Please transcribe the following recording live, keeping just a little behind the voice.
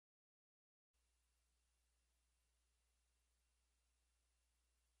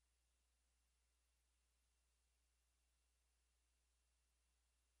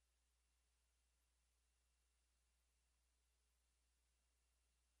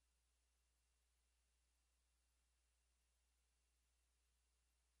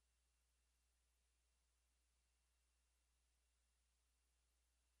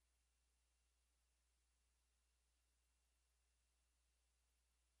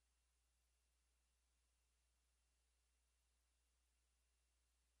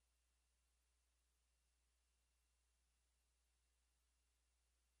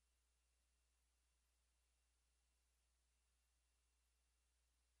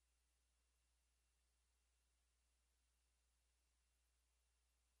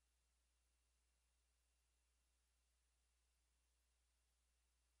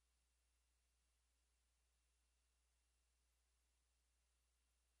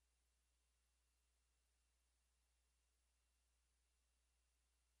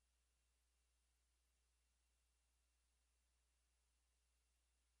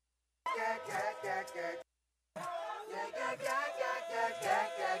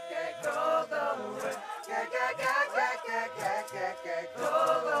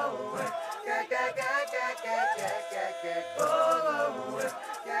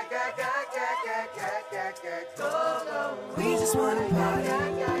We just wanna party,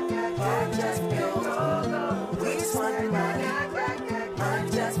 party just for you. We just wanna party, party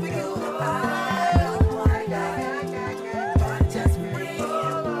just for you. I wanna party just for you.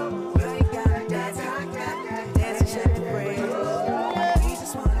 We gotta dance, dance and shake the bread. We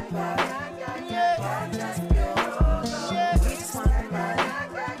just wanna party, party just for you. We just wanna party,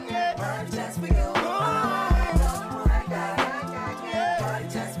 party just for you. Party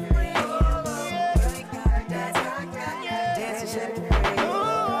just for you.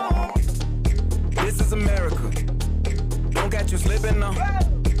 This is America. Don't catch you slipping now.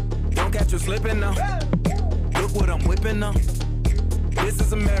 Don't catch you slipping now. Look what I'm whipping now. This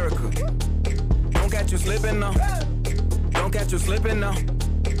is America. Don't catch you slipping now. Don't catch you slipping now.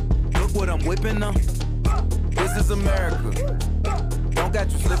 Look what I'm whipping now. This is America. Don't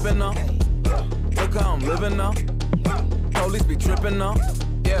catch you slipping now. Look how I'm living now. Police be tripping now.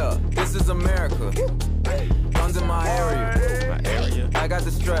 Yeah, this is America. Guns in my area. I got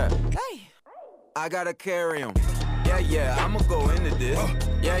the strap. I gotta carry him. Yeah, I'ma go into this.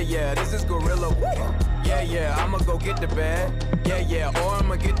 Yeah, this is gorilla. Yeah, I'ma go get the bag. Yeah, or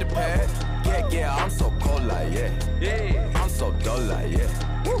I'ma get the pad. Yeah, I'm so cold like, yeah. I'm so dull like, yeah.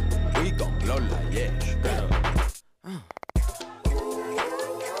 We gon' blow like, yeah.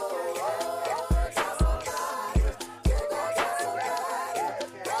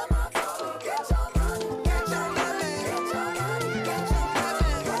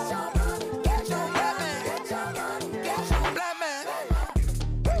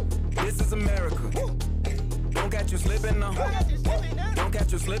 You slipping now. Don't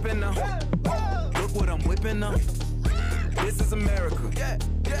catch you slipping now. Look what I'm whipping now. This is America.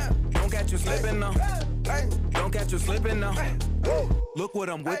 Don't catch you slipping now. Don't catch you slipping now. Look what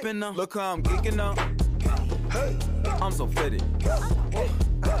I'm whipping now. Look how I'm geeking now. I'm so fitted.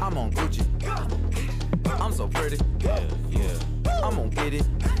 I'm on Gucci. I'm so pretty. Yeah. I'm gonna get it.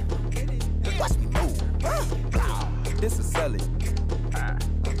 Watch me move. This is Sally.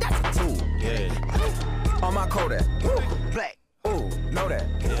 That's a tool. Yeah. On my Kodak, black, ooh, know that,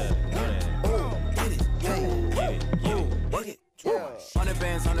 ooh, get it, ooh, work it, 100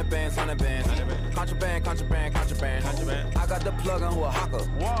 bands, contraband, I got the plug on who a hawker,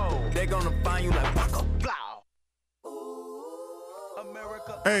 whoa, they gonna find you like Baka, blow,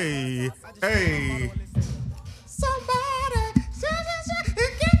 America, hey, somebody,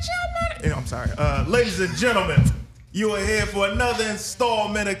 get your money, I'm sorry, ladies and gentlemen, you are here for another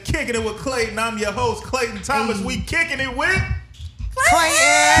installment of Kicking It with Clayton. I'm your host, Clayton Thomas. We kicking it with Clayton.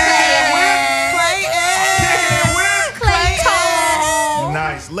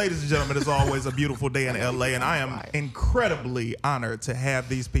 Nice. Ladies and gentlemen, it's always a beautiful day in LA, and I am incredibly honored to have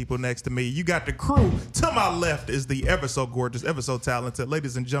these people next to me. You got the crew. To my left is the ever so gorgeous, ever so talented,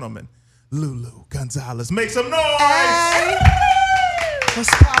 ladies and gentlemen, Lulu Gonzalez. Make some noise. Hey. What's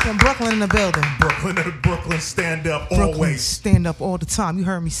poppin'? Brooklyn in the building. Brooklyn, stand up Brooklyn, always. stand up all the time. You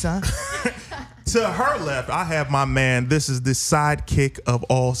heard me, son. To her left, I have my man. This is the sidekick of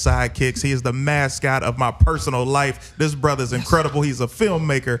all sidekicks. He is the mascot of my personal life. This brother's incredible. He's a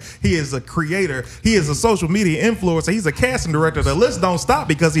filmmaker. He is a creator. He is a social media influencer. He's a casting director. The list don't stop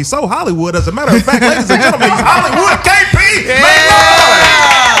because he's so Hollywood. As a matter of fact, ladies and gentlemen, he's Hollywood KP. Yeah.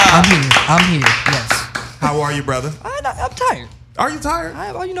 I'm here. Yes. How are you, brother? I'm tired. Are you tired?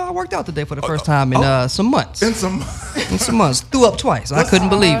 I worked out today for the first time in some months. In some months. Threw up twice. I couldn't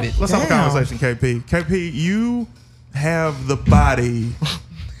believe it. Let's have a conversation, KP. KP, you have the body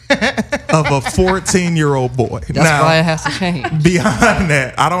of a 14-year-old boy. That's why it has to change. Beyond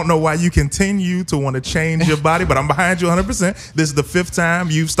that, I don't know why you continue to want to change your body, but I'm behind you 100%. This is the 5th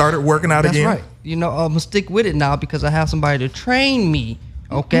time you've started working out again. That's right. You know, I'm going to stick with it now because I have somebody to train me.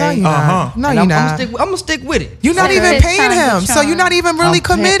 Okay. No, you're not. No, you're not. I'm gonna stick with it. You're not even paying him, so you're not even really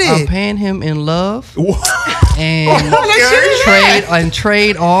committed. I'm paying him in love and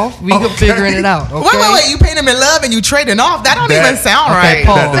trade off. We can figuring it out. Okay? Wait. You paying him in love and you trading off? That don't even sound right.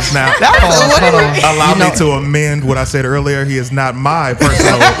 Pause. Allow me to amend what I said earlier. He is not my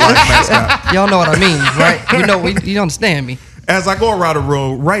personal life mascot. Y'all know what I mean, right? You understand me. As I go around the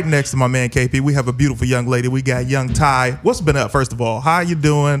room, right next to my man KP, we have a beautiful young lady. We got young Ty. What's been up, first of all? How you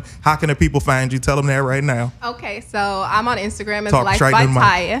doing? How can the people find you? Tell them that right now. Okay, so I'm on Instagram as Life by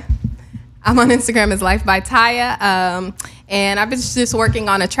Taya. I'm on Instagram as Life by Taya. And I've been just working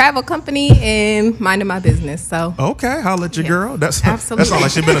on a travel company and minding my business. So okay, holla at your girl. That's absolutely. That's all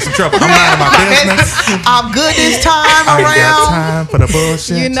like she been in some trouble. I'm minding my business. I'm good this time I around. ain't got time for the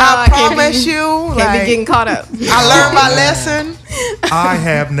bullshit. You know, I promise you. Can't be getting caught up. I learned my lesson. I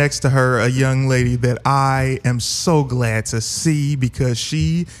have next to her a young lady that I am so glad to see because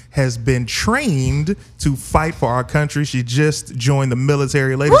she has been trained to fight for our country. She just joined the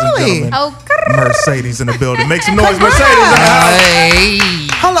military, ladies and gentlemen. Oh, Mercedes in the building. Make some noise, Mercedes in the house. Hey.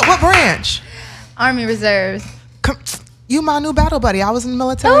 Hold up, what branch? Army Reserves. You my new battle buddy. I was in the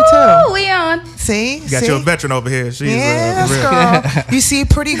military Ooh, too. we on. See? Got you a veteran over here. She's Yes, real. girl. You see,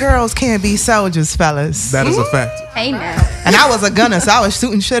 pretty girls can't be soldiers, fellas. That is a fact. Hey now. And I was a gunner, so I was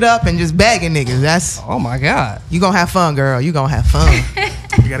shooting shit up and just bagging niggas. That's Oh my God. you gonna have fun, girl. You gonna have fun.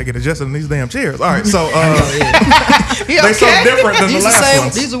 You got to get adjusted in these damn chairs. All right, so You they so okay? different than the These the last same.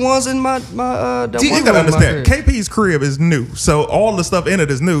 ones. These are ones in my the You one gotta room in my understand, crib. KP's crib is new, so all the stuff in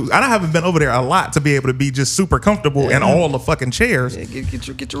it is new. I haven't been over there a lot to be able to be just super comfortable in all the fucking chairs. Yeah,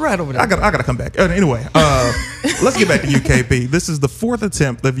 get your right over there. I gotta come back. Anyway, let's get back to you, KP. This is the fourth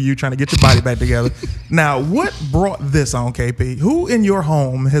attempt of you trying to get your body back together. Now, what brought this on, KP? Who in your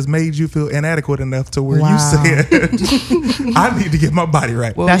home has made you feel inadequate enough to where you said, "I need to get my body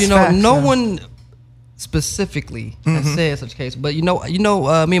right"? Well, That's you know, facts, no though. one specifically has said such a case, but me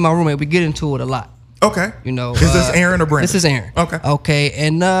and my roommate, we get into it a lot. Okay. You know, is this Aaron or Brandon? This is Aaron. Okay. Okay,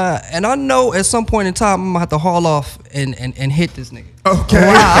 and I know at some point in time I'm gonna have to haul off and hit this nigga. Okay.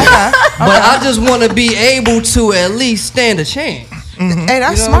 But I just want to be able to at least stand a chance. Hey,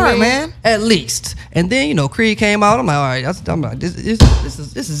 that's You know what I smart, mean? man. At least. And then Creed came out. I'm like, all right, I'm like, this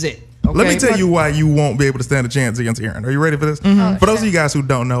is it. Okay? Let me tell you why you won't be able to stand a chance against Aaron. Are you ready for this? For those of you guys who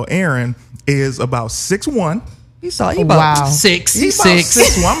don't know, Aaron is about 6'1". He about Wow. 6. He's about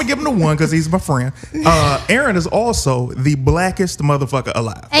 6. 6'1". I'm gonna give him the 1 because he's my friend. Aaron is also the blackest motherfucker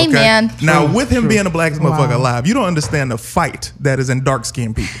alive. Okay? Amen. Now, with him being the blackest motherfucker alive, you don't understand the fight that is in dark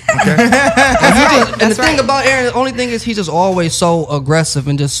skinned people. Okay. And the thing about Aaron, the only thing is he's just always so aggressive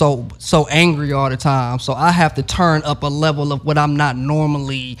and just so angry all the time. So I have to turn up a level of what I'm not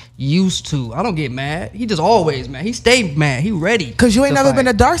normally used to. I don't get mad. He just always mad. He stay mad. He ready. Cause you ain't to never fight. been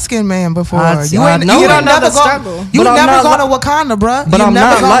a dark skinned man before. I You know. ain't You don't know never the go. struggle. You But I'm never not go to Wakanda, bruh. But you I'm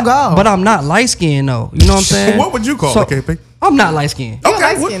never not gonna go. But I'm not light skinned though. You know what I'm saying? What would you call it, KP? I'm not light skinned. You a Okay,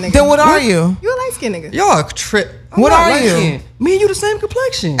 light-skinned nigga. Then what are you? You a light-skinned nigga. Y'all a trip. I'm What not are you? light-skinned. Me and you the same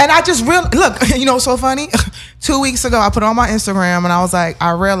complexion. And I just look, you know what's so funny? 2 weeks ago, I put it on my Instagram and I was like,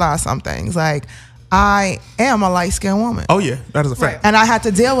 I realized some things. Like, I am a light skinned woman. Oh yeah, that is a fact. And I had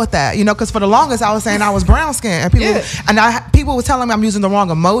to deal with that, because for the longest I was saying I was brown skinned, and people were telling me I'm using the wrong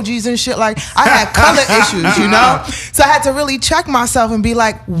emojis and shit. Like I had color issues, So I had to really check myself and be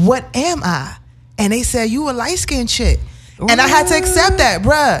like, what am I? And they said you a light skinned chick. And I had to accept that,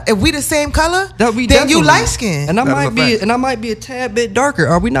 bruh. If we the same color, then you definitely- light skinned. And That I might be a tad bit darker.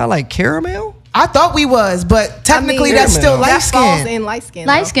 Are we not like caramel? I thought we was, but technically that's still light That falls skinned. in light skin.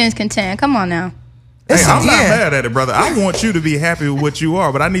 Light skins can tan. Come on now. Hey, I'm not Yeah. mad at it, brother. I want you to be happy with what you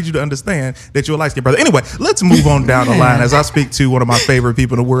are, but I need you to understand that you're a light skinned brother. Anyway, let's move on down the line as I speak to one of my favorite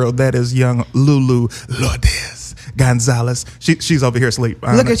people in the world. That is young Lulu Lourdes Gonzalez. She's over here asleep.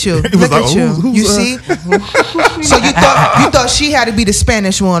 Look at you. He was Look like, at you. who's, You see? So you thought she had to be the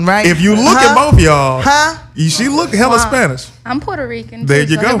Spanish one, right? If you look at both y'all, she look hella Wow. Spanish. I'm Puerto Rican. There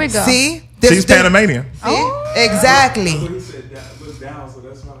too, you so go. Here we go. See? She's Panamanian. Exactly.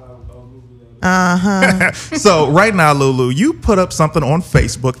 So right now, Lulu, you put up something on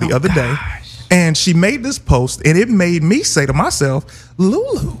Facebook the other day, and she made this post, and it made me say to myself,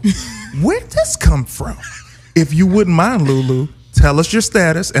 Lulu, where'd this come from? If you wouldn't mind, Lulu, tell us your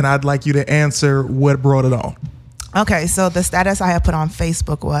status, and I'd like you to answer what brought it on. Okay, so the status I had put on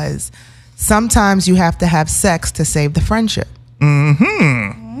Facebook was, sometimes you have to have sex to save the friendship.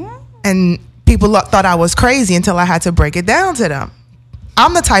 And people thought I was crazy until I had to break it down to them.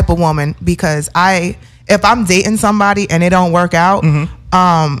 I'm the type of woman, because if I'm dating somebody and it don't work out,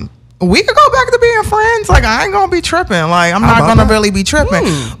 we could go back to being friends. Like, I ain't gonna be tripping. Like, I'm not gonna really be tripping.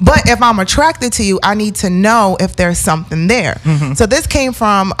 But if I'm attracted to you, I need to know if there's something there. So this came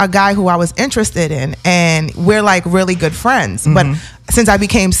from a guy who I was interested in, and we're like really good friends. But since I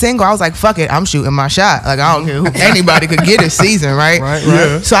became single, I was like, fuck it, I'm shooting my shot. Like, I don't care who anybody could get this season, right? Right.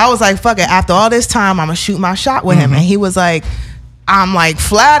 Yeah. So I was like, fuck it, after all this time, I'm gonna shoot my shot with him. And he was like, I'm like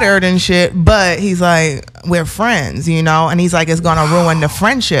flattered and shit, but he's like, we're friends, you know? And he's like, it's gonna ruin the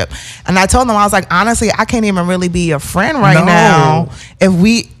friendship. And I told him, I was like, honestly, I can't even really be your friend right now.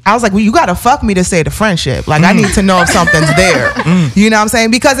 I was like, well, you gotta fuck me to say the friendship. Like, I need to know if something's there. You know what I'm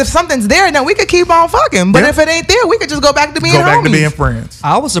saying? Because if something's there, then we could keep on fucking. But if it ain't there, we could just go back to being homies. Friends.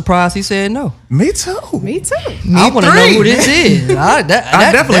 I was surprised he said no. Me too. I want to know who this is. I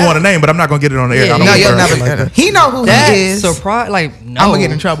definitely want a name, but I'm not gonna get it on the air. Yeah, No, you'll never get it. He know who he is. Surprise! Like, no. I'm gonna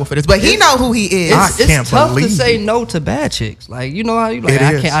get in trouble for this, but he know who he is. It's tough to say no to bad chicks. Like, you know how you like,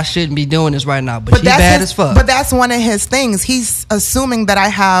 I shouldn't be doing this right now, but she bad as fuck. But that's one of his things. He's assuming that I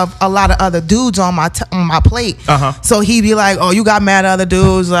have a lot of other dudes on my plate. So he be like, "Oh, you got mad at other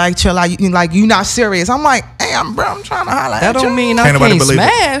dudes? Like, chill out. You not serious?" I'm like, "Hey, I'm trying to holler at you." That don't mean I can't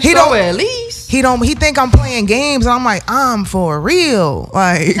smash. He don't at least. He think I'm playing games, and I'm like, I'm for real.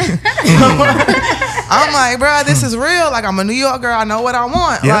 Like, I'm like, bro, this is real. Like, I'm a New York girl. I know what I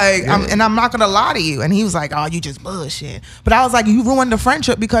want. I'm not gonna lie to you. And he was like, oh, you just bullshit. But I was like, you ruined the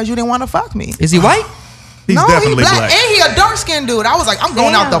friendship because you didn't want to fuck me. Is he white? He's definitely black. And he a dark skinned dude. I was like, I'm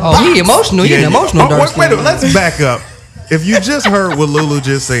going out the box. Oh, he emotional. He's an emotional dark skin. Wait a minute, let's back up. If you just heard what Lulu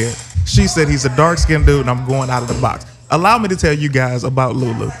just said, she said he's a dark skinned dude and I'm going out of the box. Allow me to tell you guys about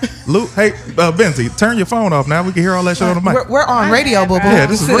Lulu. Hey, Benzie, turn your phone off now. We can hear all that shit on the mic. We're on radio, boo boo. Yeah,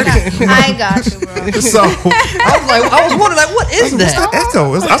 this is radio. I got you, bro. So I was wondering, like, what is what's that?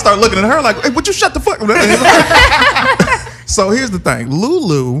 echo? I started looking at her like, hey, would you shut the fuck up? So here's the thing.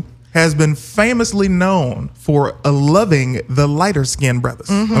 Lulu has been famously known for loving the lighter skinned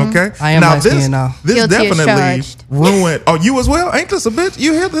brothers. Okay, I am light skinned now. This Guilty as definitely charged. ruined. Oh, you as well? Ain't this a bitch?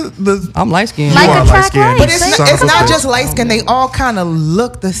 You hear the? I'm light skinned. Like you are a track light-skinned. light. But it's not just light skin. They all kind of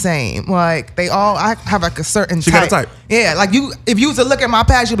look the same. Like I have like a certain She type. got a type. Yeah, like if you was to look at my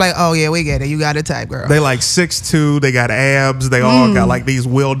past, you'd be like, oh yeah, we get it. You got a type, girl. They like 6'2". They got abs. They all got like these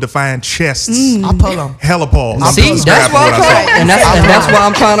well-defined chests. I pull them. Hella paws. See, that's why I'm trying, and that's why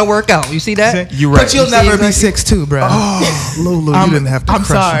I'm trying to work out. You see that? You right. But you'll never be 6'2", bro. Oh, Lulu, you didn't have to. I'm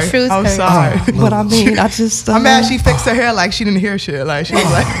sorry. Truth I'm hurts. sorry. But I mean, I just. I'm mad she fixed her hair like she didn't hear shit. Like she was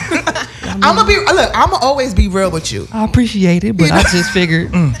like, I'm gonna always be real with you. I appreciate it, but I just figured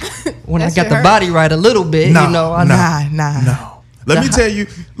when I got the hurt. body right a little bit, No, you know. Nah. Let me tell you,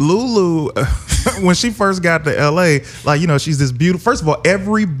 Lulu, when she first got to LA, like, you know, she's this beautiful. First of all,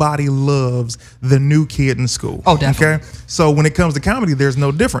 everybody loves the new kid in school. Oh, definitely. Okay. So when it comes to comedy, there's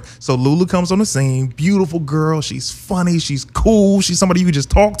no different. So Lulu comes on the scene, beautiful girl. She's funny. She's cool. She's somebody you can just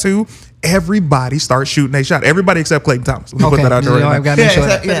talk to. Everybody starts shooting a shot. Everybody except KLAYTON Thomas. Let me put that out there right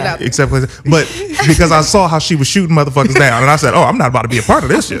now. Except KLAYTON. But because I saw how she was shooting motherfuckers down, and I said, oh, I'm not about to be a part of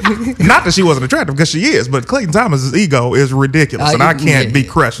this shit. Not that she wasn't attractive, because she is, but KLAYTON Thomas's ego is ridiculous, and I can't be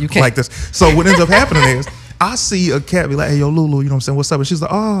crushed like this. So what ends up happening is I see a cat be like, hey, yo, Lulu, you know what I'm saying? What's up? And she's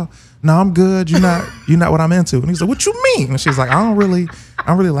like, oh, no, I'm good. You're not what I'm into. And he's like, what you mean? And she's like, I don't really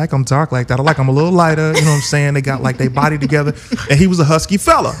like them dark like that. I like them a little lighter. You know what I'm saying? They got like they body together. And he was a husky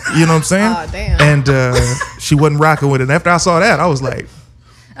fella. You know what I'm saying? Oh, damn. And she wasn't rocking with it. And after I saw that, I was like,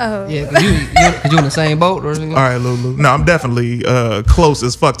 Oh. Yeah, cause you in the same boat or anything? all right, Lulu. No, I'm definitely close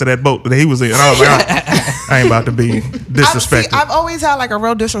as fuck to that boat that he was in. And I was like, I ain't about to be disrespected. I've always had like a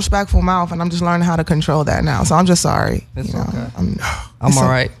real disrespectful mouth, and I'm just learning how to control that now. So I'm just sorry. It's you know, okay. I'm all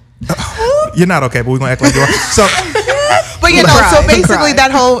right. You're not okay, but we're gonna act like you are. So, but you know, so basically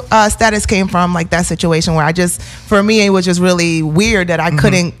that whole status came from like that situation where for me, it was just really weird that I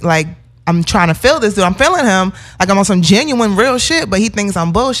couldn't like. I'm trying to feel this dude. I'm feeling him like I'm on some genuine real shit, but he thinks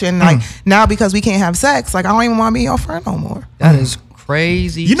I'm bullshit. And like now because we can't have sex, like I don't even want to be your friend no more. That is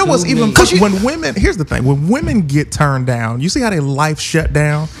crazy. you know what's even me. because when women, here's the thing, when women get turned down, you see how their life shut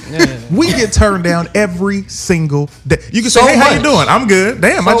down. We get turned down every single day. You can say, hey, how you doing? I'm good.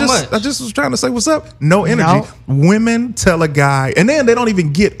 Damn, I just was trying to say what's up. No energy. Women tell a guy, and then they don't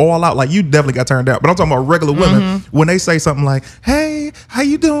even get all out. Like, you definitely got turned down, but I'm talking about regular women. When they say something like, hey, how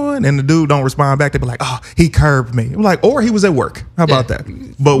you doing? And the dude don't respond back, they be like, oh, he curbed me. I'm like, or he was at work. How about that?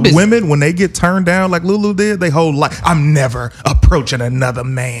 But women, when they get turned down like Lulu did, they whole life, I'm never approaching another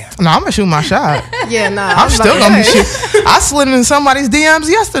man. No, I'm gonna shoot my shot. Yeah, nah. I'm still gonna be shit. I slid in somebody's DMs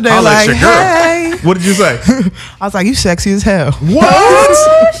yesterday. I'll like, let your girl. hey. What did you say? I was like, you sexy as hell.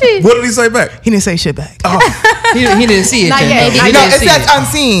 What? What did he say back? He didn't say shit back. He didn't see it. Not yet. yet. He No, didn't it's see that's it.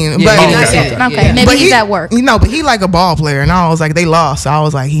 unseen. Yeah, but he didn't see it. Okay, maybe but he's at work. You know, but he like a ball player, and I was like, they lost. So I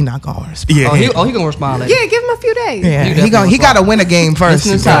was like, he not gonna respond. Yeah. He gonna respond later. Yeah, give him a few days. Yeah, You he definitely got to win a game first.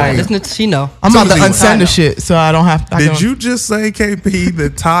 Listen to Ty. Listen to she know. I'm about to Soon as he unsend the wins. shit, so I don't have. Did you just say, KP,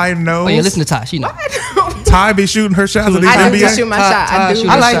 that Ty knows? Oh yeah, listen to Ty. She know. Ty be shooting her shots at these I do NBA? shoot my Ty- shot. Ty I do. shoot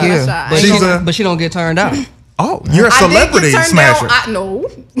I her like shot. you. My shot. But She's but she don't get turned down. Oh, you're a celebrity smasher. No,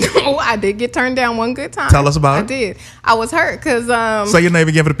 I did get turned down one good time. Tell us about it. I did. I was hurt because Say your name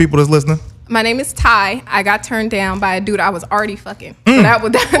again for the people that's listening. my name is Ty. I got turned down by a dude I was already fucking. So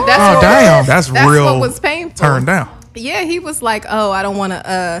that's That's real. what was painful. Turned down. Yeah, he was like, "Oh, I don't want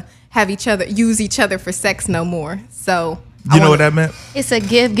to use each other for sex no more." So You know what that meant? It's a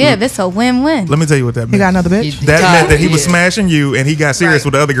give. It's a win-win. Let me tell you what that meant. You got another bitch? That meant that he was smashing you, and he got serious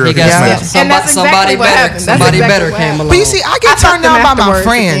with the other girl. He He was got smashing. And that's exactly what happened. That's Somebody exactly better what came happened. along. But you see, I get turned down by my afterwards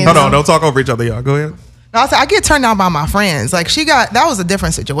friends. again. Hold on, don't talk over each other, y'all. Go ahead. No, I get turned down by my friends. Like that was a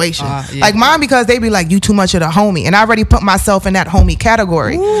different situation. Yeah. Like mine, because they be like, you too much of the homie. And I already put myself in that homie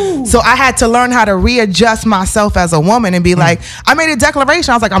category. So I had to learn how to readjust myself as a woman and be like, I made a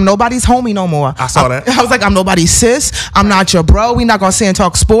declaration. I was like, I'm nobody's homie no more. I saw that. I was like, I'm nobody's sis. I'm not your bro. We not going to sit and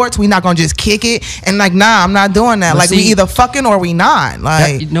talk sports. We not going to just kick it. And like, nah, I'm not doing that. But Like we see, either fucking or we not.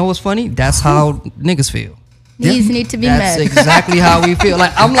 Like, you know what's funny? That's how niggas feel. Needs need to be That's met. exactly how we feel.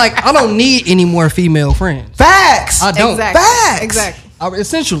 Like I don't need any more female friends. facts. I don't. Exactly. Facts. Exactly.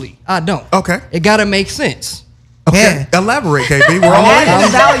 Essentially, I don't. Okay. It gotta make sense. Okay. Elaborate, KB. We're all Add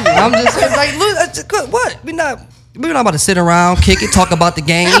in. value. I'm just like, look, what? We're not about to sit around, kick it, talk about the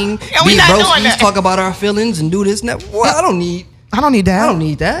game, we be not doing broskies, that. talk about our feelings, and do this and that. Well, I don't need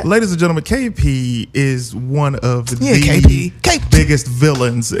that. Ladies and gentlemen, KP is one of the KP. biggest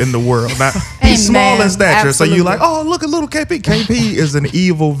villains in the world. Now, he's Amen. small in stature, so you Absolutely. like, oh, look at little KP. KP is an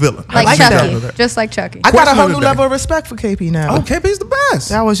evil villain. Like I Chucky. that. Just like Chucky. I got a Question whole of new the day. level of respect for KP now. Oh, KP's the best.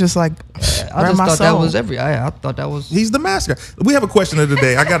 That was just like, I just thought that was I thought that was. He's the mascot. We have a question of the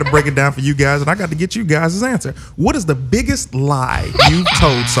day. I got to break it down for you guys, and I got to get you guys' answer. What is the biggest lie you've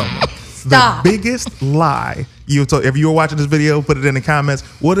told someone? Stop. The biggest lie you've told. If you were watching this video, put it in the comments.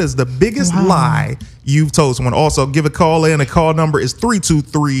 What is the biggest lie you've told someone? Also, give a call in. The call number is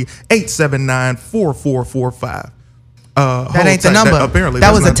 323-879-4445. That ain't the number. Apparently, That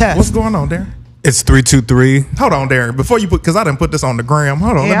that's was a not- test. What's going on, Darren? It's 323. Hold on, Darren. Before you put, because I didn't put this on the gram.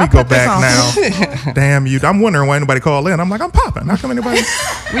 Hold on, Yeah, let me I go put this back on. now. Damn you! I'm wondering why anybody called in. I'm like, I'm popping. How come anybody?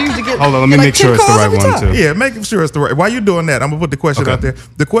 We used to get. Hold on, let me make sure it's the right one, too. Yeah, making sure it's the right. While you're doing that, I'm gonna put the question Okay. out there.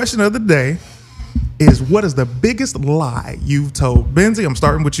 The question of the day is: what is the biggest lie you've told? Benzie, I'm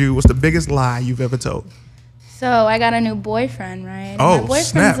starting with you. What's the biggest lie you've ever told? So I got a new boyfriend, right? And Oh, my boyfriend's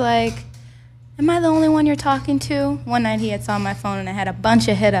snap. like, am I the only one you're talking to? One night he had saw my phone and I had a bunch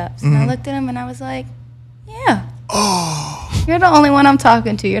of hit ups. And I looked at him and I was like, yeah. Oh. You're the only one I'm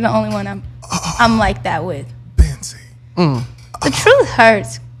talking to. You're the only one I'm like that with. Benzie. The truth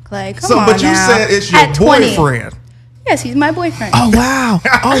hurts, Clay. Come So, on but you now. said it's your At 20. boyfriend. Yes, he's my boyfriend. oh, wow.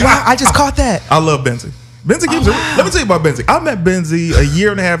 Oh, wow. I just caught that. I love Benzie. Benzie keeps it. Let me tell you about Benzie. I met Benzie a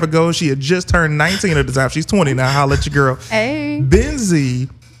year and a half ago. She had just turned 19 at the time. She's 20 now. Holla at your girl. Hey. Benzie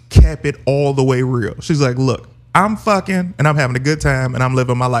kept it all the way real. She's like, look, I'm fucking and I'm having a good time and I'm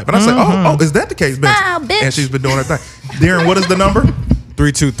living my life. And I said, oh, is that the case, Benzie? Smile, bitch. And she's been doing her thing. Darren, what is the number?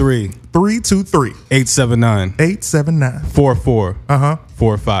 323-879-4445.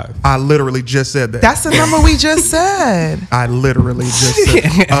 879-4445. I literally just said that. That's the number we just said. I literally just said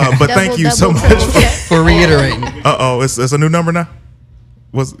but thank Double, you so double, much double for, check. For reiterating. it's a new number now?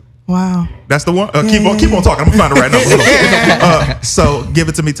 Wow. That's the one? Keep on talking. I'm gonna find the right number. Hold on. So give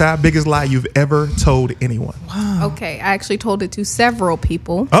it to me, Ty. Biggest lie you've ever told anyone. Okay, I actually told it to several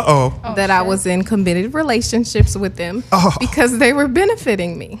people Oh, that I was in committed relationships with them because they were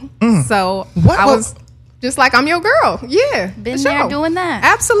benefiting me. So I was just like, I'm your girl. Yeah, Been for there sure. doing that.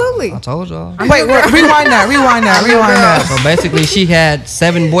 Absolutely. I told y'all. Wait, rewind that. So basically, she had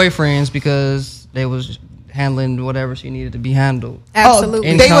 7 boyfriends because they was handling whatever she needed to be handled. Absolutely.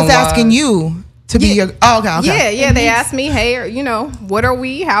 And They was Income-wise. asking you to be your. Oh, okay. Yeah. They asked me, hey, what are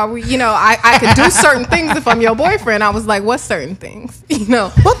we? How are we? I could do certain things if I'm your boyfriend. I was like, what certain things?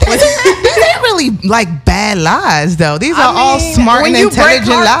 Well, these ain't really like bad lies, though. These are all smart when and you break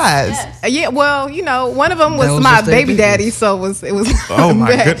intelligent hearts- lies. Yeah, well, one of them was That was my just their baby business. daddy, so it was. Oh my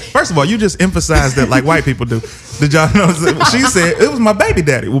bad. goodness. First of all, you just emphasized that like white people do. Did y'all know? She said it was my baby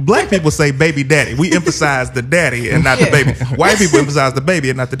daddy. Well, black people say baby daddy. We emphasize the daddy and not the baby. White people emphasize the baby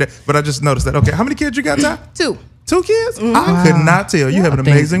and not the daddy. But I just noticed that. Okay, how many kids you got, Ty? 2. 2 kids? I could not tell. You have an I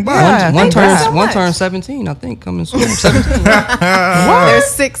think amazing body. Yeah. One thank you so turns much. 17, I think, coming soon. 17. There's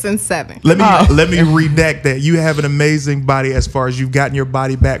 6 and 7. Let me redact that. You have an amazing body as far as you've gotten your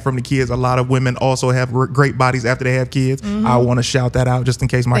body back from the kids. A lot of women also have great bodies after they have kids. I want to shout that out just in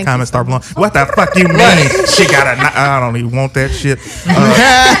case my Thank comments you so start blowing. What the fuck you mean? She got I don't even want that shit.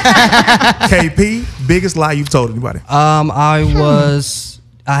 KP, biggest lie you've told anybody? I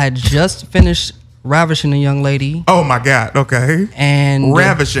had just finished ravishing a young lady. Oh my God. Okay. And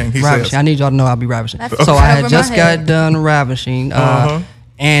ravishing. He ravishing. says. I need y'all to know I'll be ravishing. That's So I had over just my got head. done ravishing,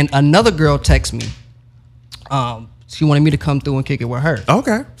 and another girl texted me. She wanted me to come through and kick it with her.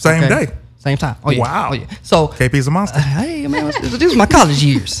 Okay. Same day. Same time. Oh yeah. Wow. Oh yeah. So KP's a monster. hey man, these was my college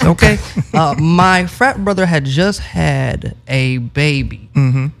years. Okay. My frat brother had just had a baby.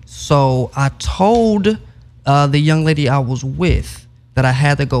 So I told the young lady I was with that I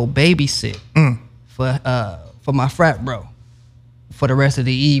had to go babysit for my frat bro for the rest of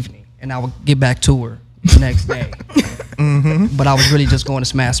the evening, and I would get back to her the next day. But I was really just going to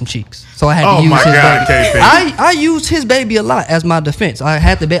smash some cheeks, so I had to use his baby. I used his baby a lot as my defense. I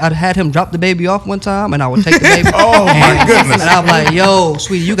had him drop the baby off one time, and I would take the baby. Oh my goodness! And I'm like, "Yo,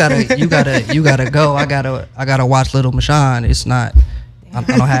 sweetie, you gotta go. I gotta watch Little Michonne. It's not. I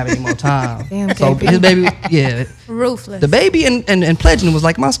don't have any more time." Damn, so KP. his baby, yeah, Ruthless. the baby and pledging was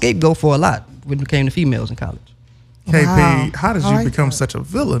like my scapegoat for a lot when it came to females in college. KP, Wow. how did I you like become that. such a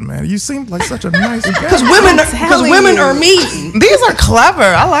villain, man? You seem like such a nice guy. Because women are mean. These are clever.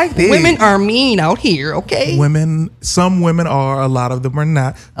 I like these. Women are mean out here. Okay. Some women are, a lot of them are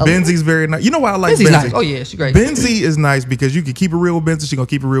not. Benzie's very nice. You know why I like Benzie's Benzie? nice. Oh yeah, she's great. Benzie is nice because you can keep it real with Benzie. She's gonna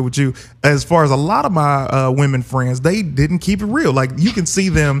keep it real with you. As far as a lot of my women friends, they didn't keep it real. Like you can see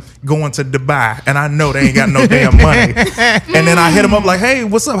them going to Dubai, and I know they ain't got no damn money. And then I hit them up like, "Hey,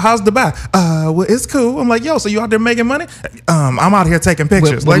 what's up? How's Dubai? Well, it's cool." I'm like, "Yo, so you out there making money?" I'm out here taking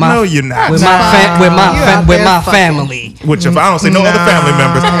pictures. No, you're not. With my family. Which if I don't see no other family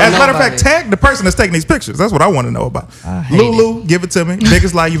members. As a matter of Nobody. fact, tag the person that's taking these pictures. That's what I want to know about. hate Lulu, give it to me.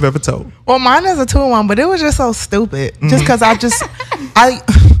 Biggest lie you've ever told. Well, mine is a 2-in-1, but it was just so stupid. Just because I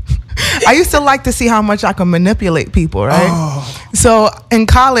used to like to see how much I could manipulate people, right? So in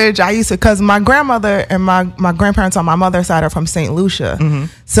college, I used to, because my grandmother and my grandparents on my mother's side are from St. Lucia.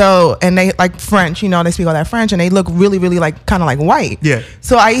 So, and they like French, they speak all that French, and they look really, really like kind of like white. Yeah.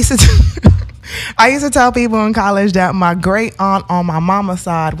 So I used to tell people in college that my great aunt on my mama's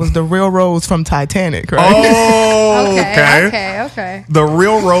side was the real Rose from Titanic, right? Oh, Okay. The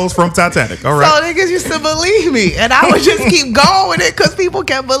real Rose from Titanic. All right. So niggas used to believe me, and I would just keep going with it because people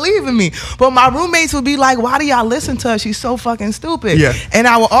kept believing me. But my roommates would be like, "Why do y'all listen to her? She's so fucking stupid." Yeah. And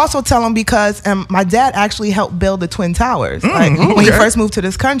I would also tell them because my dad actually helped build the Twin Towers. When he first moved to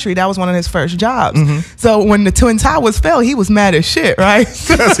this country, that was one of his first jobs. So when the Twin Towers fell, he was mad as shit, right?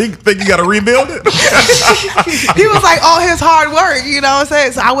 Does he think you got to rebuild it? He was like, all his hard work, you know what I'm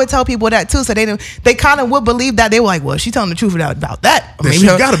saying? So I would tell people that too. So they kind of would believe that. They were like, well, she telling the truth about that. Then she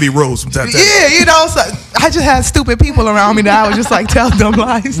got to be Rose from Titanic. Yeah, so I just had stupid people around me that I would just like tell them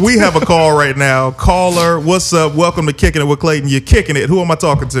lies. We have a call right now. Caller, what's up? Welcome to Kicking It with Clayton. You're kicking it. Who am I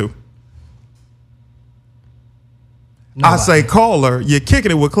talking to? I say, caller, you're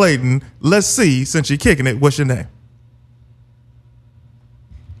kicking it with Clayton. Let's see, since you're kicking it, what's your name?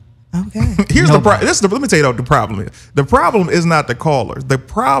 Okay. Here's the problem. Let me tell you what the problem is. The problem is not the callers. The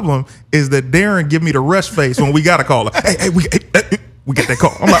problem is that Darren give me the rush face when we got a caller. Hey, we get that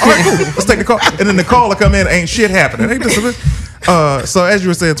call. I'm like, all right, cool. Let's take the call. And then the caller come in, ain't shit happening. So as you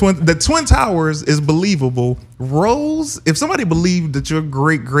were saying, the Twin Towers is believable. Rose, if somebody believed that your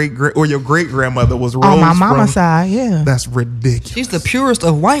great or your great grandmother was Rose on my mama's side, yeah, that's ridiculous. She's the purest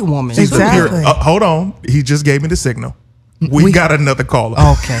of white women. Exactly. Hold on, he just gave me the signal. We got another caller.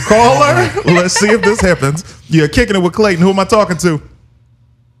 Okay. Caller, let's see if this happens. You're kicking it with Clayton. Who am I talking to?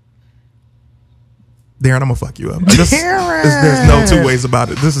 Darren, I'm going to fuck you up. There's no two ways about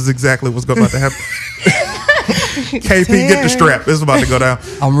it. This is exactly what's about to happen. KP, get the strap. This is about to go down.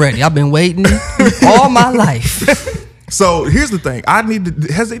 I'm ready. I've been waiting all my life. So here's the thing. Have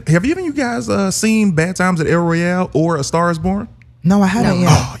you guys seen Bad Times at El Royale or A Star Is Born? No, I haven't yet.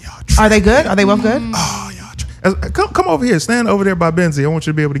 Oh, y'all. Are they good? Are they both good? Oh, y'all. Come over here. Stand over there by Benzie. I want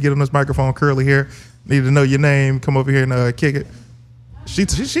you to be able to get on this microphone. Curly hair. Need to know your name. Come over here and kick it.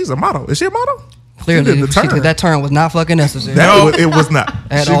 She's a model. Is she a model? Clearly, that turn was not fucking necessary. It was not.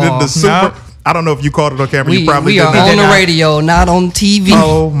 At She all. did the super. I don't know if you caught it on camera. You probably we did. are on the radio, not on TV.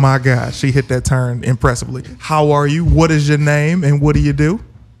 Oh my gosh, she hit that turn impressively. How are you? What is your name and what do you do?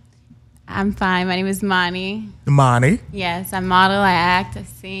 I'm fine. My name is Mani. Mani. Yes, I model, I act, I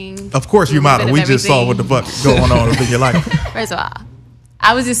sing. Of course you do a little model. bit We of just saw what the fuck going on in your life. First of all,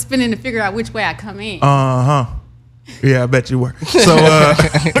 I was just spinning to figure out which way I come in. Yeah, I bet you were. So,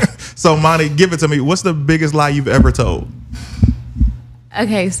 so Mani, give it to me. What's the biggest lie you've ever told?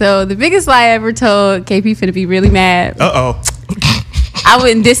 Okay, so the biggest lie I ever told, KP finna be really mad. I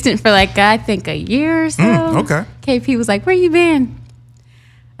went distant for like, I think a year or so. Okay. KP was like, where you been?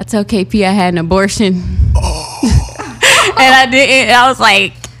 I told KP I had an abortion. And I didn't. I was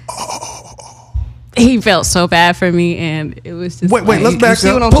like, he felt so bad for me, and it was just Wait, like, let's back see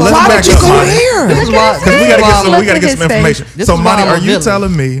up. what I'm Let's saying? Why back did you up, go Monty. here? This is why. Because we got to get Look some at his information. This So, is why Monty, I'm are a you villain.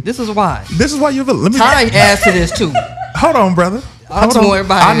 telling me This is why. this is why you're villain? Let me Ty asked to this too. hold on, brother. I Hold just on. want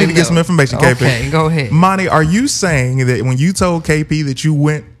everybody I need to to get know. some information, KP. Okay, go ahead. Monty, are you saying that when you told KP that you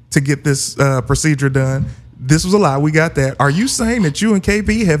went to get this procedure done, this was a lie? We got that. Are you saying that you and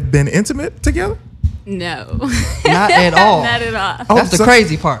KP have been intimate together? no, Not at all. not at all. Oh, That's the so-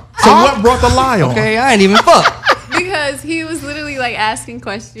 crazy part. So what brought the lie on? Okay, I ain't even fuck. Because he was literally like asking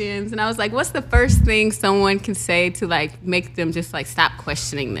questions, and I was like, "What's the first thing someone can say to like make them just like stop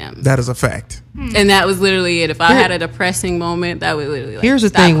questioning them?" That is a fact. And that was literally it. If I had a depressing moment, that would literally like, Here's the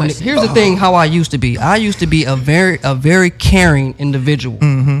stop thing. questioning. Here's the thing. How I used to be. I used to be a very caring individual.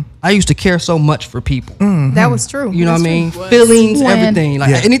 I used to care so much for people. That was true. You know what I That's mean? true. Feelings, When- everything. Like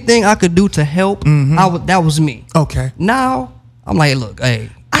Yeah. anything I could do to help, that was me. Okay. Now I'm like, look, hey,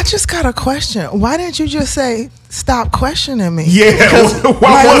 I just got a question. Why didn't you just say stop questioning me? Yeah.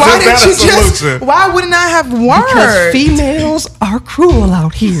 Why wasn't that a solution? Why wouldn't I have because words? females are cruel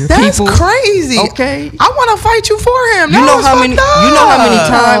out here. That's people. crazy. Okay. I want to fight you for him. You That know was how many? fucked You know how many up.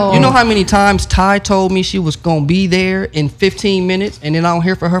 times? You know how many times Ty told me she was gonna be there in 15 minutes, and then I don't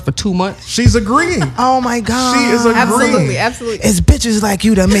hear from her for 2 months. She's agreeing. Oh my God. She is agreeing. Absolutely, absolutely. It's bitches like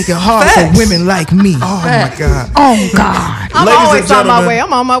you that make it hard Facts. for women like me. Oh my God. Oh God. I'm Ladies and always on my gentlemen, way.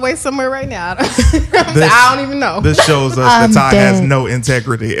 I'm on my way somewhere right now. I don't even know. This shows us that I'm Ty has dead. no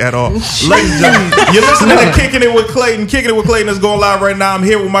integrity at all. Ladies and gentlemen, you're listening to Kicking It with Clayton. Kicking It with Clayton is going live right now. I'm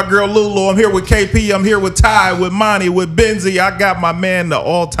here with my girl Lulu. I'm here with KP. I'm here with Ty, with Monty, with Benzie. I got my man, the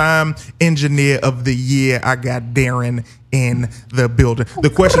all-time engineer of the year. I got Darren in the building. The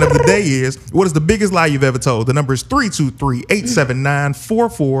question of the day is, what is the biggest lie you've ever told? The number is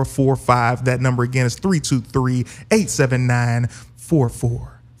 323-879-4445. That number again is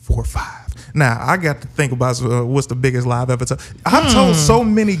 323-879-4445. Now, I got to think about what's the biggest lie I've ever told. I've told so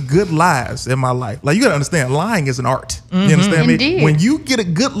many good lies in my life. Like, you got to understand, lying is an art. You understand me? Indeed. When you get a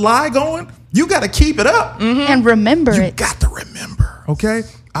good lie going, you got to keep it up. And remember You it. got to remember, okay?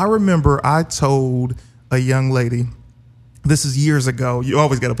 I remember I told a young lady, this is years ago. You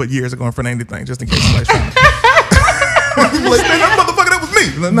always got to put years ago in front of anything, just in case somebody's trying to. Like, man, that motherfucker, that was me.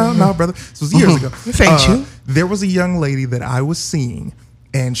 Like, no, brother. This was years ago. This ain't you. There was a young lady that I was seeing,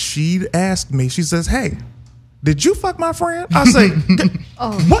 and she asked me, she says, hey, did you fuck my friend? I say,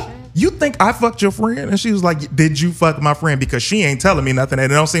 what? You think I fucked your friend? And she was like, did you fuck my friend? Because she ain't telling me nothing,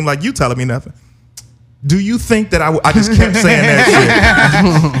 and it don't seem like you telling me nothing. Do you think that I just kept saying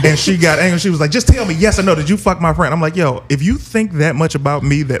that shit? And she got angry. She was like, just tell me yes or no. Did you fuck my friend? I'm like, yo, if you think that much about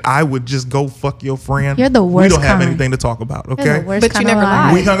me that I would just go fuck your friend, You're the we worst don't have kind. anything to talk about, You're okay? the worst But you kind of never lie.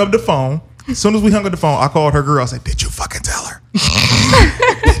 lied. We hung up the phone. As soon as we hung up the phone, I called her girl. I said, did you fucking tell her?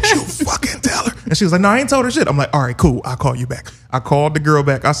 Did you fucking tell her? And she was like, no, I ain't told her shit. I'm like, all right, cool. I'll call you back. I called the girl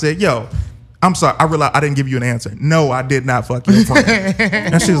back. I said, yo, I'm sorry. I realized I didn't give you an answer. No, I did not fuck your friend.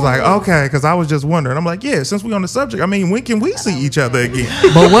 And she was like, okay, because I was just wondering. I'm like, yeah, since we on the subject, I mean, when can we see each other again?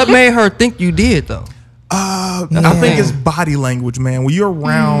 But what made her think you did though? I think it's body language, man. When you're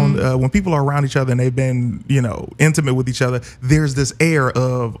around, when people are around each other and they've been, intimate with each other, there's this air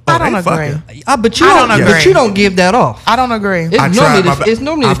of, I don't they agree. fucking. But you I don't. don't But agree. you don't give that off. I don't agree. It's I normally tried my it's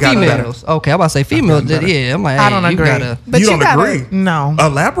normally I've the gotten better. females. Okay, I'm about to say females. gotten better. Yeah, I'm like, I hey, don't you agree. gotta. But you you don't gotta- agree? No.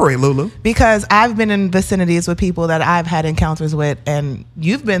 Elaborate, Lulu. Because I've been in vicinities with people that I've had encounters with, and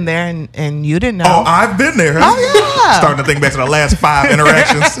you've been there and you didn't know. Oh, I've been there. Oh, yeah. Starting to think back to the last 5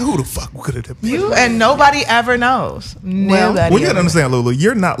 interactions. Who the fuck could it have been? You and nobody ever knows. Nobody Well, you ever gotta understand, Lulu.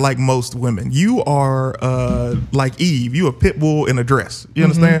 You're not like most women. You are like Eve. You a pit bull in a dress. You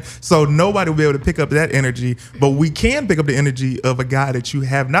understand? So nobody will be able to pick up that energy, but we can pick up the energy of a guy that you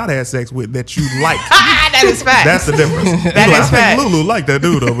have not had sex with that you like. That is fact. That's the difference. That You're is I fact. think Lulu like that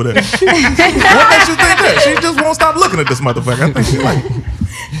dude over there. What makes you think that? She just won't stop looking at this motherfucker. I think she like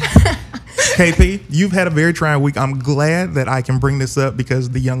it. KP, you've had a very trying week. I'm glad that I can bring this up because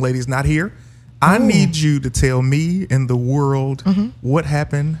the young lady's not here. I need you to tell me and the world what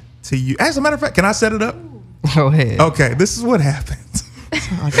happened to you. As a matter of fact, can I set it up? Go ahead. Okay, this is what happened.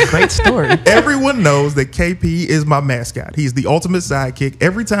 like a great story. Everyone knows that KP is my mascot. He's the ultimate sidekick.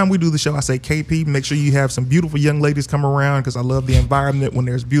 Every time we do the show, I say, KP, make sure you have some beautiful young ladies come around because I love the environment when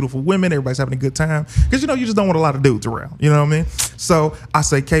there's beautiful women. Everybody's having a good time because, you just don't want a lot of dudes around. You know what I mean? So I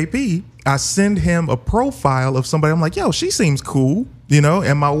say, KP, I send him a profile of somebody. I'm like, yo, she seems cool.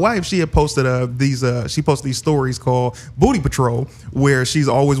 And my wife, she had posted she posted these stories called Booty Patrol, where she's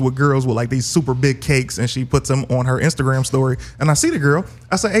always with girls with like these super big cakes, and she puts them on her Instagram story. And I see the girl.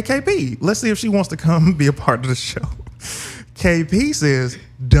 I say, hey, KP, let's see if she wants to come be a part of the show. KP says,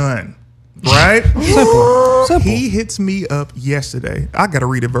 done. right? Simple. He hits me up yesterday. I got to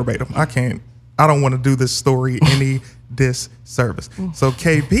read it verbatim. I don't want to do this story any disservice. So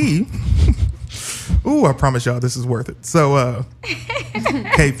KP, I promise y'all this is worth it. So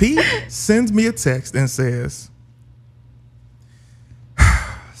KP sends me a text and says,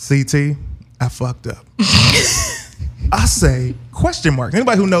 CT, I fucked up. I say, question marks.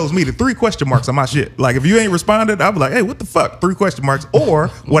 Anybody who knows me, the 3 question marks on my shit. Like, if you ain't responded, I'll be like, hey, what the fuck? 3 question marks. Or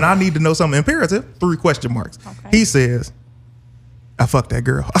when I need to know something imperative, 3 question marks. Okay. He says, I fucked that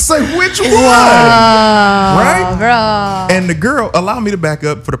girl. I say, which one? Right? Bro. And the girl, allow me to back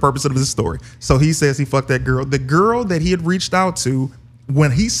up for the purpose of this story. So he says he fucked that girl. The girl that he had reached out to,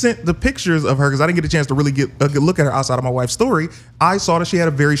 when he sent the pictures of her, because I didn't get a chance to really get a good look at her outside of my wife's story, I saw that she had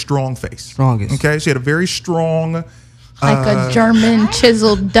a very strong face. Strongest. Okay? She had a very strong... Like a German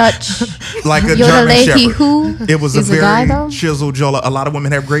chiseled Dutch. Like a German shepherd. It was a very chiseled jaw. A lot of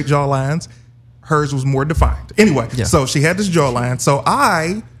women have great jawlines. Hers was more defined. Anyway, so she had this jawline. So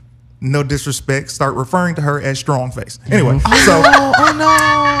I, no disrespect, start referring to her as strong face. Anyway,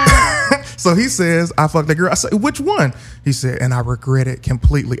 so he says, I fucked that girl. I say, which one? He said, and I regret it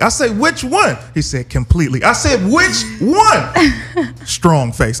completely. I say, which one? He said, completely. I said, which one?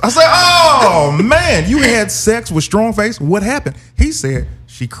 Strong face. I said, oh, man, you had sex with strong face? What happened? He said,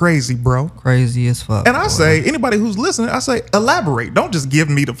 she crazy, bro. Crazy as fuck. And I say, anybody who's listening, I say, elaborate. Don't just give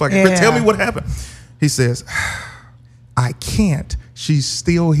me the fucking, tell me what happened. He says, I can't. She's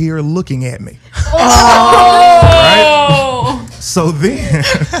still here looking at me. Right? So then,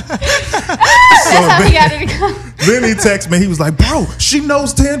 then he texts me. He was like, bro, she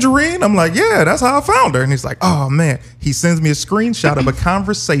knows Tangerine? I'm like, yeah, that's how I found her. And he's like, oh, man. He sends me a screenshot of a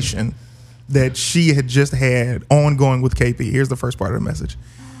conversation that she had just had ongoing with KP. Here's the first part of the message.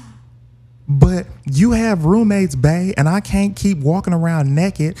 But you have roommates, bae, and I can't keep walking around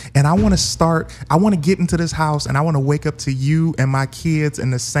naked. And I want to get into this house, and I want to wake up to you and my kids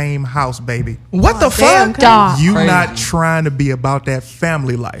in the same house, baby. What the fuck? You not trying to be about that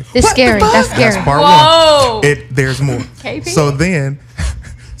family life. It's scary. That's scary. That's part one. There's more. KP?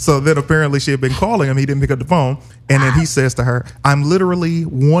 So then apparently she had been calling him. He didn't pick up the phone. And then he says to her, I'm literally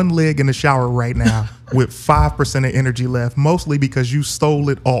one leg in the shower right now with 5% of energy left, mostly because you stole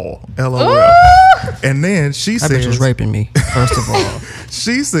it all. LOL. And then she says, that bitch was raping me, first of all.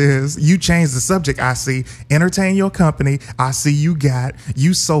 She says, you changed the subject, I see. Entertain your company. I see you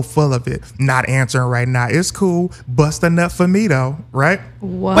so full of it. Not answering right now. It's cool. Bust a nut for me, though. Right?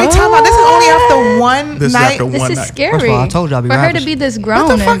 What? Wait, time out. This is only after one night? This is scary. First of all, I told you I'd be for her to be this grown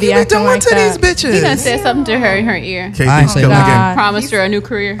what the fuck and be you been acting doing like to that. these bitches? He done said something to her in her ear. I ain't say nothing. Promised her a new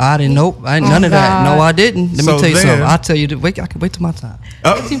career. I didn't. Nope. I ain't none of that. No, I didn't. Let me tell you something. I'll tell you. I can wait till my time.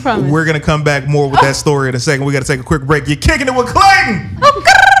 We're going to come back more with that story in a second. We got to take a quick break. You're kicking it with Clayton. Well,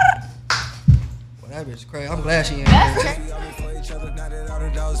 that bitch is crazy. I'm glad she ain't here.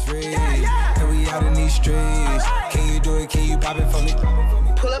 Can you do it? Can you pop it for me?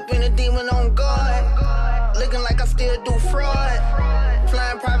 Pull up in a demon on guard. Looking like I still do fraud.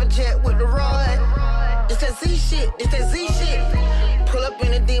 Flying private jet with the rod. It's that Z shit. It's that Z shit. Pull up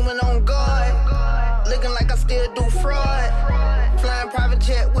in a demon on guard. Looking like I still do fraud. Flying private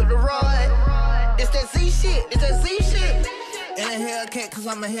jet with the rod. It's that Z shit. It's that Z shit. In a Hellcat, cause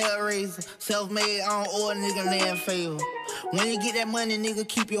I'm a hellraiser. Self-made, I don't owe a nigga land favor. When you get that money, nigga,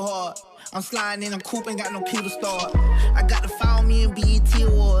 keep your heart. I'm sliding in a coupe, ain't got no key to start. I got to follow me in BET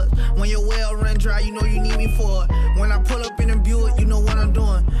Awards. When your well run dry, you know you need me for it. When I pull up in a Buick, you know what I'm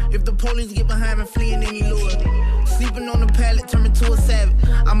doing. If the police get behind me, fleeing any lure. Sleeping on the pallet, turn me to a savage.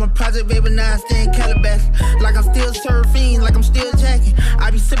 I'm a project baby, now I stay in Calabash. Like I'm still surfing, like I'm still jacking.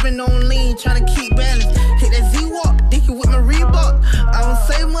 I be sipping on lean, trying to keep balance. Hit that Z-Walk, dicky with my Reebok. I don't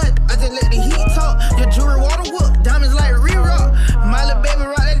say much, I just let the heat talk. Your jewelry water whoop, diamonds like re-rock. My little baby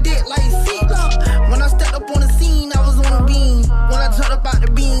rock that dick like seatlock. When I stepped up on the scene, I was on a beam. When I turned up out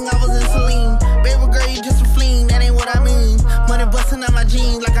the beam, I was in Celine. Baby girl, you just a fleen, that ain't what I mean. Money busting out my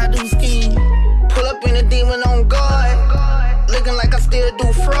jeans like I do skiing. Pull up in a demon on guard. Looking like I still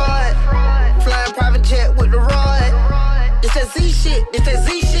do fraud. Flying private jet with the rod. It's that Z shit, it's that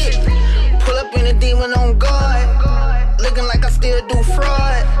Z shit. Pull up in a demon on guard. Looking like I still do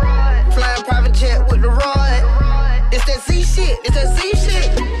fraud. Flying private jet with the rod. It's that Z shit, it's that Z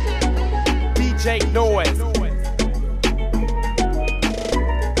shit. DJ Noise.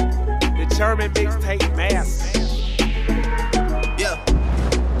 The German mixtape master. Yeah.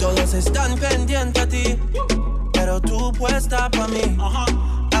 Todos están pendientes a ti, pero tú puesta pa' mí,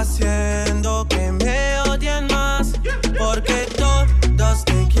 haciendo que me odien más, porque todos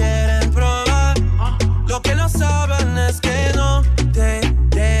te quieren probar. Lo que no saben es que no te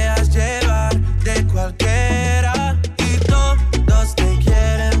dejas llevar.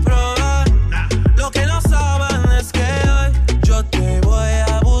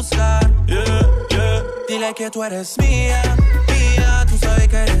 Dile que tú eres mía, mía, tú sabes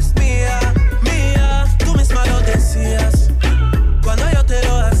que eres mía, mía. Tú misma lo decías cuando yo te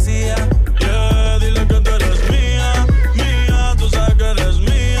lo hacía. Yeah, dile que tú eres mía, mía, tú sabes que eres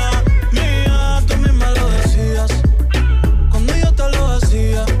mía, mía. Tú misma lo decías cuando yo te lo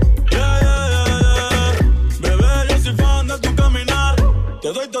hacía. Bebé, yo soy fan de tu caminar.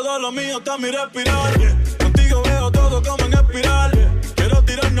 Te doy todo lo mío hasta mi respirar. Contigo veo todo como en espiral. Quiero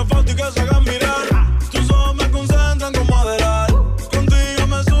tirarnos fotos y que se hagan mirar. Tus ojos me concentran como adelar. Contigo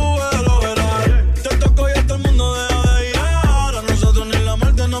me sube el overall. Te toco y hasta el mundo deja de girar. A nosotros ni la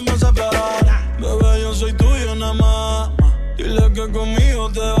muerte nos va a separar. Bebé, yo soy tuyo nada más. Dile que conmigo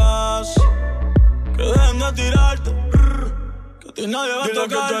te vas. Que dejen de tirarte. Que a ti nadie va a tocar. Dile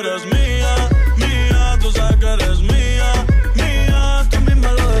que tú eres mía, mía. Tú sabes que eres mía, mía. Tú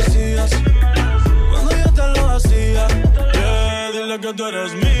misma lo decías cuando yo te lo hacía. Yeah, dile que tú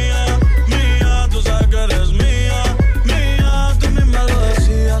eres mía, mía. Tú sabes que eres mía, mía. Tú misma lo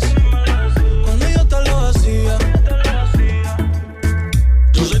decías cuando yo te lo hacía.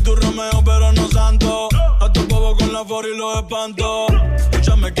 Yo soy tu Romeo pero no santo. A tu bobo con la for y los espanto.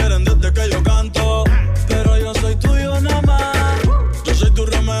 Muchas me quieren desde que yo canto, pero yo soy tuyo nada más. Yo soy tu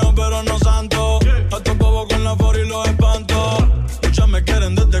Romeo pero no santo. A tu bobo con la for y los espanto. Muchas me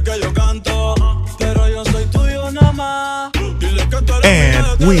quieren desde que yo canto, pero yo soy tuyo nada más. Dile que tú eres And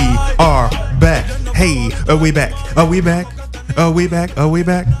we are back. Hey, are we back? Are we back? Are we back? Are we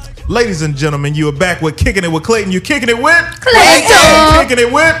back? Ladies and gentlemen, you are back with Kicking It with Clayton. You kicking it with Clayton. Kicking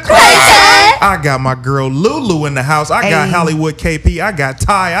it with Clayton. I got my girl Lulu in the house. I got Hollywood KP. I got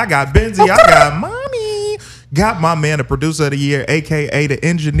Ty. I got Benzie. I got Mommy. Got my man, the producer of the year, aka the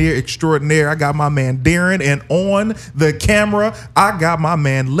engineer extraordinaire. I got my man Darren, and on the camera, I got my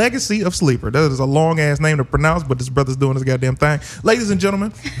man Legacy of Sleeper. That is a long ass name to pronounce, but this brother's doing his goddamn thing. Ladies and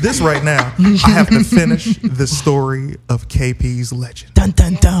gentlemen, this right now, I have to finish the story of KP's legend. Dun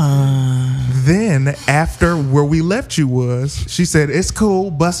dun dun. Then after where we left you was, she said it's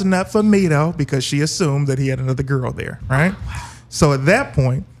cool busting up for me though, because she assumed that he had another girl there, right? So at that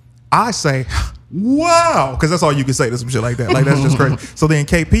point, I say, wow, because that's all you can say to some shit like that. Like, that's just crazy. So then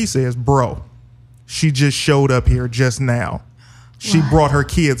KP says, bro, she just showed up here just now. She brought her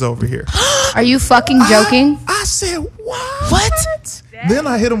kids over here. Are you fucking joking? I said, what? Then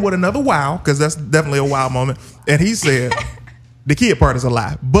I hit him with another wow, because that's definitely a wow moment. And he said, the kid part is a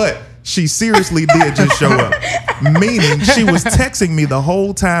lie, but she seriously did just show up. Meaning she was texting me the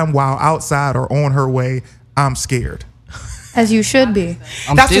whole time while outside or on her way. I'm scared. As you should be.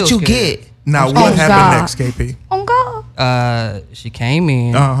 That's what you get. Now, what happened next, KP? Oh, God. She came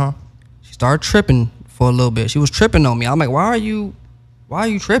in. Uh-huh. She started tripping for a little bit. She was tripping on me. I'm like, why are you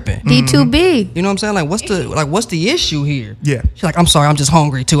tripping? D2B. You know what I'm saying? Like, what's the issue here? Yeah. She's like, I'm sorry, I'm just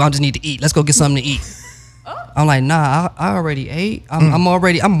hungry too. I just need to eat. Let's go get something to eat. I'm like, nah, I already ate.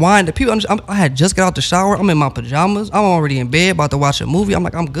 I'm winded. People, I had just got out the shower. I'm in my pajamas. I'm already in bed, about to watch a movie. I'm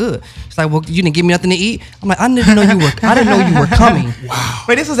like, I'm good. She's like, well, you didn't give me nothing to eat. I'm like, I didn't know you were coming. Wow.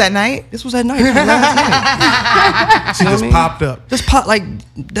 Wait, this was at night? This was at night. This was last night. She just popped up. Just pop like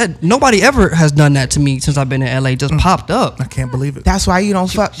that. Nobody ever has done that to me since I've been in LA. Just popped up. I can't believe it. That's why you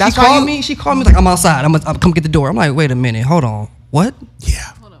don't fuck. She called me like, I'm outside. I'm come get the door. I'm like, wait a minute, hold on. What?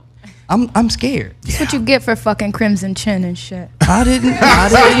 Yeah. I'm scared. That's what you get for fucking Crimson Chin and shit. I didn't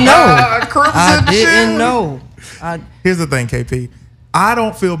know. Here's the thing, KP. I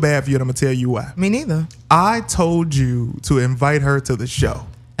don't feel bad for you, and I'm going to tell you why. Me neither. I told you to invite her to the show.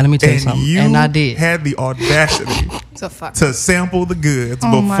 And let me tell you something. And I did. Had the audacity to sample the goods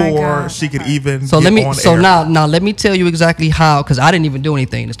before she could even get on air. Now let me tell you exactly how, because I didn't even do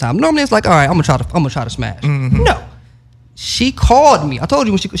anything this time. Normally it's like, all right, I'm gonna try to smash. Mm-hmm. No. She called me. I told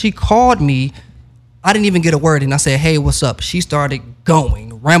you when she called me, I didn't even get a word in. I said, hey, what's up? She started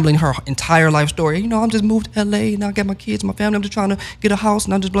rambling her entire life story. You know, I'm just moved to LA and now I got my kids, my family. I'm just trying to get a house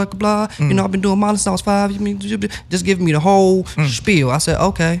and I'm just blah, blah, blah. You know, I've been doing modeling since I was 5. You mean, just giving me the whole spiel. I said,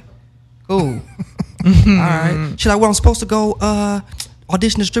 okay, cool. All right. She's like, well, I'm supposed to go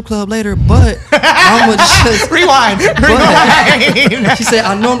audition at the strip club later, but I'm gonna just rewind. She said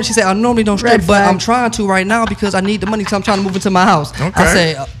I normally don't strip, but I'm trying to right now because I need the money, so I'm trying to move into my house. Okay. I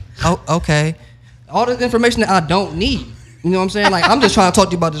say, okay, all this information that I don't need. You know what I'm saying? Like, I'm just trying to talk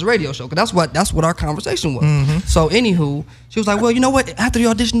to you about this radio show, because that's what our conversation was. So anywho, she was like, well, you know what? After the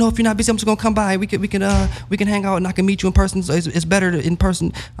audition, if you're not busy, I'm just gonna come by. We can hang out and I can meet you in person. So it's better in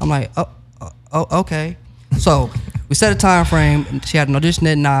person. I'm like, okay. So we set a time frame. She had an audition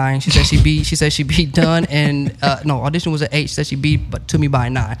at 9. She said she'd be done, and no, audition was at 8. She said she'd be to me by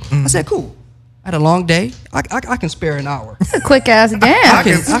 9. I said, cool. I had a long day. I can spare an hour. It's a quick ass damn. I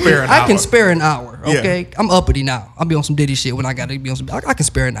can spare an hour. Okay, I'm uppity now. I'll be on some Diddy shit when I got to be on some. I can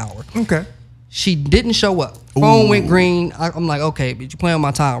spare an hour. Okay. She didn't show up. Phone went green. I'm like, okay, but you playing on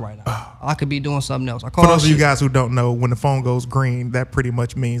my time right now. I could be doing something else. I called. For those of you guys who don't know, when the phone goes green, that pretty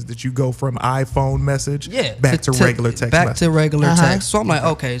much means that you go from iPhone message back to regular text. Back to regular text. So I'm like,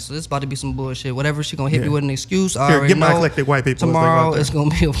 okay, so this is about to be some bullshit. Whatever she gonna hit me with an excuse, I already know. My eclectic white people. Tomorrow it's gonna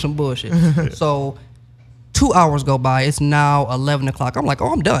be some bullshit. So 2 hours go by. It's now 11 o'clock. I'm like,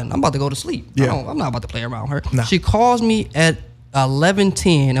 oh, I'm done. I'm about to go to sleep. I'm not about to play around with her. Nah. She calls me at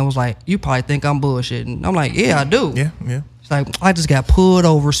 11:10 and was like, you probably think I'm bullshitting. I'm like, yeah, I do. Yeah. She's like, I just got pulled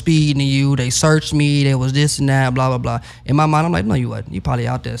over speeding to you. They searched me. There was this and that, blah, blah, blah. In my mind, I'm like, no, you wasn't. You probably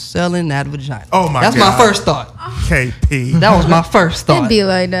out there selling that vagina. Oh, my God. That's my first thought. KP. That was my first thought. It'd be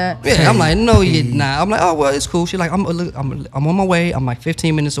like that. Yeah, I'm like, no, you're not. I'm like, oh, well, it's cool. She's like, I'm on my way. I'm like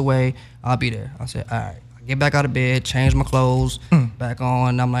 15 minutes away. I'll be there. I said, all right. I get back out of bed, change my clothes, back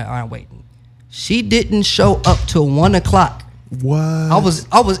on. I'm like, all right, waiting. She didn't show up till 1 o'clock. What? I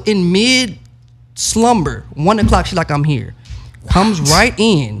was in mid slumber. 1 o'clock. She's like, I'm here. Comes right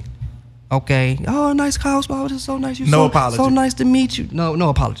in. Okay. Oh, nice house. Oh, this is so nice. No apology. So nice to meet you. No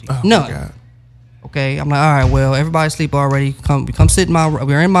apology. Oh, None. my God. Okay. I'm like, all right. Well, everybody sleep already. Come sit in my.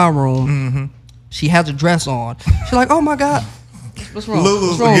 We're in my room. Mm-hmm. She has a dress on. She's like, oh my God. What's wrong?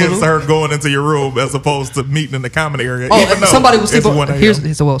 Lulu's against her going into your room as opposed to meeting in the common area. Oh, somebody was sleeping.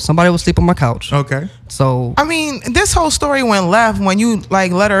 Somebody was sleeping on my couch. Okay. So I mean, this whole story went left when you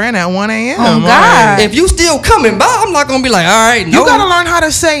like let her in at 1 a.m. Oh God! If you still coming by, I'm not gonna be like, all right. No. You gotta learn how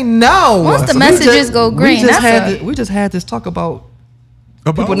to say no. Once the messages go green, we just had this talk about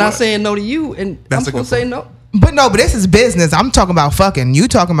people not saying no to you, and I'm supposed to say no. But this is business. I'm talking about fucking. You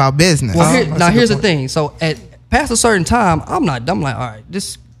talking about business. Well, here's the thing. So past a certain time, I'm like, all right,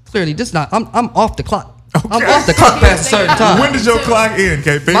 this not. I'm off the clock. Okay. I'm off the clock past a certain time. When does your clock end,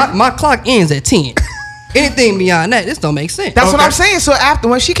 KP? My clock ends at 10. Anything beyond that, this don't make sense. That's what I'm saying. So after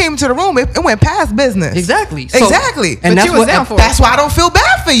when she came into the room, it went past business. Exactly. And that's why I don't feel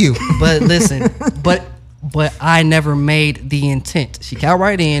bad for you. But listen, but I never made the intent. She got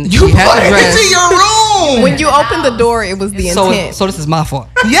right in. You she had put the dress. it into your room. When you opened the door, it was the intent. So this is my fault.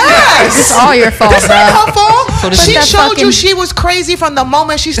 Yes, it's all your fault, this bro. This is her fault. So she showed you she was crazy from the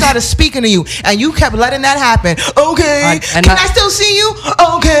moment she started speaking to you, and you kept letting that happen. Okay, can I still see you?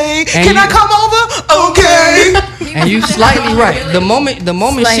 Okay, can I come over? Okay. And you slightly right. The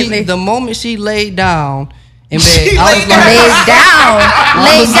moment she laid down in bed, laid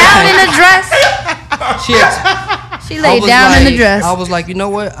down in a dress. She laid down in the dress. I was like, you know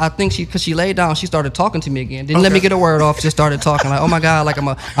what? I think because she laid down, she started talking to me again. Didn't let me get a word off. Just started talking like, oh my God, like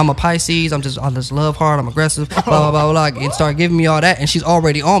I'm a Pisces. I just love hard. I'm aggressive. Blah blah blah blah. And started giving me all that, and she's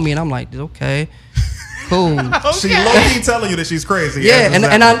already on me, and I'm like, okay, cool. She low-key telling you that she's crazy. Yeah,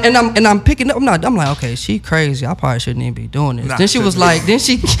 and I'm picking up. I'm like, okay, she crazy. I probably shouldn't even be doing this. Then she was like, then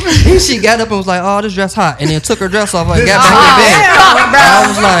she got up and was like, oh, this dress hot, and then took her dress off and got back in bed. I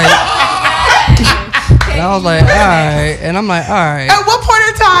was like. And I was like, all right. And I'm like, all right. At what point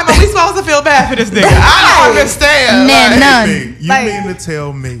in time are we supposed to feel bad for this nigga? I don't understand. None. You mean to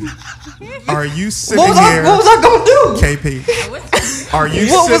tell me, are you sitting here? What was I going to do? KP, are you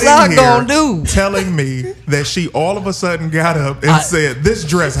what was I sitting gonna here do? telling me that she all of a sudden got up and said, this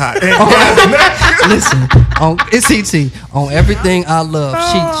dress hot? Listen, it's ET. On everything I love.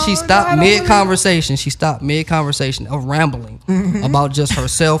 She stopped mid-conversation. She stopped mid-conversation of rambling about just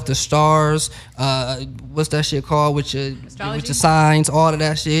herself, the stars, what's that shit called with your signs, all of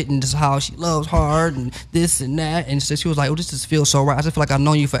that shit, and just how she loves hard and this and that. And so she was like, oh, this just feels so right. I just feel like I've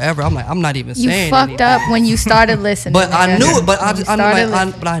known you forever. I'm like, I'm not even saying you fucked up when you started listening. But I knew it. But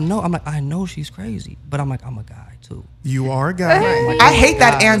I know she's crazy. But I'm like, I'm a guy too. You are a guy. I hate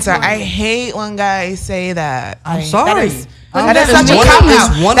that answer. I hate when guys say that. I'm sorry. That is such a cop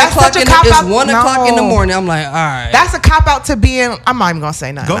out. It's 1 o'clock in the morning. I'm like, all right. That's a cop out to being. I'm not even gonna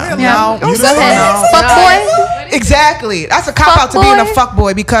say nothing. Go ahead. No, go ahead. Fuck boy. Exactly. That's a cop out to being a fuck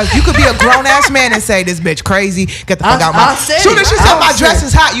boy because you could be a grown ass man and say this bitch crazy. Get the fuck out my. Soon as she said my dress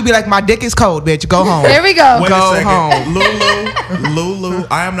is hot, you be like my dick is cold, bitch. Go home. There we go. Wait go a second. home. Lulu,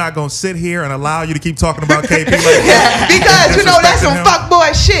 I am not gonna sit here and allow you to keep talking about KP like that. Because you know that's some fuck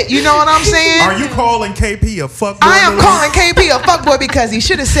boy shit. You know what I'm saying? Are you calling KP a fuckboy? I am calling KP a fuckboy because he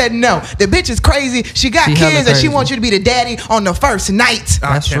should have said no. The bitch is crazy. She got kids and she wants you to be the daddy on the first night.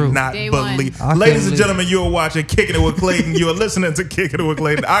 That's true. I cannot believe. Ladies and gentlemen, you are watching Kicking It with Clayton. You are listening to Kicking It with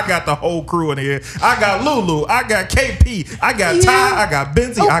Clayton. I got the whole crew in here. I got Lulu. I got KP. I got Ty. I got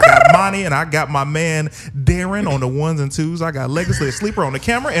Benzie. I got Monty. And I got my man Darren on the ones and twos. I got Legacy a sleeper on the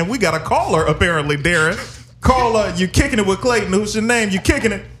camera. And we got a caller, apparently, Darren. Caller, you Kicking It with Clayton. Who's your name? You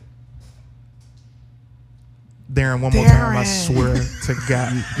kicking it. Darren, one more time, I swear to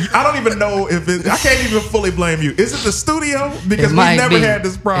God. I don't even know if I can't even fully blame you. Is it the studio? Because we never had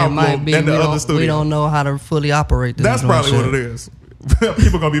this problem in the other studio. We don't know how to fully operate this. That's probably what it is.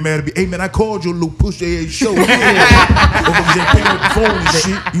 People gonna be mad at me. Hey man, I called your little pussy ass show.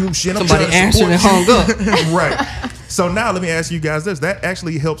 Somebody answered and hung up. Right. So now let me ask you guys this. That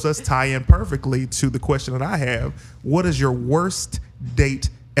actually helps us tie in perfectly to the question that I have. What is your worst date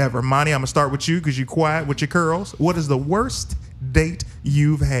ever? Monty, I'm gonna start with you because you're quiet with your curls. What is the worst date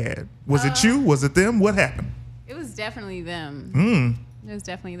you've had? Was it you? Was it them? What happened? It was definitely them. It was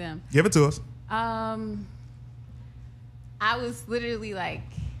definitely them. Give it to us. I was literally like,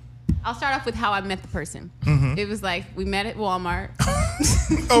 I'll start off with how I met the person. It was like, we met at Walmart.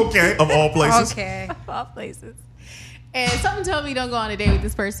 Okay, of all places. Okay, of all places. And something told me don't go on a date with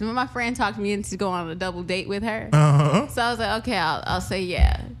this person. But my friend talked me into going on a double date with her. So I was like, okay, I'll say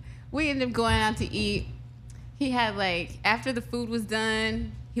yeah. We ended up going out to eat. He had like, after the food was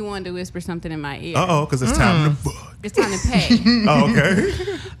done, he wanted to whisper something in my ear. Because it's time to fuck. It's time to pay. Okay.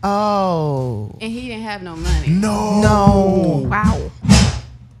 And he didn't have no money. No. Wow.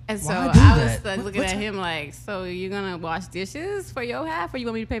 And so I was like looking at him like, so you're going to wash dishes for your half or you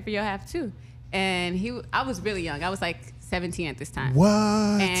want me to pay for your half too? And I was really young. I was like 17 at this time. What?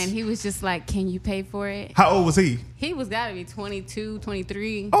 And he was just like, can you pay for it? How old was he? He was got to be 22,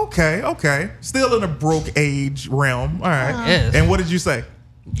 23. Okay. Still in a broke age realm. All right. Yes. And what did you say?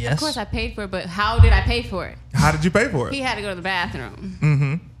 Yes. Of course I paid for it, but how did I pay for it? How did you pay for it? He had to go to the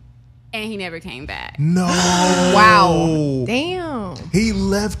bathroom. And he never came back. No. Wow. Damn. He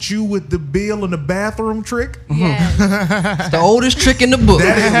left you with the bill in the bathroom trick? Yes. It's the oldest trick in the book.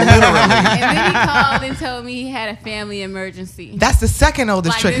 That is literally. And then he called and told me he had a family emergency. That's the second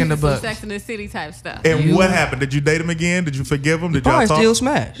oldest Like, trick in the this is book. some Sex in the City type stuff. And what happened? Did you date him again? Did you forgive him? Did y'all Probably talk? still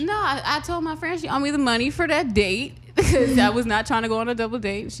smash. No, I told my friend she owed me the money for that date because I was not trying to go on a double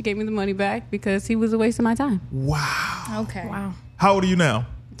date. She gave me the money back because he was a waste of my time. Wow. Okay. Wow. How old are you now?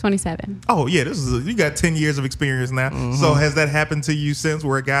 27. Oh yeah, you got 10 years of experience now. So has that happened to you since,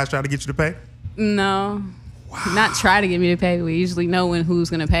 where a guy's trying to get you to pay? No. Wow. Not try to get me to pay. We usually know who's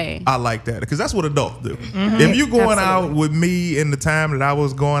going to pay. I like that because that's what adults do. If you going out with me in the time that I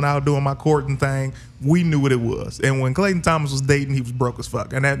was going out doing my courting thing, we knew what it was. And when Clayton Thomas was dating, he was broke as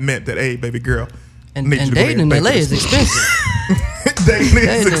fuck, and that meant that, hey, baby girl, and dating in LA is expensive. Dating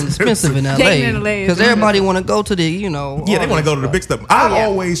is expensive in LA because everybody want to go to the, they want to go to the big stuff. I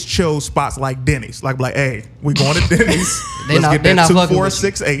always chose spots like Denny's, like hey, we going to Denny's. Let's get that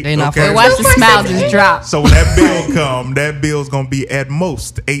 2468. They not fucking. Watch the smile just drop. So when that bill come, that bill's gonna be at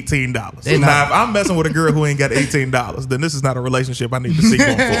most $18. Now if I'm messing with a girl who ain't got $18, then this is not a relationship I need to see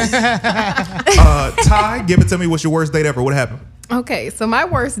going forward. Ty, give it to me. What's your worst date ever? What happened? Okay, so my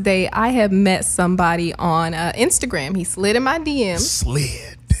worst date, I had met somebody on Instagram. He slid in my DM.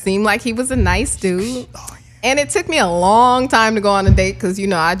 Seemed like he was a nice dude. And it took me a long time to go on a date because,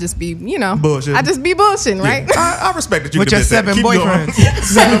 I just be, bullshit. I just be bullshitting, right? I respect that you with your 7 boyfriends.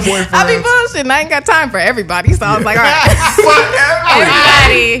 7 boyfriends. I be bullshitting. I ain't got time for everybody. So I was like, all right.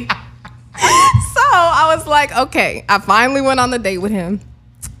 Everybody. So I was like, okay. I finally went on the date with him.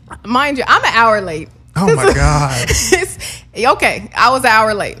 Mind you, I'm an hour late. Oh, my God. Okay, I was an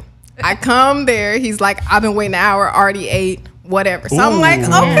hour late. I come there. He's like, I've been waiting an hour, already ate, whatever. So I'm like,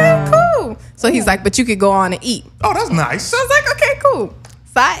 okay, cool. So he's like, but you could go on and eat. Oh, that's nice. So I was like, okay, cool.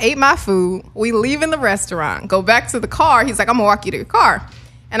 So I ate my food. We leave in the restaurant, go back to the car. He's like, I'm going to walk you to your car.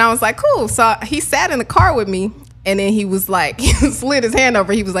 And I was like, cool. So he sat in the car with me. And then he was like, he slid his hand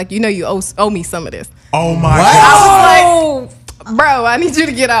over. He was like, you owe me some of this. Oh, my God. I was like, bro, I need you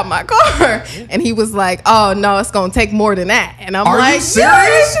to get out my car. And he was like, oh, no, it's going to take more than that. And I'm like, you serious? Yeah,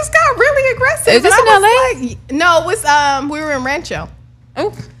 it just got really aggressive. Is this in LA? Like, no, it was, we were in Rancho.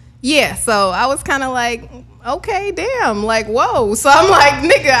 Oh. Yeah, so I was kind of like, okay, damn, like, whoa. So I'm like,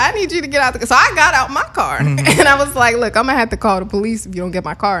 nigga, I need you to get out the car. So I got out my car. And I was like, look, I'm going to have to call the police if you don't get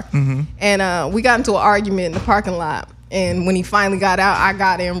my car. And we got into an argument in the parking lot. And when he finally got out, I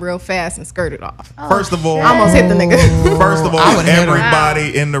got in real fast and skirted off. First of all, I almost hit the nigga. First of all,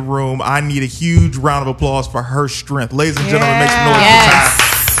 everybody in the room, I need a huge round of applause for her strength. Ladies and gentlemen, make some noise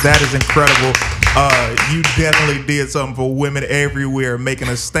for Ty. That is incredible. You definitely did something for women everywhere, making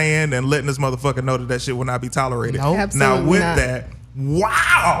a stand and letting this motherfucker know that shit will not be tolerated. Nope. Now with not. that,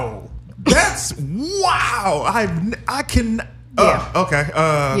 wow, that's wow. I can. Okay.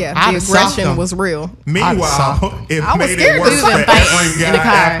 The aggression was real. Meanwhile, it I was made it scared worse to for fight every in the guy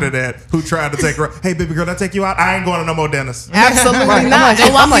car. after that who tried to take her. Hey, baby girl, can I take you out? I ain't going to no more dentists. Absolutely Right. not. I'm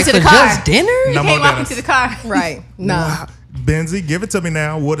like, walk for into the car. just dinner? No You more can't walk dentists. into the car. Right. No. Wow. Benzie, give it to me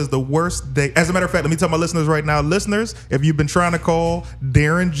now. What is the worst date? As a matter of fact, let me tell my listeners right now. Listeners, if you've been trying to call,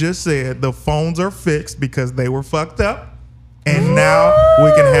 Darren just said the phones are fixed because they were fucked up. And now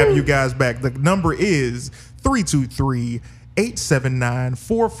we can have you guys back. The number is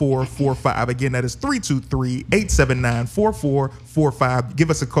 323-879-4445. Again, that is 323-879-4445. Give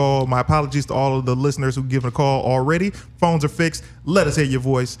us a call. My apologies to all of the listeners who've given a call already. Phones are fixed. Let us hear your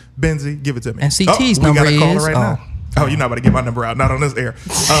voice. Benzie, give it to me. And CT's we number got a caller is- right now. Oh, you're not about to give my number out. Not on this air.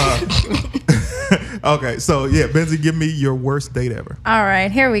 Okay, so yeah, Benzie, give me your worst date ever. All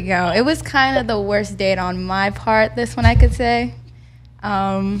right, here we go. It was kind of the worst date on my part, this one I could say.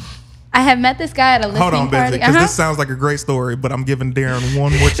 I had met this guy at a listening Hold on, Benzie, party. because this sounds like a great story, but I'm giving Darren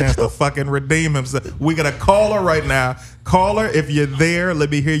one more chance to fucking redeem himself. We got a caller right now. Caller, if you're there, let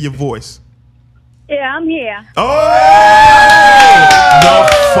me hear your voice. Yeah, I'm here. Oh!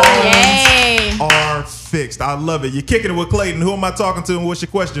 The phones Yay. are fixed. I love it. You're kicking it with Clayton. Who am I talking to, and what's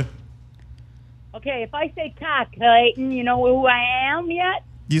your question? Okay, if I say cock, Clayton, you know who I am yet?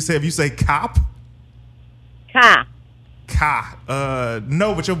 You say, if you say cop? Cock.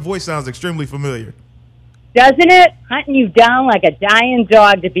 No, but your voice sounds extremely familiar. Doesn't it? Hunting you down like a dying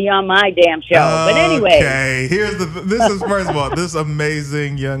dog to be on my damn show. But anyway. Okay, here's this is first of all, this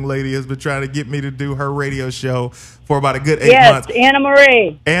amazing young lady has been trying to get me to do her radio show for about a good 8 months. Yes, Anna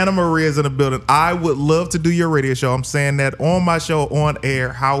Marie. Anna Marie is in the building. I would love to do your radio show. I'm saying that on my show on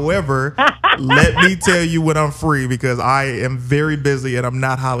air. However, let me tell you when I'm free because I am very busy and I'm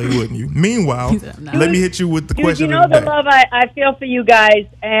not Hollywooding you. Meanwhile, let me hit you with the Dude, question you know of the the day. love I feel for you guys.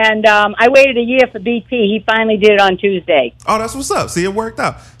 And I waited a year for BT. He finally did it on Tuesday. Oh, that's what's up. See, it worked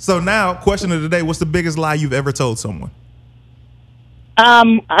out. So now, question of the day, what's the biggest lie you've ever told someone?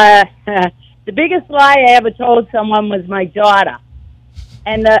 The biggest lie I ever told someone was my daughter.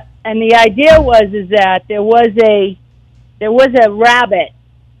 And the idea was that there was a rabbit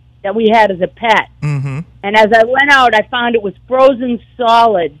that we had as a pet. Mm-hmm. And as I went out, I found it was frozen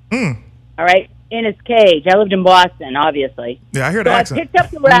solid. All right, in its cage. I lived in Boston, obviously. Yeah, I hear So the I accent. picked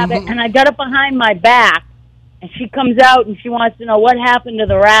up the rabbit and I got it behind my back, and she comes out and she wants to know what happened to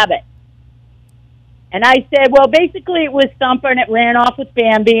the rabbit. And I said, well, basically it was Thumper, and it ran off with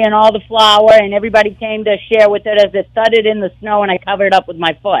Bambi and all the flour, and everybody came to share with it as it thudded in the snow, and I covered it up with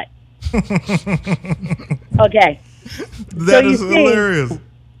my foot. Okay. That So you is see- hilarious.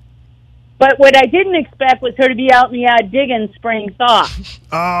 But what I didn't expect was her to be out in the yard digging spring thaw.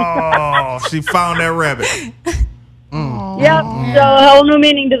 Oh, she found that rabbit. Yep. So a whole new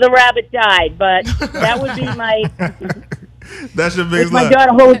meaning to the rabbit died, but that would be my... That's your It's biggest my lie.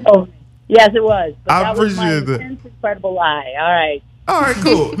 daughter Hope. Yes, it was. But I that was my appreciate that. intense, incredible lie. All right. All right,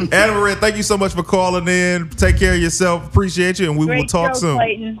 cool. Anna Marie, thank you so much for calling in. Take care of yourself. Appreciate you, and we will Great talk show, soon.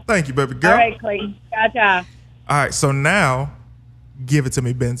 Clayton. Thank you, baby girl. All right, Clayton. Ta-ta. All right, so now, give it to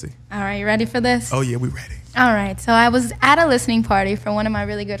me, Benzie. All right, you ready for this? Oh, yeah, we ready. All right, so I was at a listening party for one of my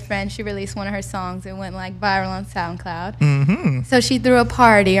really good friends. She released one of her songs. It went like viral on SoundCloud. Mm-hmm. So she threw a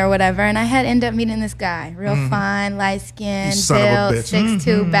party or whatever, and I had ended up meeting this guy. Real fine, light-skinned, You son of a built, bitch.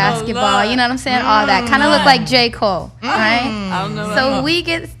 6'2", basketball. Lord. You know what I'm saying? All that. Kind of looked like J. Cole, right? I don't know. So we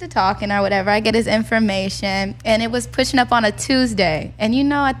get to talking or whatever. I get his information, and it was pushing up on a Tuesday. And you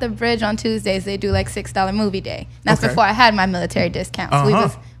know, at the Bridge on Tuesdays, they do like $6 movie day. That's Okay. before I had my military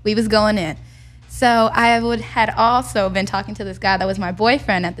discounts. We was going in. So I had also been talking to this guy that was my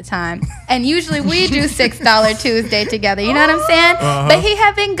boyfriend at the time. And usually we do $6 Tuesday together. You know what I'm saying? But he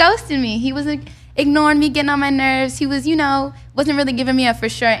had been ghosting me. He was ignoring me, getting on my nerves. He was, wasn't really giving me a for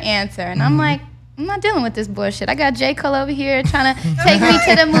sure answer. And I'm like, I'm not dealing with this bullshit. I got J. Cole over here trying to take me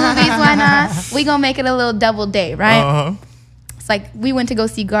to the movies. Why not? We gonna make it a little double date, right? It's like we went to go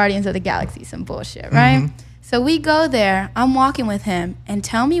see Guardians of the Galaxy, some bullshit, right? So we go there, I'm walking with him, and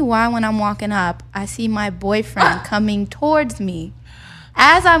tell me why when I'm walking up, I see my boyfriend coming towards me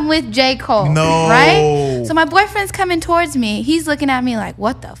as I'm with J. Cole, No. right? So my boyfriend's coming towards me. He's looking at me like,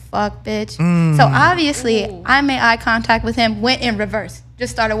 what the fuck, bitch? So obviously, I made eye contact with him, went in reverse.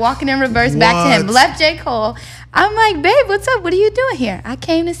 Just started walking in reverse back to him, What? left J. Cole. I'm like, babe, what's up? What are you doing here? I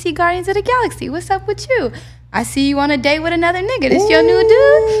came to see Guardians of the Galaxy. What's up with you? I see you on a date with another nigga. This your new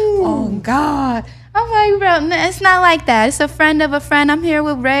dude? Oh, God. I'm like, bro, it's not like that. It's a friend of a friend. I'm here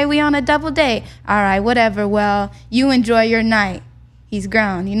with Ray. We on a double date. All right, whatever. Well, you enjoy your night. He's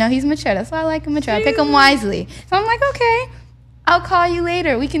grown. You know, he's mature. That's why I like him mature. I pick him wisely. So I'm like, okay, I'll call you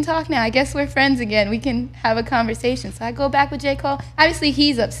later. We can talk now. I guess we're friends again. We can have a conversation. So I go back with J. Cole. Obviously,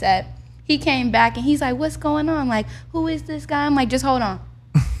 he's upset. He came back, and he's like, what's going on? Like, who is this guy? I'm like, just hold on.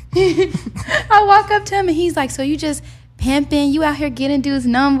 I walk up to him, and he's like, so you just pimping, you out here getting dudes'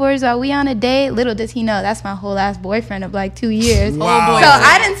 numbers, are we on a date? Little does he know that's my whole ass boyfriend of like 2 years. Wow. So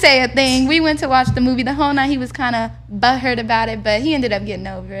I didn't say a thing. We went to watch the movie. The whole night he was kind of butthurt about it, but he ended up getting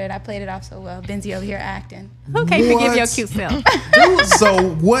over it. I played it off so well. Benzie over here acting. Okay, forgive your cute self. Dude, so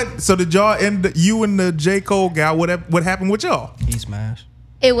what? So did y'all end? You and the J. Cole guy? What happened with y'all? He smashed.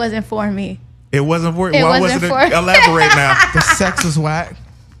 It wasn't for me. It wasn't for. It Why wasn't wasn't for- it? Elaborate now. The sex was whack.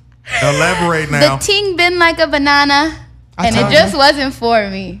 Elaborate now. The ting been like a banana, and it just wasn't for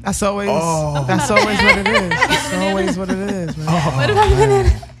me. That's always Oh. that's always what it is. That's always what it is, man. What about the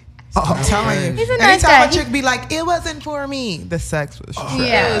banana? I'm telling you. He's a nice Anytime guy. a chick be like, it wasn't for me, the sex was trash.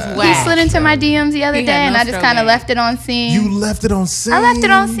 Yeah, It was he whack. slid into my DMs the other He day, had and no I just stroke kind of game. left it on scene. You left it on scene. I left it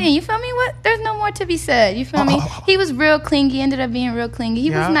on scene. You feel me? What? There's no more to be said. You feel me? He was real clingy. Ended up being real clingy. He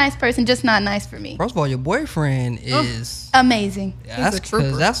was Yeah. a nice person, just not nice for me. First of all, your boyfriend is Amazing.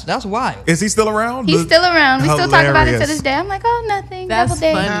 that's wild. Is he still around? He's still around. We still talk about it to Hilarious. this day. I'm like, oh, nothing. That's double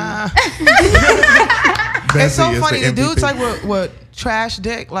date. funny. It's so Benzie is funny. The dudes MVP. like with trash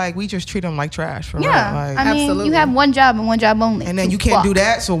dick, like we just treat them like trash for real. Yeah, Like, I mean, Absolutely. you have one job and one job only. and then you can't do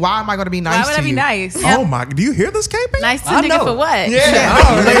that. So why am I going to be nice Why would to I be you? nice? Oh my! Do you hear this, KP? Nice to I nigga know. for what?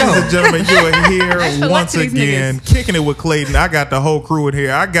 Yeah, ladies and gentlemen, you are here for luck once to these again, kicking it with Clayton. I got the whole crew in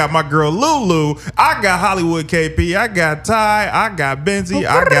here. I got my girl Lulu. I got Hollywood KP. I got Ty. I got Benzie.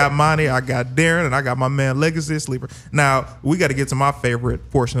 I got Monty. I got Darren, and I got my man Legacy Sleeper. Now we got to get to my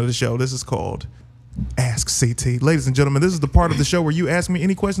favorite portion of the show. This is called Ask CT. Ladies and gentlemen, this is the part of the show where you ask me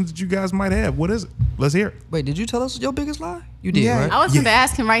any questions that you guys might have. What is it? Let's hear it. Wait, did you tell us your biggest lie? You did, Yeah. right? I was going to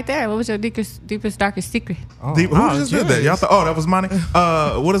ask him right there. What was your deepest, darkest secret? Oh, Who just did that? Y'all thought? Oh, that was Monty.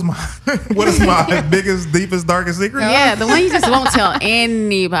 What is my biggest, deepest, darkest secret? Yeah, the one you just won't tell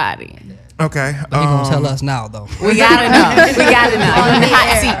anybody. Okay. But he gonna tell us now, though. We gotta know. We gotta know. You're in the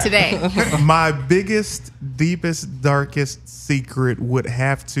hot seat today. My biggest, deepest, darkest secret would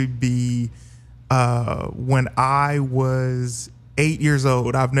have to be when I was 8 years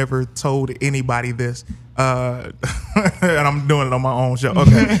old. I've never told anybody this, and I'm doing it on my own show.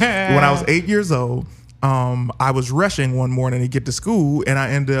 Okay. When I was 8 years old, I was rushing one morning to get to school, and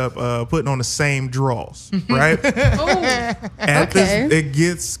I ended up putting on the same drawers, right? And it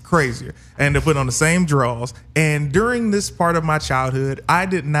gets crazier. I ended up putting on the same drawers, and during this part of my childhood, I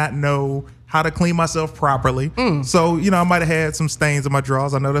did not know how to clean myself properly. So, I might have had some stains in my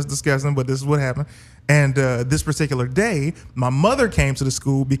drawers. I know that's disgusting, but this is what happened. And this particular day, my mother came to the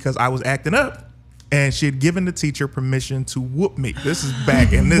school because I was acting up. And she had given the teacher permission to whoop me. This is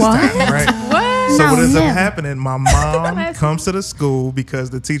back in this time, right? What? So what ends up happening, my mom comes to the school because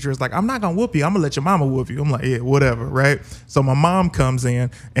the teacher is like, I'm not going to whoop you. I'm going to let your mama whoop you. I'm like, yeah, whatever, right? So my mom comes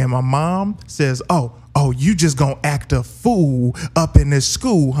in and my mom says, oh, you just going to act a fool up in this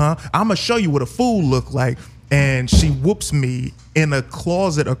school, huh? I'm going to show you what a fool look like. And she whoops me in a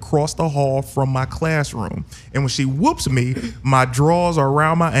closet across the hall from my classroom. And when she whoops me, my drawers are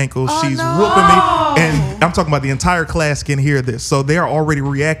around my ankles. She's whooping me. And I'm talking about the entire class can hear this. So they're already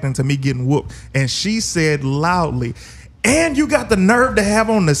reacting to me getting whooped. And she said loudly, and you got the nerve to have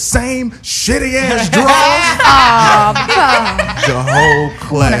on the same shitty ass drawers? The whole I'm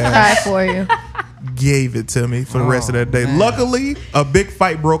gonna class cry for you. gave it to me for the rest of that day. man. Luckily, a big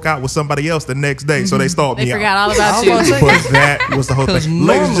fight broke out with somebody else the next day, so they stalled They me forgot out. all about you. But that was the whole 'Cause thing.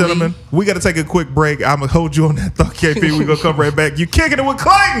 Ladies and normally- gentlemen, we got to take a quick break. I'm going to hold you on that thought, KP. We're going to come right back. You kicking it with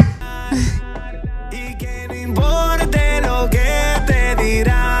Clayton. Y que no importe lo que te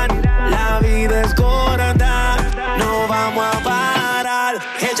dirán, la vida es corta, no vamos a parar,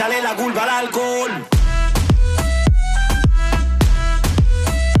 échale la culpa al alcohol.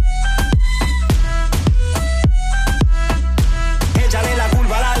 Échale la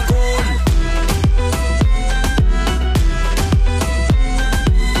culpa al alcohol.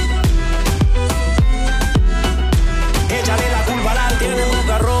 Échale la culpa al alcohol. Tiene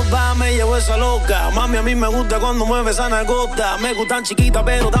poca ropa, me llevo esa loca. Mami, a mí me gusta cuando mueve esa nalgota. Me gustan chiquitas,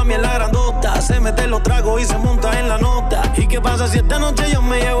 pero también la grandota. Se mete los tragos y se monta en la nota. ¿Y qué pasa si esta noche yo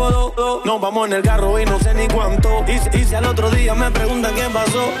me llevo dos? Nos vamos en el carro y no sé ni cuánto. Y si al otro día me preguntan qué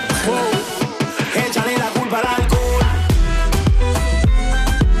pasó, échale la culpa al alcohol.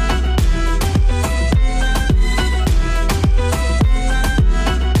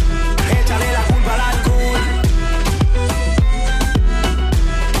 Échale la culpa al alcohol.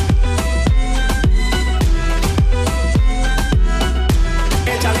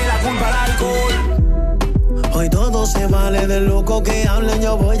 me dé loco que hablen,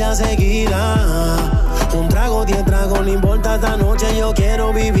 yo voy a seguirla. Un trago, 10 tragos, no importa esta noche, yo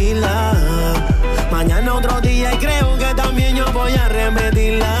quiero vivirla. Mañana otro día y creo que también yo voy a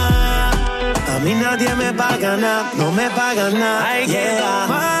repetirla. A mí nadie me paga nada, no me paga nada. Hay que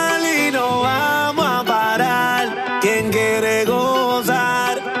mal y no vamos a parar. Quien quiere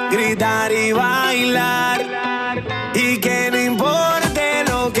gozar, gritar y bailar. Y que no importe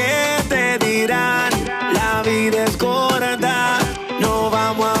lo que te dirán, la vida es corta, no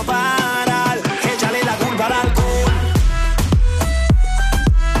vamos a parar. Échale la culpa al alcohol.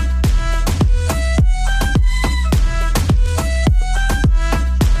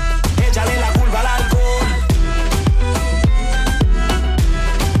 Échale la culpa al alcohol.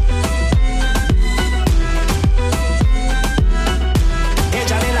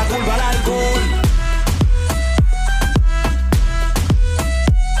 Échale la culpa al alcohol.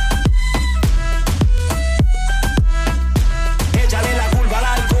 Échale la culpa al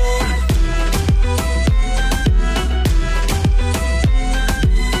alcohol.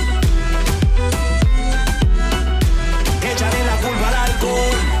 Échale la culpa al alcohol.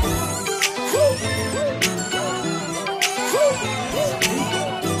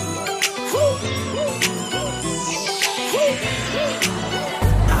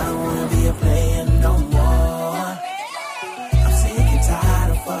 I don't wanna be a player no more. I'm sick and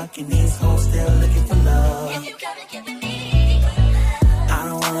tired of fucking these hoes still looking for love. I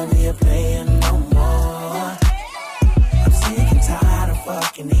don't wanna be a player no more. I'm sick and tired of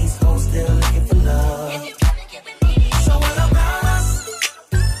fucking these hoes still looking for love. So what about us?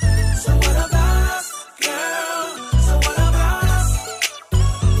 So what about us, girl? So what about us?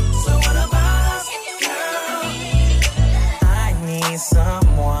 So what about us, girl? I need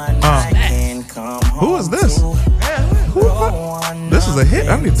someone I can come home. Who is this? This is a hit.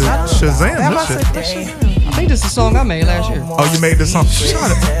 I need to Shazam this shit. I think this is a song I made last year. Oh, you made this song? Shut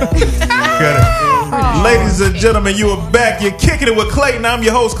up. Got it. Ladies and gentlemen, you are back. You're kicking it with Clayton. I'm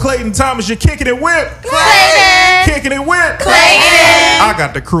your host, Clayton Thomas. You're kicking it with Clayton. Kicking it with Clayton. I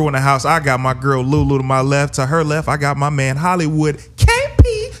got the crew in the house. I got my girl Lulu to my left. To her left, I got my man Hollywood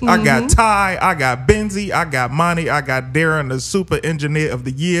KP. I got Ty. I got Benzie. I got Monty. I got Darren, the super engineer of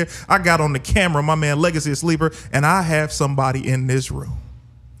the year. I got on the camera my man Legacy Sleeper. And I have somebody in this room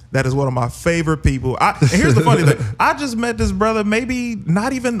that is one of my favorite people. And here's the funny thing. I just met this brother maybe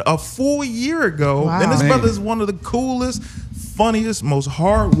not even a full year ago. Wow. And this brother is one of the coolest, funniest, most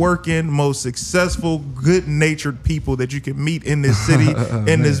hardworking, most successful, good-natured people that you can meet in this city,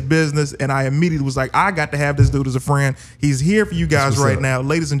 in this business. And I immediately was like, I got to have this dude as a friend. He's here for you guys right now.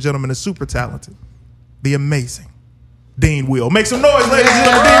 Ladies and gentlemen, the super talented, the amazing Dean Will. Make some noise, ladies and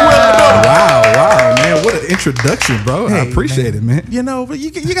gentlemen. Dean Will. Wow, man. What an introduction, bro. I appreciate it, man. You know, but you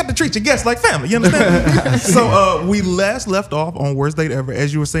got to treat your guests like family. You understand? So we last left off on Worst Date Ever.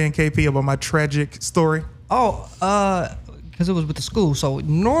 As you were saying, KP, about my tragic story. Oh, because it was with the school. So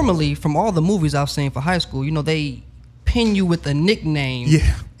normally, from all the movies I've seen for high school, you know, they pin you with a nickname.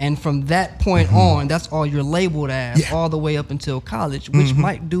 Yeah. And from that point on, that's all you're labeled as, all the way up until college, which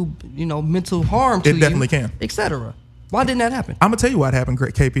might do, you know, mental harm to you. It definitely can. Etc. Why didn't that happen? I'm going to tell you what happened,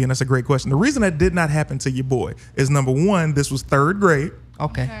 KP, and that's a great question. The reason that did not happen to your boy is, number one, this was 3rd grade.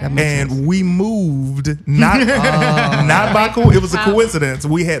 Okay, that makes sense. And we moved not by it was a coincidence.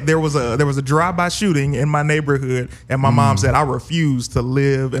 There was a drive-by shooting in my neighborhood, and my mom said I refuse to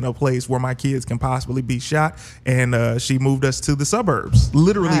live in a place where my kids can possibly be shot, and she moved us to the suburbs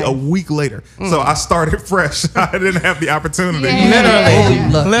literally a week later. So I started fresh. I didn't have the opportunity.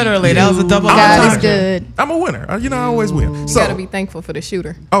 Literally, that was a double. God is good. I'm a winner. You know, I always win. So You gotta be thankful for the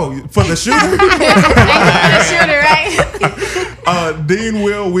shooter. Oh, for the shooter. The shooter, right? Dean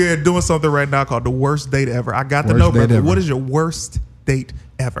Will, we're doing something right now called the Worst Date Ever. I got to Worst know, date brother, ever. what is your worst date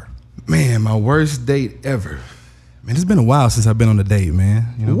ever? Man, my worst date ever. Man, it's been a while since I've been on a date,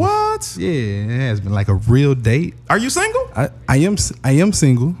 man. You know? What? Yeah, it has been like a real date. Are you single? I am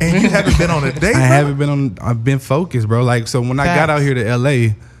single. And you haven't been on a date? I haven't been on. I've been focused, bro. Like, so when I got out here to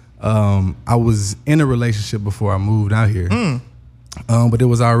LA, I was in a relationship before I moved out here. But it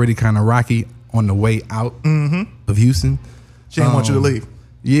was already kind of rocky on the way out of Houston. She didn't want you to leave.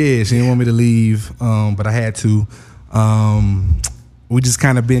 Yeah, she didn't want me to leave, but I had to. We just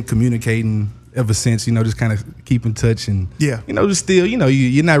kind of been communicating ever since, you know, just kind of keep in touch and, you know, just still, you know,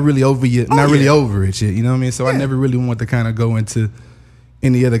 you're not really over really over it yet, you know what I mean? So I never really want to kind of go into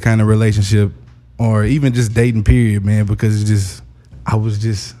any other kind of relationship or even just dating period, man, because it's just, I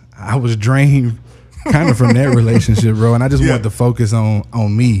was drained kind of from that relationship, bro, and I just wanted to focus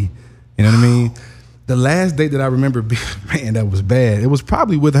on me, you know what I mean? The last date that I remember, man, that was bad. It was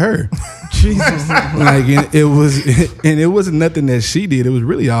probably with her. Jesus. Like and it wasn't nothing that she did. It was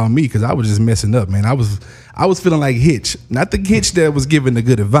really all me because I was just messing up, man. I was feeling like Hitch, not the Hitch that was giving the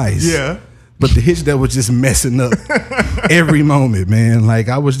good advice. Yeah. But the Hitch that was just messing up every moment, man. Like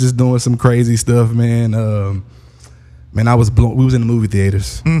I was just doing some crazy stuff, man. Man, we was in the movie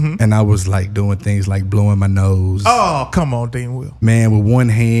theaters, and I was like doing things like blowing my nose. Oh, come on, Dean Will. Man, with one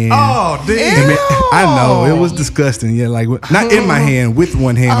hand. Oh, Dean. Man, I know it was disgusting. Yeah, like not in my hand, with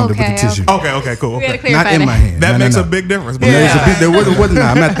one hand on the with the tissue. Okay, cool. Okay. Not in my hand. That makes a big difference. There wasn't.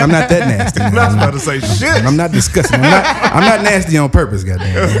 I'm not that nasty. I was about to say shit. I'm not disgusting. I'm not nasty on purpose,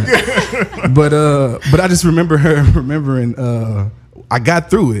 goddamn. But I just remembering. I got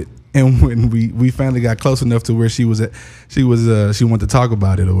through it. And when we finally got close enough to where she wanted to talk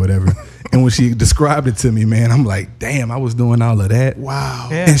about it or whatever. And when she described it to me, man, I'm like, damn, I was doing all of that. Wow.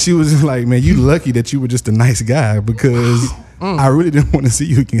 Yeah. And she was just like, man, you lucky that you were just a nice guy because I really didn't want to see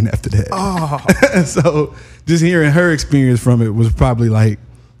you again after that. Oh. So just hearing her experience from it was probably like,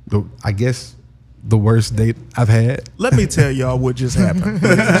 I guess, the worst date I've had. Let me tell y'all what just happened.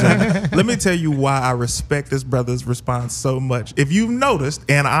 Let me tell you why I respect this brother's response so much. If you've noticed,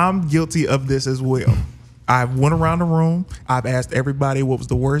 and I'm guilty of this as well, I went around the room. I've asked everybody what was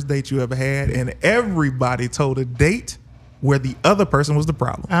the worst date you ever had, and everybody told a date where the other person was the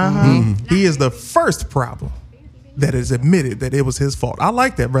problem. He is the first problem that is admitted that it was his fault. I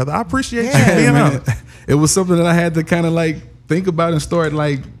like that, brother. I appreciate you being honest. It was something that I had to kind of like think about and start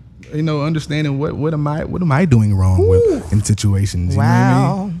like, you know, understanding what am I doing wrong with in situations. You know what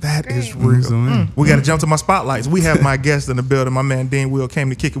I mean? That is real. We got to jump to my spotlights. We have my guest in the building. My man Dean Will came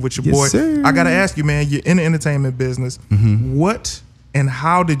to kick it with your boy. Sir. I got to ask you, man, you're in the entertainment business. What and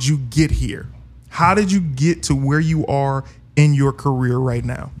how did you get here? How did you get to where you are in your career right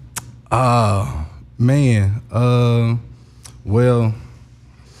now? Man, well,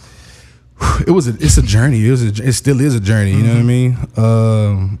 it's a journey. It still is a journey. You know what I mean?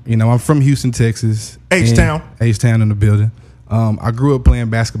 You know, I'm from Houston, Texas. H-Town in the building. I grew up playing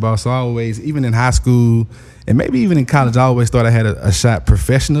basketball, so I always, even in high school and maybe even in college, I always thought I had a shot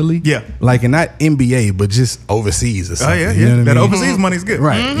professionally. Yeah, like and not NBA, but just overseas or something. Oh yeah, you know what that I mean? Overseas money's good,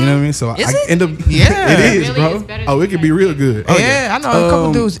 right? You know what I mean? So I end up. Yeah, it is, bro. Oh, it could be real good. Oh, yeah, I know a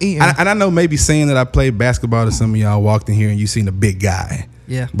couple dudes eating. And I know maybe saying that I played basketball to some of y'all walked in here and you seen a big guy.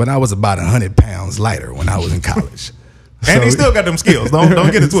 Yeah, but I was about 100 pounds lighter when I was in college. And he still got them skills.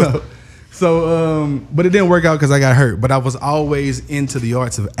 Don't get it twisted. But it didn't work out because I got hurt. But I was always into the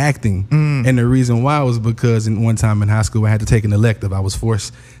arts of acting, and the reason why was because one time in high school I had to take an elective. I was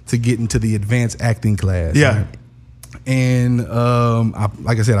forced to get into the advanced acting class. Yeah. Right? And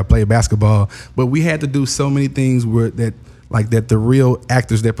like I said, I played basketball, but we had to do so many things that the real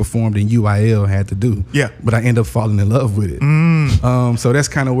actors that performed in UIL had to do. Yeah. But I ended up falling in love with it. So that's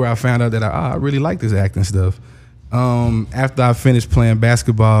kind of where I found out that I really like this acting stuff. After I finished playing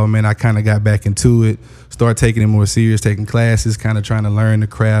basketball, man, I kind of got back into it, started taking it more serious, taking classes, kind of trying to learn the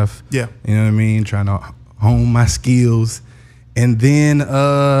craft. Yeah. You know what I mean? Trying to hone my skills. And then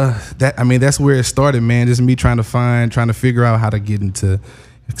that's where it started, man. Just me trying to figure out how to get into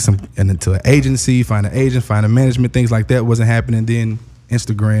an agency, find an agent, find a management, things like that wasn't happening. Then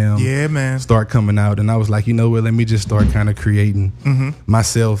Instagram, yeah, man, start coming out, and I was like, you know what? Let me just start kind of creating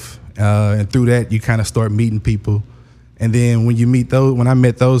myself, and through that, you kind of start meeting people, and then when I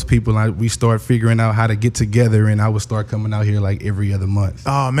met those people, we start figuring out how to get together, and I would start coming out here like every other month.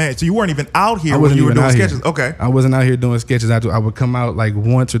 Oh man, so you weren't even out here when you were doing sketches? Here. Okay, I wasn't out here doing sketches. I would come out like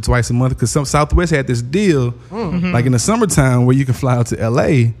once or twice a month because Southwest had this deal, like in the summertime, where you can fly out to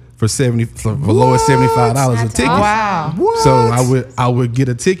LA for below $75 a ticket. Wow. So I would get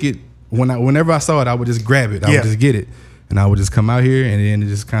a ticket whenever I saw it, I would just grab it. I would just get it, and I would just come out here and then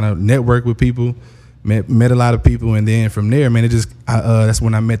just kind of network with people. Met a lot of people, and then from there, man, that's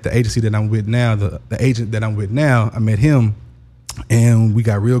when I met the agency that I'm with now, the agent that I'm with now. I met him, and we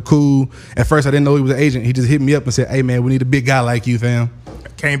got real cool. At first, I didn't know he was an agent. He just hit me up and said, "Hey, man, we need a big guy like you, fam."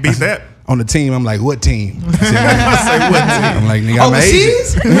 Can't beat that. On the team, I'm like, "What team?" I said, what team? I'm like, "Nigga, I'm an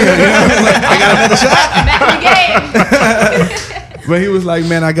agent." I got another shot. But he was like,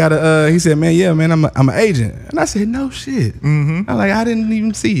 "Man, I got he said, "Man, yeah, man, I'm an agent." And I said, "No shit." I'm like, "I didn't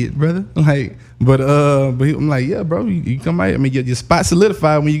even see it, brother." But I'm like, "Yeah, bro, you come out here. I mean, your spot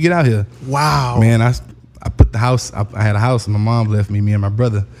solidified when you get out here." Wow, man, I put the house. I had a house, and my mom left me and my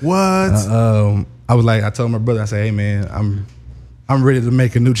brother. What? I told my brother, I said, "Hey, man, I'm ready to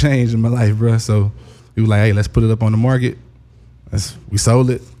make a new change in my life, bro." So he was like, "Hey, let's put it up on the market." We sold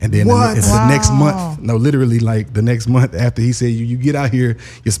it, and then the next month, literally like the next month after he said, you get out here,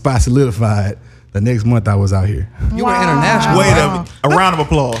 your spot solidified. The next month I was out here. You were international. Wait a round of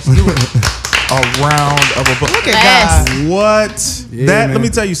applause. a round of applause. Look at God. What? Yeah, That, man. let me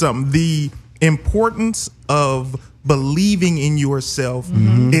tell you something. The importance of believing in yourself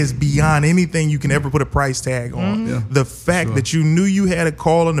is beyond anything you can ever put a price tag on. Yeah, the fact that you knew you had a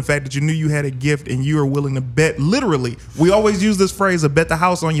call and the fact that you knew you had a gift and you are willing to bet, literally, we always use this phrase of bet the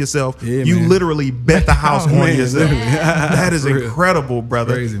house on yourself. Yeah, you man. literally bet the house on Man, yourself. literally. That is For real. incredible,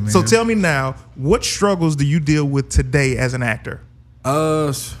 brother. Crazy, man. So tell me now, what struggles do you deal with today as an actor?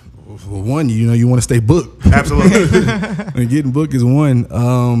 For one, you want to stay booked. Absolutely. And getting booked is one.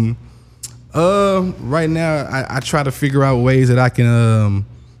 Right now, I try to figure out ways that I can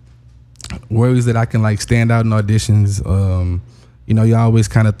like stand out in auditions. You always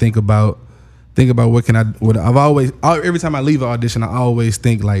kind of think about what I've always, every time I leave an audition, I always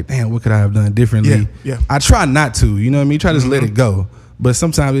think like, damn, what could I have done differently? Yeah. I try not to, you know what I mean? Try to just let it go. But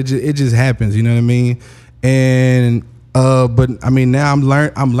sometimes it just happens, you know what I mean? And but I mean, now I'm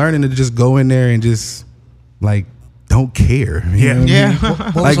learning to just go in there and just like don't care. You know what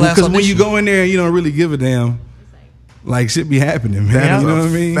I mean? Like, because when you go in there and you don't really give a damn, like shit be happening, man. You know what I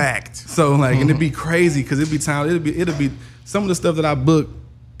mean? Fact. So like, and it'd be crazy because it'll be some of the stuff that I book.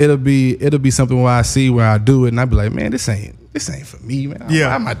 It'll be something where I see where I do it and I be like, man, this ain't for me, man.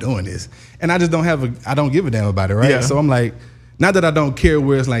 Why am I doing this? And I just I don't give a damn about it, right? Yeah. So I'm like, not that I don't care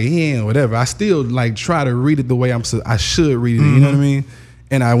where it's like, yeah, whatever. I still like try to read it the way I should read it. You know what I mean?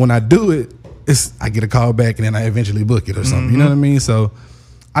 And when I do it, I get a call back and then I eventually book it or something. You know what I mean? So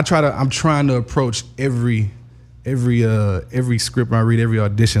I'm trying to approach every script I read, every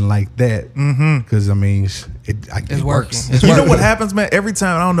audition like that. Because I mean, it works. You know what happens, man? Every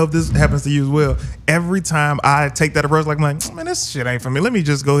time, I don't know if this happens to you as well. Every time I take that approach, like, I'm like, man, this shit ain't for me. Let me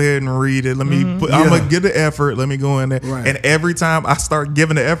just go ahead and read it. I'm gonna give the effort. Let me go in there. Right. And every time I start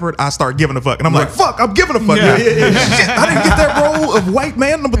giving the effort, I start giving a fuck. And I'm like, fuck, I'm giving a fuck. Shit, I didn't get that role of white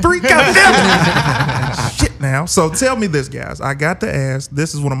man number 3. God damn it. Shit now. So tell me this, guys. I got to ask.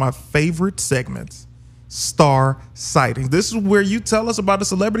 This is one of my favorite segments. Star sightings. This is where you tell us about the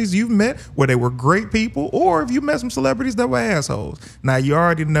celebrities you've met, where they were great people, or if you met some celebrities that were assholes. Now, you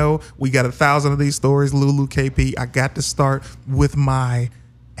already know we got 1,000 of these stories. Lulu, KP, I got to start with my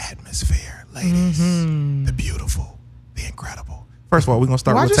atmosphere. Ladies, the beautiful, the incredible. First of all, we're going to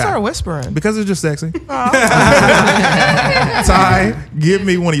start Why'd with you Ty. start whispering? Because it's just sexy. Ty, give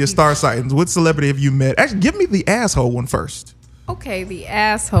me one of your star sightings. What celebrity have you met? Actually, give me the asshole one first. Okay, the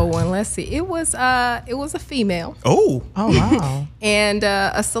asshole one. Let's see. It was a female. Oh wow. And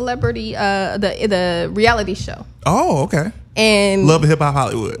a celebrity, the reality show. Oh, okay. And Love and Hip Hop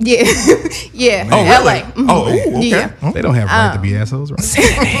Hollywood. Yeah, yeah. Oh, really? LA. Oh, ooh, okay. Yeah. They don't have right to be assholes, right?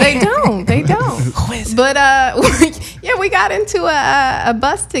 They don't. But yeah, we got into a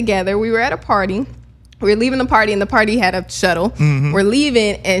bus together. We were at a party. We were leaving the party, and the party had a shuttle. We're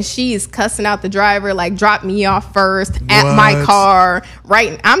leaving, and she's cussing out the driver, like, drop me off first at my car.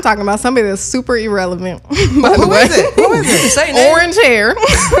 Right, I'm talking about somebody that's super irrelevant. By the way, Who is it? Say name. orange hair,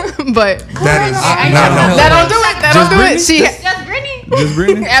 but That don't do it. That don't do it. She Just Brittany? Just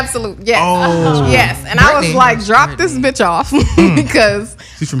Brittany? absolute yes, Oh. yes. And I was like, drop this bitch off because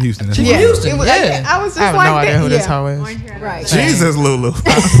She's from Houston. That's yeah, Houston, it was, yeah. I was just I have like no idea that. who this Yeah. hoe is. Right. Jesus, Lulu.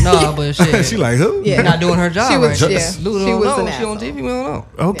 No, but shit. she like who? Yeah. Not doing her job She was- right. yeah. Lulu She don't was know. an She on asshole. TV. We don't know.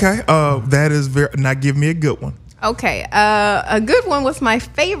 Okay. That is very. Now give me a good one. Okay, a good one was my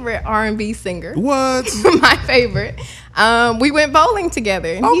favorite R&B singer. What? My favorite. We went bowling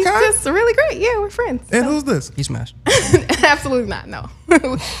together. And he's Okay. just really great. Yeah, we're friends. And who's this? He smashed. Absolutely not. No,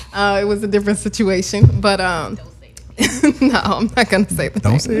 it was a different situation. But no, I'm not gonna say that.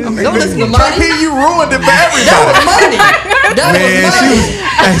 Don't say it. Don't listen to Money. You ruined it for everybody. That Man, was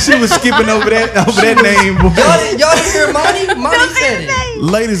Money. she was skipping over that name. Boy. Y'all didn't hear Money? Money said it.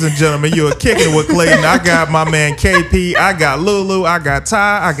 Ladies and gentlemen, you're kicking it with Clayton. I got my man KP. I got Lulu. I got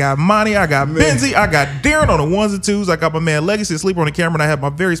Ty. I got Monty. I got Benzie. I got Darren on the ones and twos. I got my man Legacy asleep on the camera. And I have my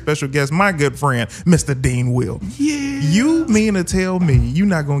very special guest, my good friend, Mr. Dean Will. Yeah. You mean to tell me you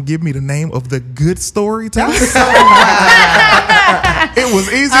not going to give me the name of the good story, Ty? It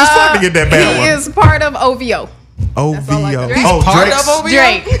was easy as fuck to get that bad He one. is part of OVO. OVO. He's Oh, part Drake's. of OVO?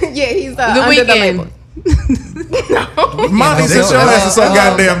 Drake. Yeah, he's The under the Weeknd. label. Monty, since your ass is so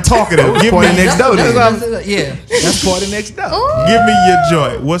goddamn talkative, give Party me next door. then. Yeah. That's party next door. Give me your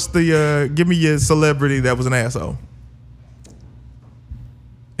joint. What's the give me your celebrity that was an asshole?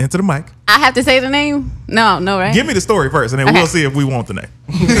 Into the mic. I have to say the name? No, right? Give me the story first, and then Okay. we'll see if we want the name.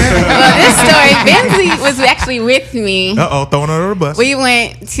 Well, this story, Benzie was actually with me. Throwing her under the bus. We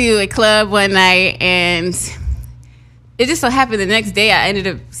went to a club one night, and it just so happened the next day I ended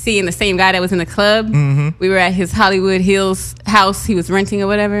up seeing the same guy that was in the club. Mm-hmm. We were at his Hollywood Hills house he was renting or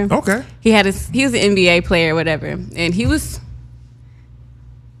whatever. Okay. He was an NBA player or whatever. And he was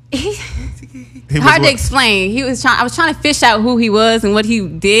hard to explain. I was trying to fish out who he was and what he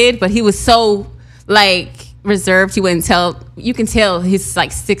did, but he was so like reserved. He wouldn't tell. You can tell he's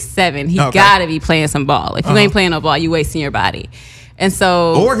like 6'7". He gotta be playing some ball. If you ain't playing no ball, you wasting your body. And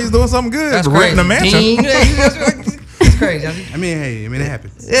so, or he's doing something good. That's renting a mansion. It's crazy. I mean, it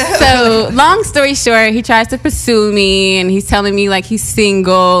happens. So, long story short, he tries to pursue me, and he's telling me like he's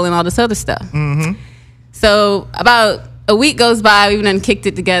single and all this other stuff. Mm-hmm. So about a week goes by, we done kicked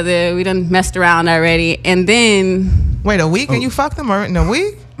it together, we done messed around already, and then wait, a week and you fucked him in a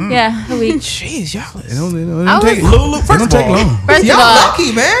week? Yeah, a week. Jeez, y'all. It don't take long. First of all,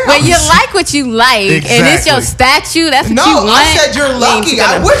 lucky, man. When you like what you like, and it's your statue, that's what you want. I said you're lucky.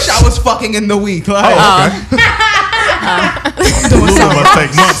 I wish I was fucking in the week. Like, Lulu must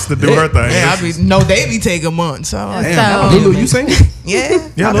take months to do her thing. Yeah, they be taking months. So, Lulu, you single? Yeah,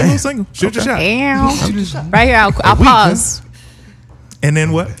 Lulu single. Shoot your shot. Damn. Right here, I'll pause. And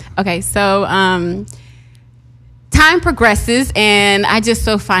then what? Okay, so time progresses, and I just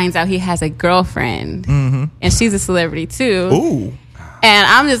finds out he has a girlfriend, and she's a celebrity too. Ooh. And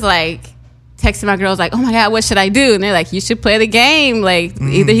I'm just like texting my girls like, "Oh my god, what should I do?" And they're like, "You should play the game. Like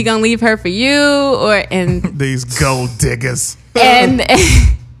either he gonna leave her for you, or and these gold diggers." And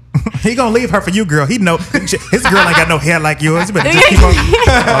he gonna leave her for you, girl. He know his girl ain't got no hair like yours. You better just keep on all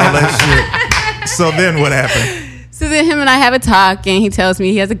that shit. So then what happened? So then him and I have a talk, and he tells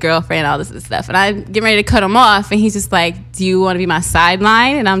me he has a girlfriend, all this and stuff. And I get ready to cut him off, and he's just like, "Do you want to be my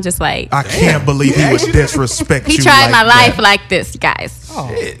sideline?" And I'm just like, I can't believe he would disrespect you. He tried like my life that. like this, you guys.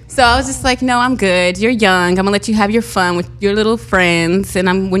 So I was just like, "No, I'm good. You're young. I'm gonna let you have your fun with your little friends,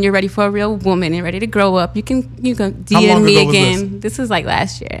 and when you're ready for a real woman and ready to grow up, you can DM me again." This was like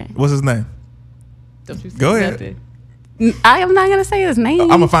last year. What's his name? Don't you say Go ahead. nothing. I am not gonna say his name. I'm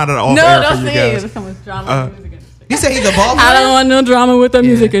gonna find it off No, air don't for you say guys. it. Come with drama with the music industry. You say he's a ball player? I don't want no drama with the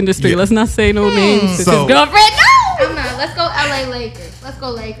music industry. Let's not say no names. It's So- his girlfriend. No. I'm not. Let's go LA Lakers. Let's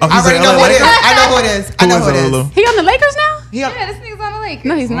go Lakers. Oh, I he's already an know LA who it is. Laker? I know who it is. I know who it is. Lulu? He on the Lakers now? Yeah, this nigga's on the Lakers.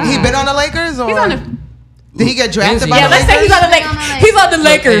 No, he's not. He been on the Lakers, or He's on the. did he get drafted by Yeah, the let's say Lakers? he's on the Lakers. He's on the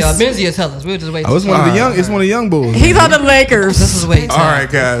Lakers. Benzie will tell us. We'll just wait. Oh, it's one of the young. It's one of the young bulls. He's on the Lakers. This is way. All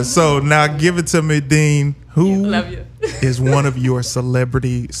right, guys. So now give it to me, Dean. Who Love you. is one of your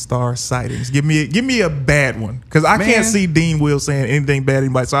celebrity star sightings? Give me a bad one, because I can't see Dean Will saying anything bad to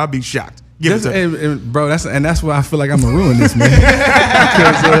anybody, so I'd be shocked. Give it to me. Bro, that's why I feel like I'm gonna ruin this, man.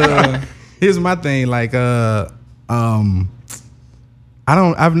 Because here's my thing, like I don't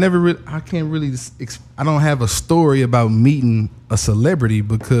have a story about meeting a celebrity,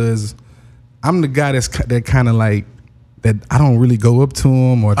 because I'm the guy that kind of like that. I don't really go up to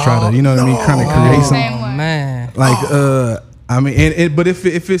him or try to, you know what I mean, kind of create something. Man, Like I mean, but if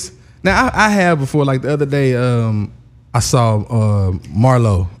it's now, I have before, like the other day, I saw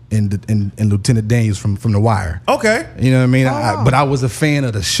Marlo in Lieutenant Daniels from The Wire. Okay. You know what I mean? But I was a fan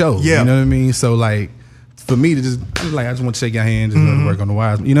of the show. Yeah. You know what I mean? So like, for me to I just want to shake your hand, just work on The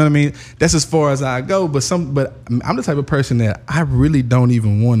Wire. You know what I mean? That's as far as I go. But I'm the type of person that I really don't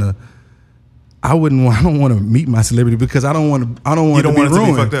even want to. I don't want to meet my celebrity, because I don't want to You don't be want it to be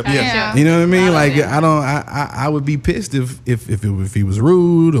ruined. fucked up. Yeah. You know what I mean? Like I would be pissed if he was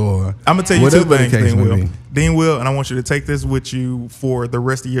rude, or I'm gonna tell you two whatever the things, case Dean may Will. be. Dean Will, and I want you to take this with you for the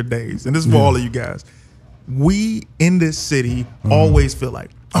rest of your days. And this is for all of you guys. We in this city always feel like,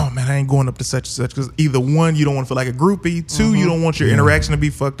 oh man, I ain't going up to such and such, because either one, you don't want to feel like a groupie. Two, you don't want your interaction to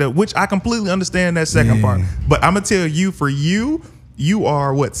be fucked up, which I completely understand that second part. But I'm gonna tell you, for you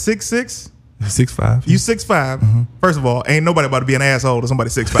are what, 6'6"? 6'5". You 6'5". First of all, ain't nobody about to be an asshole to somebody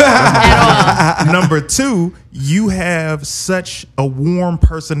 6'5". Number two, you have such a warm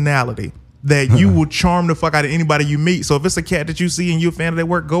personality that you will charm the fuck out of anybody you meet. So if it's a cat that you see and you're a fan of their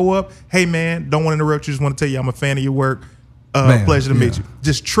work, go up. Hey man, don't want to interrupt you. Just want to tell you I'm a fan of your work. Pleasure to meet you.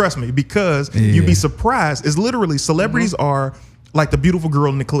 Just trust me, because you'd be surprised. It's literally celebrities are like the beautiful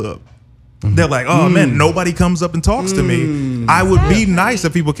girl in the club. They're like, oh man, nobody comes up and talks to me. I would be nice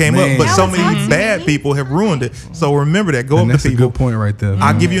if people came up, but so many bad people have ruined it. So remember that. Go up to That's a people. good point right there.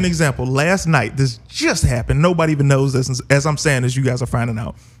 I'll give you an example. Last night, this just happened. Nobody even knows this. As I'm saying this, you guys are finding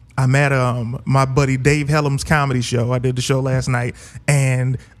out. I'm at my buddy Dave Hellam's comedy show. I did the show last night,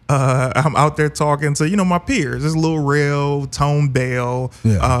 and I'm out there talking to, my peers. There's Lil Rel, Tone Bell,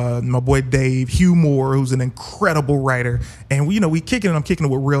 my boy Dave, Hugh Moore, who's an incredible writer. And we kicking it. I'm kicking it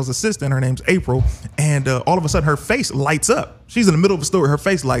with Rel's assistant. Her name's April. And all of a sudden her face lights up. She's in the middle of a story. Her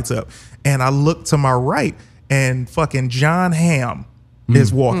face lights up. And I look to my right, and fucking John Hamm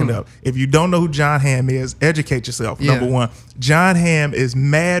is walking up. If you don't know who John Hamm is, educate yourself. Number one, John Hamm is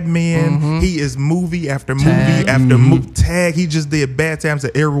Mad Men. He is movie after movie after movie. Tag. He just did Bad Times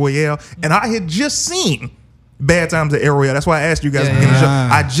at El Royale, and I had just seen Bad Times at El Royale. That's why I asked you guys.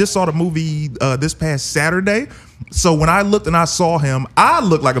 I just saw the movie this past Saturday. So when I looked and I saw him, I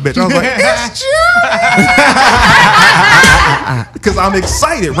looked like a bitch. I was like, it's John! Because I'm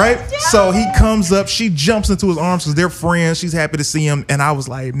excited, right? So he comes up, she jumps into his arms because they're friends. She's happy to see him. And I was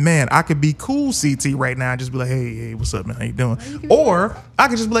like, man, I could be cool CT right now and just be like, hey, what's up, man? How you doing? Or I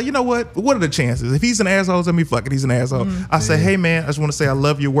could just be like, you know what? What are the chances? If he's an asshole, tell me fuck it, he's an asshole. I say, hey, man, I just want to say I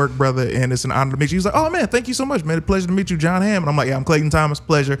love your work, brother, and it's an honor to meet you. He's like, oh, man, thank you so much, man. A pleasure to meet you, John Hamm. And I'm like, yeah, I'm Clayton Thomas,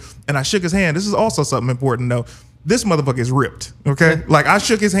 pleasure. And I shook his hand. This is also something important to know. This motherfucker is ripped, okay? Like, I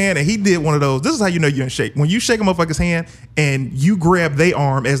shook his hand and he did one of those. This is how you know you're in shape. When you shake a motherfucker's hand and you grab their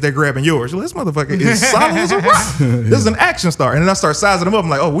arm as they're grabbing yours, well, this motherfucker is solid as a rock. This is an action star. And then I start sizing him up. I'm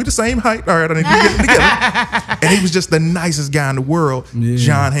like, oh, we the same height? All right, I need to get it together. And he was just the nicest guy in the world,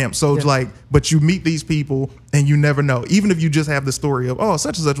 John Hamm. So it's like, but you meet these people and you never know. Even if you just have the story of, oh,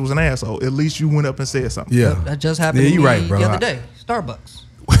 such and such was an asshole, at least you went up and said something. Yeah. That just happened to me the other day. Starbucks.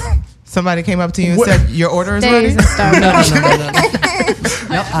 Somebody came up to you and said, your order is ready? No.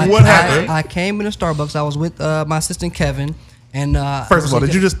 What happened? I came into Starbucks. I was with my assistant, Kevin. And first of all,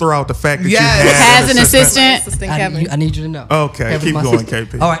 did you just throw out the fact that you has an assistant? I need you to know. Okay, Kevin's keep my going,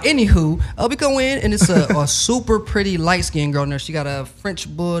 assistant. KP. All right, anywho, we go in, and it's a super pretty, light-skinned girl in there. She got a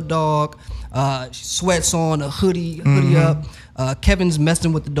French bulldog, sweats on, a hoodie up. Kevin's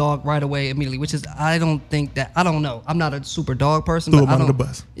messing with the dog right away immediately, which is, I don't know. I'm not a super dog person. Threw but him under the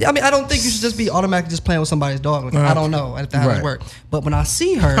bus. Yeah, I mean, I don't think you should just be automatically just playing with somebody's dog. Like, I don't know if that works. But when I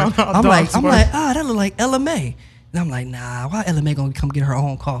see her, I'm like, that look like Ella May. And I'm like, nah, why Ella May gonna come get her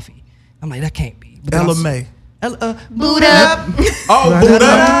own coffee? I'm like, that can't be. But Ella May. Boot up. Oh, boot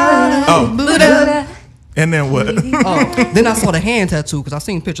up. Oh, boot up. And then what? Then I saw the hand tattoo because I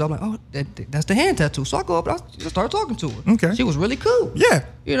seen pictures. I'm like, oh, that's the hand tattoo. So I go up and I just started talking to her. Okay. She was really cool. Yeah.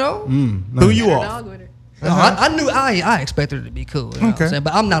 You know? Who you are? I knew I expected her to be cool. You know what I'm saying?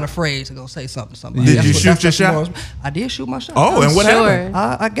 But I'm not afraid to go say something to somebody. Did you shoot your shot? I did shoot my shot. Oh, and what happened?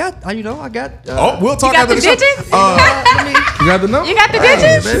 I got. We'll talk after the show. You got the number? You got the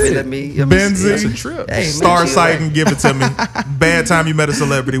digits? Baby, let me Benzie, that's a trip. Hey, star sighting, give it to me. Bad time you met a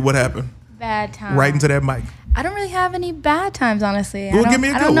celebrity. What happened? Bad time. Right into that mic. I don't really have any bad times, honestly. Well, give me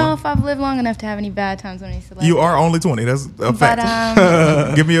a I good don't know one. if I've lived long enough to have any bad times with any celebrity. You are only 20. That's a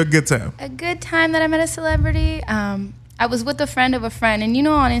fact. Give me a good time. A good time that I met a celebrity. I was with a friend of a friend, and you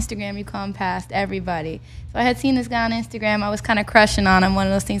know, on Instagram you come past everybody. So I had seen this guy on Instagram. I was kind of crushing on him. One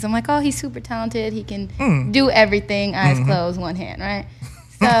of those things. I'm like, oh, he's super talented. He can do everything. Eyes closed, one hand, right?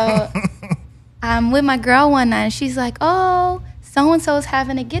 So I'm with my girl one night, and she's like, oh, so and so's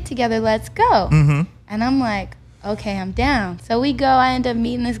having a get together. Let's go. And I'm like, okay, I'm down. So we go. I end up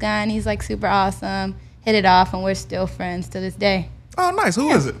meeting this guy, and he's like super awesome. Hit it off, and we're still friends to this day. Oh, nice. Who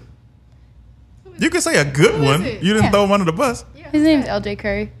is it? You can say a good one. You didn't throw him under the bus. His name is LJ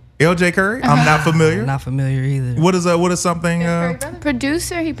Curry. LJ Curry? I'm not familiar. Not familiar either. What is something?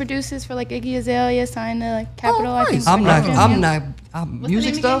 Producer. He produces for like Iggy Azalea, signed to like Capitol. Oh, nice. I'm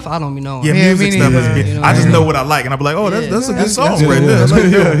music stuff. I don't even know. Yeah, music stuff is good. I just know what I like, and I'm like, oh, that's a good song right there.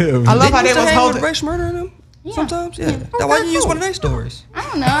 I love how they was holding. Ray Schmurder in them. Sometimes, That's why you use one of their stories. I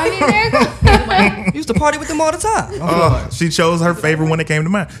don't know. I mean, there Used to party with them all the time. She chose her favorite one that came to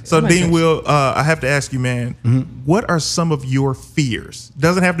mind. So, Dean Will, I have to ask you, man, what are some of your fears?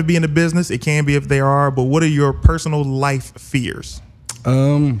 Doesn't have to be in the business. It can be if they are, but what are your personal life fears?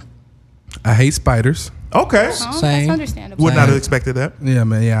 I hate spiders. Okay. that's understandable. Would not have expected that. Yeah,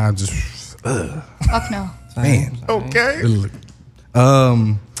 man. Yeah, I just. Fuck no. Man. Okay.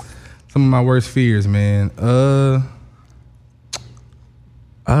 Some of my worst fears, man.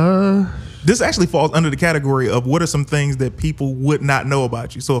 This actually falls under the category of what are some things that people would not know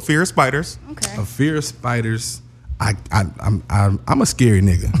about you. So a fear of spiders. Okay. A fear of spiders. I'm a scary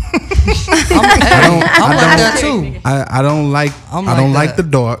nigga. I'm like that too. I don't like the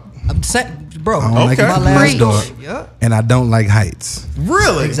dark. Bro, I don't like my last dark. Yeah. And I don't like heights.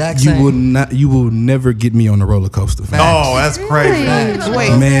 Really? Exact same. You will never get me on a roller coaster. Oh, that's crazy.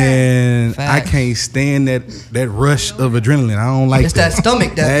 Wait, man, Facts. I can't stand that rush of adrenaline. I don't like It's that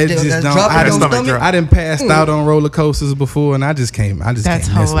stomach that just don't. drop I in your stomach stomach. drop. I done passed out on roller coasters before, and I just can't. That's can't mess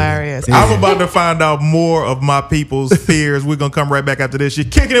with it. hilarious. Yeah. I'm about to find out more of my people's fears. We're going to come right back after this. You're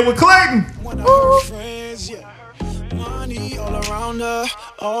kicking it with Clayton. Friends, yeah. Money all around her,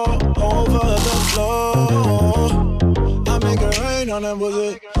 all over the floor. I make it rain on that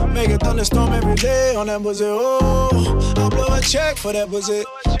pussy. Make a thunderstorm every day on that pussy. Oh, I'll blow a check for that pussy.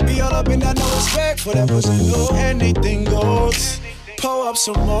 Be all up in that, no respect for that pussy. No, anything goes. Pull up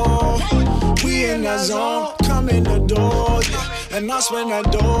some more. We in that zone. Come in the door, yeah. And I spend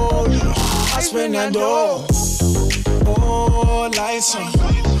that dough, yeah. I spend that dough. Oh, lights on.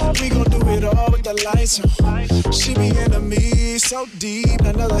 We gon' do it all with the lights on. She be into me so deep.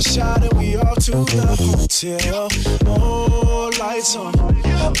 Another shot and we off to the hotel. Oh, lights on.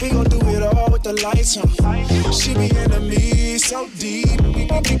 We gon' do it all with the lights on. She be into me so deep. We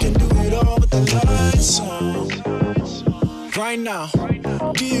can do it all with the lights on. Right now,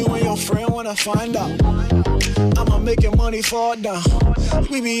 do you and your friend wanna find out? I'ma make your money fall down.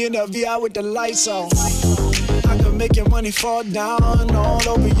 We be in the VI with the lights on. I can make your money fall down all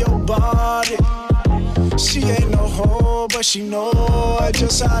over your body. She ain't no hoe, but she know I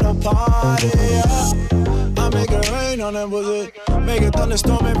just had a party. Yeah. I make it rain on that pussy. Make a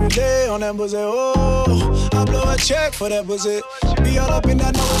thunderstorm every day on that pussy. Oh, I blow a check for that pussy. Be all up in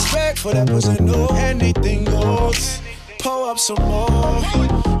that, no respect for that pussy. No, anything goes. Pull up some more.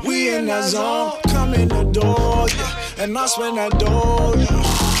 We in that zone. Come in the door, yeah. And I spend that dough,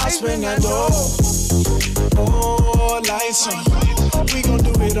 yeah. I spend that dough. Oh, lights on. We gon'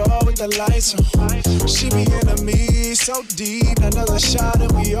 do it all with the lights on. She be into me so deep. Another shot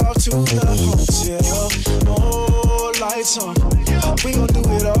and we off to the hotel. Oh, lights on. We gon' do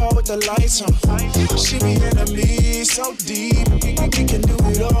it all with the lights on. She be into me so deep. We can do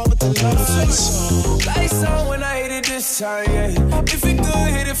it all with the lights on. Lights on when I hit it this time, yeah. If it good,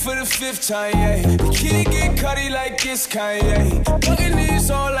 hit it for the 5th time, yeah. The kitty get cutty like this Kanye. Fucking these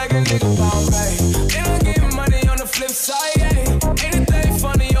all like a nigga pound, babe. And I'm getting money on the flip side, yeah. Anything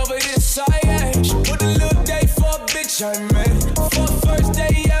funny over this side, yeah. She put a little day for a bitch, I man. For the first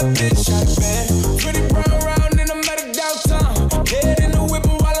day, yeah, bitch, I man. Pretty brown round and I'm at a downtown. Head in the whip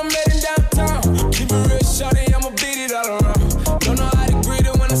while I'm heading downtown. Keep it real shawty, I'ma beat it all around. Don't know how to greet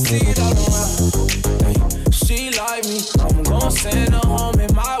it when I see it all around. Hey, she like me, I'm gon' send her home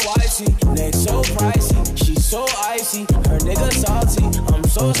in my wifey. Neck so pricey, she so icy. Her nigga salty, I'm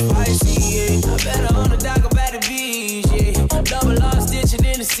so spicy, yeah. I bet her on the dock about the beach, yeah. Double R stitching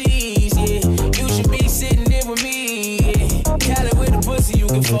in the seas, yeah. You should be sitting there with me, yeah. Cali with the pussy, you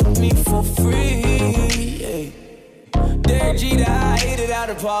can fuck me for free, yeah. Derek Jeter, I hate it out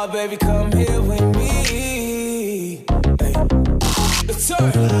of park, baby, come here with me. Hey. Let's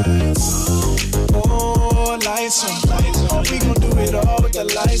turn. Oh, lights on. We gon' do it all with the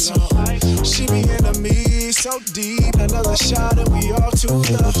lights on. She be into me so deep. Another shot and we off to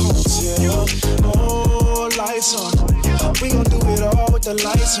the hotel. Oh, lights on. We gon' do it all with the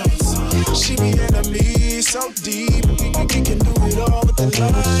lights on. She be into me so deep. We can do it all with the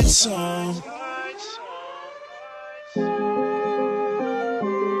lights on.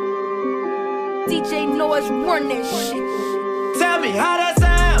 DJ Noise run that shit. Tell me how that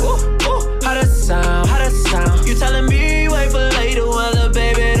sound. How that sound, how that sound. You telling me wait for later, well, little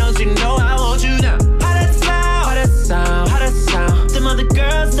baby, don't you know I want you now? How that sound, how that sound, how that sound. Them other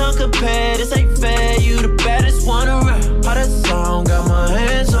girls don't compare, this ain't fair. You the baddest one around. How that sound, got my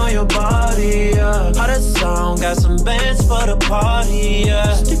hands on your body, yeah. How that sound, got some bands for the party,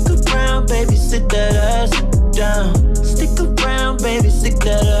 yeah. Stick around, baby, sit that ass down. Stick around, baby, stick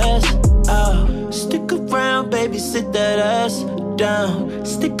that ass out. Stick around, baby, sit that ass down.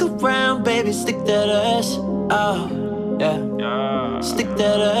 Stick around, baby, stick that ass out. Yeah. Stick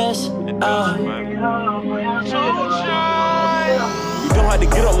that ass out. You don't have to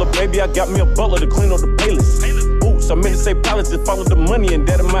get up, little baby. I got me a butler to clean up the playlist. Boots, I meant to say palace to follow the money and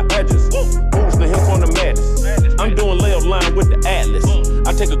that in my address. Boots, the hip on the madness. I'm doing layup line with the Atlas.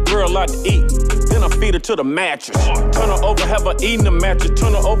 I take a girl out to eat, then I feed her to the mattress. Turn her over, have her eating the mattress.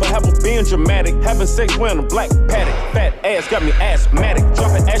 Turn her over, have her being dramatic. Having sex wearing a black paddock. Fat ass got me asthmatic.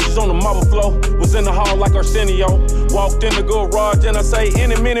 Dropping ashes on the marble floor. Was in the hall like Arsenio. Walked in the garage and I say,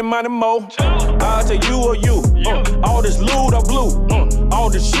 any minute, money more. I'll tell you or you. All this loot I blew. All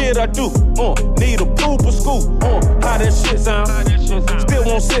this shit I do. Need a poop or scoop. How that shit sound? Still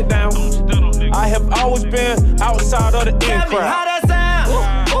won't sit down. I have always been outside of the in crowd. How that sound?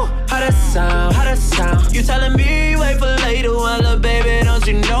 How that sound? How that sound? You telling me wait for later, well, little baby, don't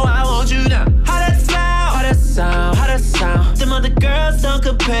you know I want you now? How that sound? How that sound? How that sound? Them other girls don't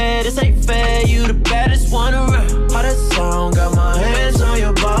compare, this ain't fair. You the baddest one around. How that sound? Got my hands on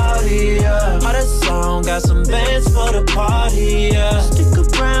your body, yeah. How that sound? Got some bands for the party, yeah. Stick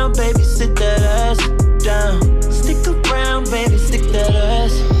around, baby, sit that ass down. Stick around, baby, stick that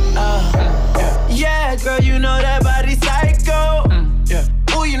ass out. Yeah, girl, you know that body psycho.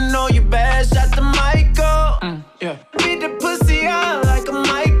 Ooh, you know you bad, shot the Michael. Beat the pussy out like a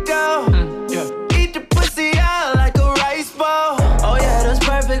Michael.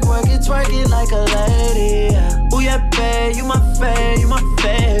 perfect, work it, twerk it like a lady. Ooh yeah, babe, you my fave, you my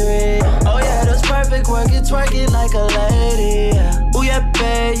favorite. Oh yeah, that's perfect, work it, twerk it like a lady. Ooh yeah,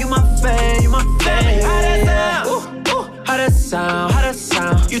 babe, you my fave, you my favorite. How that sound? How that sound? How that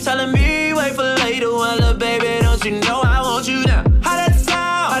sound? You telling me wait for later, well, little baby, don't you know I want you now? How that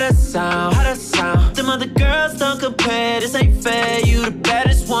sound? How that sound? How that sound? Them other girls don't compare, this ain't fair. You the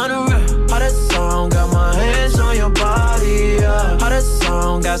baddest one around. How that sound? Got my hands on your body, yeah. How that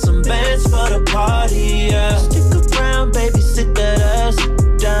sound? Got some bands for the party, yeah. Stick around, baby, sit that ass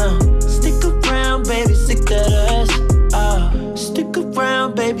down. Stick around, baby, sit that ass. Stick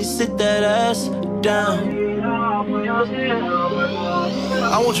around, baby, sit that ass down.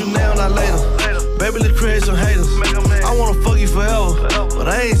 I want you now, not later. Baby, let's create some haters. I wanna fuck you forever, but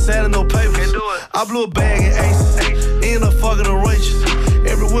I ain't selling no papers. I blew a bag in Aces, ended up fucking a Rachel.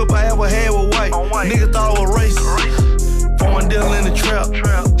 Every whip I ever had was white. Nigga thought I was racist. Foreign deal in the trap.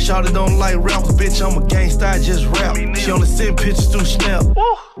 Shawty don't like rappers, bitch. I'm a gangsta, I just rap. She only send pictures through Snap.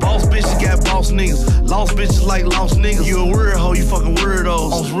 Boss bitches got boss niggas. Lost bitches like lost niggas. You a weird hoe, you fucking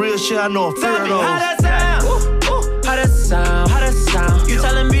weirdos. On some real shit, I know a fear of those. How that sound? How that sound? You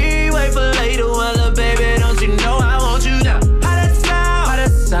telling me wait for later, well, little baby, don't you know I want you now? How that sound? How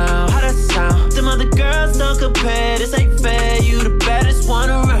that sound? How that sound? Them other girls don't compare, this ain't fair. You the baddest one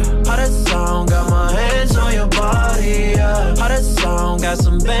around. How that sound? Got my hands on your body, yeah. How that sound? Got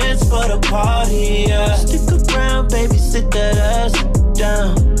some bands for the party, yeah. Stick around, baby, sit that ass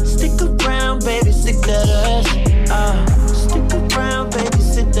down. Stick around, baby, stick that ass. Stick around, baby,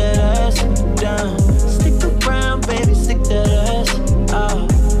 sit that ass down. Stick around, baby, stick that ass.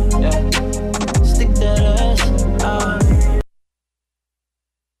 Yeah. Stick that ass.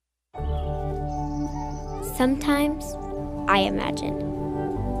 Sometimes I imagine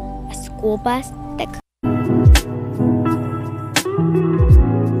a school bus that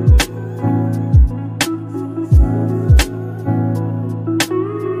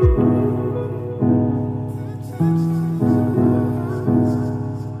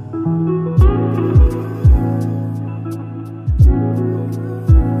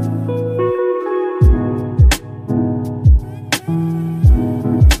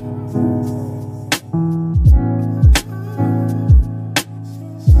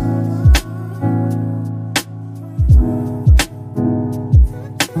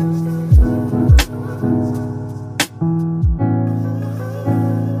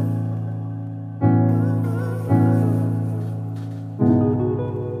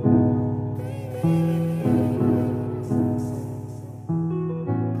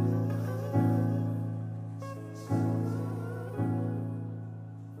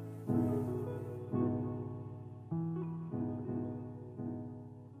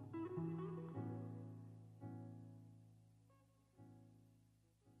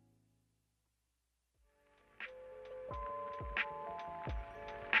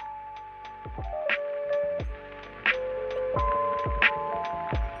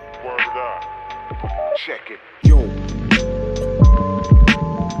Check it. Yo.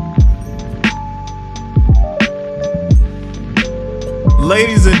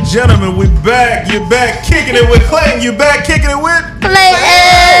 Ladies and gentlemen, we back. You're back kicking it with Clayton. You back kicking it with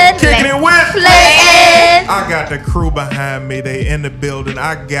Clayton. Kicking it with Clayton. I got the crew behind me. They in the building.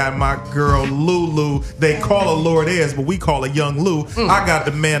 I got my girl Lulu. They call her Lord Ayers, but we call her Young Lou. I got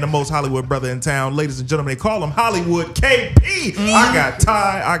the man, the most Hollywood brother in town. Ladies and gentlemen, they call him Hollywood KP. I got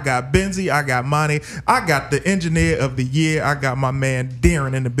Ty. I got Benzie. I got Monty. I got the engineer of the year. I got my man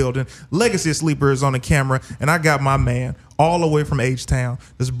Darren in the building. Legacy Sleeper is on the camera, and I got my man all the way from H-Town.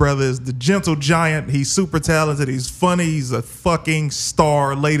 This brother is the gentle giant. He's super talented. He's funny. He's a fucking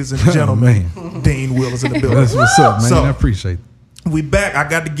star, ladies and gentlemen. Dean Will is in the building. That's what's up, man. So, I appreciate it. We back. I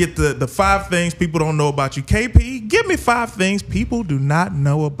got to get the 5 things people don't know about you. KP, give me 5 things people do not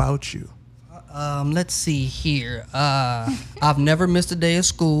know about you. Let's see here. I've never missed a day of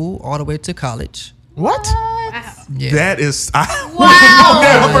school all the way to college. What? Yeah. That is, I Wow.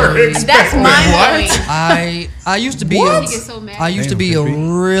 never expect That's that. mind-blowing. I used to be What? He gets so mad. I used to be a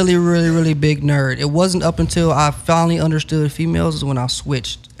really big nerd. It wasn't up until I finally understood females is when I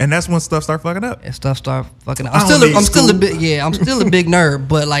switched. And that's when stuff started fucking up. And stuff started fucking up. I don't need I'm still a school. big I'm still a big nerd,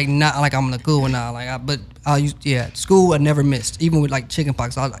 but like not like I'm the cool one now. School I never missed. Even with like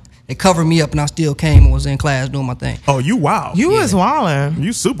chickenpox, they covered me up and I still came and was in class doing my thing. Oh, you wild. You was wildin'.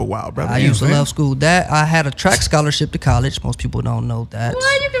 You super wild, brother. I used to love school. That I had a track scholarship to college. Most people don't know that.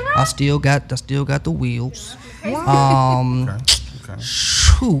 What? You can run? I still got the wheels. Okay.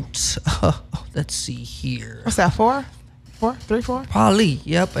 Shoot. Let's see here. What's that, 4? 4? 3, 4? Probably.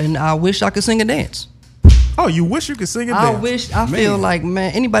 Yep. And I wish I could sing and dance. Oh, you wish you could sing and dance? I feel like,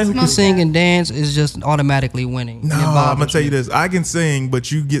 man, anybody who can sing and dance is just automatically winning. No, I'm gonna tell you this. I can sing,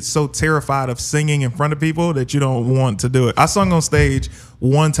 but you get so terrified of singing in front of people that you don't want to do it. I sung on stage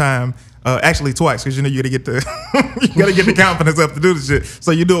one time. Actually twice, because you know you gotta get the you gotta get the confidence up to do the shit. So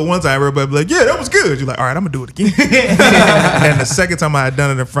you do it one time, everybody be like, "Yeah, that was good." You're like, "All right, I'm gonna do it again." And the second time I had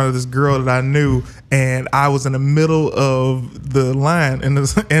done it in front of this girl that I knew, and I was in the middle of the line, and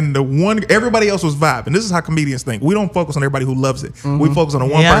the one everybody else was vibing. This is how comedians think. We don't focus on everybody who loves it. We focus on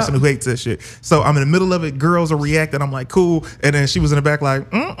the one person who hates this shit. So I'm in the middle of it. Girls are reacting. I'm like, cool. And then she was in the back like,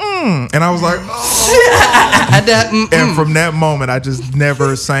 and I was like, oh. And from that moment, I just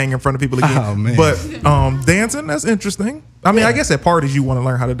never sang in front of people again. Oh, man. But dancing, that's interesting. I mean, I guess at parties you want to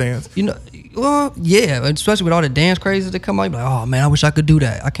learn how to dance. You know, well, yeah, especially with all the dance crazes that come out. You're like, oh man, I wish I could do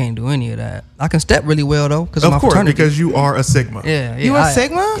that. I can't do any of that. I can step really well though, because of my fraternity. Because you are a Sigma. Yeah, You a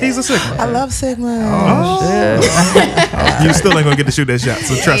Sigma? He's a Sigma. I love Sigma. Oh, You still ain't gonna get to shoot that shot.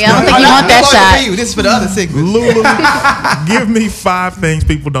 So trust me. I don't think you want that shot. For you. This is for the other Sigmas. Lulu, give me 5 things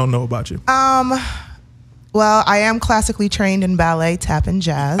people don't know about you. Well, I am classically trained in ballet, tap, and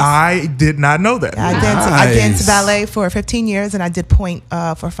jazz. I did not know that. I danced ballet for 15 years, and I did point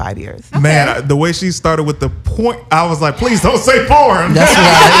for 5 years. Okay. Man, the way she started with the point, I was like, please don't say porn. That's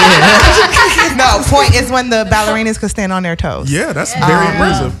right. No, point is when the ballerinas could stand on their toes. Yeah, that's very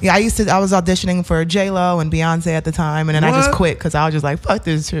impressive. Yeah, I was auditioning for J-Lo and Beyonce at the time, and then I just quit because I was just like, fuck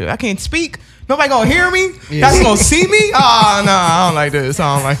this shit. I can't speak. Nobody gonna hear me? That's gonna see me? Oh no, I don't like this.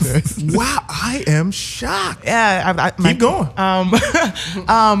 I don't like this. Wow, I am shocked. Yeah, keep going.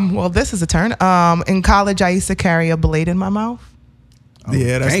 Well, this is a turn. In college, I used to carry a blade in my mouth. Oh,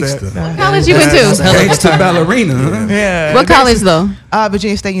 yeah, that's What that. college you went to? Gangsta ballerina. Huh? Yeah. What college though?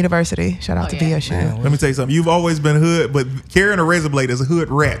 Virginia State University. Shout out to VSU. Let me tell you something. You've always been hood, but carrying a razor blade is a hood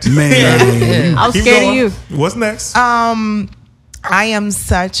rat. Man. I was Keep scared going. of you. What's next? I am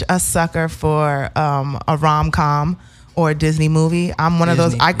such a sucker for a rom-com or a Disney movie. I'm one of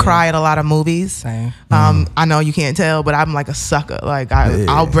those. I cry at a lot of movies. Same. I know you can't tell, but I'm like a sucker. Like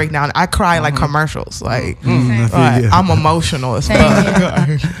I'll break down. I cry like commercials. Like, I'm emotional as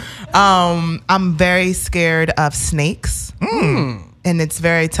fuck. I'm very scared of snakes. And it's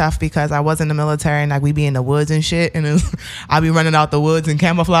very tough because I was in the military and like we be in the woods and shit, and I'll be running out the woods in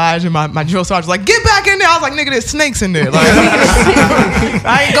camouflage, and my drill sergeant's like, get back in there. I was like, nigga, there's snakes in there. Like,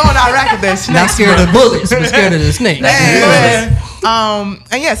 I ain't going to Iraq if there's snakes. Not scared of bullets, but scared of the snakes.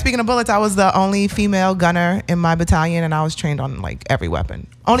 And yeah, speaking of bullets, I was the only female gunner in my battalion, and I was trained on like every weapon.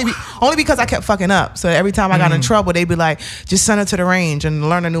 Only because I kept fucking up. So every time I got in trouble, they'd be like, just send her to the range and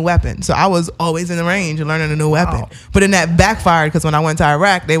learn a new weapon. So I was always in the range and learning a new weapon. But then that backfired because when I went to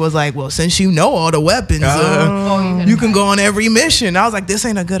Iraq, they was like, well, since you know all the weapons, you can go on every mission. I was like, this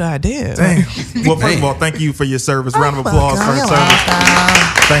ain't a good idea. Dang. Well, first of all, thank you for your service. Round of applause for your service.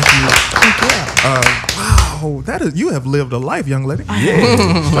 Thank you. Wow, you have lived a life, young lady.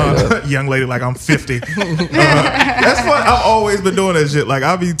 Yeah. Young lady, like I'm 50. That's fun. I've always been doing that shit. Like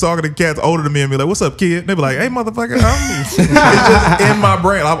I'll be talking to cats older than me and be like, "What's up, kid?" And they be like, "Hey, motherfucker." It's just in my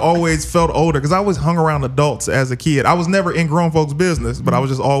brain. I've always felt older because I always hung around adults as a kid. I was never in grown folks' business, but I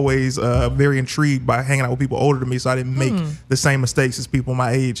was just always very intrigued by hanging out with people older than me, so I didn't make the same mistakes as people my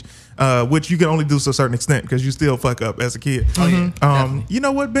age, which you can only do to a certain extent because you still fuck up as a kid. You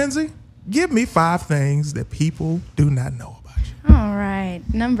know what, Benzie? Give me 5 things that people do not know about you. All right.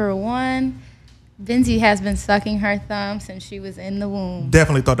 Number 1, Benzie has been sucking her thumb since she was in the womb.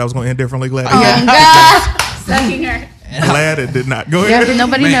 Definitely thought that was going to end differently. Glad Sucking her. Glad it did not. Go ahead. Yep,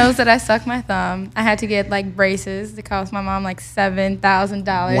 nobody knows that I suck my thumb. I had to get like braces. It cost my mom like $7,000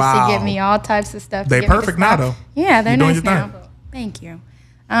 to get me all types of stuff. They perfect now though. Yeah, they're You're nice now. Thank you.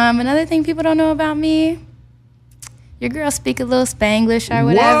 Another thing people don't know about me. Your girl speak a little Spanglish or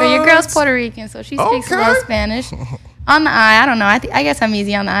whatever. Your girl's Puerto Rican, so she speaks a little Spanish. On the eye, I don't know. I guess I'm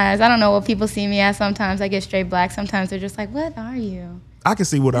easy on the eyes. I don't know what people see me as sometimes. I get straight black. Sometimes they're just like, what are you? I can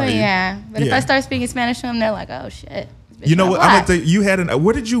see what are you. Yeah. But if I start speaking Spanish to them, they're like, oh, shit. You know what? I'm gonna tell you, you had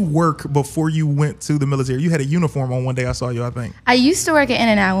where did you work before you went to the military? You had a uniform on one day I saw you, I think. I used to work at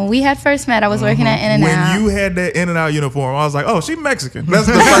In-N-Out. When we had first met, I was working at In-N-Out. When you had that In-N-Out uniform, I was like, oh, she Mexican. That's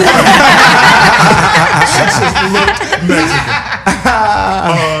the first time. She just looked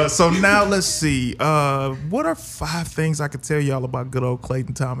Mexican. So now let's see. What are 5 things I could tell y'all about good old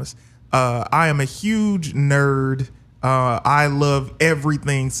Clayton Thomas? I am a huge nerd. I love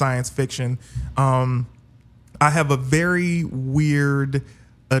everything science fiction. I have a very weird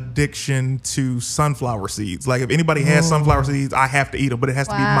addiction to sunflower seeds. Like if anybody has sunflower seeds, I have to eat them, but it has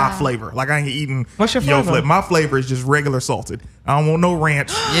to be my flavor. Like I ain't eating What's your your flavor? My flavor is just regular salted. I don't want no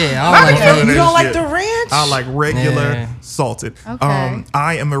ranch. Yeah, I don't like none of You that don't like shit. the ranch? I like regular Yeah. salted. Okay.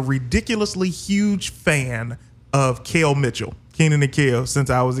 I am a ridiculously huge fan of Kale Mitchell, Keenan and Kale, since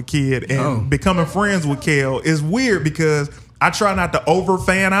I was a kid. And becoming friends with Kale is weird because I try not to over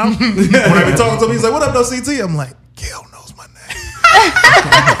fan out. When I be talking to him, he's like, "What up, though, CT?" I'm like, "Kale knows my name."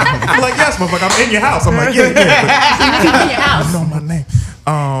 I'm like, "Yes, motherfucker, I'm in your house." I'm like, "Yeah, In your house. I know my name."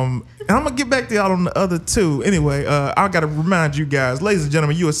 And I'm gonna get back to y'all on the other two. Anyway, I gotta remind you guys, ladies and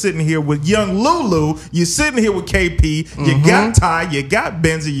gentlemen, you are sitting here with young Lulu. You're sitting here with KP. You got Ty. You got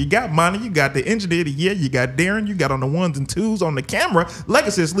Benzie. You got Monty. You got the engineer of the year. You got Darren. You got on the ones and twos on the camera.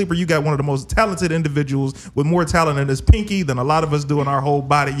 Legacy of Sleeper. You got one of the most talented individuals with more talent in his pinky than a lot of us do in our whole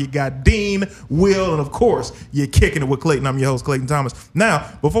body. You got Dean, Will, and of course, you're kicking it with Clayton. I'm your host, Clayton Thomas. Now,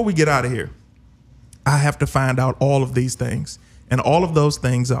 before we get out of here, I have to find out all of these things. And all of those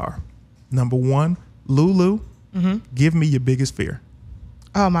things are, number one, Lulu, give me your biggest fear.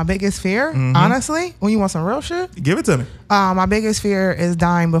 Oh, my biggest fear? Honestly, when you want some real shit? Give it to me. My biggest fear is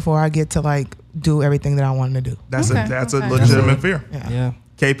dying before I get to like do everything that I wanted to do. That's a legitimate fear. Yeah.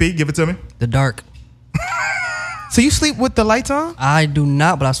 KP, give it to me. The dark. So you sleep with the lights on? I do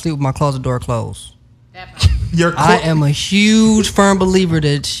not, but I sleep with my closet door closed. I am a huge firm believer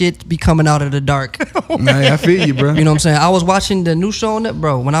that shit be coming out of the dark. Man, I feel you, bro. You know what I'm saying? I was watching the new show on that,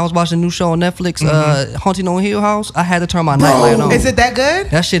 bro. When I was watching the new show on Netflix, Haunting on Hill House, I had to turn my nightlight on. Is it that good?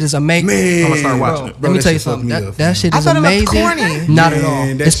 That shit is amazing. Man, I'm gonna start watching it. Let me that tell you shit fucked something. me That, up, that shit I is thought it looked amazing. corny. Not at Man,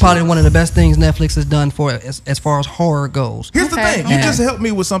 all. that It's shit- probably one of the best things Netflix has done for as far as horror goes. Here's the thing. You Yeah. just helped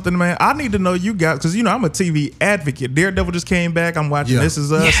me with something, man. I need to know you guys, because, you know, I'm a TV advocate. Daredevil just came back. I'm watching This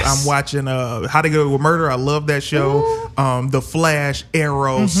Is Us. Yes. I'm watching How to Get Away with Murder. I love that show. The Flash,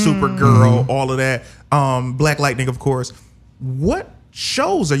 Arrow, Supergirl, all of that. Black Lightning, of course. What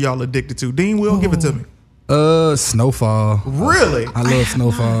shows are y'all addicted to? Dean, Will, give it to me. Snowfall. Really? I love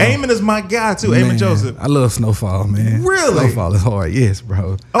Snowfall. Eamon is my guy, too. Man, Eamon Joseph. I love Snowfall, man. Really? Snowfall is hard. Yes,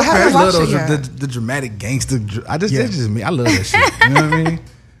 bro. Okay. I haven't love watched it those yet. the dramatic gangster. That's just me. I love that shit. You know what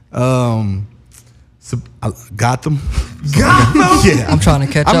I mean? Gotham. Gotham? Yeah, I'm trying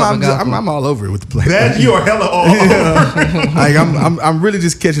to catch up. with Gotham. I'm all over it with the play. That you are hella all over. Like I'm really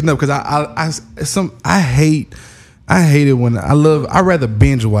just catching up because I hate it when I rather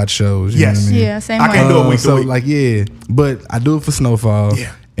binge watch shows. You know what I mean? Yeah, same I way. can't do it week to So week. like but I do it for Snowfall.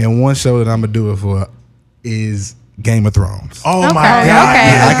 Yeah. And one show that I'm gonna do it for is Game of Thrones. Oh my Okay, God.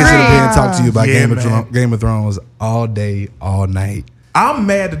 okay. I can sit up here and talk to you about Yeah, Game of Thrones all day, all night. I'm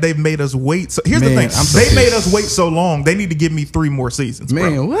mad that they've made us wait. So here's the Man, thing: I'm so they made pissed. us wait so long. They need to give me 3 more seasons.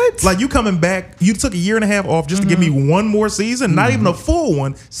 Man, bro. what? Like you coming back? You took a year and a half off just to give me one more season, not even a full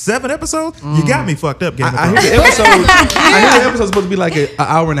one. 7 episodes. You got me fucked up. Game of I Thrones. hear the episode. I hear the episode's supposed to be like an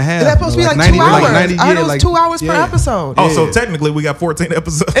hour and a half. It's supposed to be like 90, 2 hours. 90, I yeah, know like, it's 2 hours per yeah. episode. Oh, so technically we got 14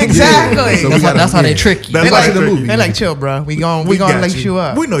 episodes. Exactly. So we gotta- That's how they trick you. That's They how like they the trick movie. They like, chill, bro. We gonna got lace you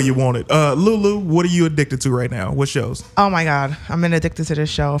up. We know you want it. Lulu, what are you addicted to right now? What shows? Oh my God, I've been addicted to this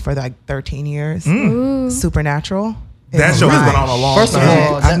show for like 13 years. Supernatural. That is show has my been on a long First of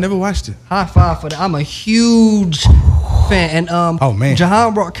time. all, I've never watched it. high five for that. I'm a huge fan. And Oh, man.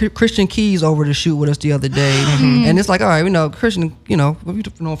 Jahan brought Christian Keys over to shoot with us the other day, and it's like, all right, we know Christian, we know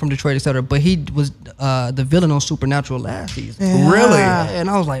him from Detroit, etc. But he was the villain on Supernatural last season. Yeah. Really? And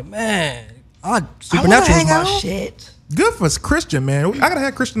I was like, man, Supernatural is hang my out. shit. Good for Christian, man. I gotta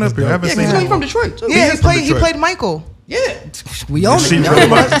have Christian up here. I haven't Yeah, seen because he's him. from Detroit too. Yeah, is from he Detroit. played Michael. Yeah, we own She it. pretty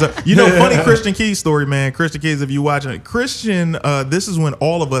much- you know, funny Christian Keys story, man. Christian Keys, if you watching it, Christian, this is when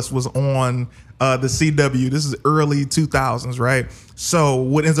all of us was on the CW. This is early 2000s, right? So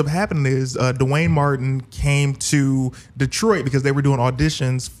what ends up happening is Dwayne Martin came to Detroit because they were doing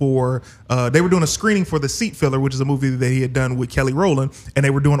auditions for, they were doing a screening for The Seat Filler, which is a movie that he had done with Kelly Rowland, and they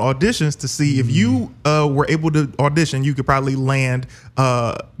were doing auditions to see if you were able to audition, you could probably land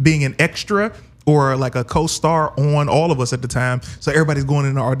being an extra or like a co-star on All of Us at the time. So everybody's going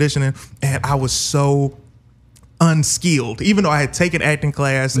in and auditioning, and I was so unskilled. Even though I had taken acting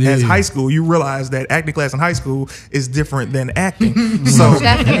class as high school, you realize that acting class in high school is different than acting. So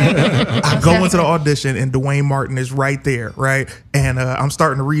I go into the audition and Dwayne Martin is right there, right? And I'm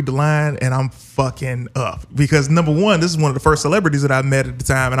starting to read the line and I'm fucking up because number one, this is one of the first celebrities that I met at the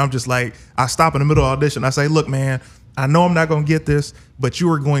time, and I'm just like, I stop in the middle of the audition. I say, look, man, I know I'm not going to get this, but you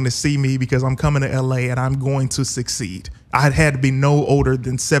are going to see me because I'm coming to LA and I'm going to succeed. I had to be no older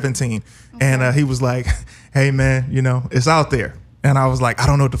than 17. And he was like, hey, man, you know, it's out there. And I was like, I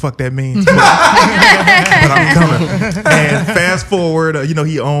don't know what the fuck that means, but I'm coming. And fast forward,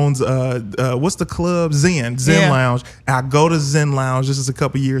 he owns, what's the club? Zen Lounge. I go to Zen Lounge. This is a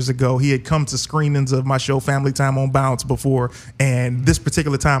couple years ago. He had come to screenings of my show Family Time on Bounce before. And this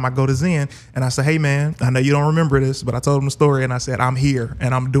particular time I go to Zen and I say, hey man, I know you don't remember this, but I told him the story and I said, I'm here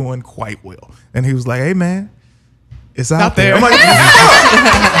and I'm doing quite well. And he was like, hey man, it's out there. I'm like,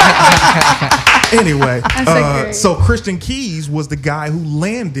 anyway, so Christian Keys was the guy who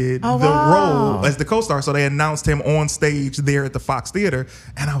landed the role as the co-star. So they announced him on stage there at the Fox Theater.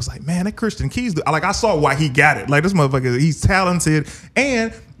 And I was like, man, that Christian Keys, I saw why he got it. Like, this motherfucker, he's talented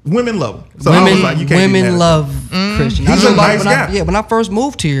and women love him. So I was like, you can't women love Christian. He's a nice guy. When I first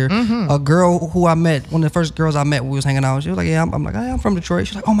moved here, a girl who I met, one of the first girls I met when we was hanging out, she was like, yeah, I'm like, hey, I'm from Detroit.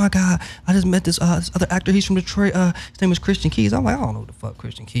 She's like, oh my God, I just met this other actor. He's from Detroit. His name is Christian Keys. I'm like, I don't know what the fuck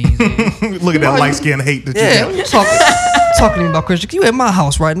Christian Keys is. Look at that light skin hate that you got. Talking to me about Christian Keys. You at my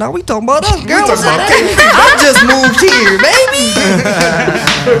house right now. We talking about us, girl. I just moved here,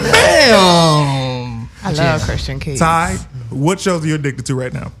 baby. Damn. I love Christian Keys. Ty, what shows are you addicted to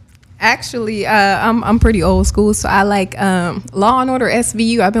right now? Actually, I'm pretty old school, so I like Law and Order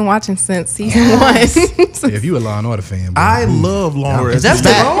SVU. I've been watching since season 1. If you a Law and Order fan, bro. I love Law and Order. Is that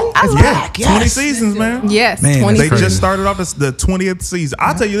still on? Yeah, 20 seasons, man. Yes, Man, 20 They crazy. just started off the 20th season.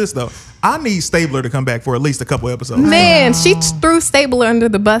 I'll tell you this though, I need Stabler to come back for at least a couple episodes. Man, she threw Stabler under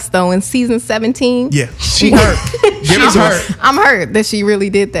the bus though in season 17. Yeah, she hurt. She's hurt. I'm hurt that she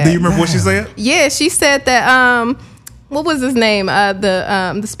really did that. Do you remember what she said? Yeah, she said that what was his name?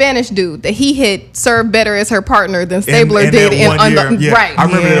 The Spanish dude that he had served better as her partner than Stabler did in one year. Yeah, right. I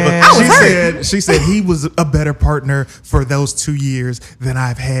remember that. I was hurt. She said he was a better partner for those 2 years than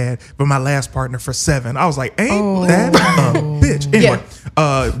I've had, but my last partner for 7. I was like, ain't that a bitch? Anyway,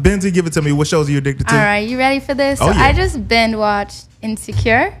 Benzie, give it to me. What shows are you addicted to? All right, you ready for this? Oh, So yeah. I just binge watched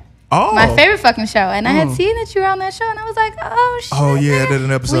Insecure. Oh, My favorite fucking show. And I had seen that you were on that show, and I was like, oh, shit. Oh yeah, I did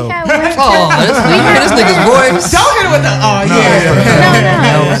an episode. We had one This nigga's voice. Don't hit it with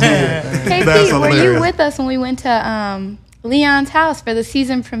the Hey, That's Pete, were you hilarious. with us when we went to Leon's house for the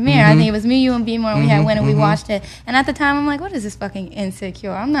season premiere? I think it was me, you, and B-More, and we had went and we watched it. And at the time, I'm like, what is this fucking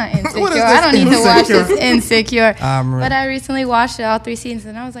Insecure? I'm not insecure. I don't need to watch this Insecure. But I recently watched it, all 3 seasons,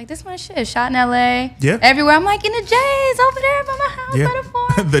 and I was like, this one shit. Shot in L.A. Yeah. Everywhere. I'm like, in the J's over there by my house. Yeah. By the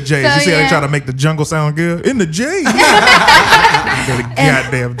farm. The J's. So, You see how they yeah. try to make the jungle sound good? In the J's. The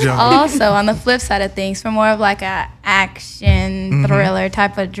goddamn jungle. Also, on the flip side of things, for more of like a action thriller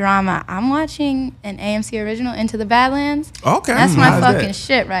type of drama, I'm watching an AMC original, Into the Badlands. Okay. That's my How's fucking that?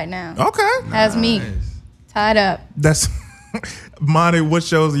 shit right now. Okay. Has me tied up. That's Monty. What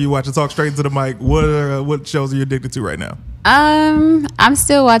shows are you watching? Talk straight into the mic. What shows are you addicted to right now? I'm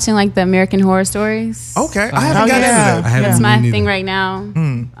still watching like the American Horror Stories. Okay, I haven't got into that. I haven't It's my either. thing right now.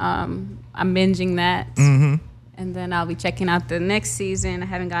 I'm binging that, and then I'll be checking out the next season. I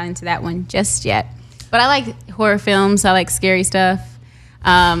haven't gotten into that one just yet, but I like horror films. I like scary stuff.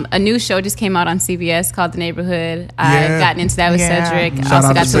 A new show just came out on CBS called The Neighborhood. I've gotten into that with Cedric. I Shout also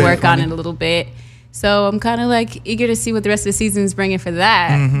out got to to work Cedric. on it a little bit. So I'm kind of like eager to see what the rest of the season is bringing for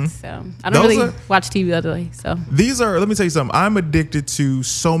that. So I don't Those really are- watch TV other way. So These are, let me tell you something. I'm addicted to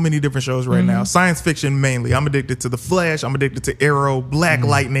so many different shows right now. Science fiction mainly. I'm addicted to The Flash. I'm addicted to Arrow, Black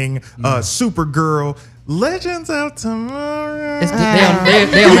Lightning, Supergirl, Legends of Tomorrow. They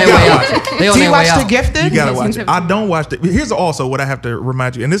on their way out. They on Do you their way watch The out. Gifted? You gotta watch it. I don't watch it. Here's also what I have to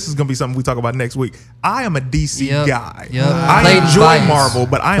remind you, and this is gonna be something we talk about next week. I am a DC guy. I Clayton's enjoy biased. Marvel,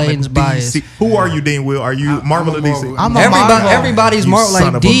 but I am Clayton's a DC. biased. Who are you, Dean Will? Are you Marvel or DC? I'm a Marvel. Everybody's You Marvel.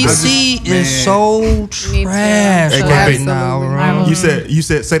 son Like of a DC bitch. is so trash Hey, right KP. now, bro. You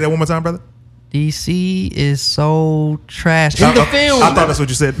said say that one more time, brother. DC is so trash. In the film. I thought that's what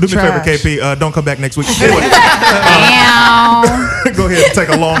you said. Do me a favor, Trash. KP. Don't come back next week. Anyway, go ahead and take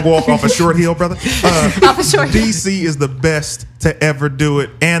a long walk off a short hill, brother. DC is the best to ever do it.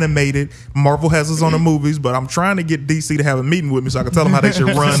 Animated. Marvel has us on the movies, but I'm trying to get DC to have a meeting with me so I can tell them how they should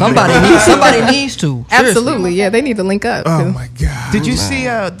run. Somebody needs to. Seriously. Absolutely, yeah. They need to link up. Oh my god! Did you see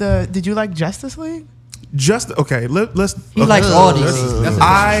did you like Justice League? Just okay. Let's. He likes all DC.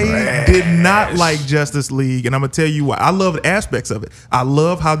 I did not like Justice League, and I'm gonna tell you why. I loved aspects of it. I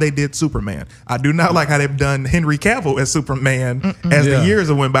love how they did Superman. I do not like how they've done Henry Cavill as Superman as the years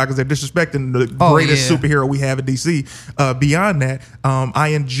have went by because they're disrespecting the greatest superhero we have at DC. Beyond that, I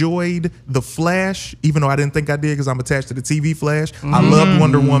enjoyed The Flash, even though I didn't think I did because I'm attached to the TV Flash. I loved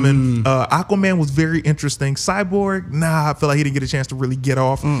Wonder Woman. Aquaman was very interesting. Cyborg, I feel like he didn't get a chance to really get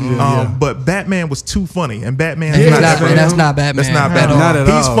off. But Batman was too fun funny, and Batman. That's not Batman. That's not Batman. Not at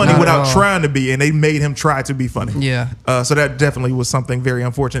He's all. funny Not without at all. trying to be, and they made him try to be funny. Yeah. So that definitely was something very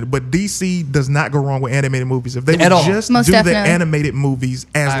unfortunate. But DC does not go wrong with animated movies. If they would At all. just Most do definitely. the animated movies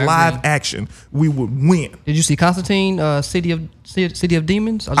as I live agree. action, we would win. Did you see Constantine, City of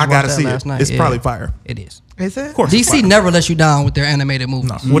Demons? I just gotta watched see that it. last night. It's Yeah. probably fire. It is. Is it? Of course, it's DC fire. never lets you down with their animated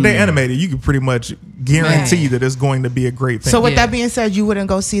movies. When they animated, you can pretty much guarantee that it's going to be a great thing. So with that being said, you wouldn't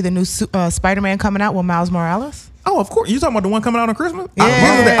go see the new Spider-Man coming out with Miles Morales? Oh, of course. You talking about the one coming out on Christmas?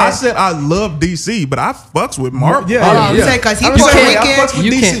 Yeah. I said I love DC, but I fucks with Marvel. Yeah, yeah. Because he I Puerto I Rican. fucks with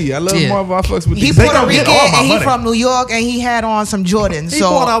You DC. can't- I love yeah. Marvel. I fucks with He DC. They Puerto gonna get Rican all my and he money. from New York and he had on some Jordans. So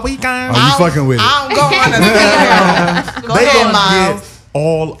Puerto Rican. Oh, you fucking with it. I'm going to see him. Go They ahead, gonna Miles. get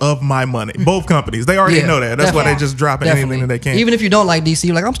all of my money. Both companies. They already Yeah, know that. That's why they definitely. just dropping Definitely. anything that they can. Even if you don't like DC,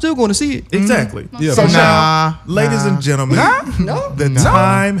 you're like, I'm still going to see it. Exactly. Yeah, So for sure. now, ladies and gentlemen, No. the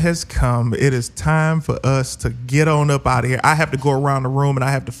time has come. It is time for us to get on up out of here. I have to go around the room and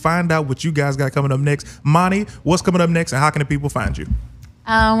I have to find out what you guys got coming up next. Monty, what's coming up next and how can the people find you?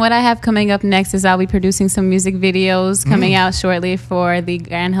 What I have coming up next is I'll be producing some music videos coming out shortly for the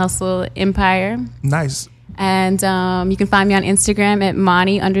Grand Hustle Empire. Nice. And you can find me on Instagram at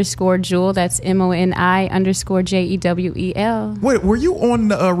Moni_Jewel. That's MONI_JEWEL. Wait, were you on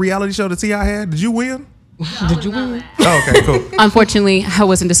the reality show that T.I. had? Did you win? Did you win? Oh, okay, cool. Unfortunately, I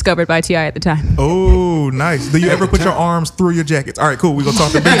wasn't discovered by T.I. at the time. Oh, nice. Do you ever put your arms through your jackets? All right, cool. We're going to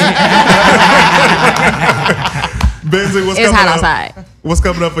talk to Benzie. Benzie, what's It's coming hot up? outside. What's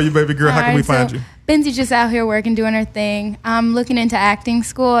coming up for you, baby girl? How can we Alright, find so you? Benzie just out here working, doing her thing. I'm looking into acting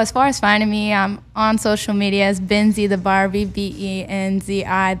school. As far as finding me, I'm on social media as Benzie the Barbie,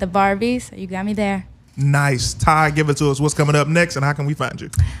 BENZI the Barbie. So you got me there. Nice. Ty, give it to us. What's coming up next and how can we find you?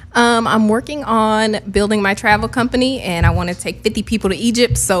 I'm working on building my travel company, and I want to take 50 people to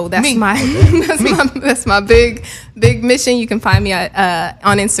Egypt. So that's that's my big mission. You can find me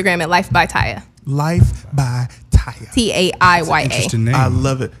on Instagram at Life by Taya. Life by Taya. TAIYA. Interesting name. I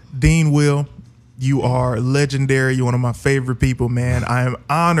love it. Dean Will, you are legendary. You're one of my favorite people, man. I am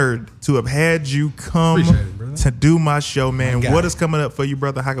honored to have had you come Appreciate it, brother. to do my show, man. My guy. What is coming up for you,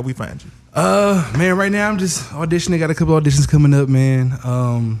 brother? How can we find you? Man, right now I'm just auditioning. Got a couple auditions coming up, man.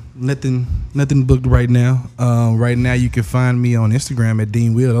 Nothing booked right now. Right now you can find me on Instagram at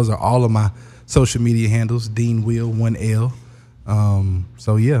Dean Will. Those are all of my social media handles. Dean Will 1L.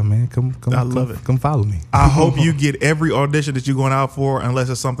 So yeah, man, come I love it. Come follow me. I hope you get every audition that you're going out for, unless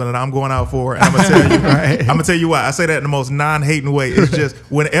it's something that I'm going out for. And I'm gonna tell you, I'm gonna tell you why. I say that in the most non-hating way. It's just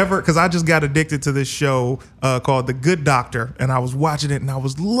whenever, because I just got addicted to this show called The Good Doctor, and I was watching it and I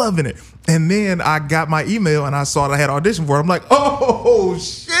was loving it. And then I got my email and I saw that I had audition for it. I'm like, oh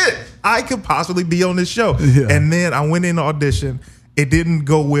shit, I could possibly be on this show. Yeah. And then I went in the audition. It didn't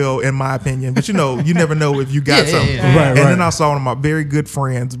go well, in my opinion. But you know, you never know if you got something. Right, and right. then I saw one of my very good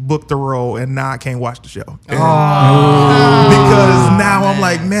friends book the role, and now I can't watch the show. Because now I'm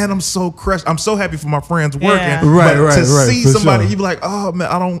like, man, I'm so crushed. I'm so happy for my friends working. Yeah. Right, but right, to right, see for somebody, sure. you be like, oh man,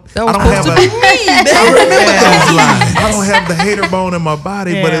 I don't That was have supposed to be me. I don't have the hater bone in my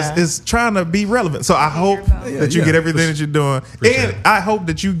body, but Yeah. it's trying to be relevant. So I hope that you yeah, get everything that you're doing, and sure. I hope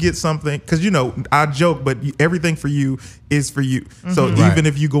that you get something, because you know I joke, but everything for you is for you. So Right. even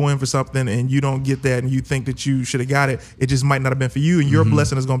if you go in for something and you don't get that, and you think that you should have got it, it just might not have been for you, and your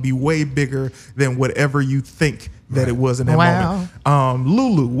blessing is going to be way bigger than whatever you think that it was in that Wow. moment.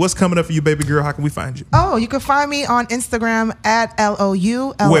 Lulu, what's coming up for you, baby girl? How can we find you? Oh, you can find me on Instagram at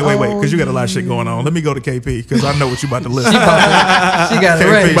LOU. Wait, because you got a lot of shit going on. Let me go to KP, because I know what you about to list. She got it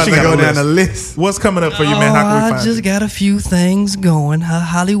KP, ready. About she to got go a down the list. list. What's coming up for you, man? How can we I find just you? got a few things going.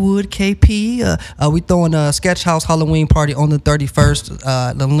 Hollywood KP. We throwing a Sketch House Halloween party on the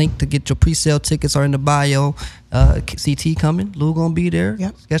 31st. The link to get your pre-sale tickets are in the bio. CT coming. Lou gonna be there.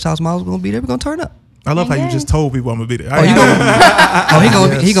 Yep. Sketch House Miles gonna be there. We're gonna turn up. I love how you just told people I'm gonna be there. Oh, you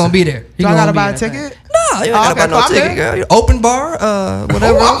gonna he gonna be there. He Do I gotta be buy a there. ticket? No, you ain't gotta buy no I'm ticket, there. girl. Open bar,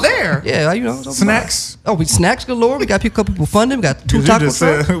 whatever. Oh, I'm else. there. Yeah, you know. it's open Snacks? bar. Oh, we snacks galore. We got a couple people funding. We got 2 You taco just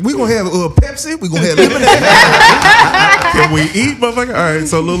trucks. said, we gonna have Pepsi. We gonna have lemonade. Can we eat, motherfucker? All right.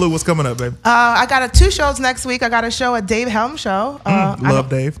 So Lulu, what's coming up, baby? I got 2 shows next week. I got a show at Dave Helm Show. Love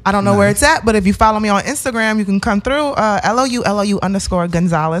Dave. I don't know where it's at, but if you follow me on Instagram, you can come through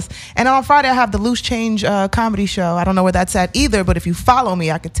LOU_Gonzalez. And on Friday, I have the Loose Change comedy show. I don't know where that's at either, but if you follow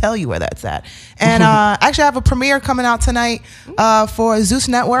me, I could tell you where that's at. And actually, I have a premiere coming out tonight for Zeus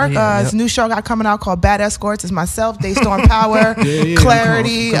Network. It's a new show I got coming out called Bad Escorts. It's myself, Daystorm Power,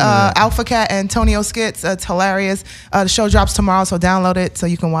 Clarity, Alpha Cat, Antonio Skits. It's hilarious. The show drops tomorrow, so download it so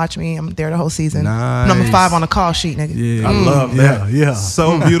you can watch me. I'm there the whole season. Nice. Number 5 on the call sheet, nigga. Yeah. I love that. Yeah.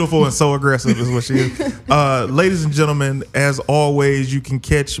 So beautiful and so aggressive is what she is. Ladies and gentlemen, as always, you can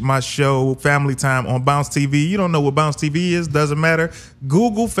catch my show Family Time on Bounce TV. You don't know what Bounce TV is, doesn't matter.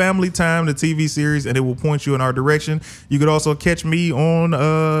 Google Family Time, the TV series, and it will point you in our direction. You could also catch me on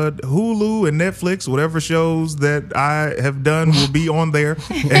Hulu and Netflix. Whatever shows that I have done will be on there,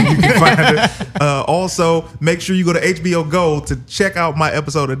 and you can find it. Also, make sure you go to HBO Go to check out my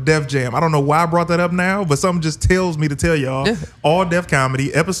episode of Def Jam. I don't know why I brought that up now, but something just tells me to tell y'all. All Def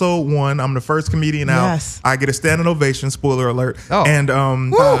Comedy, episode 1. I'm the first comedian out. Yes. I get a standing ovation, spoiler alert. And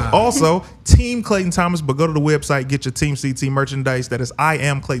also, Team Clayton Thomas, but go to the website, get your Team CT merchandise. That is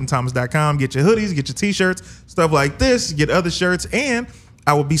IamClaytonThomas.com. Get your hoodies, get your t-shirts, stuff like this, get other shirts, and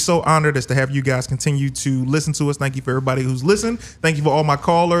I would be so honored as to have you guys continue to listen to us. Thank you for everybody who's listened. Thank you for all my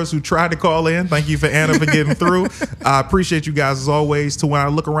callers who tried to call in. Thank you for Anna for getting through. I appreciate you guys as always. To when I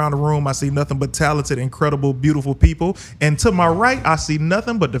look around the room, I see nothing but talented, incredible, beautiful people. And to my right, I see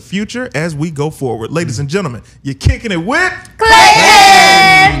nothing but the future as we go forward. Ladies and gentlemen, you're kicking it with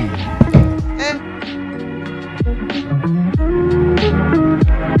Clayton!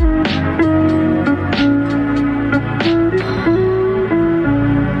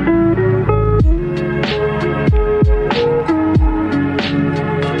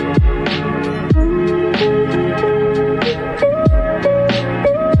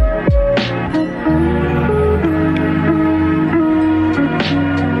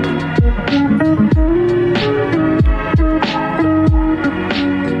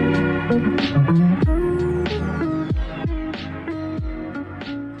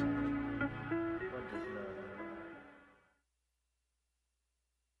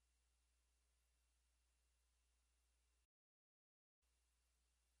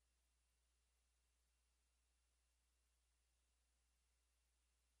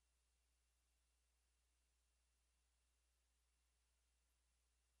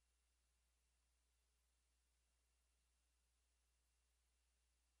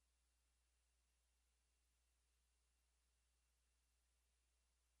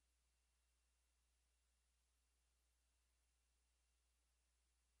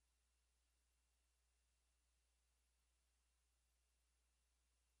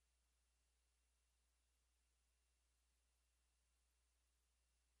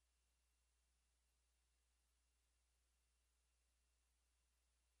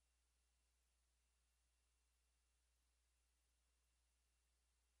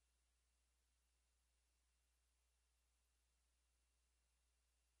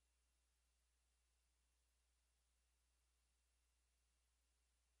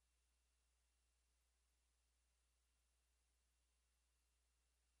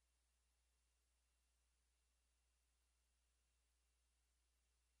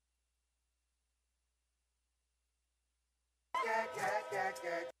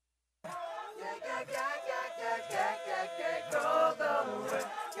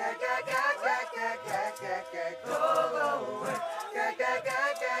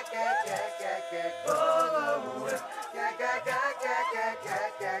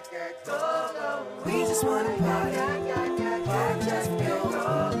 We just wanna party, party just for you.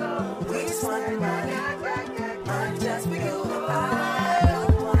 We just wanna party, party just for you. I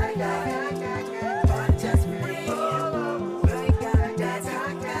don't wanna die, party just for you. We gotta dance,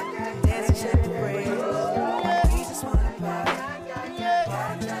 dance and shake the bread. We just wanna party,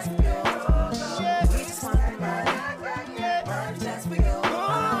 party just for you. We just wanna party, party just for you. I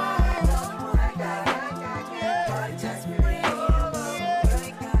don't wanna die, party just for you.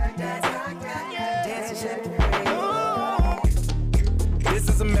 This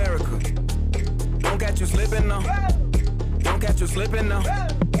is America. Don't catch you slipping now. Don't catch you slipping now.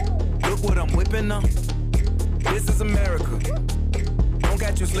 Look what I'm whipping now. This is America. Don't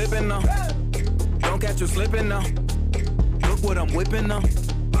catch you slipping now. Don't catch you slipping now. Look what I'm whipping now.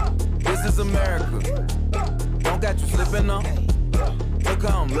 This is America. Don't catch you slipping now. Look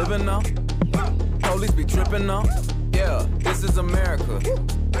how I'm living now. Police be tripping now. Yeah, this is America.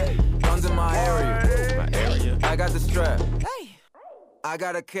 Guns in my area. I got the strap. I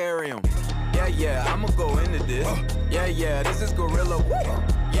gotta carry him. Yeah, I'ma go into this. Yeah, this is gorilla.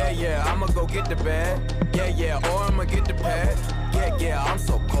 Yeah, I'ma go get the bag. Yeah, or I'ma get the pad. Yeah, I'm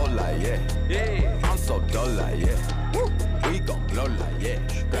so cold like yeah. I'm so dull like yeah. We gon' blow like yeah.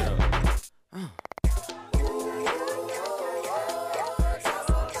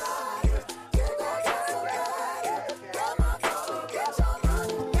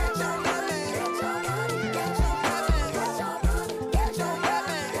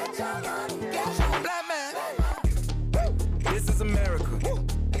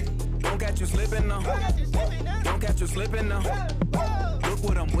 slipping now. Look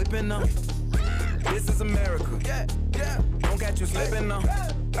what I'm whipping now. This is America. Don't catch you slipping now.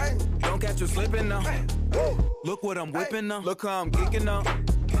 Don't catch you slipping now. Look what I'm whipping now. Look how I'm kicking now.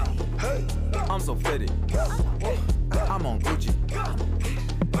 I'm so fitted. I'm on Gucci.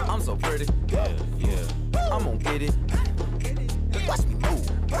 I'm so pretty. I'm gonna get it. Watch me move.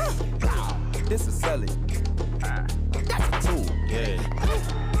 This is selling. That's a tool.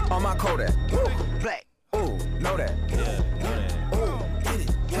 On my Kodak. Black. Ooh, know that. Ooh, get it.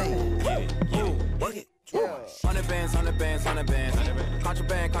 Work it. 100 bands, 100 bands, 100 bands.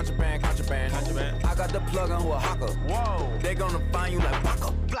 Contraband, contraband, contraband. I got the plug on who a hawker. Whoa. They gonna find you like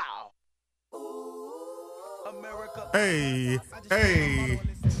Baka. Hey.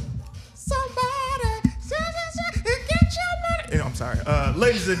 Somebody get your money. I'm sorry.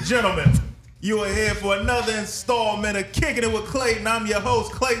 Ladies and gentlemen, you are here for another installment of Kicking It with Clayton. I'm your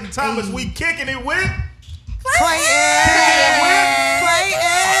host, Clayton Thomas. We kicking it with Clayton.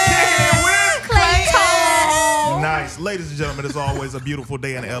 Nice. Ladies and gentlemen, it's always a beautiful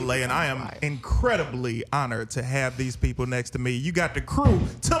day in LA, and I am incredibly honored to have these people next to me. You got the crew.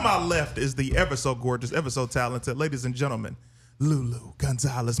 To my left is the ever so gorgeous, ever so talented, ladies and gentlemen, Lulu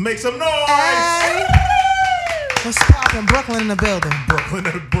Gonzalez. Make some noise! Hey. What's poppin'? Brooklyn in the building.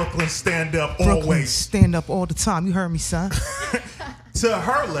 Brooklyn, stand up Brooklyn, always. stand up all the time. You heard me, son. To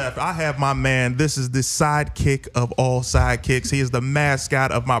her left, I have my man. This is the sidekick of all sidekicks. He is the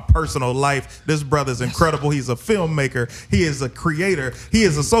mascot of my personal life. This brother's incredible. He's a filmmaker. He is a creator. He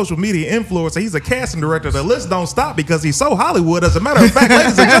is a social media influencer. He's a casting director. The list don't stop because he's so Hollywood. As a matter of fact,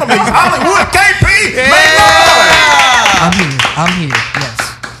 ladies and gentlemen, he's Hollywood KP. I'm here. Yes.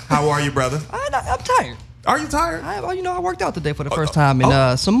 How are you, brother? I'm tired. Are you tired? I worked out today for the first time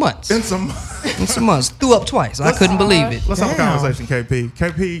in some months. In some months. Threw up twice. I couldn't believe it. Let's have a conversation, KP.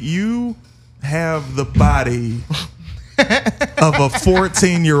 KP, you have the body of a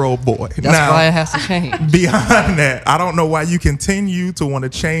 14-year-old boy. That's why it has to change. Beyond that, I don't know why you continue to want to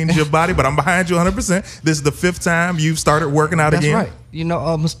change your body, but I'm behind you 100%. This is the 5th time you've started working out again. That's right. You know,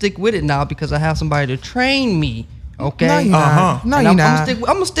 I'm going to stick with it now because I have somebody to train me. Okay. No, you're not. No, you're not. I'm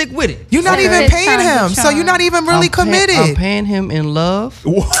gonna stick with it. You're not even paying him, so you're not even really committed. I'm paying him in love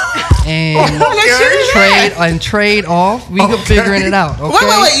and trade off. We can figuring it out.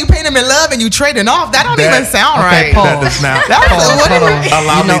 Okay? Wait. You paying him in love and you trading off? That don't even sound right. That does not.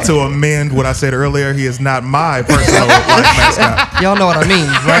 Allow me to amend what I said earlier. He is not my personal mascot. Y'all know what I mean,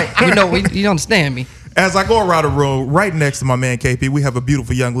 right? You understand me. As I go around the room, right next to my man KP, we have a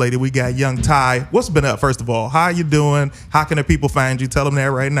beautiful young lady. We got young Ty. What's been up, first of all? How you doing? How can the people find you? Tell them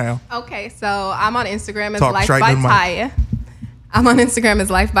that right now. Okay, so I'm on Instagram as Life by Taya. I'm on Instagram as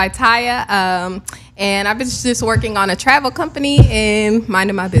Life by Taya. And I've been just working on a travel company and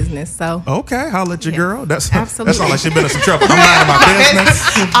minding my business. So okay, holla at your girl. That's absolutely. That sounds like she's been in some trouble. I'm minding my business.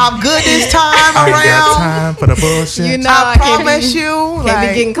 I'm good this time around. I got time for the bullshit. You know, I promise you, can't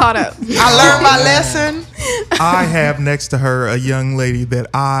be getting caught up. I learned my lesson. I have next to her a young lady that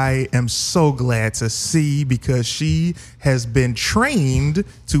I am so glad to see because she has been trained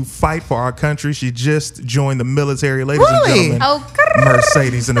to fight for our country. She just joined the military, ladies and gentlemen.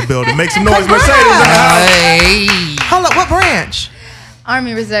 Mercedes in the building. Make some noise, Mercedes. Hey. Hold up, what branch?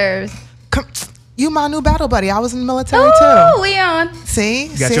 Army Reserves. You my new battle buddy. I was in the military too. We on. See?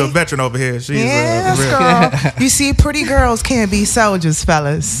 You got your veteran over here. She's girl. You see, pretty girls can't be soldiers,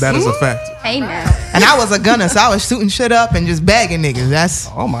 fellas. That is a fact. Hey now. And I was a gunner, so I was shooting shit up and just bagging niggas. That's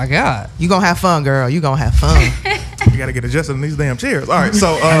oh my God. You gonna have fun, girl. You gonna have fun. You gotta get adjusted in these damn chairs. All right,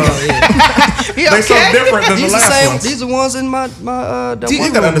 so they so different than the last ones. These are ones in my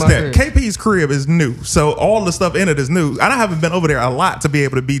you gotta understand, KP's crib is new, so all the stuff in it is new. I haven't been over there a lot to be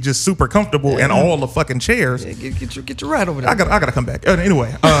able to be just super comfortable in all the fucking chairs. Yeah, get your right over there. I gotta come back.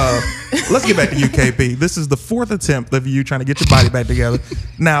 Anyway, let's get back to you, KP. This is the 4th attempt of you trying to get your body back together.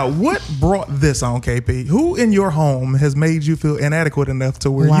 Now, what brought this on, KP? Who in your home has made you feel inadequate enough to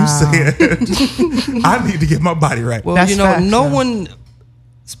where you said, I need to get my body right? Well, no one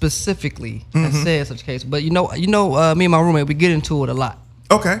specifically has said such a case, but me and my roommate, we get into it a lot.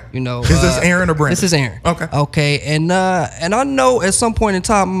 Okay. Is this Aaron or Brandon? This is Aaron. Okay. Okay, and I know at some point in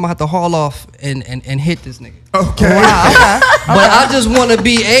time I'm gonna have to haul off and hit this nigga. Okay. Wow. But I just want to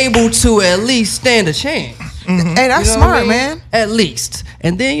be able to at least stand a chance. Hey, that's smart, man. At least.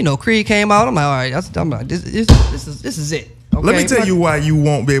 And then Creed came out. I'm like, all right, I'm like, this is it. Okay? Let me tell you why you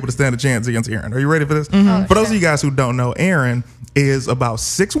won't be able to stand a chance against Aaron. Are you ready for this? For those of you guys who don't know, Aaron is about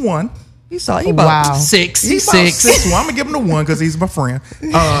 6'1", He's about 6. He's 6. Well, I'm gonna give him the 1 because he's my friend.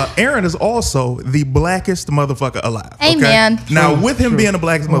 Aaron is also the blackest motherfucker alive. Hey, man. Now, with him being the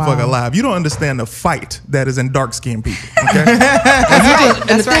blackest motherfucker alive, you don't understand the fight that is in dark skinned people. Okay.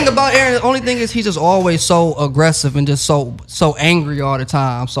 And the thing about Aaron, the only thing is he's just always so aggressive and just so angry all the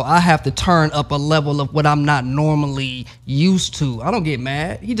time. So I have to turn up a level of what I'm not normally used to. I don't get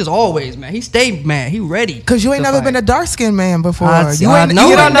mad. He just always mad. He stay mad. He ready. Because you ain't never been a dark skinned man before. You don't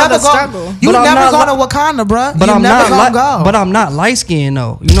never go to Wakanda, bro. But I'm never not gonna go. But I'm not light skinned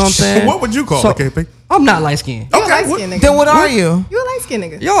though. You know what I'm saying? What would you call it, KP? I'm not light skinned. You a light skinned nigga. Then what are you? You a light skinned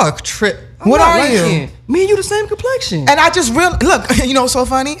nigga. Y'all a trip. What are you? Me and you the same complexion. And I just look, you know what's so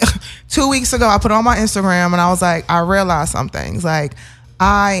funny? 2 weeks ago, I put on my Instagram and I was like, I realized some things. Like,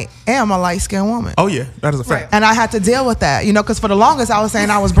 I am a light skinned woman. Oh yeah, that is a fact. And I had to deal with that, you know, because for the longest I was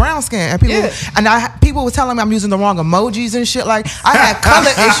saying I was brown skinned, and people were telling me I'm using the wrong emojis and shit. Like I had color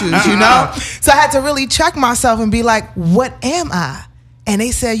issues, you know. So I had to really check myself and be like, what am I? And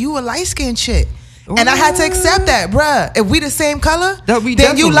they said you a light skinned chick. And I had to accept that, bruh. If we the same color,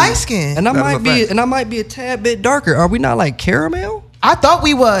 then you light skinned. And I might be a tad bit darker. Are we not like caramel? I thought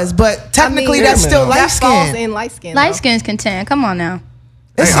we was, but technically that's still light That falls skin. in light skin. Light skin's can tan. Come on now.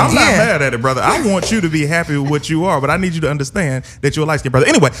 Hey, I'm not mad at it, brother. I want you to be happy with what you are, but I need you to understand that you're a light-skinned brother.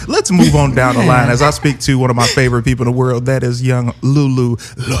 Anyway, let's move on down the line as I speak to one of my favorite people in the world. That is young Lulu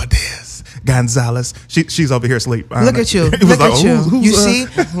Lourdes Gonzalez. She's over here asleep. Look at you. Look at you. You see?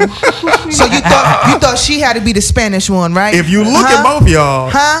 So you thought she had to be the Spanish one, right? If you look at both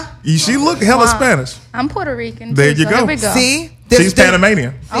y'all, she look hella Spanish. I'm Puerto Rican. There too, you so go. Here we go. See? She's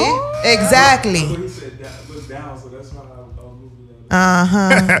Panamanian. Oh. Exactly.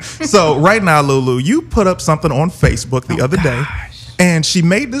 So right now, Lulu, you put up something on Facebook the other day, and she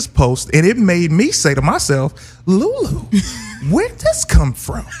made this post, and it made me say to myself, Lulu, where'd this come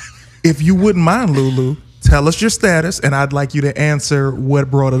from? If you wouldn't mind, Lulu, tell us your status, and I'd like you to answer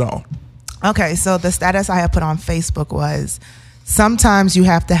what brought it on. Okay, so the status I had put on Facebook was, sometimes you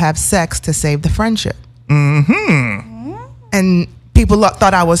have to have sex to save the friendship. Mm-hmm. And people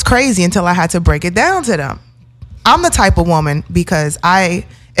thought I was crazy until I had to break it down to them. I'm the type of woman, because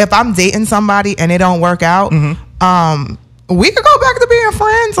if I'm dating somebody and it don't work out, we could go back to being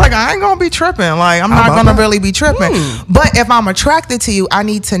friends. Like, I ain't gonna be tripping. Like, I'm not gonna really be tripping. But if I'm attracted to you, I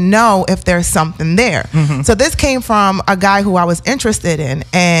need to know if there's something there. So this came from a guy who I was interested in,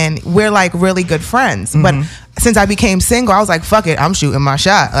 and we're like really good friends. But since I became single, I was like, fuck it, I'm shooting my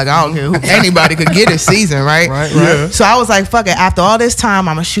shot. Like, I don't care who anybody could get this season, right? Yeah. So I was like, fuck it, after all this time,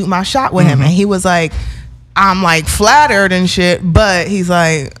 I'm gonna shoot my shot with him. And he was like, I'm like flattered and shit, but he's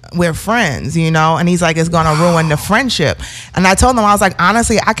like, we're friends, you know? And he's like, it's gonna ruin the friendship. And I told him, I was like,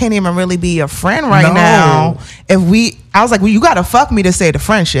 honestly, I can't even really be a friend right now. I was like, well, you gotta fuck me to say the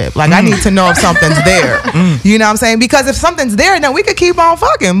friendship. Like, I need to know if something's there. You know what I'm saying? Because if something's there, then we could keep on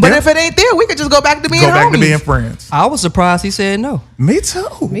fucking. But if it ain't there, we could just go back to being homies. Friends. I was surprised he said no. Me too.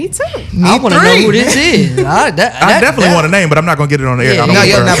 I want to know who this is. I definitely want a name, but I'm not gonna get it on the air. Yeah, No,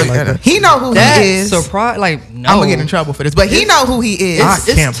 you'll never get it. He know who he is. Surprise! Like, no. I'm gonna get in trouble for this, but he know who he is.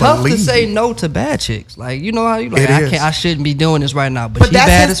 It's tough to say no to bad chicks. Like, you know how you like, I shouldn't be doing this right now, but she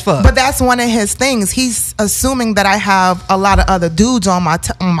bad as fuck. But that's one of his things. He's assuming that I have a lot of other dudes on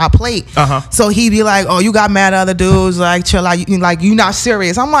my plate. So he be like, oh, you got mad at other dudes, like, chill out, you not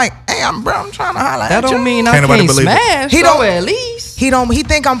serious. I'm like, hey, I'm trying to holler at you. That don't mean I can't smash. He don't at least. He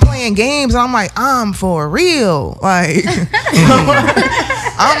think I'm playing games, and I'm like, I'm for real. Like,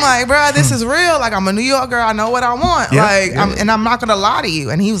 I'm like, bro, this is real. Like, I'm a New York girl. I know what I want. And I'm not gonna lie to you.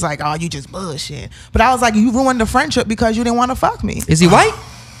 And he was like, oh, you just bullshit. But I was like, you ruined the friendship because you didn't want to fuck me. Is he white?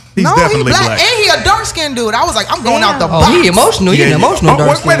 He's definitely black. And he a dark skinned dude. I was like, I'm going out the box. Oh, he emotional. He an emotional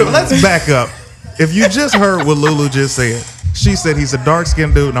dark skin. Wait, let's back up. If you just heard what Lulu just said, she said he's a dark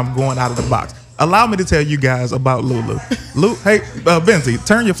skinned dude and I'm going out of the box. Allow me to tell you guys about Lulu. Hey, Benzie,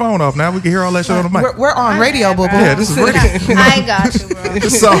 turn your phone off now. We can hear all that shit on the mic. We're on radio, boo boo. Yeah, this is radio. I got you, bro.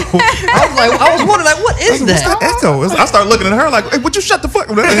 So I was wondering, like, what is that? Echo. I started looking at her like, hey, would you shut the fuck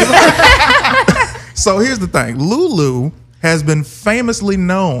up? So here's the thing. Lulu has been famously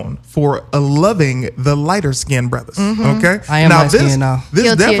known for loving the lighter skinned brothers. Okay, I am light skinned now.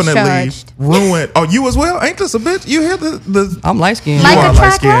 This definitely ruined. Oh, you as well? Ain't this a bitch? You hear the? I'm light skinned. Like a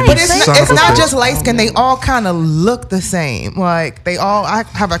track light. But it's not just light skin. They all kind of look the same. Like I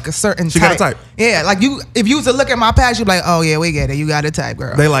have like a certain. She got a type. Yeah, like if you was to look at my past, you'd be like, oh yeah, we get it. You got a type,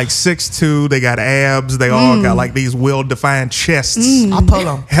 girl. They like 6'2". They got abs. They all got like these well defined chests. I pull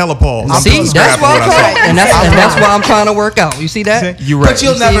them. Hella paws. See, that's why I'm trying. And that's why I'm trying to work work out. You see that? You're right. But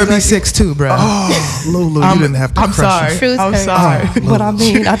you'll never be 6'2", bro. Oh, Lulu, you didn't have to. I'm sorry. Truth I'm hurts. sorry. But I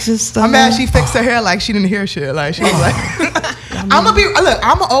mean, I just. I'm mad she fixed her hair like she didn't hear shit. Like she was like, I'm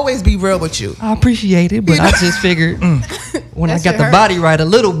gonna always be real with you. I appreciate it, but I just figured when I got the hurt. body right a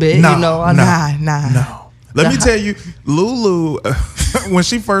little bit, No, you know. Nah. Let me tell you, Lulu, when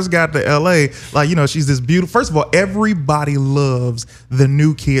she first got to LA, like, you know, she's this beautiful. First of all, everybody loves the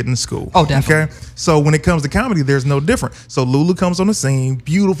new kid in school. Oh, definitely. Okay. So when it comes to comedy, there's no different. So Lulu comes on the scene,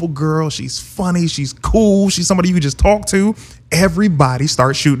 beautiful girl. She's funny. She's cool. She's somebody you can just talk to. Everybody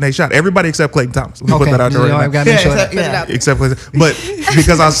starts shooting a shot. Everybody except Clayton Thomas. Let me put that out there right now. Except Clayton. But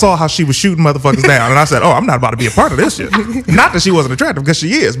because I saw how she was shooting motherfuckers down, and I said, oh, I'm not about to be a part of this shit. Not that she wasn't attractive, because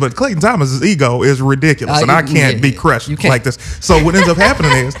she is, but Clayton Thomas's ego is ridiculous, and I can't be crushed like this. So what ends up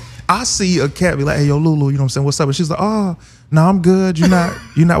happening is I see a cat be like, hey, yo, Lulu, you know what I'm saying? What's up? And she's like, oh, no, I'm good. You're not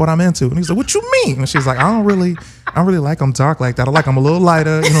what I'm into. And he's like, what you mean? And she's like, I don't really like them talk like that. I like them a little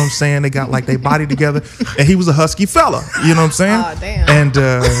lighter. You know what I'm saying? They got like they body together. And he was a husky fella. You know what I'm saying? Oh, damn. And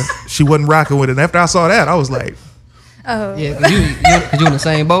she wasn't rocking with it. And after I saw that, I was like, Oh. Yeah, cause you in the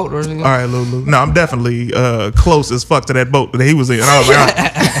same boat or something? all right, Lulu. No, I'm definitely close as fuck to that boat that he was in. And I was like,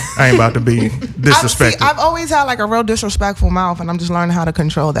 I ain't about to be disrespected. I've always had like a real disrespectful mouth, and I'm just learning how to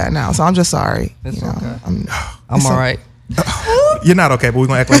control that now. So I'm just sorry. It's you know, okay. I'm all right. You're not okay, but we're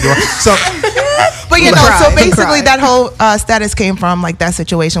gonna act like you are. So, but you know, so basically that whole status came from like that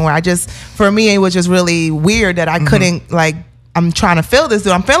situation where for me, it was just really weird that I couldn't like. I'm trying to feel this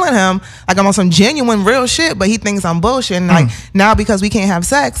dude. I'm feeling him like I'm on some genuine real shit, but he thinks I'm bullshit. And like now because we can't have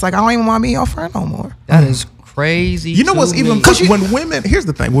sex, like I don't even want to be your friend no more. That is crazy. you know what's even because when women, here's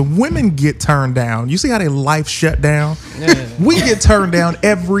the thing, when women get turned down, you see how their life shut down? Yeah. We get turned down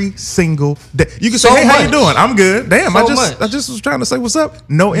every single day. You can say, hey, how you doing? I'm good. Damn, I just was trying to say what's up.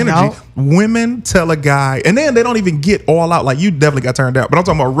 No energy. Women tell a guy, and then they don't even get all out. Like, you definitely got turned out. But I'm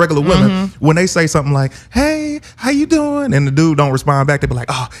talking about regular women. When they say something like, hey, how you doing? And the dude don't respond back, they be like,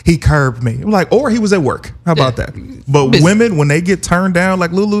 oh, he curbed me. I'm like, or he was at work. How about that? But women, when they get turned down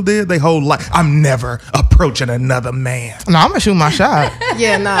like Lulu did, they whole life, I'm never approaching another man. No, I'm gonna shoot my shot.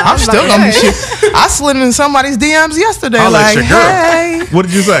 Yeah, nah. I'm still gonna be shoot. I slid in somebody's DMs yesterday. Like, hey. What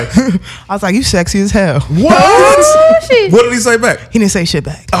did you say? I was like, you sexy as hell. What? What did he say back? He didn't say shit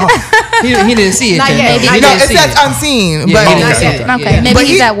back. Oh. he didn't see it. Not yet. It says unseen. Yeah, but Okay, maybe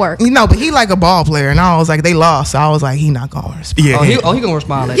he's at work. But he like a ball player, and I was like, they lost. So I was like, he not gonna respond. Yeah. He gonna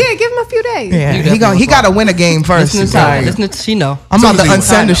respond later. Yeah, give him a few days. Yeah, he got to win a game first. Listen to she know. I'm about to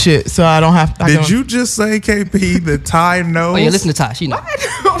unsend the shit, so I don't have. Did you just say, KP, that Ty knows? Oh yeah, listen to Ty. She know.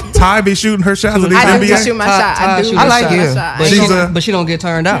 Ty be shooting her shots at the I do NBA. shoot my shot. I like you, but she don't get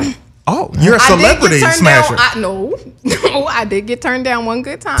turned down. Oh, you're a celebrity smasher. No, I did get turned down one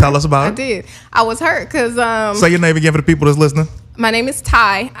good time. Tell us about it. I did. I was hurt because say your name again for the people that's listening. my name is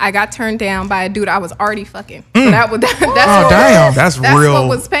Ty. I got turned down by a dude I was already fucking. So that's that's real. What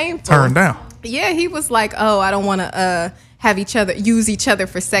was painful. Turned down. Yeah, he was like, "Oh, I don't want to use each other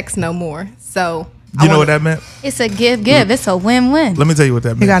for sex no more." So you know what that meant? It's a give. It's a win-win. Let me tell you what that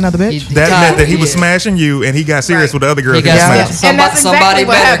meant. He got another bitch. That meant that he was smashing you, and he got serious with the other girl. He got somebody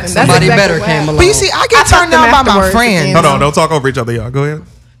better. Somebody better came along. But you see, I get turned down by my friends. Hold on, don't talk over each other, y'all. Go ahead.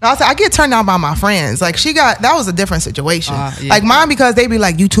 No, I get turned down by my friends. Like that was a different situation. Like mine, because they be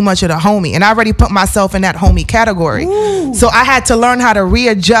like, you too much of the homie. And I already put myself in that homie category. Ooh. So I had to learn how to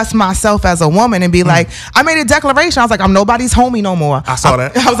readjust myself as a woman and be like, I made a declaration. I was like, I'm nobody's homie no more. I saw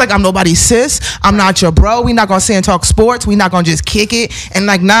that. I was like, I'm nobody's sis. I'm not your bro. We not gonna sit and talk sports. We not gonna just kick it. And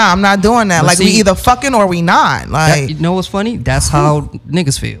like, nah, I'm not doing that. Like we either fucking or we not. Like, you know what's funny? That's how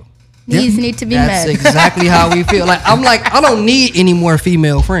niggas feel. Needs need to be met. That's exactly how we feel. Like I don't need any more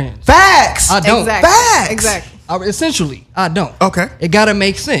female friends. Facts. I don't. Exactly. Facts. Exactly. Essentially, I don't. Okay. It gotta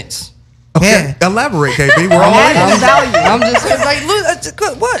make sense. Okay. Yeah. Elaborate, KB. We're all in. I'm just like, look,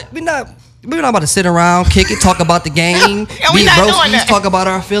 what? We're not about to sit around, kick it, talk about the game, be roasties, talk about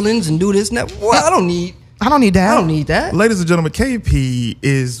our feelings, and do this and that. Well, I don't need that. Ladies and gentlemen, KP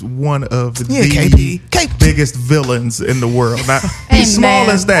is one of the biggest villains in the world. Now, he's small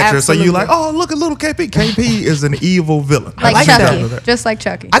in stature, so you like, oh, look at little KP. KP is an evil villain. Like Chucky. Just like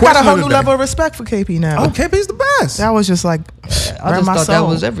Chucky. I got a whole new level of respect for KP now. Oh, KP's the best. That was just like, I just thought that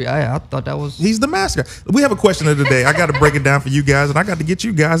was I thought that was. He's the mascot. We have a question of the day. I got to break it down for you guys, and I got to get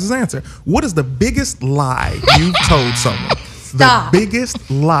you guys' answer. What is the biggest lie you've told someone? Stop. The biggest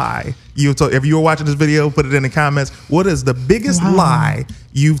lie you've told. If you were watching this video, put it in the comments. What is the biggest lie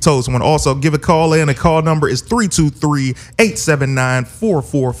you've told someone? Also, give a call in. The call number is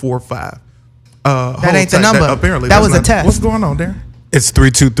 323-879-4445. That ain't the number. Apparently, that was a test. What's going on there? It's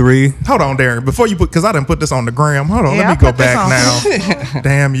 323. Hold on, Darren. Before you put, because I didn't put this on the gram. Hold on, Yeah, let me go I put this back now.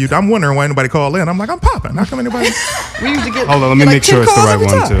 Damn you! I'm wondering why anybody called in. I'm like, I'm popping. How come anybody? We used to get. Hold on, let me like make sure 10 it's the calls right every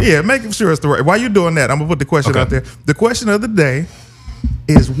one time. too. Yeah, make sure it's the right. While you're doing that, I'm gonna put the question out there. The question of the day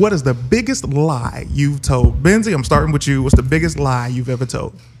is: what is the biggest lie you've told? Benzie, I'm starting with you. What's the biggest lie you've ever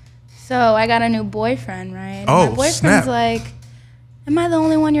told? So I got a new boyfriend, right? Oh, my boyfriend's snap. like, am I the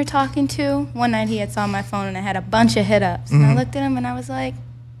only one you're talking to? One night he had saw my phone and I had a bunch of hit ups. And I looked at him and I was like,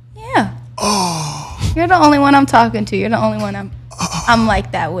 yeah. Oh. You're the only one I'm talking to. You're the only one I'm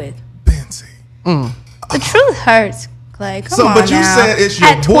like that with. Benzie. The truth hurts, Clay. Come So, on but you now. said it's your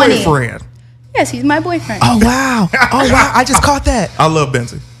At 20. boyfriend. Yes, he's my boyfriend. Oh wow. Oh wow. I just caught that. I love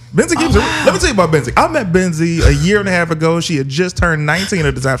Benzie. Benzie keeps it. Let me tell you about Benzie. I met Benzie a year and a half ago. She had just turned 19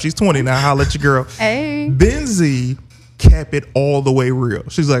 at the time. She's 20 now. Holla at your girl. Hey. Benzie kept it all the way real.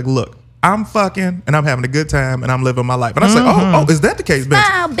 She's like, look, I'm fucking and I'm having a good time and I'm living my life. And I said, oh, is that the case, Benzie?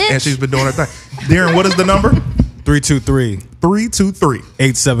 Smile, bitch. And she's been doing her thing. Darren, what is the number?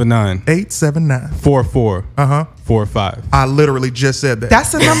 323-879. 879. 4445. I literally just said that.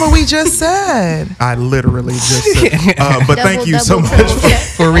 That's the number we just said. I literally just said. But thank you so much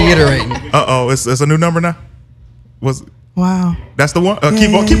for reiterating. It's a new number now. Wow. That's the one.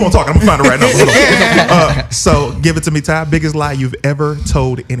 Keep on talking. I'm gonna find it right now. Hold on. So give it to me, Ty. Biggest lie you've ever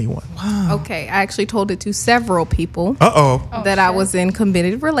told anyone. Wow. Okay, I actually told it to several people. That I was in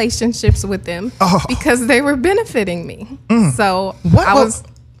committed relationships with them because they were benefiting me. So I was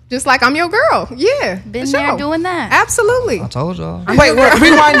just like, I'm your girl. Yeah, Been there doing that. Absolutely. I told y'all. Wait,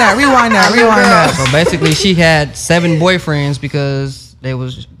 rewind that. So basically, she had 7 boyfriends because they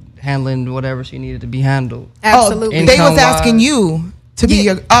was handling whatever she needed to be handled. Absolutely. They was asking you to be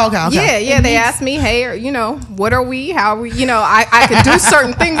your. Oh, okay. Yeah. They asked me, hey, what are we? How are we? I could do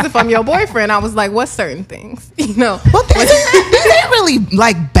certain things if I'm your boyfriend. I was like, what certain things? But these ain't really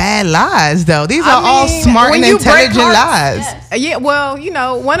like bad lies, though. These are all smart and intelligent lies. Yeah, well,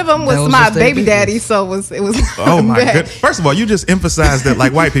 one of them was my baby daddy, so it was. Oh my goodness! First of all, you just emphasized that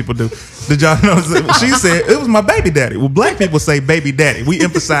like white people do. Did y'all know? She said it was my baby daddy. Well, black people say baby daddy. We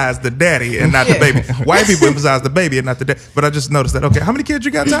emphasize the daddy and not the baby. White people emphasize the baby and not the daddy. But I just noticed that. Okay, how many kids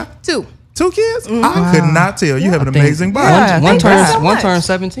you got, Ty? 2. 2 kids? I could not tell. You have an amazing body. One turned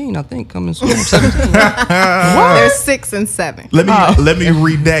 17, I think, coming soon. 17. There's 6 and 7. Let me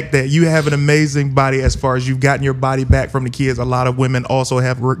redact that. You have an amazing body as far as you've gotten your body back from the kids. A lot of women also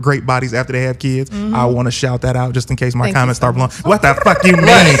have great bodies after they have kids. I want to shout that out just in case my comments start blowing. What the fuck you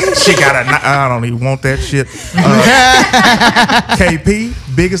mean? She got I don't even want that shit. KP,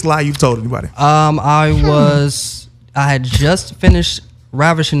 biggest lie you've told anybody? I had just finished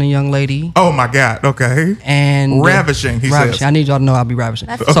ravishing a young lady. Oh my God! Okay, and ravishing. He says. I need y'all to know I'll be ravishing.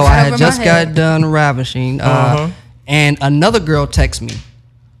 That's so I had just got done ravishing, and another girl texted me.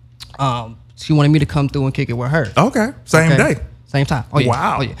 She wanted me to come through and kick it with her. Okay, same day, same time. Oh yeah.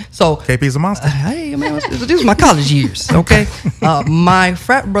 Wow. Oh yeah. So KP's a monster. Hey man, these was my college years. Okay. My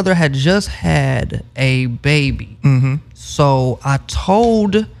frat brother had just had a baby, so I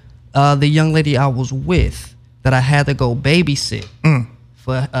told the young lady I was with that I had to go babysit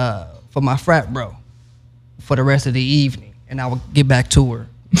for my frat bro for the rest of the evening, and I would get back to her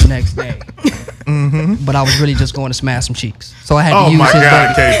the next day. But I was really just going to smash some cheeks, so I had to use his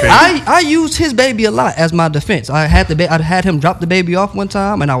baby. KP. I used his baby a lot as my defense. I had him drop the baby off one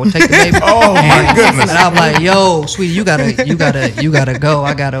time, and I would take the baby. Oh my goodness! And I'm like, "Yo, sweetie, you gotta go.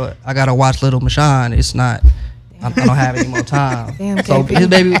 I gotta watch Little Michonne. It's not. I don't have any more time." Damn, so KP. his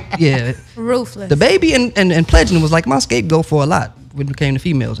baby, yeah, Ruthless. the baby and pledging was like my scapegoat for a lot when it came to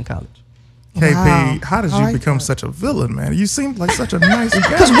females in college. KP, how did you become such a villain, man? You seem like such a nice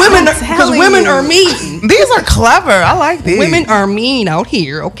guy. Because women are mean. These are clever. I like these. Women are mean out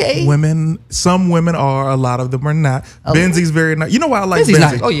here. Okay. Some women are. A lot of them are not. Benzie's very nice. You know why I like Benzie's Benzie?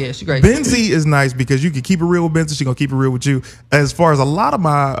 nice. Oh yeah, she's great. Benzie is nice because you can keep it real with Benzie. She gonna keep it real with you. As far as a lot of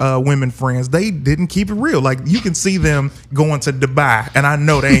my women friends, they didn't keep it real. Like you can see them going to Dubai, and I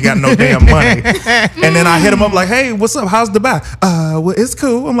know they ain't got no damn money. And then I hit them up like, "Hey, what's up? How's Dubai? Well, it's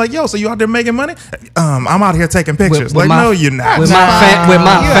cool." I'm like, "Yo, so you out there making money?" I'm out here taking pictures. No, you're not. With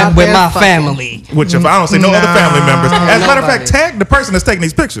my family. Which if I don't see no other family members. As a matter of fact, tag the person that's taking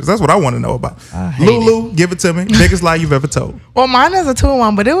these pictures. That's what I want to know about. Lulu, give it to me. Biggest lie you've ever told. Well, mine is a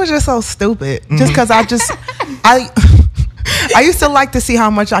 2-in-1, but it was just so stupid. Just because I used to like to see how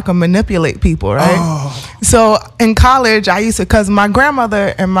much I could manipulate people, right? So in college, I used to, because my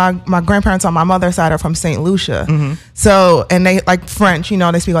grandmother and my grandparents on my mother's side are from St. Lucia. So, and they like French,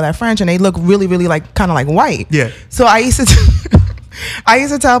 they speak all that French, and they look really, really like kind of like white. Yeah. So I used to I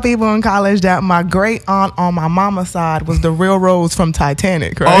used to tell people in college that my great aunt on my mama's side was the real Rose from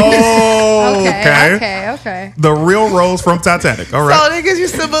Titanic, right? Oh, Okay. The real Rose from Titanic. All right. So niggas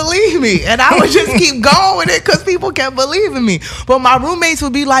used to believe me, and I would just keep going with it because people kept believing me. But my roommates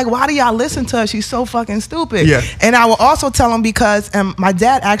would be like, "Why do y'all listen to her? She's so fucking stupid." Yeah. And I would also tell them because my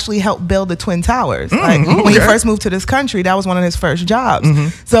dad actually helped build the Twin Towers. When he first moved to this country, that was one of his first jobs.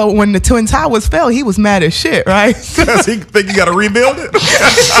 So when the Twin Towers fell, he was mad as shit, right? Does he think you got to rebuild it?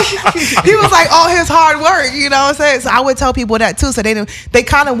 He was like, all his hard work, you know what I'm saying? So I would tell people that too. So they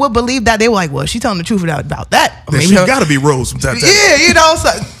kind of would believe that. They were like, well, she telling the truth about that. Then she got to be Rose from Titanic. Yeah, you know, so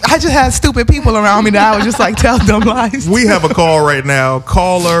I just had stupid people around me that I would just like tell dumb lies. We have a call right now.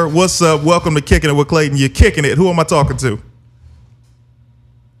 Caller, what's up? Welcome to Kicking It with Clayton. You're kicking it. Who am I talking to?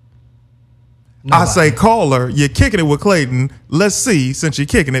 Nobody. I say, caller, you're kicking it with Clayton. Let's see, since you're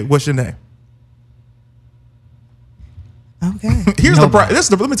kicking it, what's your name? Okay. Here's the problem.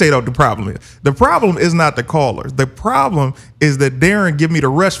 Let me tell you what the problem is. The problem is not the callers. The problem is that Darren give me the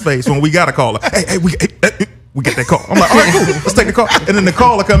rush face when we got a caller. Hey, we get that call. I'm like, all right, cool. Let's take the call. And then the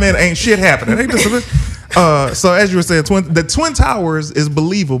caller come in, ain't shit happening. So as you were saying, the Twin Towers is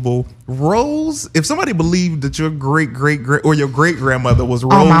believable. Rose, if somebody believed that your great or your great grandmother was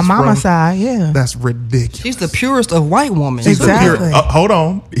Rose on my mama's side, yeah, that's ridiculous. She's the purest of white women. Exactly. Hold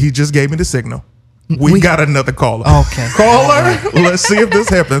on, he just gave me the signal. We got another caller. Okay. Caller, let's see if this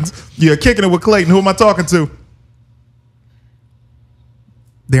happens. You're kicking it with Clayton. Who am I talking to?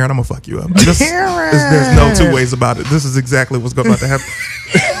 Darren, I'm going to fuck you up. There's no two ways about it. This is exactly what's about to happen.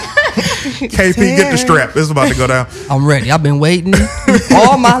 KP, get the strap. This is about to go down. I'm ready. I've been waiting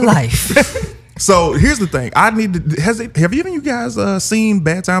all my life. So here's the thing. Have either of you guys seen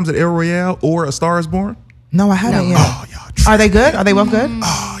Bad Times at El Royale or A Star Is Born? No, I haven't yet. Oh, y'all. Are they good? Are they both good?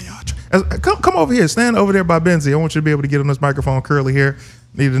 Oh, y'all. Come over here. Stand over there by Benzie. I want you to be able to get on this microphone. Curly hair.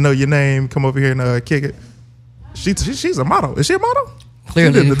 Need to know your name. Come over here and kick it. She's a model. Is she a model?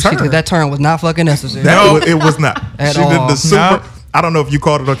 Clearly, that turn was not fucking necessary. It was not. She did the super. No. I don't know if you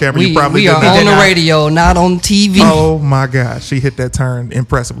caught it on camera. You probably we are on the radio, not on TV. Oh my God, she hit that turn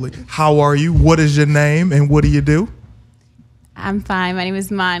impressively. How are you? What is your name and what do you do? I'm fine. My name is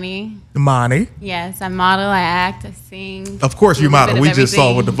Mani. Mani. Yes, I model, I act, I sing. Of course you model. We just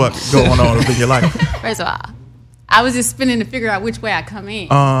saw what the fuck is going on in your life. First of all, I was just spinning to figure out which way I come in.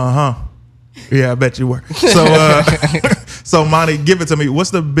 Yeah, I bet you were. So, so Mani, give it to me.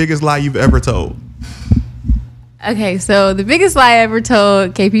 What's the biggest lie you've ever told? Okay, so the biggest lie I ever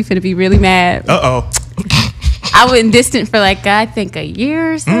told, KP finna be really mad. I went distant for like, I think a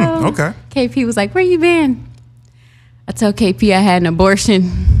year or so. Okay. KP was like, where you been? I told KP I had an abortion.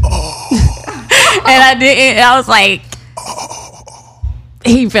 And I didn't. I was like,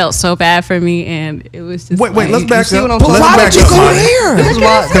 he felt so bad for me, and it was just. Wait, let's back up. Why did you go here? This is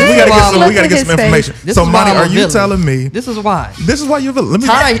why. Because we gotta get some information. So, Mani, are you telling me? This is why. This is why you're villain.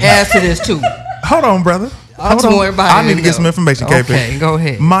 Ty asked to this too. Hold on, brother. I need to get some information, KP. Okay, go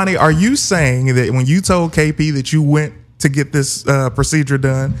ahead. Mani, are you saying that when you told KP that you went to get this procedure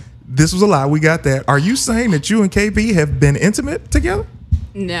done, this was a lie? We got that. Are you saying that you and KP have been intimate together?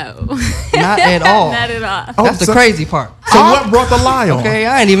 No. Not at all. Not at all. Oh, that's the crazy part. So what brought the lie on? Okay,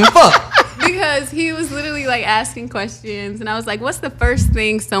 I ain't even fuck. Because he was literally like asking questions, and I was like, what's the first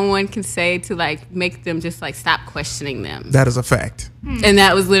thing someone can say to like make them just like stop questioning them? That is a fact. And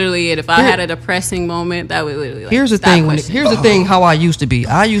that was literally it. If I had a depressing moment, that would literally like, here's the thing. Here's the thing. How I used to be.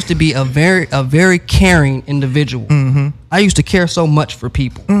 I used to be a very caring individual. I used to care so much for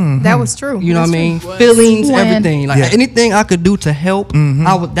people. That was true. You know what I mean? Feelings, everything. Like anything I could do to help,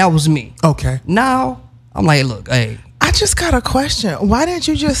 that was me. Okay. Now I'm like, look, hey. I just got a question. Why didn't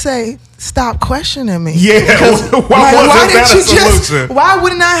you just say stop questioning me? Yeah. Why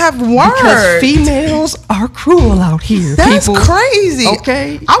wouldn't I have words? Because females are cruel out here. That's people. Crazy.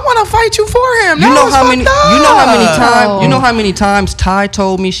 Okay. I want to fight you for him. You know how many times Ty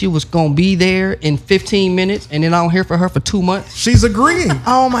told me she was gonna be there in 15 minutes, and then I don't hear from her for 2 months. She's agreeing.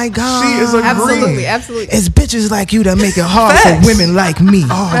 Oh my God. She is agreeing. Absolutely. It's bitches like you that make it hard for women like me.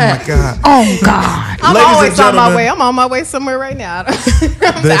 Oh my God. Oh God. I'm always on my way. I'm on my way somewhere right now.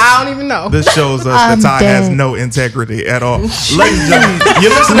 I don't even know. This shows us that Ty has no integrity at all. Ladies and gentlemen,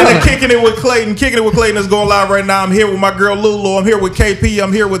 you're listening to Kicking It with Clayton. Kicking It with Clayton is going live right now. I'm here with my girl Lulu. I'm here with KP.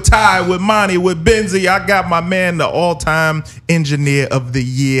 I'm here with Ty, with Mani, with Benzie. I got my man, the all-time engineer of the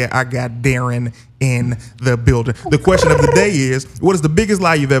year. I got Darren in the building. The question of the day is, what is the biggest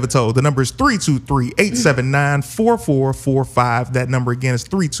lie you've ever told? The number is 323-879-4445. That number again is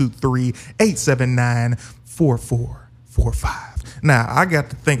 323-879-4445. Now, I got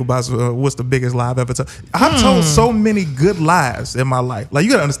to think about what's the biggest lie I've ever told. I've told so many good lies in my life. Like,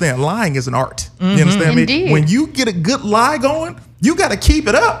 you got to understand, lying is an art. You understand me? Indeed. When you get a good lie going, you got to keep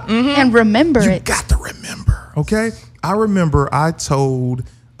it up. And remember it. You got to remember, okay? I remember I told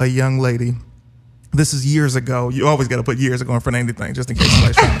a young lady, this is years ago. You always got to put years ago in front of anything, just in case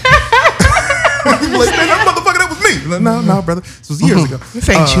somebody's trying to. Like, man, that motherfucker, that was me. No, brother. This was years ago. This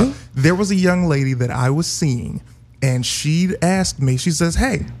ain't you. There was a young lady that I was seeing, and she asked me, she says,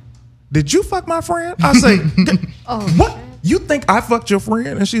 hey, did you fuck my friend? I say, what? You think I fucked your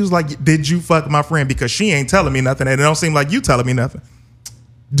friend? And she was like, did you fuck my friend? Because she ain't telling me nothing, and it don't seem like you telling me nothing.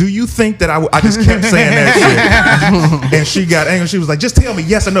 Do you think that I just kept saying that shit? And she got angry. She was like, just tell me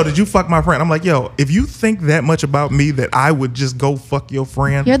yes or no. Did you fuck my friend? I'm like, yo, if you think that much about me that I would just go fuck your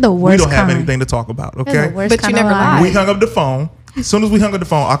friend, You're the worst we don't have kind. anything to talk about, You're okay? the worst But you kind never of lie. lied. We hung up the phone. As soon as we hung up the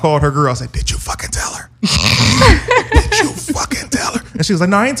phone, I called her girl. I said, did you fucking tell her? Did you fucking tell her? And she was like,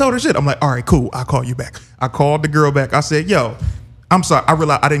 no, I ain't told her shit. I'm like, all right, cool. I'll call you back. I called the girl back. I said, yo, I'm sorry. I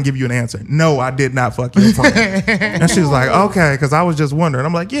realized I didn't give you an answer. No, I did not fuck your friend. And she was like, okay, because I was just wondering.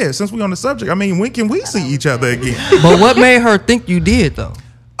 I'm like, yeah, since we on the subject, I mean, when can we see each other again? But what made her think you did though?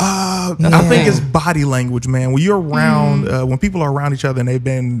 I think it's body language, man. When you're around, when people are around each other and they've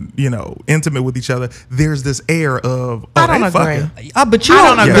been, intimate with each other, there's this air of, I don't agree. But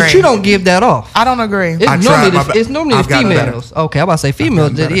you don't give that off. I don't agree. It's normally I've the gotten females. better. Okay, I'm about to say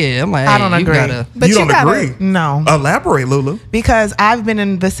females. Yeah, I'm like, I don't hey, agree. You gotta, But you don't agree? No. Elaborate, Lulu. Because I've been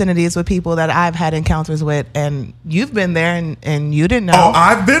in vicinities with people that I've had encounters with, and you've been there and you didn't know. Oh,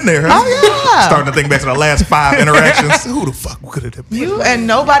 I've been there. Huh? Oh, yeah. Starting to think back to the last 5 interactions. Who the fuck could it have been? You and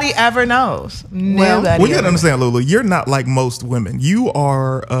nobody ever knows. Nobody. Well, you gotta understand, Lulu, you're not like most women. You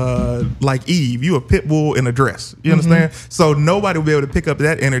are like Eve. You a pit bull in a dress. You understand? So nobody will be able to pick up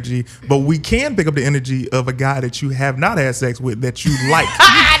that energy, but we can pick up the energy of a guy that you have not had sex with that you like.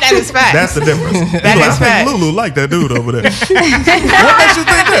 That is fact. That's the difference. That is I fact. think Lulu like that dude over there. What makes you think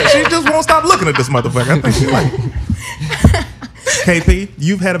that? She just won't stop looking at this motherfucker. I think she like KP,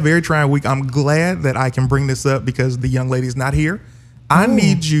 you've had a very trying week. I'm glad that I can bring this up because the young lady's not here. I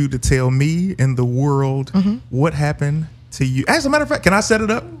need you to tell me and the world what happened to you. As a matter of fact, can I set it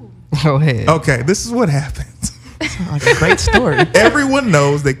up? Go ahead. Okay, this is what happened. Like a great story. Everyone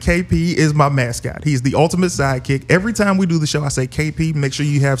knows that KP is my mascot. He's the ultimate sidekick. Every time we do the show, I say, KP, make sure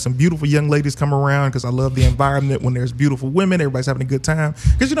you have some beautiful young ladies come around because I love the environment when there's beautiful women. Everybody's having a good time.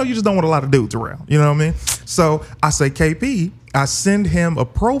 Because, you just don't want a lot of dudes around. You know what I mean? So I say, KP, I send him a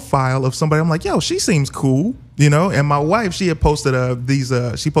profile of somebody. I'm like, yo, she seems cool. And my wife, she had posted these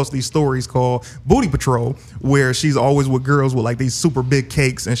stories called Booty Patrol, where she's always with girls with like these super big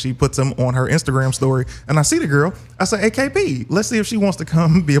cakes, and she puts them on her Instagram story. And I see the girl. I say, hey, KP, let's see if she wants to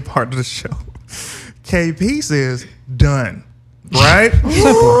come be a part of the show. KP says, done. Right?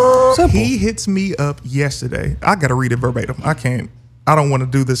 Simple. He hits me up yesterday. I got to read it verbatim. I don't want to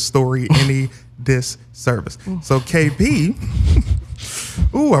do this story any disservice. So KP...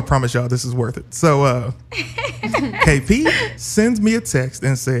 Ooh, I promise y'all this is worth it. So KP sends me a text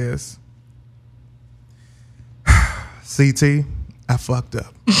and says, CT, I fucked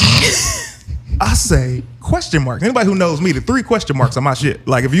up. I say, question mark. Anybody who knows me, the 3 question marks on my shit.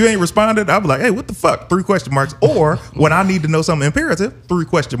 Like, if you ain't responded, I'll be like, hey, what the fuck? 3 question marks. Or when I need to know something imperative, 3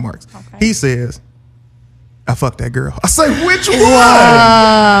 question marks. Okay. He says, I fucked that girl. I say, which one?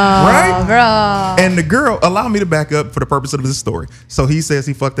 Right? Bro. And the girl, allow me to back up for the purpose of this story. So he says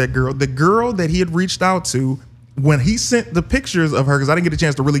he fucked that girl. The girl that he had reached out to, when he sent the pictures of her, because I didn't get a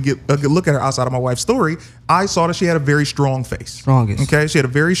chance to really get a good look at her outside of my wife's story, I saw that she had a very strong face. Strongest. Okay? She had a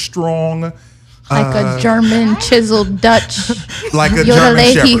very strong... Like a German chiseled Dutch. Like a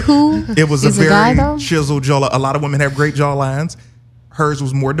German shepherd. It was a very chiseled jaw. A lot of women have great jawlines. Hers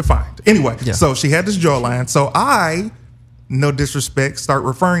was more defined. Anyway, so she had this jawline. So I, no disrespect, start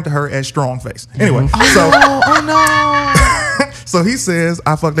referring to her as strong face. Anyway, oh no. So he says,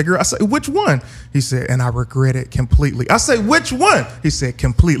 I fucked that girl. I say, which one? He said, and I regret it completely. I say, which one? He said,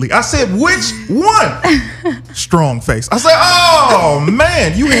 completely. I said, which one? Strong face. I said, oh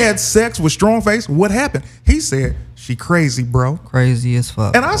man, you had sex with strong face? What happened? He said, she crazy, bro. Crazy as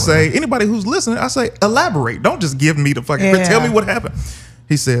fuck. And I say, anybody who's listening, I say, elaborate. Don't just give me the fucking, tell me what happened.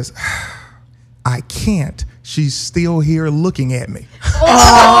 He says, I can't. She's still here looking at me. Oh.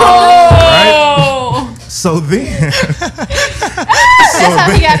 Right? So then,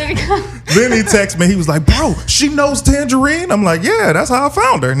 then he texts me. He was like, bro, she knows Tangerine? I'm like, yeah, that's how I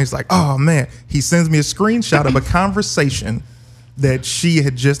found her. And he's like, oh man. He sends me a screenshot of a conversation that she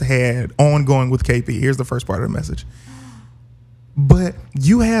had just had ongoing with KP. Here's the first part of the message. But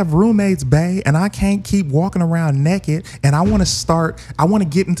you have roommates, bae, and I can't keep walking around naked. And I want to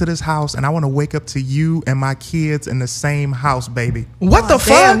get into this house, and I want to wake up to you and my kids in the same house, baby. What the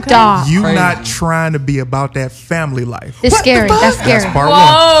fuck? Dog. You Crazy. not trying to be about that family life. It's scary. That's scary. That's part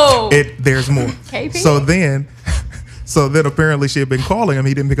Whoa. one. There's more. KP? So then apparently she had been calling him.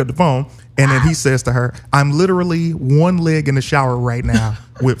 He didn't pick up the phone. And then he says to her, I'm literally one leg in the shower right now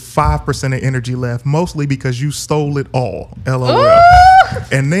with 5% of energy left, mostly because you stole it all. LOL.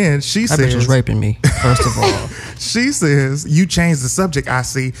 And then she That says, bitch was raping me, first of all. she says, you changed the subject, I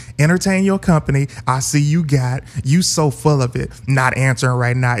see. Entertain your company. I see you so full of it. Not answering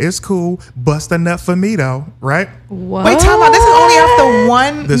right now. It's cool. Bust a nut for me though, right? What? Wait, time out. This is only after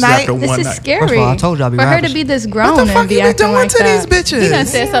one This is night. after This one is night. scary. First of all, I told you I'd be For her rapping. to be this What grown the and fuck be you been acting doing like to that. these bitches? He done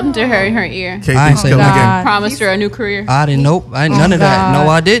said something to her in her ear. KP, I ain't say kill the nothing. game. Promised her a new career. I didn't know. I ain't none of that. God. No,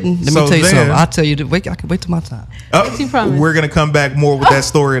 I didn't. Let So me tell you then- something. I'll tell you. I can wait till my time. Oh, you promise? we're going to come back more with that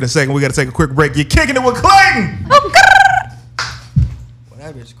story in a second. We got to take a quick break. You're kicking it with Clayton. Well,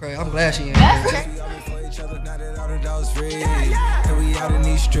 that bitch is crazy. I'm glad she ain't here.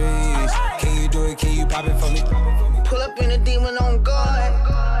 Can you do it? Can you pop it for me? Pull up in a demon on guard.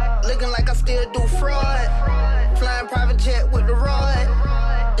 Looking like I still do fraud. Flying private jet with the rod.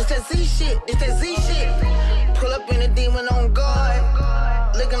 It's that Z shit. It's that Z shit. Pull up in a demon on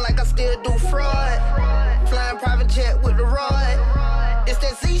guard. Looking like I still do fraud. Flying private jet with the rod. It's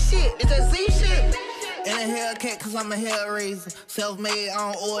that Z shit. It's that Z shit. In a Hellcat, cause I'm a hell raiser. Self-made,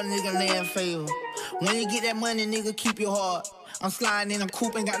 I don't owe a nigga land favor. When you get that money, nigga, keep your heart. I'm sliding in a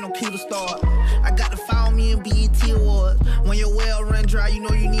coupe, ain't got no key to start. I got to follow me in BET Awards. When your well run dry, you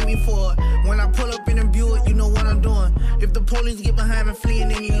know you need me for it. When I pull up in a Buick, you know what I'm doing. If the police get behind me,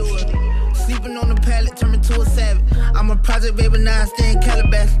 fleeing any lure. Sleeping on the pallet, turn me to a savage. I'm a project baby, now I stay in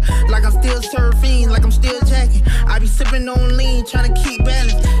Calabash. Like I'm still surfing, like I'm still jacking. I be sipping on lean, trying to keep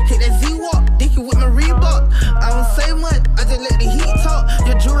balance. Hit that Z-Walk, dicky with my Reebok. I don't say much, I just let the heat talk.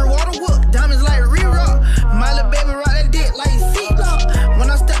 Your jewelry water whoop, diamonds like re-rock. My little baby rock that dick like seatlock. When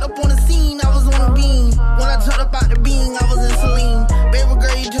I stepped up on the scene, I was on a beam. When I turned up out the beam, I was in Celine. Baby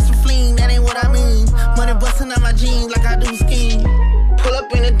girl, you just a fleen, that ain't what I mean. Money busting out my jeans like I do skiing. Pull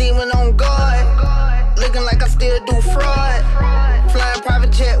up in a demon on guard. Looking like I still do fraud. Flying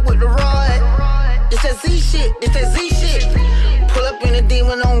private jet with the rod. It's that Z shit, it's that Z shit. Pull up in a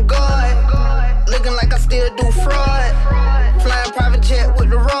demon on guard. Looking like I still do fraud. Flying private jet with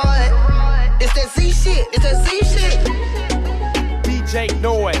the rod. It's that Z shit, it's that Z shit. DJ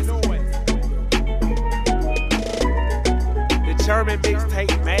Noise. The German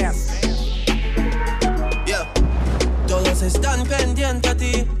mixtape master. Yeah. Todos están pendientes a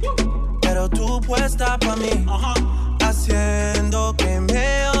ti, pero tú puesta pa' mí, haciendo que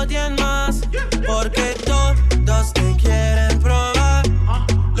me odien más, porque todos te quieren probar.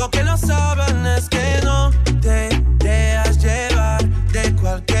 Lo que no saben es que no te dejas llevar de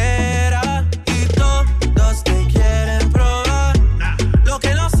cualquiera, y todos te quieren probar. Lo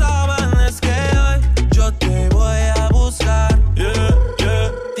que no saben es que hoy yo te voy a buscar.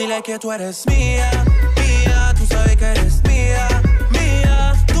 Dile que tú eres mía, mía, tú sabes que eres mía,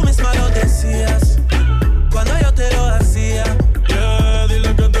 mía. Tú misma lo decías cuando yo te lo hacía.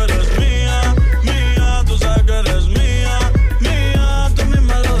 Dile que tú eres mía, mía, tú sabes que eres mía, mía. Tú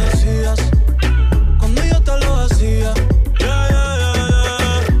misma lo decías cuando yo te lo hacía.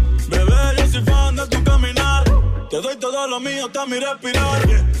 Bebé, yo soy fan de tu caminar. Te doy todo lo mío hasta mi respirar.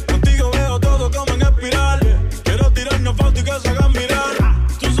 Contigo veo todo como en espiral. Quiero tirarnos fotos y que se hagan mirar.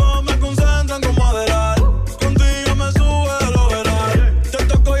 Tus ojos me concentran como adelar. Contigo me sube el overall. Te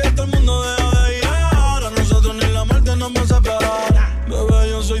toco y hasta el mundo deja de ir. A nosotros ni la muerte nos va a separar. Bebé,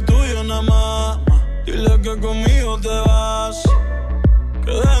 yo soy tuyo nada más. Dile que conmigo te vas.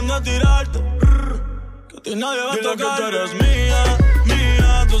 Que dejen de tirarte. Que a ti nadie va a tocar. Dile que tú eres mía,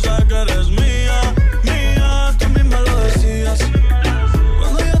 mía. Tú sabes que eres mía, mía. Tú misma lo decías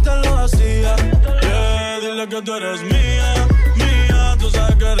cuando yo te lo hacía. Dile que tú eres mía, mía. Tú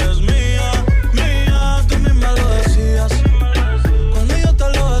sabes que eres mía, mía. Tú misma lo decías cuando yo te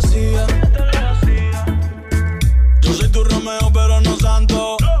lo hacía. Yo soy tu Romeo pero no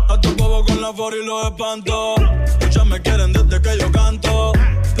santo. A tu bobo con la for y los espanto. Muchas me quieren desde que yo canto,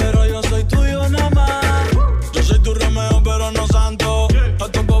 pero yo soy tuyo nada más. Yo soy tu Romeo pero no santo. A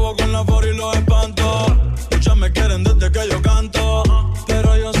tu bobo con la for y los espanto. Muchas me quieren desde que yo canto,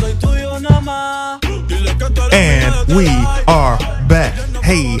 pero yo soy tuyo nada más. Dile que tú eres And mía, we are back.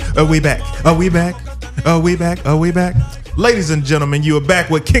 Hey, are we back? Are we back? Are we back? Are we back? Ladies and gentlemen, you are back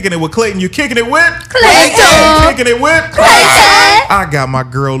with Kicking It with Clayton. You kicking it with Clayton. Kicking it with Clayton. I got my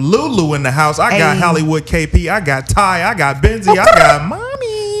girl Lulu in the house. I got Hollywood KP. I got Ty. I got Benzie. I got Mommy.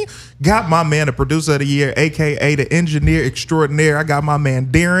 Got my man, the producer of the year, aka the engineer extraordinaire. I got my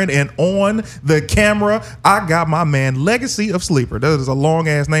man Darren, and on the camera, I got my man Legacy of Sleeper. That is a long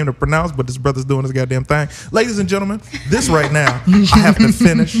ass name to pronounce, but this brother's doing his goddamn thing. Ladies and gentlemen, this right now, I have to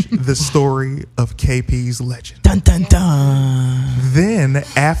finish the story of KP's legend. Dun dun dun. Then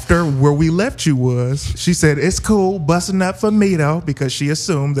after where we left you was, she said it's cool busting up for me though, because she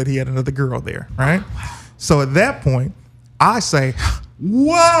assumed that he had another girl there, right? So at that point, I say,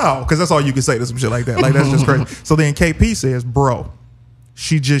 wow, because that's all you can say to some shit like that. Like, that's just crazy. So then KP says, bro,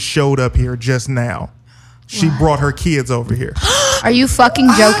 she just showed up here just now. She brought her kids over here. Are you fucking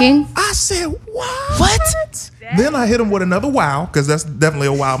joking? I said, what? Then I hit him with another wow, because that's definitely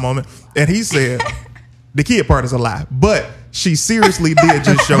a wow moment. And he said, the kid part is a lie, but she seriously did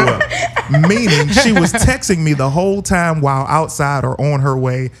just show up. Meaning she was texting me the whole time while outside or on her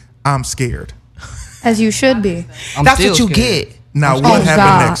way. I'm scared. As you should be. That's what you get. Now, what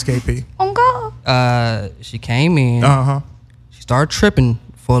happened next, KP? Oh, God. She came in. She started tripping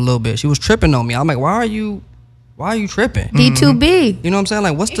for a little bit. She was tripping on me. I'm like, why are you tripping? D2B. You know what I'm saying?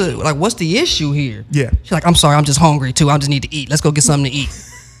 Like, what's the issue here? Yeah. She's like, I'm sorry, I'm just hungry too. I just need to eat. Let's go get something to eat.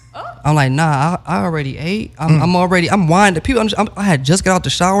 I'm like, nah, I already ate. I'm winded. People, I had just got out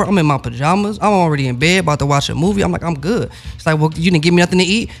the shower. I'm in my pajamas. I'm already in bed, about to watch a movie. I'm like, I'm good. She's like, well, you didn't give me nothing to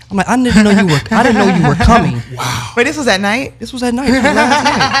eat. I'm like, I didn't know you were coming. Wow. Wait, this was at night? This was at night. This was last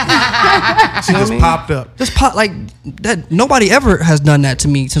night. She just popped up. Just pop like that. Nobody ever has done that to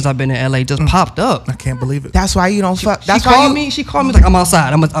me since I've been in LA. Just popped up. I can't believe it. That's why you don't fuck. She called me. She called me like, I'm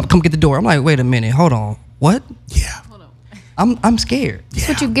outside. I'm come get the door. I'm like, wait a minute. Hold on. What? Yeah. I'm scared. That's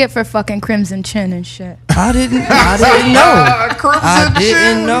what you get for fucking Crimson Chin and shit. I didn't know. I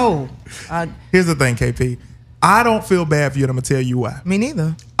didn't know. Here's the thing, KP. I don't feel bad for you, and I'm going to tell you why. Me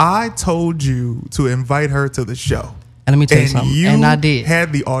neither. I told you to invite her to the show. And let me tell you something. And I did.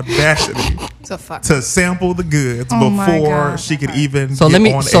 Had the audacity to sample the goods before she could even get on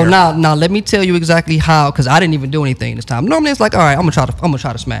air. Now let me tell you exactly how, because I didn't even do anything this time. Normally it's like, all right, I'm gonna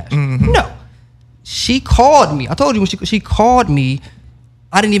try to smash. No. She called me. I told you when she called me,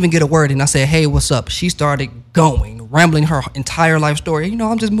 I didn't even get a word in. I said, hey, what's up? She started rambling her entire life story. You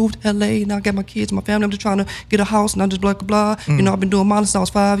know, I'm just moved to LA, and I got my kids, my family. I'm just trying to get a house, and I'm just blah, blah, blah. You know, I've been doing modeling since I was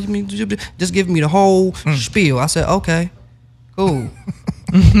 5. You mean, just giving me the whole spiel. I said, okay, cool.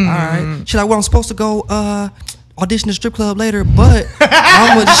 All right. She's like, well, I'm supposed to go audition the strip club later, but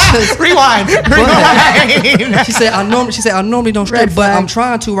I'm gonna just rewind. She said I normally don't strip, but I'm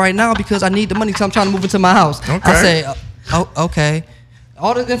trying to right now because I need the money because I'm trying to move into my house. Okay. I say, okay,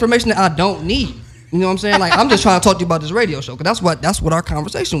 all this information that I don't need. You know what I'm saying? Like, I'm just trying to talk to you about this radio show because that's what our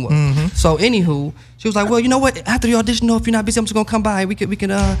conversation was. So anywho, she was like, well, you know what? After the audition, if you're not busy, I'm just gonna come by. We can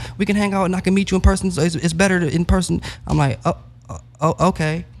hang out and I can meet you in person. So it's better in person. I'm like,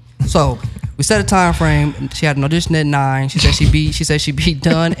 okay. So we set a time frame. She had an audition at 9. She said she'd be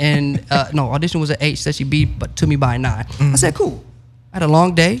done, and no, audition was at 8. She said she'd be to me by 9. I said, cool. I had a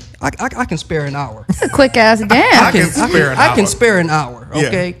long day. I can spare an hour. That's a quick ass damn. I can spare an hour.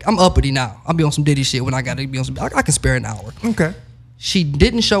 Okay, yeah. I'm uppity now. I'll be on some Diddy shit when I gotta be on some. I can spare an hour. Okay. She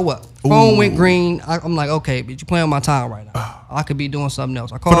didn't show up. Phone went green. I'm like, okay, but you're playing on my time right now. I could be doing something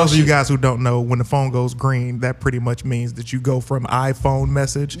else. For those of you guys who don't know, when the phone goes green, that pretty much means that you go from iPhone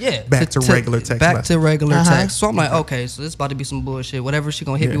message back to regular text. Back to regular text. So I'm like, okay, so this is about to be some bullshit. Whatever she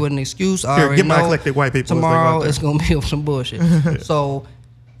gonna hit me with an excuse, I already get know. my eclectic white people. Tomorrow it's gonna be some bullshit. So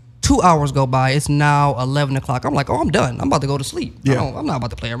 2 hours go by. It's now 11 o'clock. I'm like, oh, I'm done. I'm about to go to sleep. I'm not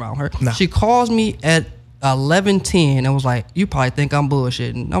about to play around with her. No. She calls me at 11:10 and was like, you probably think I'm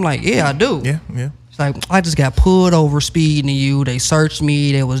bullshitting. I'm like, yeah, I do. Yeah. She's like, I just got pulled over speeding to you. They searched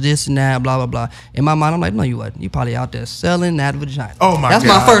me. There was this and that, blah, blah, blah. In my mind, I'm like, no, you wasn't. You probably out there selling that vagina. Oh, my God. That's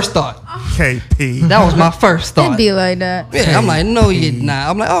my first thought. KP. That was my first thought. It'd be like that. Yeah, I'm like, no, you're not.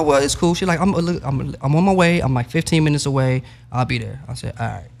 I'm like, oh, well, it's cool. She's like, I'm on my way. I'm like 15 minutes away. I'll be there. I said, all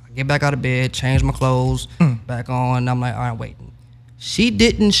right. I get back out of bed, change my clothes, back on. I'm like, all right, waiting. She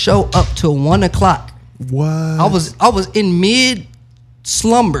didn't show up till 1 o'clock. What? I was in mid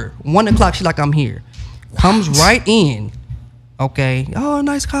slumber. 1 o'clock. She's like, I'm here. Comes right in. Okay. Oh,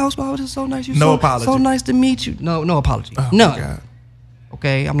 nice house. Oh, this is so nice. No apology. So nice to meet you. No apology. Oh, none. My God.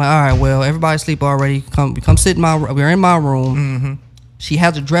 Okay. I'm like, all right. Well, everybody sleep already. Come sit in my. We're in my room. She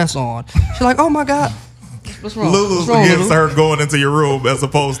has a dress on. She's like, oh my God. What's wrong? Lulu's What's wrong, against Lulu? her going into your room as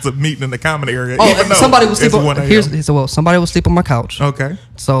opposed to meeting in the common area. Oh, even though somebody was it's sleeping. 1 a.m. Somebody was sleep on my couch. Okay.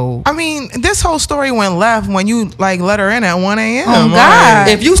 So I mean, this whole story went left when you like let her in at 1 a.m. Oh God!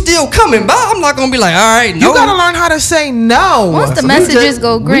 If you still coming by, I'm not gonna be like, all right. No. You gotta learn how to say no. Once the messages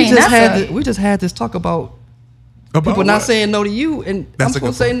go green, we just had this talk about people not saying no to you, and I'm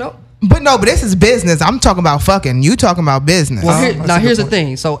supposed to say no. But this is business. I'm talking about fucking. You talking about business. Well, here's the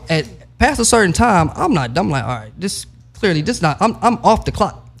thing. So past a certain time, I'm like, all right, this not. I'm off the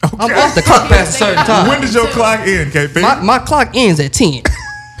clock. Okay. I'm off the clock past a certain time. When does your clock end, KP? My clock ends at 10.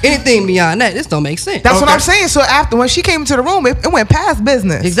 Anything beyond that, this don't make sense. That's what I'm saying. So after when she came into the room, it went past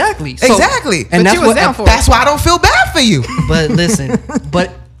business. Exactly. Exactly. And that's that's why I don't feel bad for you. But listen,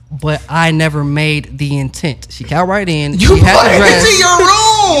 but I never made the intent. She got right in. You she had put the it dress. into your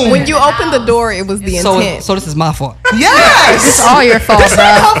room. When you opened the door, it was the intent. So this is my fault. Yes, It's all your fault, This is bro.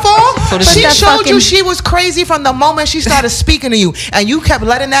 her fault. So this She is- showed you she was crazy from the moment she started speaking to you, and you kept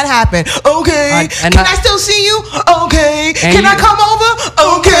letting that happen. Okay, can I still see you? Okay, can I come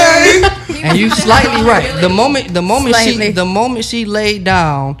over? Okay. And you slightly right. The moment Slightly. she laid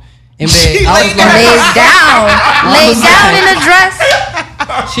down in bed, She I was laid like, Laid down in a dress.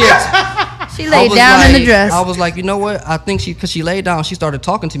 She I laid was down in the like- dress. I was like, you know what? I think because she laid down, she started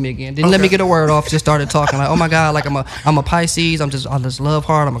talking to me again. Didn't let me get a word off. Just started talking like, oh my God, like I'm a Pisces. I just love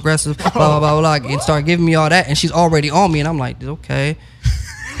hard. I'm aggressive. Blah blah blah blah. And started giving me all that, and she's already on me, and I'm like, okay,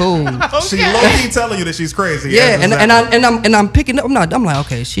 cool. She low-key telling you that she's crazy. Yeah, and I'm picking up. I'm like,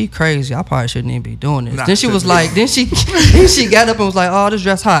 okay, she crazy. I probably shouldn't even be doing this. Nah, then she was shouldn't. like, then she got up and was like, oh, this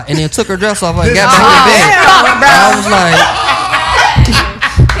dress hot, and then took her dress off and got back in bed. I was like.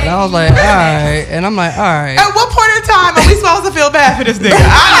 And I was like, all right. And I'm like, all right. At what point in time are we supposed to feel bad for this nigga?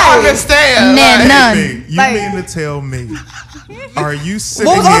 I don't understand. Man, none. You mean to tell me? Are you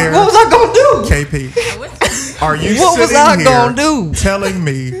sitting What was I gonna do? KP? Are you What was sitting I here gonna do? telling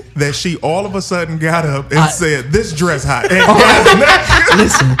me that she all of a sudden got up and said, "This dress hot"? And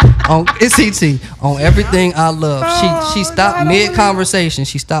Listen, it's ET on everything I love. She stopped mid conversation.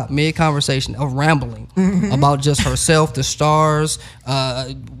 She stopped mid conversation of rambling about just herself, the stars,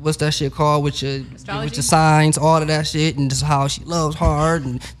 what's that shit called with your signs, all of that shit, and just how she loves hard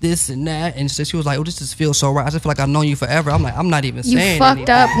and this and that. And so she was like, "Oh, this just feels so right." I just feel like I've known you forever. I'm like, I'm not even You saying fucked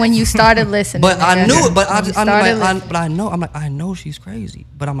anything. up when you started listening. But I nigga. knew it. But I Started know she's crazy.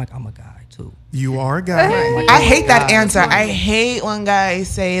 But I'm like, I'm a guy too. You are a guy. I hate that answer. I hate when guys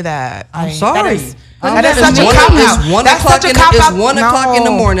say that. I'm sorry. That is such a cop out. It's 1 That's o'clock such a in cop the, out. it's 1 o'clock in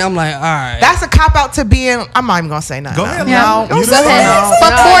the No. morning. I'm like, all right. That's a cop out to being. I'm not even gonna say nothing. Go ahead, No, Lou. You go just ahead. said No.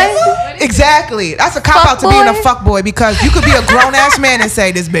 Fuck boy. Exactly. That's a cop out to being a fuck boy because you could be a grown ass man and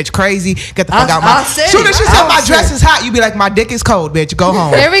say this bitch crazy. Get the fuck out my. I said Soon as she it. said I my said dress it. is hot, you be like my dick is cold, bitch. Go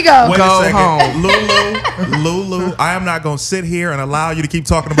home. There we go. Wait Go a second. home. Lulu, I am not gonna sit here and allow you to keep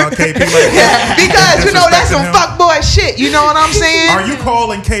talking about KP like that. Because you know that's some Disrespecting him. fuck boy shit. You know what I'm saying? Are you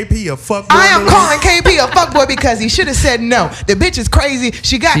calling KP a fuck boy? I am Lulu? calling KP a fuckboy because he should have said no. The bitch is crazy.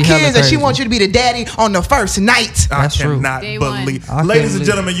 She got She hella kids and she crazy. wants you to be the daddy on the first night. I That's true. cannot Day one. believe. I Ladies can't and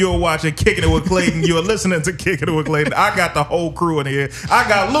gentlemen, you're watching Kicking It with Clayton. You are listening to Kicking It with Clayton. I got the whole crew in here. I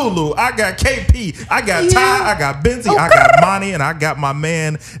got Lulu. I got KP. I got Ty. I got Benzie. I got Monty. And I got my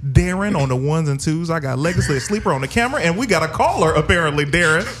man Darren on the ones and twos. I got Legacy Sleeper on the camera. And we got a caller, apparently,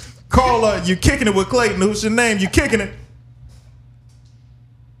 Darren. Caller, you Kicking It with Clayton. Who's your name? You Kicking It.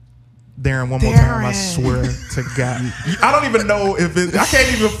 Darren, one more time, I swear to God. I don't even know if it, I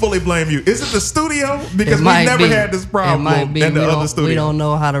can't even fully blame you. Is it the studio? Because we might never be. had this problem It might be. in the We other don't- studio. We don't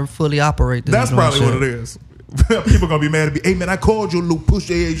know how to fully operate this. That's joint probably what shit. it is. People gonna be mad at me. Hey man, I called your little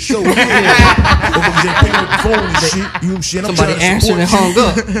pussy ass show. Over there picking up the phone and shit. You know shit. I'm Somebody trying to answered and support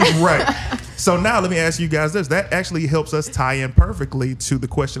hung you. up. Right. So now let me ask you guys this. That actually helps us tie in perfectly to the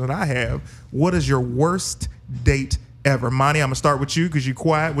question that I have. What is your worst date ever? Monty, I'm gonna start with you because you're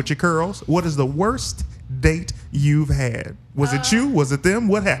quiet with your curls. What is the worst date you've had? Was it you? Was it them?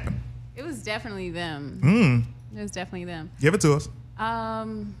 What happened? It was definitely them. It was definitely them. Give it to us.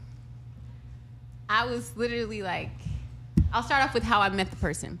 I was literally like, I'll start off with how I met the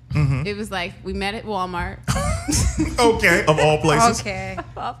person. Mhm. It was like we met at Walmart. Okay, of all places. Okay, of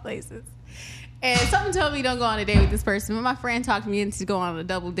all places. And something told me don't go on a date with this person. But my friend talked me into going on a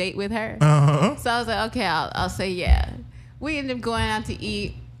double date with her. Uh-huh. So I was like, okay, I'll say yeah. We ended up going out to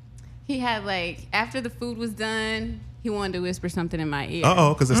eat. He had like, after the food was done, he wanted to whisper something in my ear.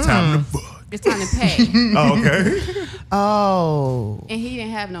 Uh-oh, because it's time to fuck. It's time to pay. Oh, okay. Oh. And he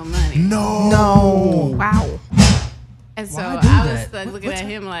didn't have no money. No. Wow. And so Why do I that? was like looking at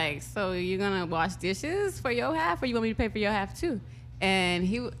him like, so you're gonna wash dishes for your half, or you want me to pay for your half too?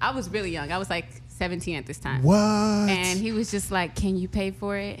 And I was really young. I was like 17 at this time. What? And he was just like, can you pay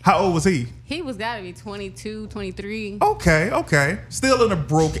for it? How old was he? He was got to be 22, 23. Okay. Still in the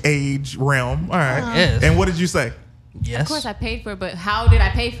broke age realm. All right. Yes. And what did you say? Of course I paid for it, but how did I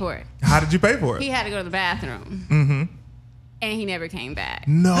pay for it? How did you pay for it? He had to go to the bathroom. Mm-hmm. And he never came back.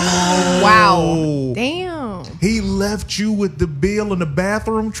 No. Wow. Damn. He left you with the bill in the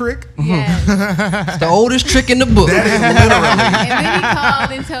bathroom trick? Yes. It's the oldest trick in the book. That is literally. And then he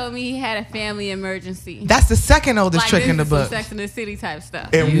called and told me he had a family emergency. That's the second oldest Like, trick in the this is some book. Sex in the City type stuff.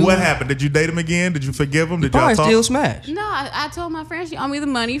 And what happened? Did you date him again? Did you forgive him? Did y'all Probably talk? still smash. No, I told my friend she owed me the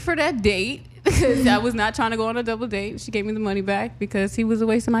money for that date because I was not trying to go on a double date. She gave me the money back because he was a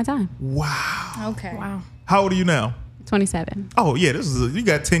waste of my time. Wow. Okay. Wow. How old are you now? 27. Oh yeah, you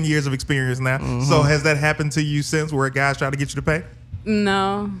got 10 years of experience now. So has that happened to you since, where a guy's trying to get you to pay?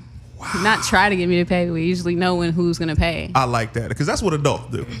 No. Not try to get me to pay. We usually know who's going to pay. I like that because that's what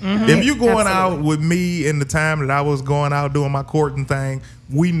adults do. If you going out with me in the time that I was going out doing my courting thing,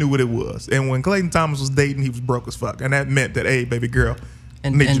 we knew what it was. And when Clayton Thomas was dating, he was broke as fuck, and that meant that, hey, baby girl,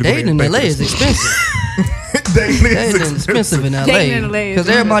 and dating in LA is expensive. Dating is expensive in LA because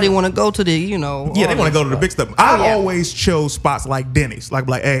everybody want to go to the, yeah, they want to go to the big stuff. I always chose spots like Denny's, like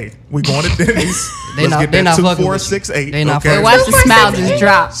hey, we going to Denny's. Let's get that 2468. They not okay, watch the smile just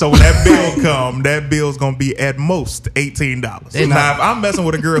drop. So when that bill come, that bill's gonna be at most $18. Now, if I'm messing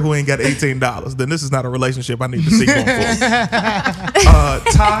with a girl who ain't got $18, then this is not a relationship I need to see going forward.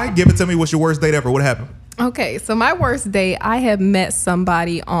 Ty, give it to me. What's your worst date ever? What happened? Okay, so my worst date, I have met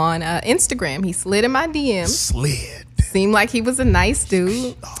somebody on Instagram. He slid in my DM. Slid. Seemed like he was a nice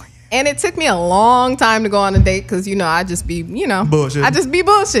dude. And it took me a long time to go on a date because, I just be, bullshit. I just be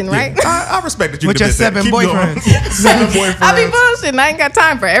bullshitting, right? I respect that you With your 7 boyfriends. 7 boyfriends. I be bullshitting. I ain't got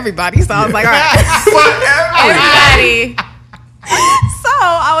time for everybody. So I was like, all right. Everybody. So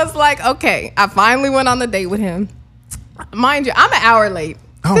I was like, okay. I finally went on the date with him. Mind you, I'm an hour late.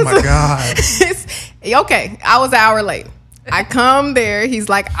 Oh, my God. Okay, I was an hour late. I come there. He's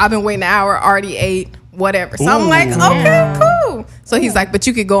like, I've been waiting an hour, already ate, whatever. So I'm like, okay, cool. So he's like, but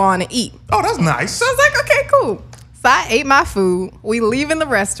you could go on and eat. Oh, that's nice. So I was like, okay, cool. So I ate my food. We leave in the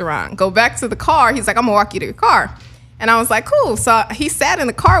restaurant, go back to the car. He's like, I'm going to walk you to your car. And I was like, cool. So he sat in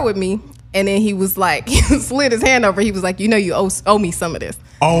the car with me. And then he was like, he slid his hand over. He was like, you owe me some of this.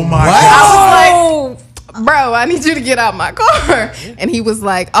 Oh, my God. I was like, bro, I need you to get out my car. And he was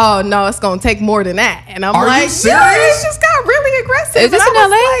like, oh, no, it's going to take more than that. And I'm Are like, you serious? Yeah, it just got really aggressive. Is this And in I LA?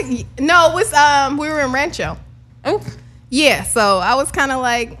 was like, no, it was, we were in Rancho. Oh. Yeah, so I was kind of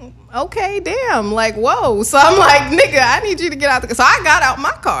like, okay, damn, like, whoa. So I'm like, nigga, I need you to get out the car. So I got out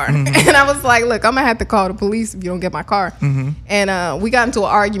my car. And I was like, look, I'm going to have to call the police if you don't get my car. And we got into an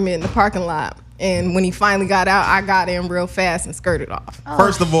argument in the parking lot. And when he finally got out, I got in real fast and skirted off.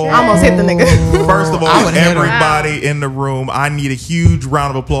 First of all, I almost hit the nigga. First of all, everybody in the room, I need a huge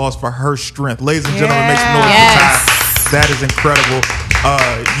round of applause for her strength. Ladies and gentlemen, make some noise for Ty. That is incredible.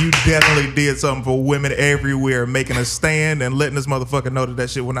 You definitely did something for women everywhere, making a stand and letting this motherfucker know that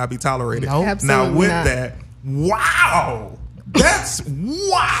shit will not be tolerated. Nope. Now, Absolutely with not. that, wow. That's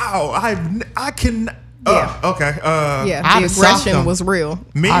wow. I can. Okay. Yeah, the aggression was real.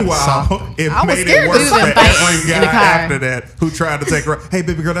 Meanwhile, it I was made scared it worse to for fight every in guy the car. after that who tried to take her. Hey,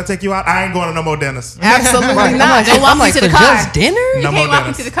 baby girl, did I take you out? I ain't going to no more dentists. Absolutely Right. not. I'm like, for just dinner? You No more can't walk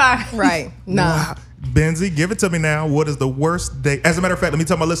dentists. into the car. Right. No. Wow. Benzie, give it to me now. What is the worst date? As a matter of fact, let me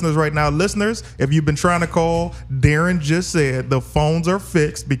tell my listeners right now. Listeners, if you've been trying to call, Darren just said the phones are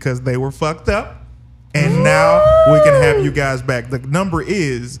fixed because they were fucked up. And now we can have you guys back. The number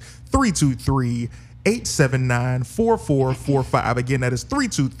is 323-879-4445. Again, that is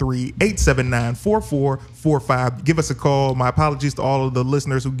 323-879-4445. Give us a call. My apologies to all of the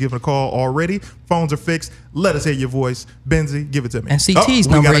listeners who've given a call already. Phones are fixed. Let us hear your voice. Benzie, give it to me. And CT's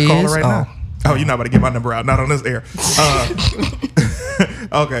we number got a caller is right now. Oh, you're not about to get my number out. Not on this air.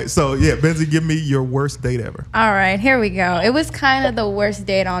 Okay, so yeah, Benzie, give me your worst date ever. All right, here we go. It was kind of the worst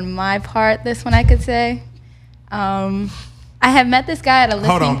date on my part, this one I could say. I had met this guy at a listening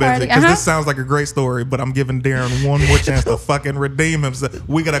Hold on, Benzie, party. because this sounds like a great story, but I'm giving Darren one more chance to fucking redeem himself.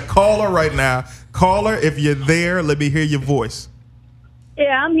 We got a caller right now. Caller, if you're there, let me hear your voice.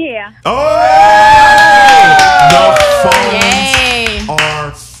 Yeah, I'm here. The phones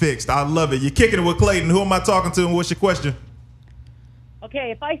are fixed. I love it. You're kicking it with Clayton. Who am I talking to, and what's your question?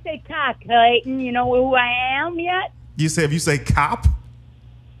 Okay, if I say cock, Clayton, you know who I am yet? You say if you say cop?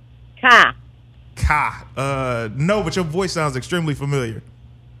 Cock. No, but your voice sounds extremely familiar.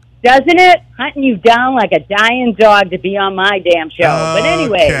 Doesn't it? Hunting you down like a dying dog to be on my damn show. But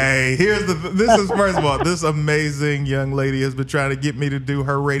anyway. Okay, this is first of all, this amazing young lady has been trying to get me to do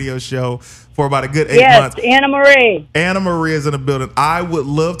her radio show for about a good 8 months. Yes, Anna Marie. Anna Marie is in the building. I would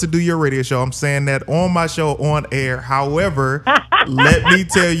love to do your radio show. I'm saying that on my show on air. However, let me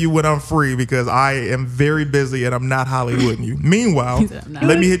tell you when I'm free because I am very busy and I'm not Hollywooding you. Meanwhile,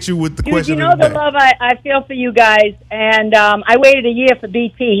 let me hit you with the question You know of the the day. love I feel for you guys, and I waited a year for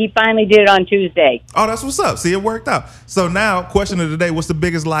BT. He finally did it on Tuesday. Oh, that's what's up. See, it worked out. So now, question of the day, what's the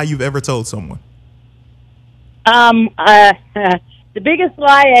biggest lie you've ever told someone? The biggest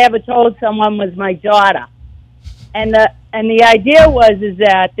lie I ever told someone was my daughter, and the idea is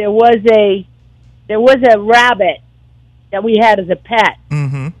that there was a rabbit that we had as a pet,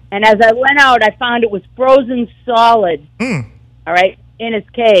 and as I went out, I found it was frozen solid. All right, in its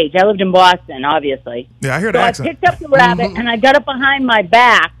cage. I lived in Boston, obviously. Yeah, I hear the So accent. I picked up the rabbit and I got it behind my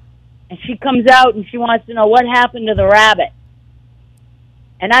back, and she comes out and she wants to know what happened to the rabbit.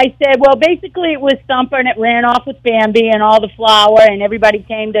 And I said, well, basically it was Thumper, and it ran off with Bambi and all the flour, and everybody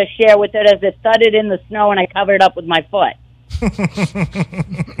came to share with it as it thudded in the snow, and I covered it up with my foot.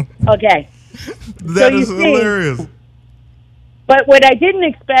 Okay. That is hilarious. But what I didn't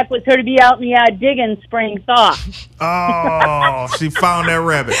expect was her to be out in the yard digging spring thaw. Oh, she found that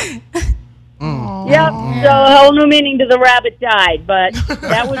rabbit. Yep. So a whole new meaning to the rabbit died, but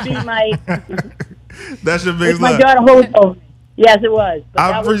that would be my... That's your biggest my lie. daughter holds over me. Yes, it was. But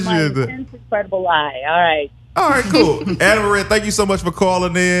I that was my appreciate that. intense, incredible lie. All right. All right, cool. Anna Marie, thank you so much for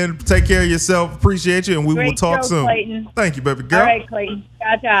calling in. Take care of yourself. Appreciate you, and we will Great talk show, soon. Clayton. Thank you, baby girl. All right, Clayton.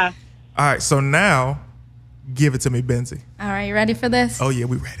 Ta-ta. All right, so now, give it to me, Benzie. All right, you ready for this? Oh, yeah,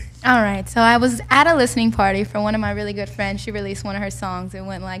 we ready. All right, so I was at a listening party for one of my really good friends. She released one of her songs. It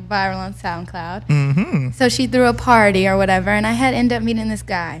went like viral on SoundCloud. Mm-hmm. So she threw a party or whatever, and I had ended up meeting this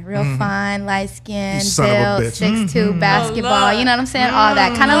guy, real fine, light skinned, You son of a built, bitch. 6'2", basketball. You know what I'm saying? All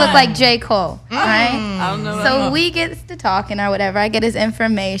that kind of looked like J. Cole, right? I don't know. So we get to talking or whatever. I get his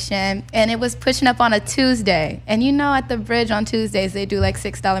information, and it was pushing up on a Tuesday. And you know, at the Bridge on Tuesdays they do like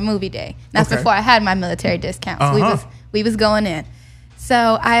 $6 movie day. That's Okay. before I had my military discounts. We was going in.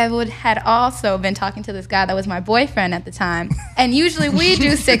 So I had also been talking to this guy that was my boyfriend at the time, and usually we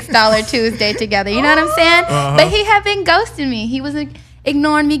do $6 Tuesday together. You know what I'm saying? But he had been ghosting me. He was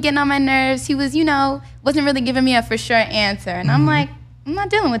ignoring me, getting on my nerves. He was, wasn't really giving me a for sure answer. And I'm like, I'm not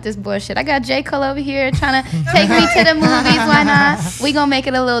dealing with this bullshit. I got J. Cole over here trying to take me to the movies. Why not? We gonna make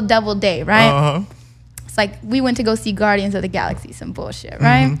it a little double date, right? It's like we went to go see Guardians of the Galaxy, some bullshit,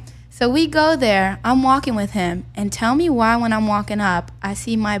 right? So we go there, I'm walking with him, and tell me why when I'm walking up, I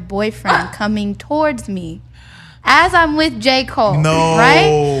see my boyfriend coming towards me as I'm with J. Cole,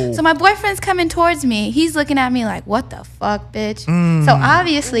 right? So my boyfriend's coming towards me. He's looking at me like, what the fuck, bitch? So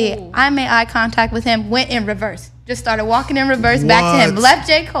obviously, I made eye contact with him, went in reverse. Just started walking in reverse back to him, left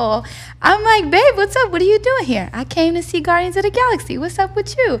J. Cole. I'm like, babe, what's up? What are you doing here? I came to see Guardians of the Galaxy. What's up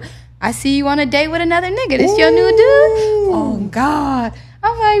with you? I see you on a date with another nigga. This your new dude? Oh, God.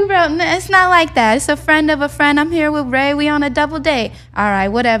 I'm like, bro, it's not like that. It's a friend of a friend. I'm here with Ray. We on a double date. All right,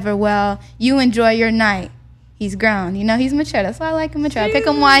 whatever. Well, you enjoy your night. He's grown. He's mature. That's why I like him mature. I pick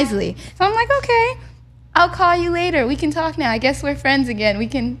him wisely. So I'm like, okay, I'll call you later. We can talk now. I guess we're friends again. We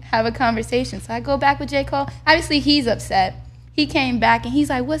can have a conversation. So I go back with J. Cole. Obviously, he's upset. He came back, and he's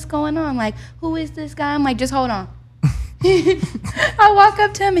like, what's going on? Like, who is this guy? I'm like, just hold on. I walk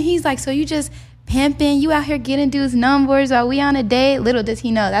up to him, and he's like, so you just pimping, you out here getting dudes' numbers, are we on a date? Little does he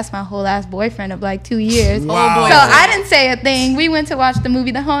know, that's my whole ass boyfriend of like 2 years. Wow. So I didn't say a thing. We went to watch the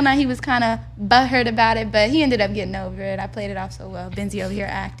movie. The whole night he was kind of butthurt about it, but he ended up getting over it. I played it off so well. Benzie over here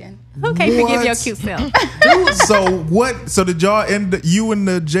acting. Okay, forgive your cute self. So did y'all end, you and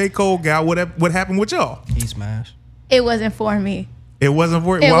the J. Cole guy, what happened with y'all? He smashed. It wasn't for me. It wasn't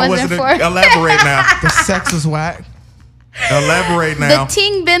for It why wasn't wasn't for- it? Elaborate now. The sex was whack. Elaborate now. The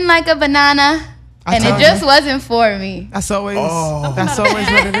ting been like a banana, and it just wasn't for me. That's always what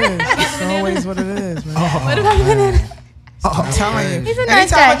it is. That's always what it is, man. What about the banana? I'm telling you. He's a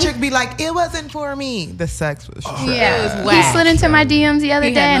nice Anytime guy. a chick be like, it wasn't for me, the sex was trash. Yeah, whack. he slid into my DMs the other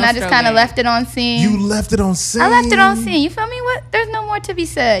He day, had and no I just stroke kind of game. left it on scene. You left it on scene. I left it on scene. You feel me? What? There's no more to be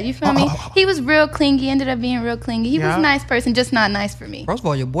said. You feel me? He was real clingy. Ended up being real clingy. He was a nice person, just not nice for me. First of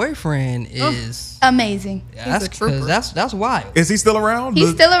all, your boyfriend is Amazing. that's wild. Is he still around? He's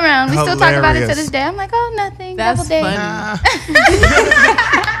still around. We still talk about it to Hilarious. this day. I'm like, oh, nothing. That's double date. funny.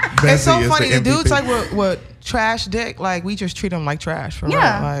 It's so is funny. the The dudes MVP. like with trash dick, like we just treat them like trash. For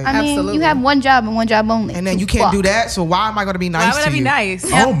Yeah, real. Like, I mean, you have one job and one job only. and then you can't do that. So why am I going to be nice Why would to I be you? nice?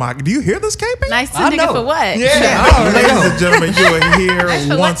 Oh my! Do you hear this, KP? Nice to I nigga know. for what? Yeah. Oh, ladies and gentlemen, you are here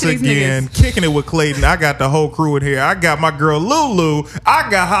for once what to these again, kicking it with Clayton. I got the whole crew in here. I got my girl Lulu. I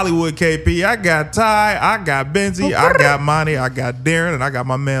got Hollywood KP. I got Ty. I got Benzie. I got Monty. I got Darren, and I got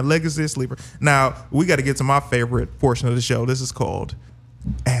my man Legacy Sleeper. Now we got to get to my favorite portion of the show. This is called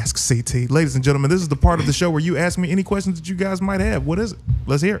Ask CT. Ladies and gentlemen, this is the part of the show where you ask me any questions that you guys might have. What is it?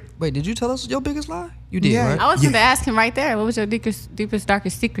 Let's hear it. Wait, did you tell us your biggest lie? You did, Yeah. right? I was going to ask him right there. What was your deepest,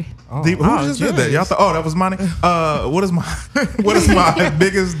 darkest secret? Who just did that? Y'all thought, oh, that was Monty. What is my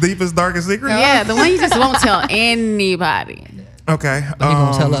biggest, deepest, darkest secret? Yeah, the one you just won't tell anybody. Okay. But he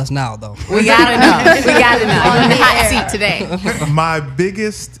gonna tell us now, though. We gotta know. We gotta know. I'm in the hot seat today. My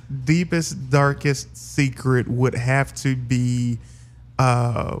biggest, deepest, darkest secret would have to be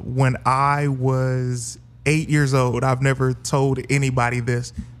when I was 8 years old. I've never told anybody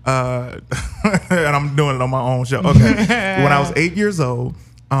this, and I'm doing it on my own show. Okay. When I was 8 years old,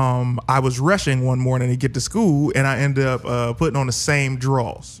 I was rushing one morning to get to school, and I ended up putting on the same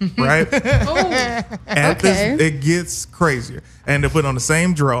drawers, right? It gets crazier. I ended up putting on the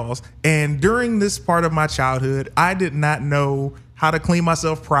same drawers, and during this part of my childhood, I did not know how to clean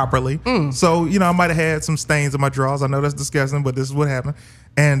myself properly. So, I might have had some stains in my drawers. I know that's disgusting, but this is what happened.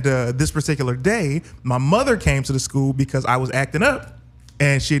 And this particular day, my mother came to the school because I was acting up,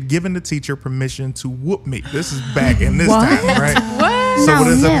 and she had given the teacher permission to whoop me. This is back in this time, right? What? So what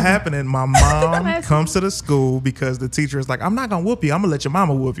ends up happening, my mom comes to the school because the teacher is like, I'm not going to whoop you. I'm going to let your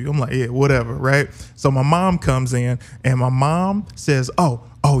mama whoop you. I'm like, yeah, whatever, right? So my mom comes in, and my mom says, oh,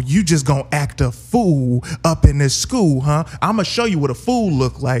 you just going to act a fool up in this school, huh? I'm going to show you what a fool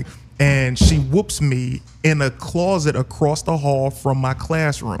look like. And she whoops me in a closet across the hall from my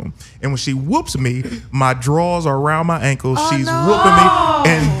classroom. And when she whoops me, my drawers are around my ankles. She's whooping me.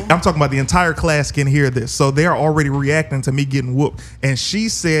 And I'm talking about the entire class can hear this. So they're already reacting to me getting whooped. And she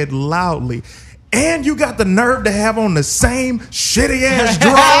said loudly, and you got the nerve to have on the same shitty ass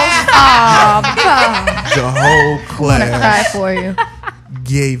drawers? The whole class. I'm gonna cry for you.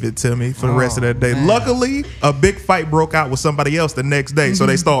 Gave it to me for the rest of that day. Luckily, a big fight broke out with somebody else the next day, so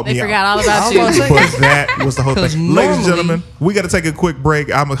they stalled me out. They forgot all about you. But that was the whole thing. Ladies and gentlemen, we got to take a quick break.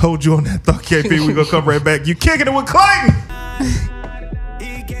 I'm going to hold you on that thought, KP. We're going to come right back. You kicking it with Clayton.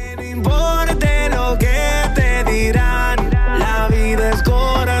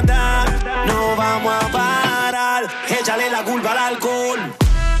 Échale la culpa al alcohol.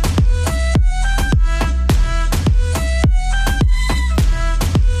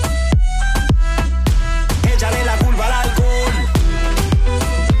 Échale la culpa al alcohol.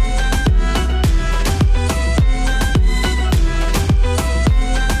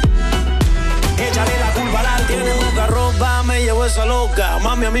 Échale la culpa al alcohol. Tiene poca ropa, me llevo esa loca.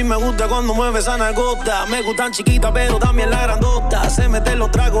 Mami, a mí me gusta cuando mueve esa nalgota. Me gustan chiquitas, pero también la grandota. Se mete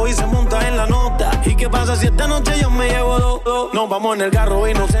los tragos y se monta en la nota. ¿Y qué pasa si esta noche yo me llevo dos? Nos vamos en el carro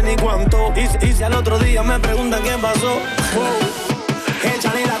y no sé ni cuánto. Y si al otro día me preguntan qué pasó,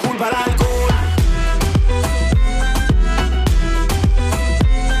 échale la culpa al alcohol.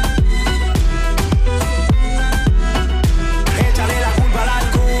 Échale la culpa al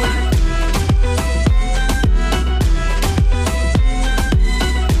alcohol.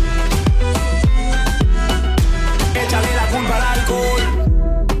 Échale la culpa al alcohol.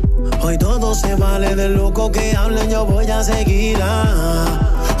 Hoy todo se vale de loco que hablen, yo voy a seguir.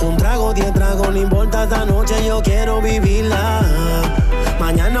 Un trago, 10 tragos, no importa esta noche, yo quiero vivirla.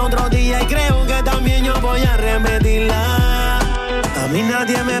 Mañana otro día y creo que también yo voy a repetirla. A mí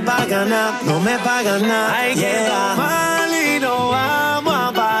nadie me paga nada, no me pagan nada. Hay que tomar y no vamos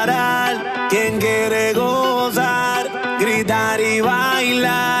a parar. Quien quiere gozar, gritar y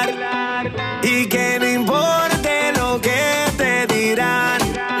bailar. Y que no importe lo que te dirán.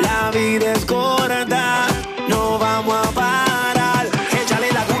 La vida es corta, no vamos a parar.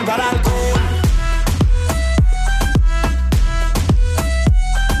 Échale la culpa al alcohol.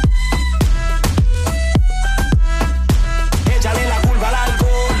 Échale la culpa al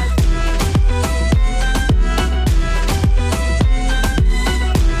alcohol.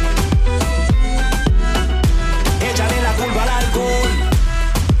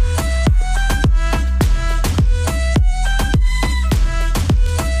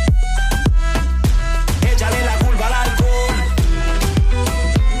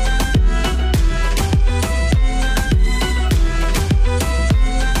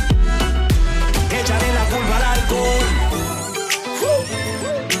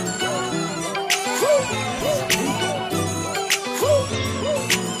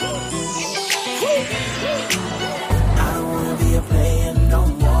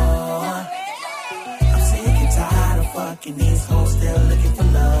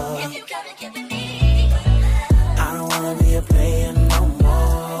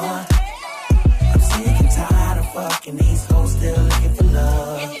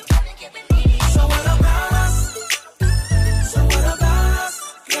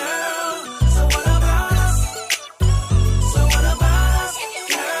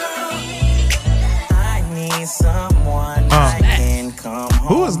 someone I can come home.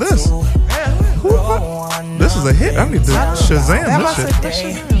 Who is this? This is a hit. I need to Shazam this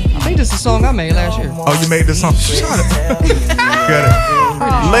shit. I think this is a song I made last year. Oh, you made this song? Shut up. Got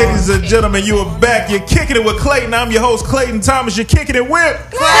it. Ladies and gentlemen, you are back. You're kicking it with Clayton. I'm your host, Clayton Thomas. You're kicking it with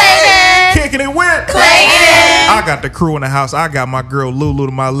Clayton. Kicking it with Clayton. I got the crew in the house. I got my girl Lulu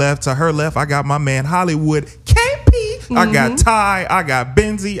to my left. To her left, I got my man Hollywood KP. I got Ty. I got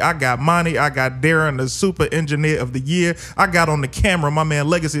Benzie. I got Monty. I got Darren, the super engineer of the year. I got on the camera my man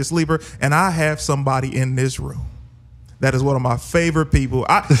Legacy Sleeper. And I have somebody in this room that is one of my favorite people.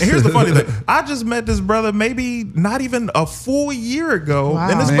 And here's the funny thing. I just met this brother maybe not even a full year ago. Wow.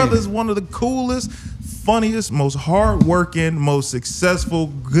 And this brother is one of the coolest, funniest, most hardworking, most successful,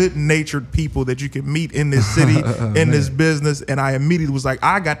 good-natured people that you can meet in this city, in this business. And I immediately was like,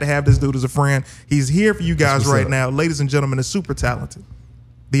 I got to have this dude as a friend. He's here for you guys right now. Ladies and gentlemen, the super talented,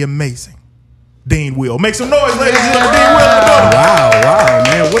 the amazing Dean Will. Make some noise, ladies and gentlemen. Dean Will. Wow,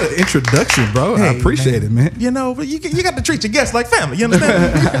 man. What an introduction, bro. I appreciate it, man. You know, you got to treat your guests like family. You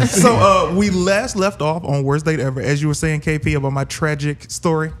understand? So we last left off on Worst Date Ever. As you were saying, KP, about my tragic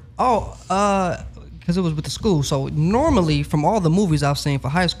story. Oh, because it was with the school. So normally, from all the movies I've seen for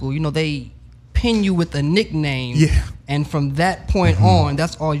high school, you know, they pin you with a nickname. Yeah. And from that point on,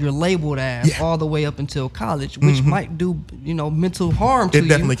 that's all you're labeled as, all the way up until college, which might do, you know, mental harm to you. It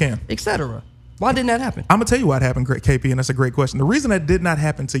definitely can. Etc. Why didn't that happen? I'm going to tell you what happened, KP, and that's a great question. The reason that did not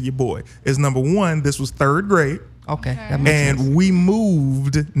happen to your boy is, number one, this was third grade. Okay, that makes sense. And we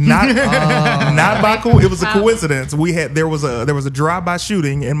moved not by it was a coincidence. There was a drive-by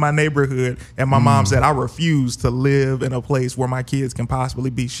shooting in my neighborhood, and my mom said I refuse to live in a place where my kids can possibly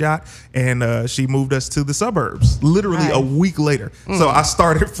be shot, and she moved us to the suburbs literally a week later. So I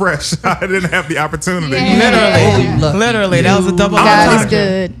started fresh. I didn't have the opportunity. Literally, that was a double. God is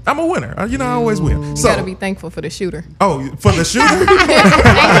good. I'm a winner. You know, I always win. You gotta be thankful for the shooter. Oh, for the shooter?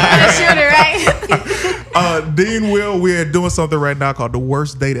 The shooter, right? Dean Will, we're doing something right now called the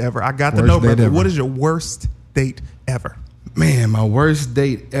worst date ever. I got to Worst know, date brother, ever. what is your worst date ever? Man, my worst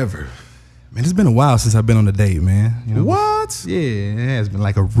date ever. Man, it's been a while since I've been on a date, man. You know? What? Yeah, it has been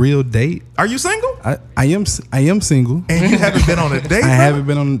like a real date. Are you single? I am single. And you haven't been on a date? I haven't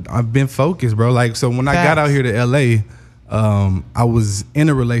been on. I've been focused, bro. Like, so when I got out here to LA, I was in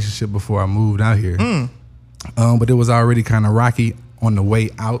a relationship before I moved out here. But it was already kind of rocky on the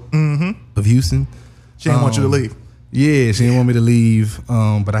way out of Houston. She didn't want you to leave. Yeah, she didn't want me to leave,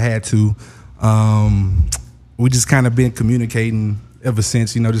 but I had to. We just kind of been communicating ever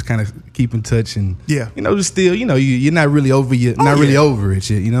since, you know, just kind of keep in touch and, you know, just still, you know, you're not really over really over it,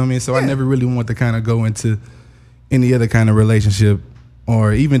 shit, you know what I mean? So I never really want to kind of go into any other kind of relationship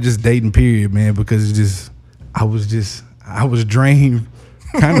or even just dating period, man, because it's just, I was drained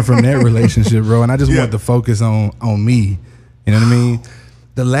kind of from that relationship, bro, and I just wanted to focus on me, you know what I mean?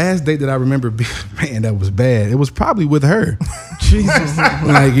 The last date that I remember, man, that was bad. It was probably with her. Jesus,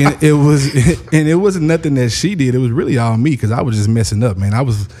 like it wasn't nothing that she did. It was really all me because I was just messing up, man. I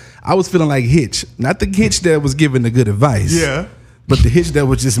was feeling like Hitch, not the Hitch that was giving the good advice, but the Hitch that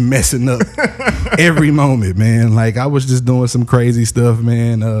was just messing up every moment, man. Like I was just doing some crazy stuff,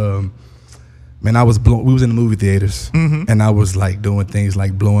 man. Man, we was in the movie theaters, and I was like doing things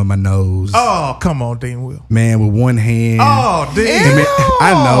like blowing my nose. Oh, come on, Dean Will. Man, with one hand. Oh, Dean.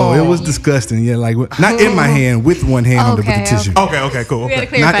 I know, it was disgusting. Yeah, like not in my hand, with one hand on the tissue. Okay, cool.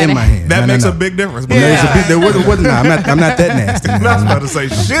 Not in my hand. That makes a big difference. There wasn't. I'm not that nasty. I was about to say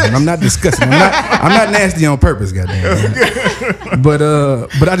shit. I'm not disgusting. I'm not nasty on purpose, goddamn. But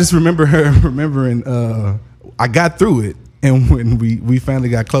I just remember remembering I got through it. And when we finally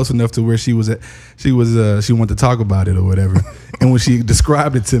got close enough to where she wanted to talk about it or whatever. And when she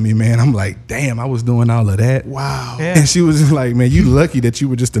described it to me, man, I'm like, damn, I was doing all of that. Wow. Yeah. And she was just like, man, you lucky that you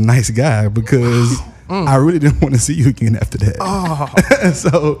were just a nice guy because I really didn't want to see you again after that. Oh.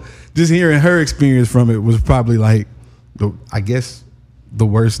 So just hearing her experience from it was probably like, I guess, the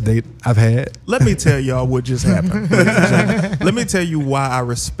worst date I've had. Let me tell y'all what just happened. Let me tell you why I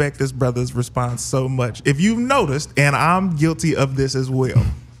respect this brother's response so much. If you've noticed, and I'm guilty of this as well,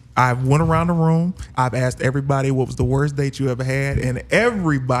 I went around the room, I've asked everybody what was the worst date you ever had, and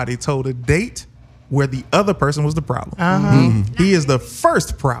everybody told a date where the other person was the problem. He is the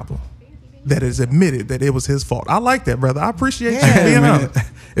first problem that is admitted that it was his fault. I like that, brother. I appreciate you being honest.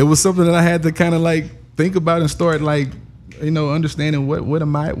 It was something that I had to kind of like think about and start like, you know, understanding what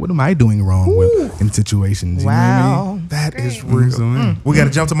am I doing wrong with in situations. You know what I mean? That is real. We got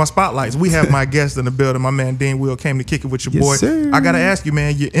to jump to my spotlights. We have my guest in the building. My man Dean Will came to kick it with your boy. Sir. I got to ask you,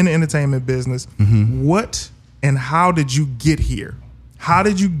 man, you're in the entertainment business. What and how did you get here? How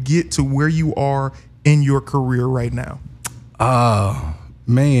did you get to where you are in your career right now?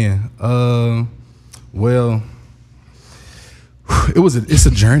 Man, well, it's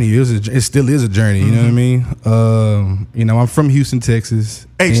a journey. It still is a journey. You know what I mean? You know, I'm from Houston, Texas.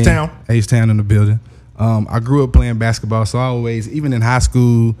 H-Town in the building. I grew up playing basketball, so I always, even in high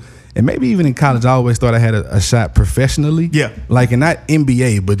school and maybe even in college, I always thought I had a shot professionally. Yeah, like, and not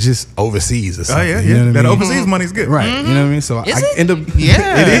NBA, but just overseas or something. Oh yeah, you know what that I mean? overseas money's good, right? You know what I mean? So I end up,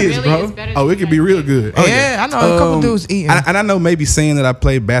 Yeah. it is, It bro. really is better Oh, it could be real good. Oh, Yeah, I know a couple dudes eating. And I know maybe saying that I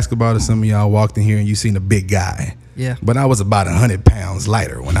played basketball to some of y'all walked in here and you seen a big guy. Yeah, but I was about 100 pounds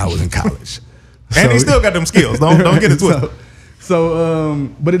lighter when I was in college. And he still got them skills. Don't get it twisted.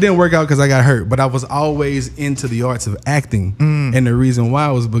 But it didn't work out because I got hurt. But I was always into the arts of acting, and the reason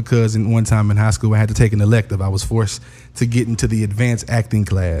why was because one time in high school I had to take an elective. I was forced to get into the advanced acting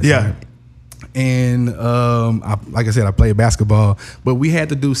class. Yeah. Right? And like I said, I played basketball, but we had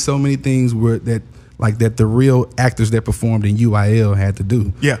to do so many things that the real actors that performed in UIL had to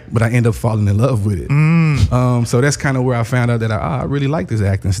do. Yeah. But I ended up falling in love with it. So that's kind of where I found out that I really like this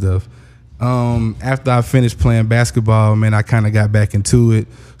acting stuff. After I finished playing basketball, man, I kind of got back into it,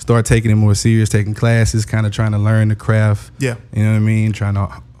 started taking it more serious, taking classes, kind of trying to learn the craft. Yeah. You know what I mean? Trying to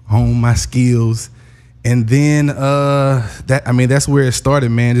hone my skills. And then that's where it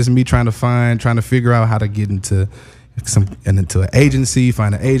started, man. Just me trying to figure out how to get into an agency,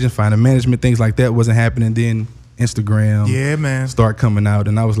 find an agent, find a management, things like that wasn't happening. Then Instagram, yeah, man, start coming out,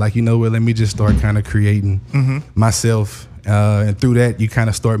 and I was like, you know what? Let me just start kind of creating myself, and through that, you kind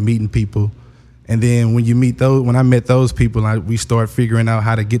of start meeting people. And then when I met those people, we start figuring out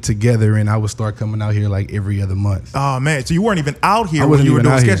how to get together, and I would start coming out here like every other month. Oh man, so you weren't even out here when you were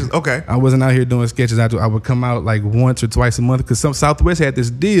doing sketches? Here. Okay, I wasn't out here doing sketches. I would come out like once or twice a month because Southwest had this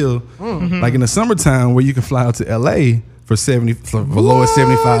deal, like in the summertime, where you can fly out to LA for below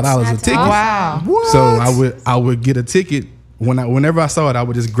 $75 a ticket. Wow! So I would get a ticket whenever I saw it. I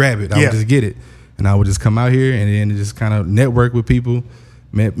would just grab it. I would just get it, and I would just come out here and then just kind of network with people.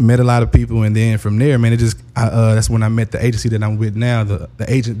 Met a lot of people, and then from there, man, that's when I met the agency that I'm with now. The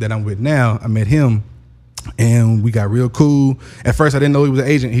agent that I'm with now, I met him, and we got real cool. At first, I didn't know he was an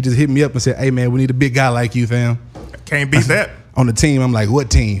agent. He just hit me up and said, "Hey, man, we need a big guy like you, fam." Can't beat that. On the team, I'm like, "What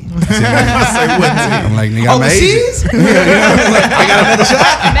team?" I said, what team? I'm like, "Nigga, I'm an agent." I got another shot.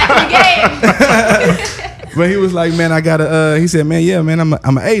 But he was like, "Man, I got a." He said, "Man, yeah, man, I'm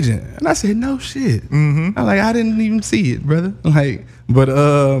an agent." And I said, "No shit." I'm like, "I didn't even see it, brother." Like,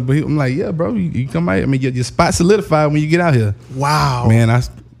 I'm like, "Yeah, bro, you come out. I mean, your spot solidified when you get out here." Wow, man, I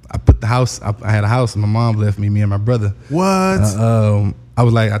put the house. I had a house, and my mom left me and my brother. What? I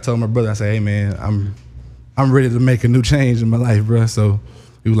told my brother, I said, "Hey, man, I'm ready to make a new change in my life, bro." So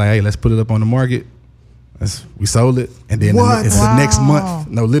he was like, "Hey, let's put it up on the market." We sold it, and then the next month,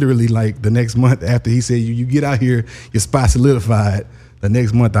 no, literally like the next month after he said, you get out here, your spot solidified. The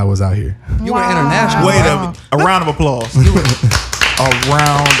next month I was out here. You were international. Wait a round of applause. A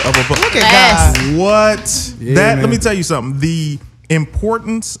round of applause. Look at God. What? Yeah, Let me tell you something. The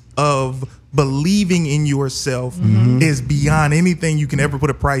importance of believing in yourself is beyond anything you can ever put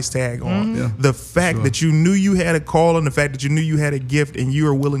a price tag on. Yeah. The fact that you knew you had a call, and the fact that you knew you had a gift, and you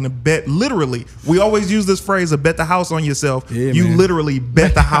are willing to bet, literally, we always use this phrase of bet the house on yourself. Yeah, you man. literally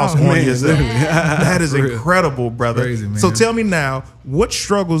bet the house on yourself. That is For real. incredible, brother. Crazy, man. So tell me now, what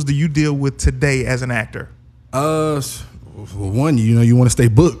struggles do you deal with today as an actor? One, you want to stay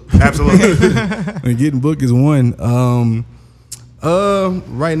booked. Absolutely. And getting booked is one.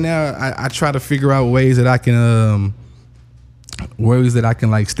 Right now, I try to figure out ways that I can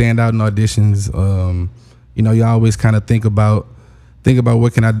like stand out in auditions. You always kind of think about every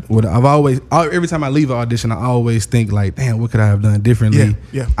time I leave an audition, I always think like, damn, what could I have done differently?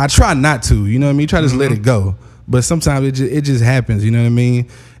 Yeah. I try not to, you know what I mean? Try to just let it go. But sometimes it just happens, you know what I mean?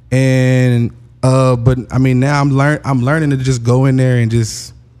 And but I mean, now I'm learning to just go in there and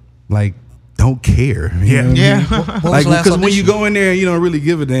just like don't care. You know what I mean? Like, because when you go in there and you don't really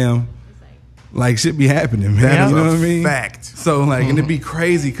give a damn, like shit be happening, man. You know what I mean? Fact. So like, and it'd be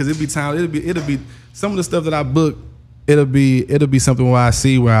crazy because it'll be some of the stuff that I book. It'll be something where I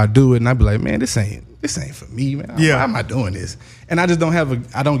see where I do it and I be like, man, this ain't for me, man. Why am I doing this? And I just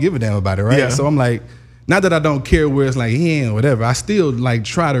I don't give a damn about it, right? Yeah. So I'm like, not that I don't care where it's like, whatever. I still like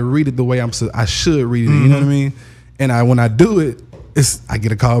try to read it the way I should read it. You know what I mean? And when I do it, I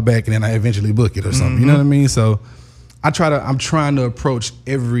get a call back and then I eventually book it or something. You know what I mean? So I'm trying to approach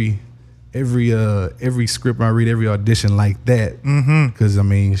every script I read, every audition like that. Because I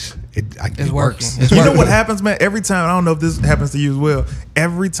mean, it works. You know what happens, man? Every time, I don't know if this happens to you as well.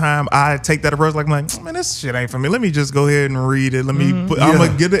 Every time I take that approach, like, I'm like, man, this shit ain't for me. Let me just go ahead and read it. Let me I'm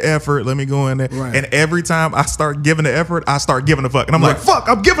gonna give the effort. Let me go in there. Right. And every time I start giving the effort, I start giving a fuck. And I'm like, fuck,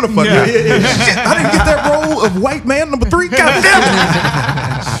 I'm giving a fuck. Yeah. Shit, I didn't get that role of white man number 3. God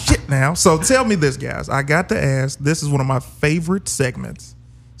damn it. Shit now. So tell me this, guys. I got to ask, this is one of my favorite segments.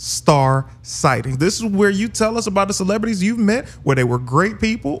 Star sightings. This is where you tell us about the celebrities you've met, where they were great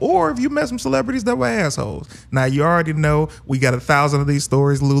people, or if you met some celebrities that were assholes. Now, you already know we got 1,000 of these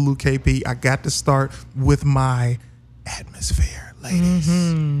stories. Lulu, KP, I got to start with my atmosphere. Ladies,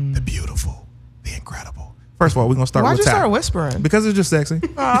 the beautiful, the incredible. First of all, we're going to start Why'd with you Ty. start whispering? Because it's just sexy.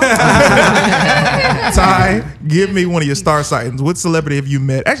 Ty, give me one of your star sightings. What celebrity have you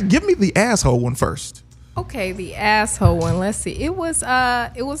met? Actually, give me the asshole one first. Okay, the asshole one. Let's see. It was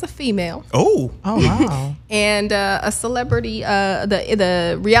a female. Oh wow. And a celebrity.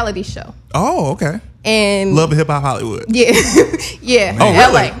 The reality show. Oh, okay. And Love and Hip Hop Hollywood. Yeah, yeah. Oh,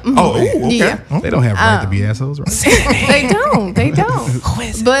 really? LA. Oh, ooh, okay. Yeah. They don't have right to be assholes, right? They don't.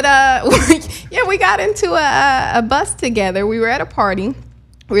 But yeah, we got into a bus together. We were at a party.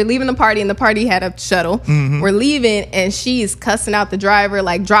 We were leaving the party, and the party had a shuttle. We're leaving, and she's cussing out the driver,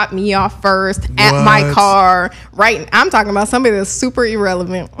 like, drop me off first at my car. Right, I'm talking about somebody that's super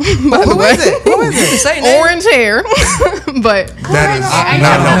irrelevant. By the way, Who is it? Say name. orange hair, but That is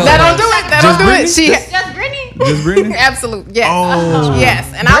that don't do it. That don't do it. She Just Brittany? Just Brittany? absolute yes, Oh.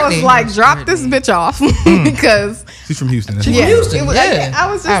 yes. And I was like, drop this bitch off because She's from Houston. That's yeah, why. Houston, it was, yeah. I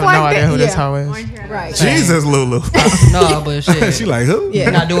was just I have like, no idea that. who this Yeah. hoe is. Right. Jesus, Lulu. No, but shit. She like who? Yeah.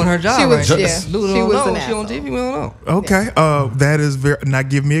 Not doing her job She was- right. yeah. Lulu She don't was know. an She on asshole. TV, we don't know. Okay. That is very. Now,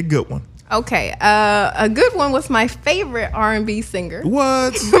 give me a good one. Okay, a good one was my favorite R&B singer.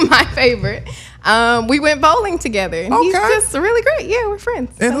 What? My favorite. We went bowling together, and he's Okay. just really great. Yeah, we're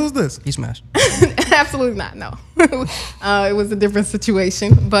friends. And who's this? He smashed. Absolutely not. No, it was a different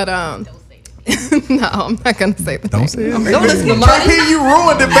situation. But no, I'm not gonna say that. Don't say it. Don't listen to Monty. KP, you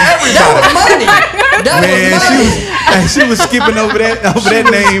ruined it for everybody. That was Monty. she was skipping over that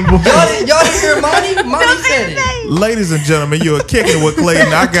name. Y'all didn't hear Monty? Monty said it. Ladies and gentlemen, you're kicking it with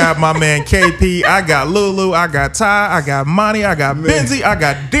Clayton. I got my man KP. I got Lulu. I got Ty. I got Monty. I got Benzie. I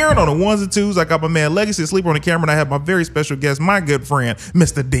got Darren on the ones and twos. I got my man Legacy asleep on the camera. And I have my very special guest, my good friend,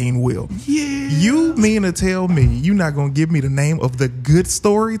 Mr. Dean Will. Yeah. You mean to tell me you not going to give me the name of the good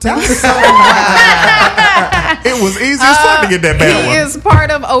storyteller? It was easy as fuck to get that bad He one. is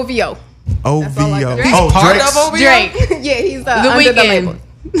part of OVO. OVO. Drake's Oh, part Drake's. of OVO? Drake. Yeah, he's The under Weeknd. the label.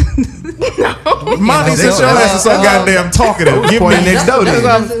 Monty, since your ass is so goddamn talkative, give Party me next door.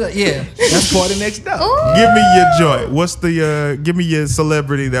 then. Yeah. That's party next door. Give me your joint. What's the give me your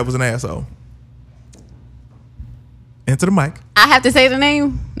celebrity that was an asshole? Into the mic. I have to say the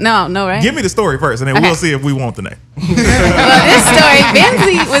name? No, right? Give me the story first, and then Okay. we'll see if we want the name. Well, this story,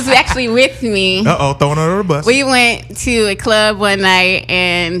 Benzie was actually with me. Uh-oh, throwing her under the bus. We went to a club one night,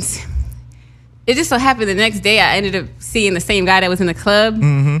 and it just so happened the next day I ended up seeing the same guy that was in the club.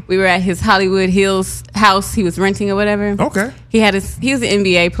 We were at his Hollywood Hills house he was renting or whatever. Okay. He was an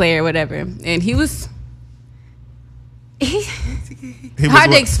NBA player or whatever, and he was He was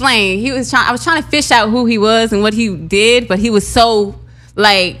hard to what? explain. I was trying to fish out who he was and what he did, but he was so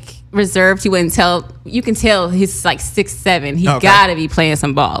like reserved. He wouldn't tell. You can tell he's like 6'7". He Okay. gotta be playing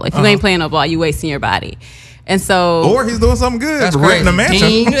some ball. If you ain't playing no ball, you wasting your body. And so, Or he's doing something good. That's renting a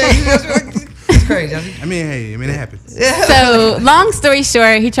crazy. mansion. That's crazy. I mean, it happens. so long story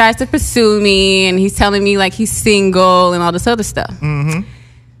short, he tries to pursue me, and he's telling me like he's single and all this other stuff.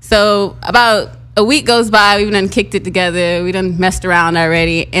 So about a week goes by, we've done kicked it together, we done messed around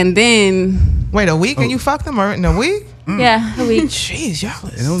already, and then Wait, a week and you fucked them or in a week? yeah, a week. Jeez, y'all.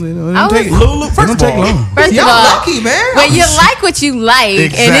 It don't I was- take Lulu, it first don't of take all, long. First Y'all of all, lucky, man. when you like what you like,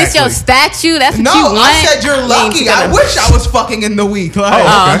 and it's your Exactly. statue, that's what No, you want. I said you're lucky. I wish I was fucking in the week. Like,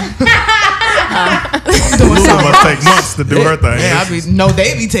 Oh, okay. Lulu must take months to do her thing. yeah,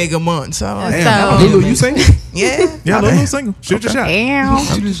 they be taking months. So, So- Lulu, you single? yeah. Yeah, Lulu's single. Shoot your shot.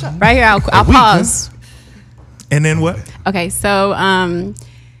 Damn. Right here, I'll pause. And then what? Okay, so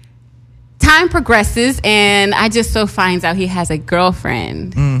time progresses, and I just so finds out he has a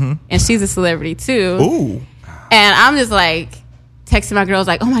girlfriend, and she's a celebrity too. Ooh. And I'm just like texting my girls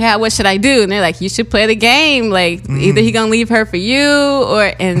like, "Oh my god, what should I do?" And they're like, "You should play the game. Like either he gonna leave her for you,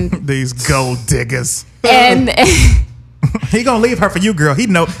 or and These gold diggers. and." He gonna leave her for you, girl. He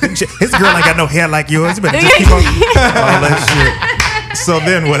know his girl ain't got no hair like yours. You better just keep on all that shit. So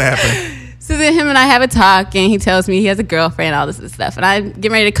then what happened? So then him and I have a talk, and he tells me he has a girlfriend, all this and stuff. And I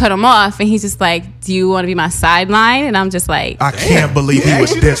get ready to cut him off, and he's just like, do you want to be my sideline? And I'm just like, I can't believe he would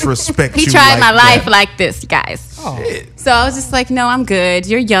disrespect you. he tried like my life that. like this, guys. Oh. So I was just like, no, I'm good.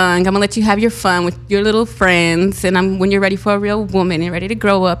 You're young. I'm going to let you have your fun with your little friends. And when you're ready for a real woman and ready to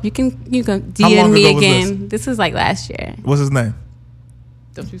grow up, you can DM me again. This was like last year. What's his name?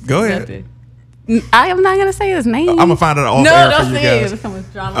 Don't you say Go ahead. nothing. I am not going to say his name. I'm going to find it off no, air don't for you say guys. it. Come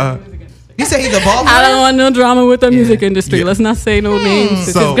with drama with the music industry. You say he's a ball player? I don't want no drama with the music industry. Let's not say no names.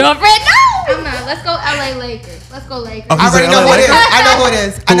 It's So- his girlfriend. No! I'm not. Let's go LA Lakers. Let's go Lakers. Oh, I he's already an know LA who it is. Laker? I know who it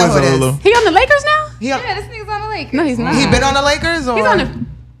is. I know who it is. Lulu? He on the Lakers now? Yeah, this nigga's on the Lakers. No, he's not. He been on the Lakers, or He's on the.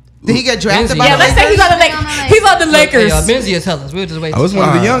 did he get drafted by Yeah, the let's say Lakers? he's on the Lakers. He's on the Lakers. Benzie is telling us. We'll just wait. Oh, it's one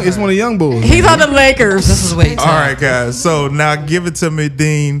of the young. It's one of the young bulls. He's on the Lakers. This is way. All right, guys. So now give it to me,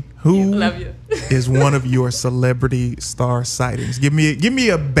 Dean. Who Love you. is one of your celebrity star sightings? Give me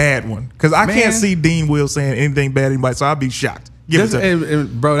a bad one, because I can't see Dean Will saying anything bad anybody, so I'll be shocked. Give it to me.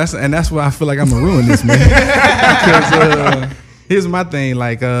 Bro, that's why I feel like I'm gonna ruin this, man. Because here's my thing,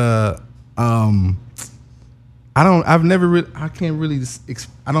 like I don't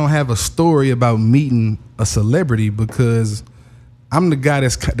have a story about meeting a celebrity, because I'm the guy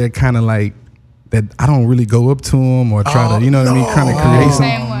that kind of like that I don't really go up to him or try to, you know what I mean, kind of create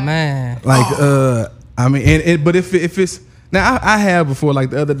something. Oh man, Like I mean, but if it's now, I have before, like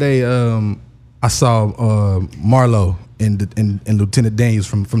the other day, I saw Marlo in Lieutenant Daniels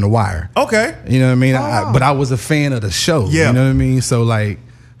from The Wire. Okay, you know what I mean. But I was a fan of the show. Yeah, you know what I mean. So like,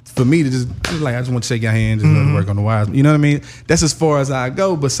 for me to just I just want to shake your hand, just work on The Wire. You know what I mean. That's as far as I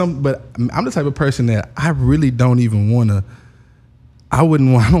go. But I'm the type of person that I really don't even want to. I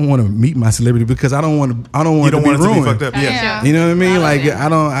don't want to meet my celebrity, because I don't want it to be ruined. fucked up. Yeah. You know what I mean? Like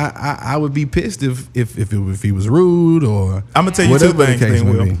I would be pissed if he was rude, or I'm gonna tell you two whatever the things, case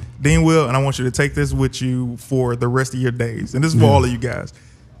Dean may Will. be. Dean Will, and I want you to take this with you for the rest of your days. And this is for all of you guys.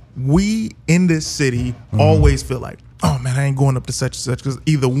 We in this city always feel like, oh man, I ain't going up to such and such, because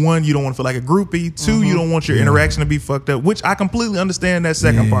either one, you don't want to feel like a groupie. Two, you don't want your interaction to be fucked up, which I completely understand that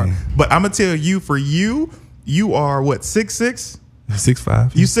second part. But I'm gonna tell you, for you are what, 6'6"?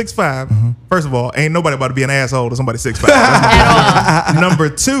 6'5". You 6'5". First of all, ain't nobody about to be an asshole to somebody 6'5". Number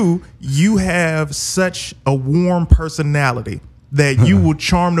two, you have such a warm personality that you will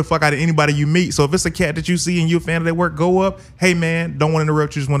charm the fuck out of anybody you meet. So if it's a cat that you see and you're a fan of their work, go up. Hey man, don't want to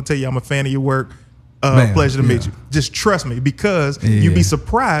interrupt you. Just want to tell you I'm a fan of your work. Pleasure to meet you. Just trust me, because you'd be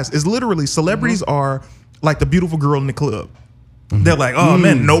surprised. It's literally celebrities are like the beautiful girl in the club. They're like, oh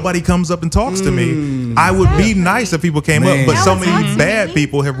man, nobody comes up and talks to me. I would be nice if people came up, but so many bad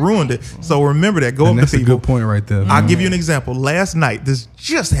people have ruined it. So remember that. Go up to That's people. a good point right there. I'll give you an example. Last night, this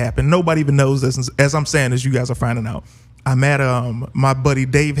just happened. Nobody even knows this. As I'm saying this, you guys are finding out. I'm at my buddy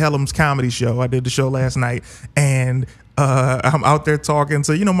Dave Hellam's comedy show. I did the show last night, and I'm out there talking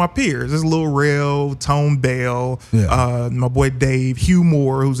to, my peers. There's Lil Rel, Tone Bell, my boy Dave, Hugh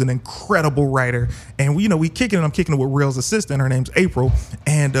Moore, who's an incredible writer. And we kicking it. I'm kicking it with Rel's assistant. Her name's April.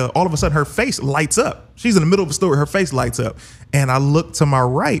 And all of a sudden her face lights up. She's in the middle of a story. Her face lights up. And I look to my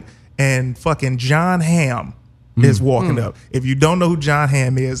right, and fucking John Hamm is walking up. If you don't know who John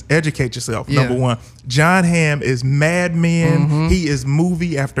Hamm is, educate yourself. Number one, John Hamm is Mad Men. He is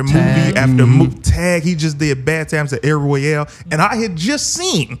movie after movie after movie. Tag. He just did Bad Times at El Royale, and I had just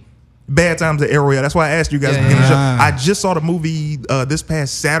seen Bad Times at El Royale. That's why I asked you guys at the beginning of the show. I just saw the movie this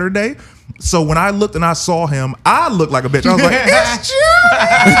past Saturday. So when I looked and I saw him, I looked like a bitch. I was like, it's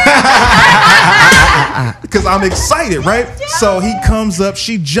John! Because I'm excited, right? So he comes up,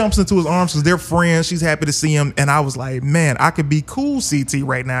 she jumps into his arms because they're friends. She's happy to see him. And I was like, man, I could be cool CT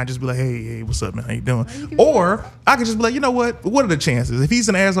right now and just be like, hey, what's up, man? How you doing? Or I could just be like, you know what? What are the chances? If he's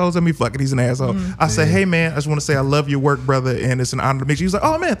an asshole, let me fuck it. He's an asshole. I say, hey, man, I just want to say I love your work, brother, and it's an honor to meet you. He's like,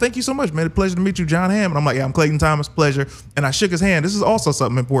 oh, man, thank you so much, man. It's a pleasure to meet you, John Hamm. And I'm like, yeah, I'm Clayton Thomas, pleasure. And I shook his hand. This is also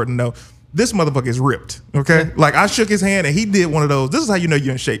something important, though. This motherfucker is ripped, okay? Like, I shook his hand and he did one of those. This is how you know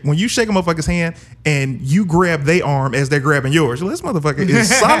you're in shape. When you shake a motherfucker's hand and you grab their arm as they're grabbing yours, you're like, this motherfucker is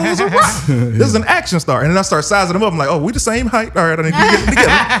solid as a rock. This is an action star. And then I start sizing him up. I'm like, oh, we the same height? All right, I need to get it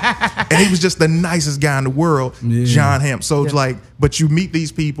together. And he was just the nicest guy in the world, John Hamm. So it's like, but you meet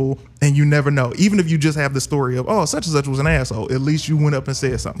these people and you never know. Even if you just have the story of, oh, such and such was an asshole, at least you went up and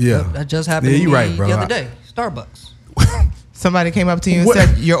said something. Yeah. That just happened to me the other day. Starbucks. Somebody came up to you and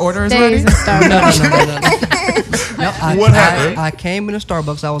said, your order is ready? No. What happened? I came into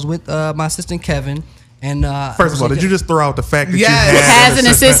Starbucks. I was with my assistant Kevin, And first of all, did you just throw out the fact that you has an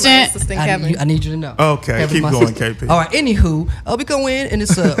assistant? I need you to know. Okay, Kevin's keep my going, assistant. KP. All right, anywho, we go in, and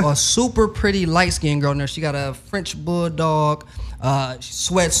it's a super pretty light-skinned girl in there. She got a French bulldog, she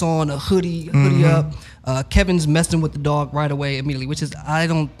sweats on, a hoodie up. Kevin's messing with the dog right away immediately, which is, I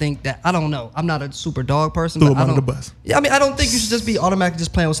don't know. I'm not a super dog person. Threw but him I under don't, the bus. Yeah, I mean, I don't think you should just be automatically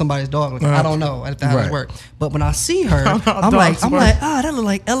just playing with somebody's dog. Like, I don't know how Right. it works. But when I see her, I'm like, that look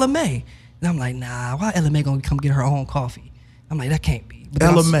like Ella May. And I'm like, nah, why Ella May gonna come get her own coffee? I'm like, that can't be. But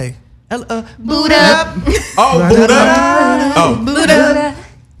Ella May. Boot up. Oh, boot up. Oh, boot up.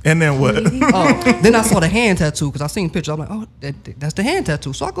 And then what? Then I saw the hand tattoo because I seen pictures. I'm like, oh, that's the hand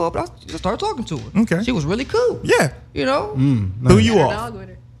tattoo. So I go up and I just started talking to her. Okay. She was really cool. Yeah. You know? Who you are?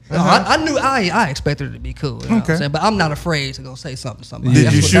 No, I knew I expected her to be cool. You know what I'm saying? But I'm not afraid to go say something to somebody.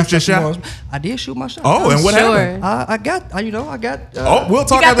 Did you shoot your shot? I did shoot my shot. Oh, and what happened? I got. Oh, we'll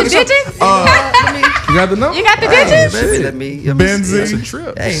talk after the show. You got the number? You got the digits? Baby, let me Benzie, That's a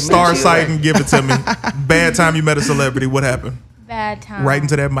trip. Hey, star man, sighting, give it to me. Bad time you met a celebrity. What happened? Bad time. Right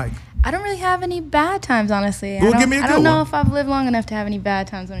into that mic. I don't really have any bad times, honestly. Well, give me a I good don't know one. if I've lived long enough to have any bad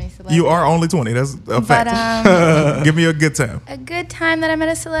times with any celebrity. You are only 20. That's a fact. Give me a good time. A good time that I met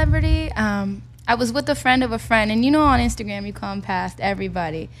a celebrity. I was with a friend of a friend, and you know on Instagram you come past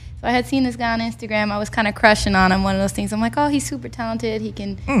everybody. So I had seen this guy on Instagram. I was kind of crushing on him. One of those things. I'm like, oh, he's super talented. He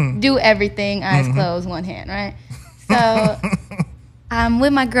can do everything. Eyes closed, one hand, right? So I'm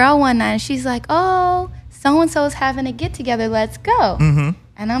with my girl one night, and she's like, oh, so-and-so's having a get-together. Let's go.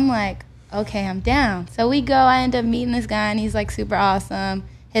 And I'm like, okay, I'm down. So we go. I end up meeting this guy, and he's like super awesome.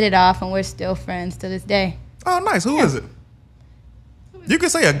 Hit it off, and we're still friends to this day. Oh, nice. Who is it? You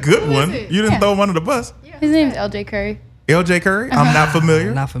can say a good one. You didn't throw him under the bus. His name is LJ Curry. LJ Curry? I'm not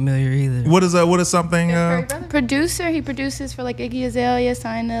familiar. Not familiar either. What is something? Producer. He produces for like Iggy Azalea,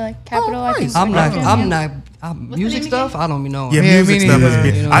 signed to like Capitol. I think. I'm music stuff. I don't even know. Yeah, music stuff is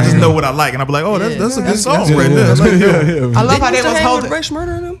good. I just know what I like, and I'm like, oh, that's a good song right there. I love how they was holding. Ray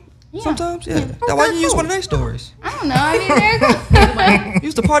Schmurder in them. Sometimes, yeah. That's why you use one of their stories. I don't know. I mean, there you go.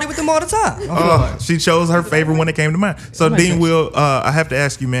 Used to party with them all the time. She chose her favorite when it came to mind. So, Dean Will, I have to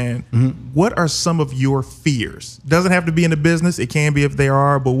ask you, man, what are some of your fears? Doesn't have to be in the business. It can be if they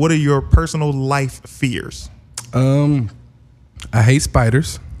are, but what are your personal life fears? I hate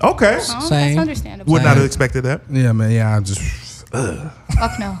spiders. Okay. That's understandable. Would not have expected that. Yeah, man. Yeah, I just.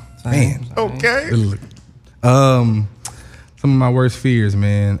 Fuck no. Man. Okay. Some of my worst fears,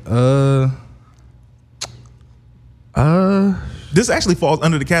 man. This actually falls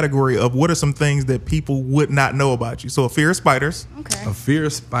under the category of what are some things that people would not know about you. So a fear of spiders. Okay. A fear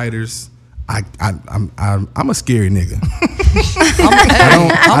of spiders. I'm a scary nigga.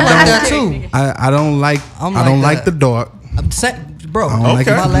 I'm like that too. I don't like the dark. Bro, I don't like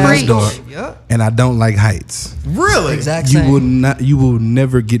my last dark. Yep. And I don't like heights. Really? Exact same. You will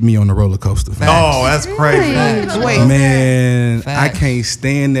never get me on a roller coaster. Oh, that's crazy. Wait. Man, Facts. I can't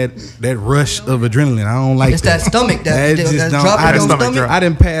stand that rush of adrenaline. I don't like It's that stomach that just that's don't- dropping I your just- stomach. I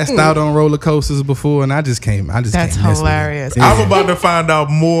didn't pass out on roller coasters before, and I just can't. That's can't mess with it. hilarious. Yeah. I'm about to find out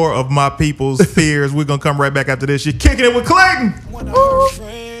more of my people's fears. We're going to come right back after this. You're kicking it with Clayton. One of her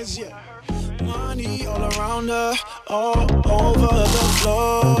friends, yeah. Money all around her, all over the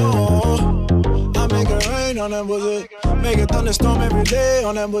floor. I make it rain on that pussy, make it thunderstorm every day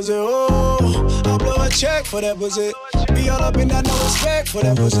on that pussy. Oh, I blow a check for that pussy, be all up in that, no respect for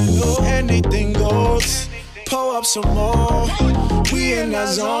that pussy. No, anything goes. Pull up some more. We in that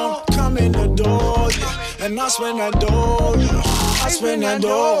zone, come in the door, yeah. And I spend that dough, yeah. I spend that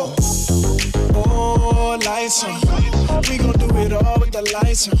dough. Oh, lights on. We gon' do it all with the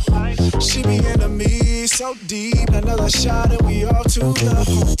lights on. She be into me so deep. Another shot and we all to the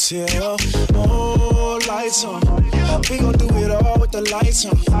hotel. Oh, lights on. We gon' do it all with the lights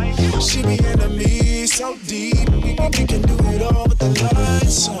on. She be into me so deep. We can do it all with the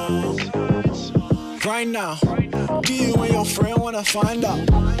lights on. Right now, do you and your friend wanna find out?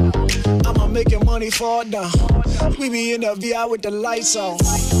 I'ma make your money fall down. We be in the VI with the lights on.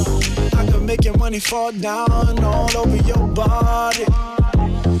 I can make your money fall down all over your body.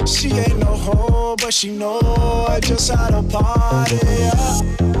 She ain't no hoe, but she know I just had a party. Yeah.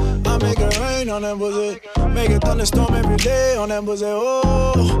 I make it rain on that pussy, make it thunderstorm every day on that pussy.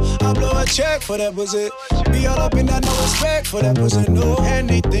 Oh, I blow a check for that pussy, be all up in that, no respect for that pussy. No,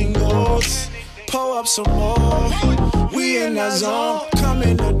 anything goes. Pull up some more. We in that zone, come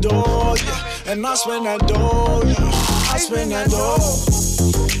in the door, yeah. And I spend that dough, yeah. I spend that dough.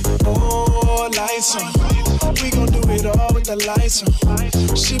 Oh, lights on. We gon' do it all with the lights on.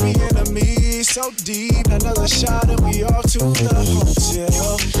 She be into me so deep. Another shot and we all to the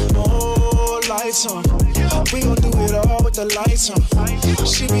hotel. Oh, lights on. We gon' do it all with the lights on.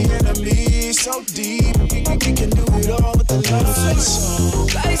 She be into me so deep. We can do it all with the lights on.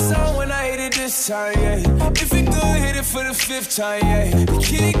 Lights on when I hit it this time, yeah. If it good, hit it for the 5th time, yeah. The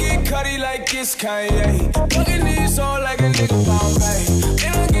kitty get cutty like it's Kanye. Fucking these all like a nigga bomb, babe.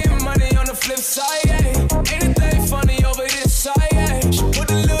 And I get money on the flip side, yeah. Anything funny over this side, yeah. She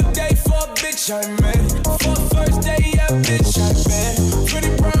put a little day for a bitch, I met. For the first day, yeah, bitch, I bet.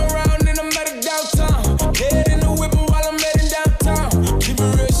 Pretty brown round and I met her downtown. Head in the whip while I'm heading downtown. Keep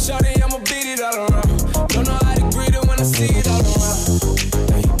it real shawty, I'ma beat it all around. Don't know how to greet it when I see it all around.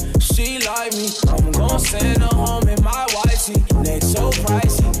 Hey, she like me, I'm gon' send her home in my whitey. Neck so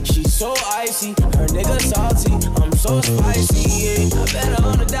pricey, she so icy. Her nigga salty, I'm so spicy, yeah. I bet her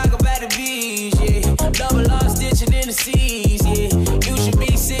on the dock up at the beach, yeah. Double R stitching in the seas, yeah. You should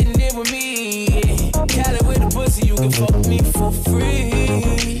be sitting there with me, yeah. Cali with the pussy, you can fuck me for free,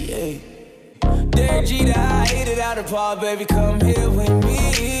 yeah. Derek G, the I hit it out of park, baby, come here with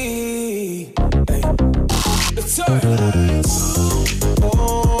me. Hey. Let's turn.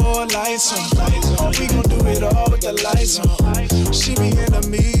 Oh, lights on. We gon' do it all with the lights on. She be into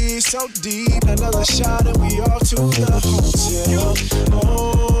me so deep. Another shot and we off to the hotel.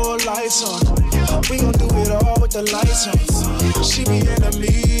 Oh, lights on. We gon' do it all with the lights on. She be into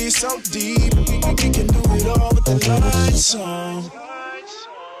me so deep. We can do it all with the lights on.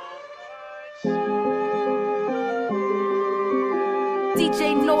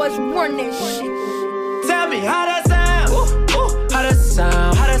 DJ Noah's run that shit. Tell me how that sound, how that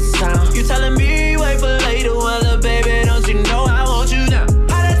sound, how that sound. You telling me wait for later, well, little baby, don't you know I want you now?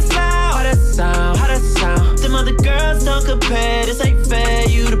 How that sound, how that sound, how that sound. Them other girls don't compare, this ain't fair.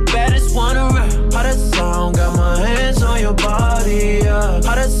 You the baddest one around. How that sound, got my hands on your body, yeah.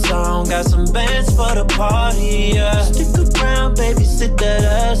 How that sound, got some bands for the party, yeah. Stick around, baby, sit that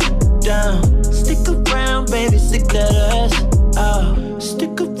ass down. Stick around, baby, stick that ass out.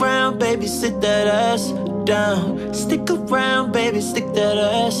 Stick around, baby, sit that ass down. Stick around, baby, stick that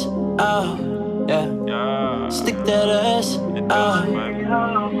ass out. Yeah. Stick that ass out.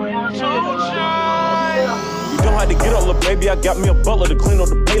 You don't have to get up, little baby. I got me a butler to clean up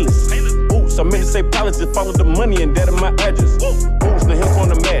the playlist. Oops, I meant to say palace to follow the money and that in my address. Oops, the hip on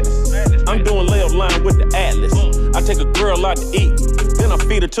the madness. I'm doing layup line with the atlas. I take a girl out to eat, then I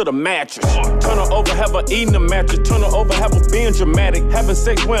feed her to the mattress. Turn her over, have her eating the mattress. Turn her over, have her being dramatic. Having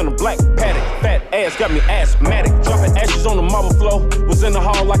sex wearing a black paddock. Fat ass got me asthmatic. Dropping ashes on the marble floor. Was in the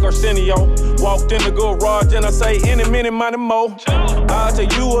hall like Arsenio. Walked in the garage and I say, any minute, money more. I'll tell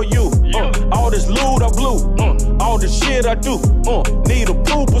you or you. All this loot I blew. All this shit I do. Need a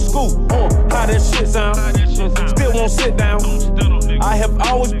poop or school. How that shit sound? Still won't sit down. I have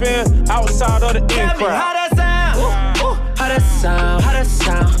always been outside of the in crowd. How that sound? How that sound? How that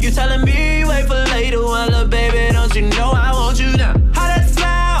sound? You telling me wait for later, well, little baby, don't you know I want you now? How that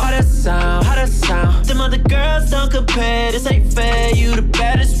sound? How that sound? How that sound? Them other girls don't compare, this ain't fair. You the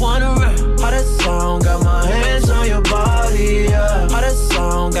baddest one around. How that sound? Got my hands on your body, yeah. How that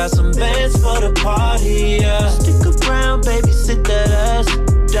sound? Got some bands for the party, yeah. Stick around, baby, sit that ass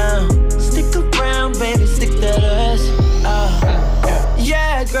down. Stick around, baby, stick that ass out.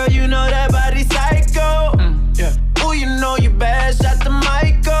 Yeah, girl, you know that body psycho. Ooh, you know you bad, shot the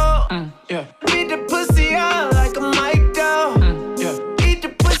Michael. Beat the pussy out like a Michael. Eat the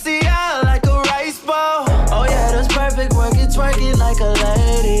pussy out like a rice bowl. Oh yeah, that's perfect, work it, twerk it like a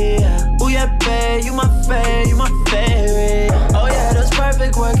lady. Ooh yeah, babe, you my favorite, you my favorite. Oh yeah, that's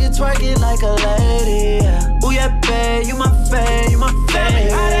perfect, work it, twerk it like a lady. Ooh yeah, babe, you my favorite, you my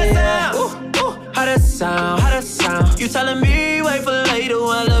favorite. How that sound? How that sound? How that sound? You telling me wait for later,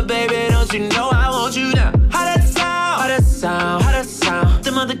 well, little baby, don't you know I want you now? How that sound? How that sound? How that sound?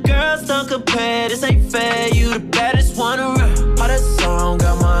 Them other girls don't compare, this ain't fair. You the baddest one around. How that sound?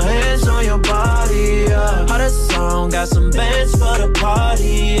 Got my hands on your body, yeah. How that sound? Got some bands for the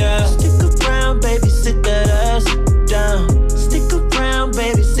party, yeah. Stick around, baby, sit that ass down. Stick around,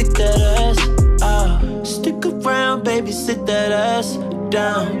 baby, stick that ass out. Stick around, baby, sit that ass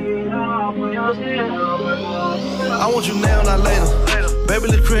down. I want you now, not later. Baby,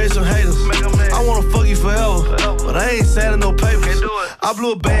 let's create some haters. I wanna fuck you forever, but I ain't signing no papers. I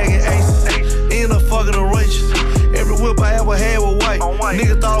blew a bag in Aces, ended up fucking a waitress. Every whip I ever had was white.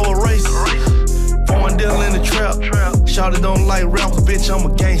 Nigga thought I was racist. Foreign dealing in the trap. Shawty don't like rap, bitch, I'm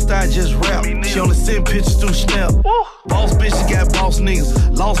a gangsta, I just rap. She only send pictures through Snap. Boss bitches got boss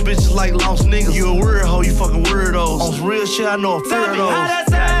niggas. Lost bitches like lost niggas. You a weird hoe, you fucking weirdos. On some real shit, I know a fear of those. How that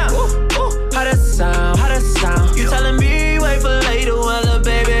sound? How that sound? How that sound? You telling me wait for later, well, little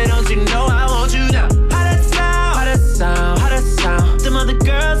baby, don't you know I want you now? How that sound? How that sound? How that sound? Them other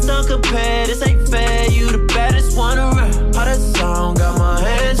girls don't compare, this ain't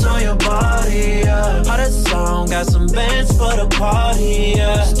party,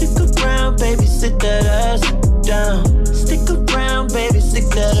 yeah. Stick around, baby, sit that ass down. Stick around, baby, stick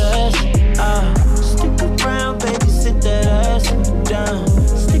that ass out. Stick around, baby, sit that ass down.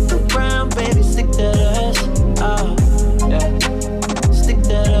 Stick around, baby, stick that ass out. Yeah. Stick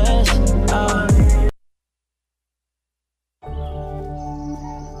that ass out.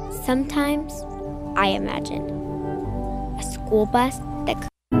 Sometimes I imagine a school bus that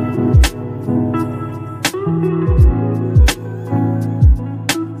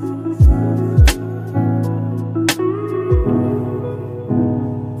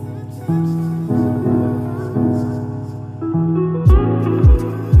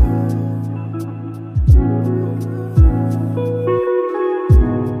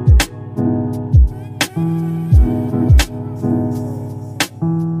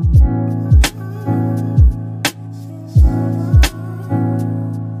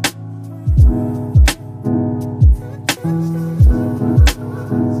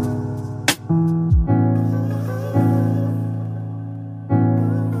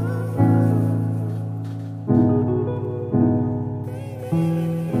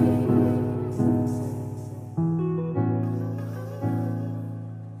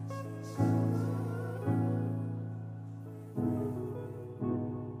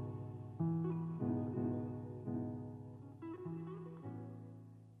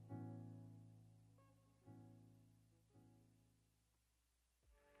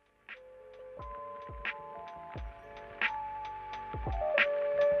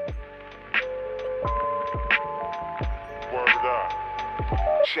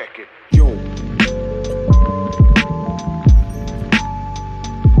Check it. Yo.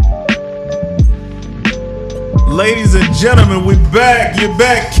 Ladies and gentlemen, we back. You're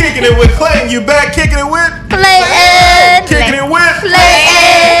back kicking it with Clayton. You back kicking it with Clayton. Kicking it with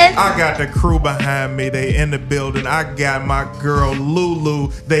Clayton. I got the crew behind me. They in the building. I got my girl Lulu.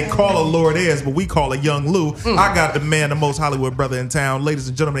 They call her Lourdes, but we call her Young Lou. I got the man, the most Hollywood brother in town. Ladies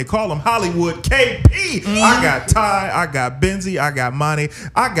and gentlemen, they call him Hollywood KP. I got Ty. I got Benzie. I got Monty.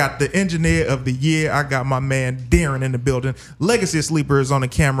 I got the engineer of the year. I got my man Darren in the building. Legacy of Sleeper is on the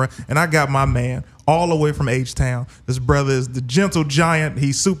camera, and I got my man all the way from H-Town. This brother is the gentle giant.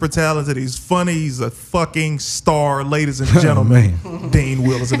 He's super talented. He's funny. He's a fucking star, ladies and gentlemen. Dean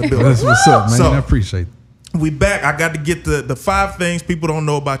Will is in the building. That's what's up, man. So, I appreciate it. We back. I got to get the 5 things people don't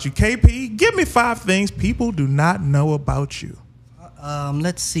know about you. KP, give me 5 things people do not know about you.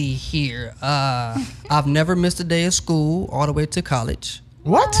 Let's see here. I've never missed a day of school all the way to college.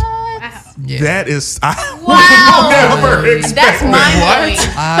 What? Yeah. That is Wow. never expect That's that.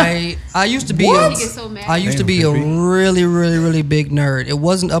 mind-blowing. I used to be What? He gets so mad. I used to be a really big nerd. It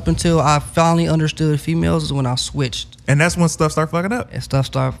wasn't up until I finally understood females is when I switched. And that's when stuff start fucking up. And stuff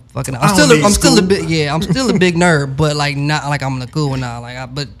start fucking up. I don't need I'm still a school. big I'm still a big nerd, but like not like I'm the cool one now.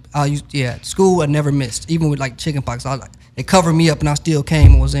 School I never missed. Even with like chicken pox, they covered me up and I still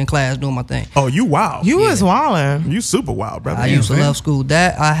came and was in class doing my thing. Oh, you wild. You was wildin'. You super wild, brother. I used to love school.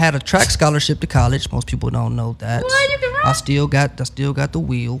 That I had a track scholarship to college. Most people don't know that. What? You can run? I still got the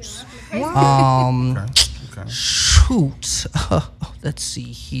wheels. Okay. Shoot. Let's see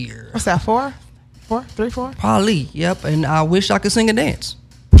here. What's that, 4? 3, 4? Probably. Yep. And I wish I could sing and dance.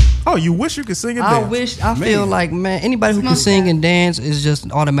 Oh, you wish you could sing and dance? I feel like, man, anybody who can sing and dance is just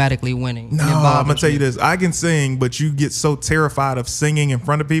automatically winning. No, I'm gonna tell you this. I can sing, but you get so terrified of singing in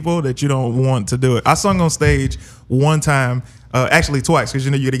front of people that you don't want to do it. I sung on stage one time, actually twice, because you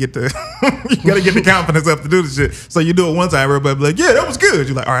know you gotta get the confidence up to do the shit. So you do it one time, everybody be like, "Yeah, that was good."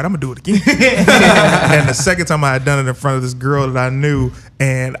 You're like, "All right, I'm gonna do it again." And the second time I had done it in front of this girl that I knew,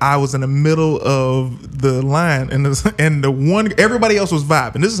 and I was in the middle of the line, and the one everybody else was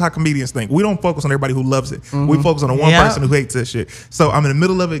vibing. This is how comedians think. We don't focus on everybody who loves it. We focus on the one person who hates that shit. So I'm in the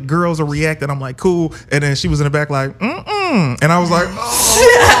middle of it. Girls are reacting. I'm like, cool. And then she was in the back like, and I was like,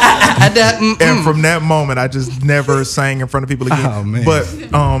 oh. And from that moment, I just never sang in front of people again. Oh, man. But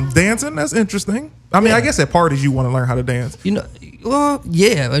dancing, that's interesting. I mean, I guess at parties you want to learn how to dance. You know, well,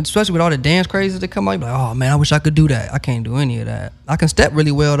 yeah, especially with all the dance crazes that come out. You're like, oh man, I wish I could do that. I can't do any of that. I can step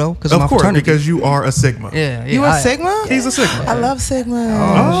really well though, because of course, because you are a Sigma. Yeah, You a Sigma? He's a Sigma. I love Sigma.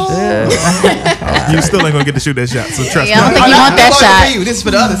 Oh, You still ain't gonna get to shoot that shot. So trust me. I don't think you want that shot. For you. This is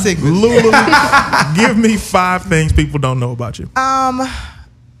for the other Sigmas. Lulu, give me 5 things people don't know about you.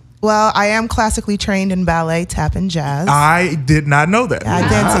 Well, I am classically trained in ballet, tap, and jazz. I did not know that.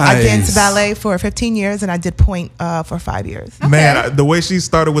 I danced ballet for 15 years, and I did point for 5 years. Okay. Man, the way she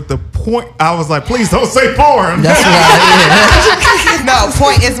started with the point, I was like, please don't say porn. That's right. No,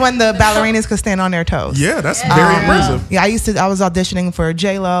 point is when the ballerinas could stand on their toes. Yeah, that's very impressive. Yeah, I was auditioning for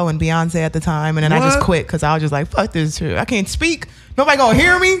J-Lo and Beyonce at the time, and then I just quit because I was just like, fuck this shit. I can't speak. Nobody gonna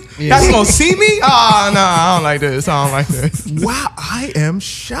hear me. That's gonna see me. Oh no, I don't like this. I don't like this. Wow, I am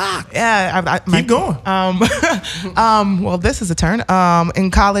shocked. Yeah, keep going. Well, this is a turn.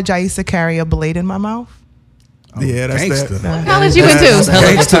 In college, I used to carry a blade in my mouth. Yeah, that's What that. college you went to?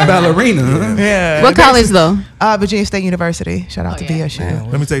 Gangsta ballerina. Huh? Yeah. What college though? Virginia State University. Shout out to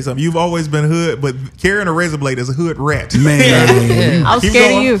VSU. Let me tell you something. You've always been hood, but carrying a razor blade is a hood rat. Man. I was Keep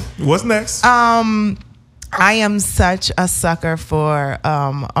scared going. of you. What's next? I am such a sucker for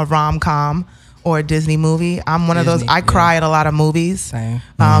a rom-com or a Disney movie. I'm one of those. I cry at a lot of movies. Same.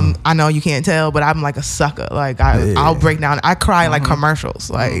 I know you can't tell, but I'm like a sucker. Like I'll break down. I cry like commercials.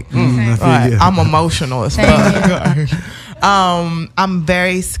 Like, I'm emotional as fuck. I'm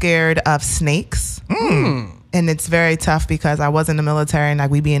very scared of snakes. And it's very tough because I was in the military and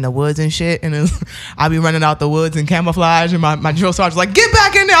like we be in the woods and shit, and I'll be running out the woods in camouflage, and my drill sergeant's like, get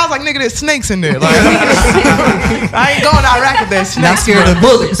back in there. I was like, nigga, there's snakes in there. Like, I ain't going to Iraq with there's snakes. Not scared of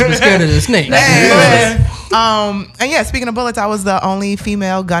bullets, but scared of the snakes. And yeah, speaking of bullets, I was the only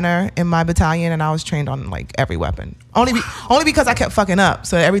female gunner in my battalion, and I was trained on like every weapon. Only because I kept fucking up.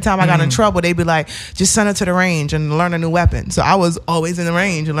 So every time I got in trouble, they'd be like, just send her to the range and learn a new weapon. So I was always in the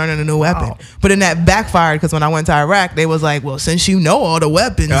range and learning a new weapon. But then that backfired because when I went to Iraq, they was like, well, since you know all the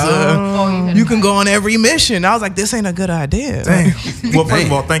weapons, you can go on every mission. I was like, this ain't a good idea. Well, first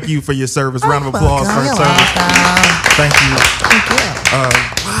of all, thank you for your service. Round of applause for your service. Thank you.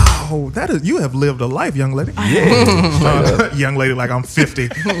 Wow, you have lived a life, young lady. Yeah, young lady, like I'm 50.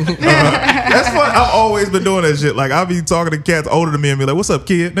 That's fun. I've always been doing that shit. Like I'll be talking to cats older than me and be like, "What's up,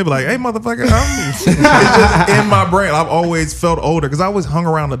 kid?" And they be like, "Hey, motherfucker." It's just in my brain. I've always felt older because I always hung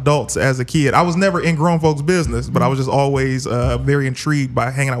around adults as a kid. I was never in grown folks' business, but I was just always very intrigued by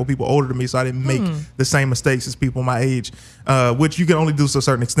hanging out with people older than me, so I didn't make the same mistakes as people my age, which you can only do to a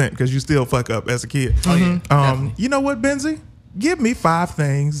certain extent because you still fuck up as a kid. You know what, Benzie? Give me 5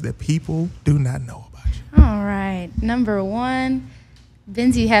 things that people do not know about you. All right. Number 1,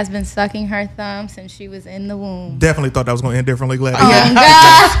 Benzie has been sucking her thumb since she was in the womb. Definitely thought that was going to end differently. Glad. Oh,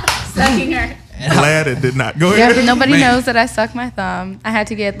 God. Sucking her. Glad it did not. Go ahead. Yeah, nobody knows that I suck my thumb. I had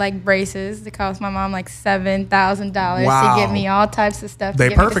to get like braces. It cost my mom like $7,000 to get me all types of stuff.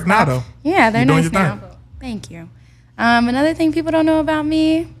 They perfect now, though. Yeah, they're nice your now. thing. Thank you. Another thing people don't know about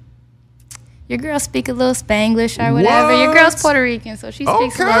me. Your girl speak a little Spanglish or whatever. Your girl's Puerto Rican, so she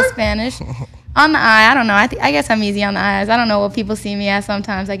speaks a little Spanish. On the eye, I don't know. I guess I'm easy on the eyes. I don't know what people see me as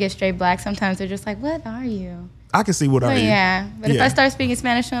sometimes. I get straight black. Sometimes they're just like, what are you? I can see what are you. Yeah. But if I start speaking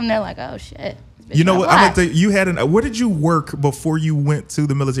Spanish to them, they're like, oh, shit. You know what? I'm gonna tell you, where did you work before you went to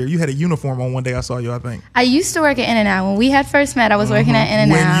the military? You had a uniform on one day I saw you, I think. I used to work at In-N-Out. When we had first met, I was working at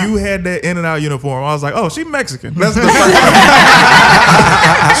In-N-Out. When you had that In-N-Out uniform, I was like, oh, she Mexican. That's the first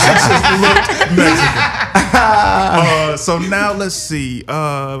she just looked Mexican. So now let's see.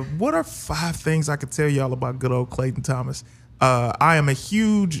 What are 5 things I could tell y'all about good old Clayton Thomas? I am a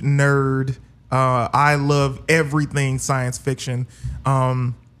huge nerd. I love everything science fiction.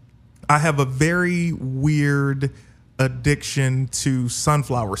 I have a very weird addiction to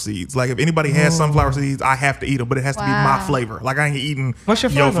sunflower seeds. Like if anybody has sunflower seeds, I have to eat them, but it has to be my flavor. Like I ain't eating What's your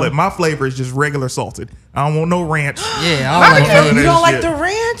flavor? My flavor is just regular salted. I don't want no ranch. Yeah, I don't like none of You that don't like shit. the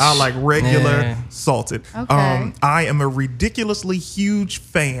ranch? I like regular salted. Okay. I am a ridiculously huge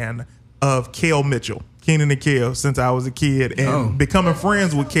fan of Kel Mitchell, Kenan and Kel, since I was a kid, and becoming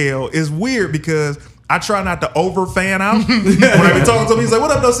friends with Kel is weird because I try not to over fan out. When I be talking to him, he's like,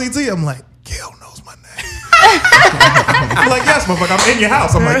 "What up, though, CT?" I'm like, "Kel knows my name." I'm like, "Yes, motherfucker, I'm in your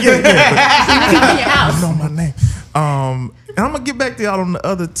house." I'm like, "Yeah, but in your house. you know my name." And I'm gonna get back to y'all on the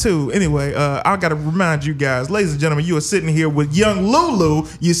other 2. Anyway, I gotta remind you guys, ladies and gentlemen, you are sitting here with young Lulu.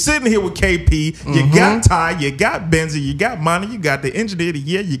 You're sitting here with KP. You got Ty. You got Benzie. You got Monty. You got the engineer of the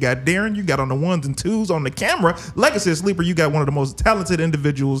year. You got Darren. You got on the 1s and 2s on the camera. Legacy Sleeper. You got one of the most talented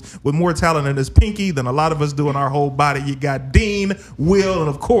individuals with more talent in his pinky than a lot of us do in our whole body. You got Dean, Will, and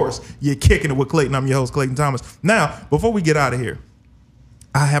of course, you're kicking it with Clayton. I'm your host, Clayton Thomas. Now, before we get out of here,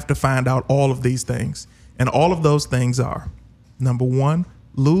 I have to find out all of these things. And all of those things are, number 1,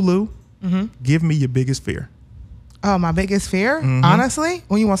 Lulu, give me your biggest fear. Oh, my biggest fear? Honestly,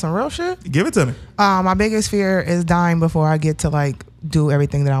 when you want some real shit? Give it to me. My biggest fear is dying before I get to like do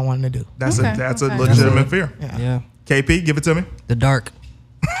everything that I wanted to do. That's a legitimate fear. Yeah. KP, give it to me. The dark.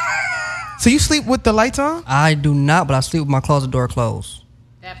 So you sleep with the lights on? I do not, but I sleep with my closet door closed.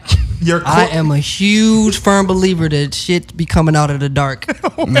 I am a huge firm believer that shit be coming out of the dark.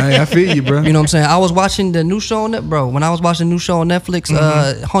 Man, I feel you, bro. You know what I'm saying? I was watching the new show on when I was watching the new show on Netflix,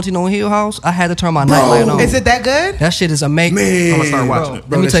 Haunting on Hill House, I had to turn my nightlight on. Is it that good? That shit is amazing. Man, I'm gonna start watching it.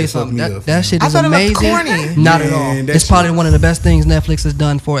 Let me tell you something. That shit is I thought amazing. it looked corny. Not at all. It's probably one of the best things Netflix has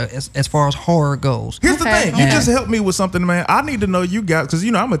done for as far as horror goes. Here's the thing. You just helped me with something, man. I need to know you guys, because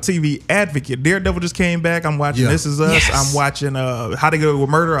you know I'm a TV advocate. Daredevil just came back. I'm watching This Is Us. I'm watching How to Get Away with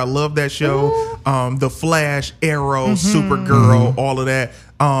Murder. I love that show. The Flash, Arrow, Supergirl, all of that.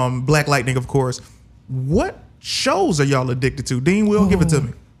 Black Lightning, of course. What shows are y'all addicted to? Dean, Will, give it to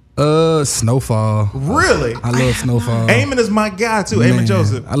me. Snowfall. Really? I love Snowfall. Eamon is my guy too. Man, Eamon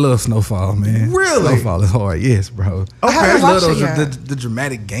Joseph. I love Snowfall, man. Really? Snowfall is hard. Yes, bro. Okay. I I just love those yet. the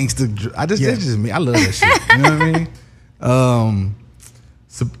dramatic gangster. That's just me. I love that shit. You know what I mean?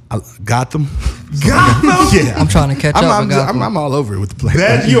 Gotham. Yeah. I'm trying to catch up. I'm all over it with the play.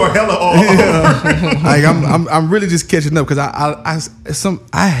 That you are hella all over. Like I'm really just catching up because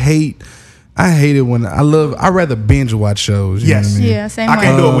I hate it when I rather binge watch shows. You know what I mean? Yeah, same I way.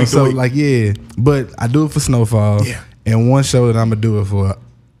 can't do it week to so week. like but I do it for Snowfall. Yeah. And one show that I'm gonna do it for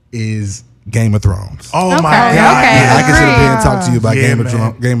is Game of Thrones. Oh my Okay, god! okay. I can sit up here and talk to you about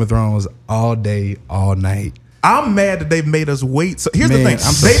Yeah, Game of Thrones all day, all night. I'm mad that they've made us wait. So here's the Man, thing: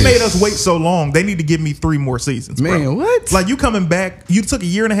 I'm so they pissed. made us wait so long. They need to give me 3 more seasons. Man, bro. what? Like you coming back? You took a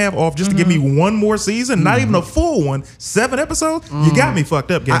year and a half off just to give me 1 more season, not even a full one. 7 episodes? You got me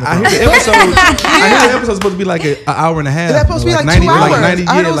fucked up. Game of I Thrones. hear the episode. I hear the episode's supposed to be like an hour and a half. Is that supposed to be like 2 hours?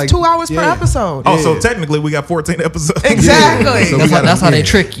 I know it's 2 hours per episode. Oh, so technically we got 14 episodes. Exactly. So That's how they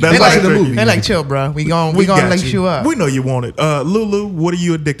trick you. That's They how like they the trick movie. They like chill, bro. We gonna got lace you up. We know you want it. Lulu, what are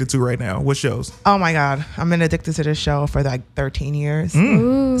you addicted to right now? What shows? Oh my god, I've been addicted to this show for like 13 years.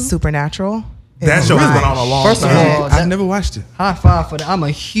 Supernatural. That It's show has been my on a long First of time. all, I've never watched it. high five for that. I'm a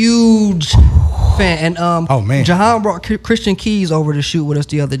huge fan. And Oh, man. Jahan brought Christian Keys over to shoot with us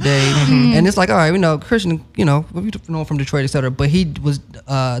the other day, and it's like, all right, we know Christian, we know him from Detroit, etc. But he was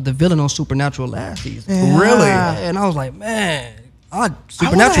the villain on Supernatural last season. Yeah. Really? And I was like, man,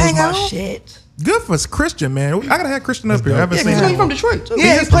 Supernatural is hang my out. shit. Good for Christian, man. I gotta have Christian up here. I haven't Yeah, seen because him. he's from Detroit. Too.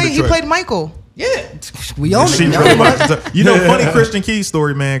 Yeah, is from he Detroit. played Michael. Yeah, we own She it. pretty much- you know, funny Christian Keys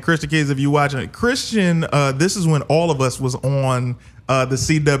story, man. Christian Keys, if you watching it, Christian, this is when all of us was on the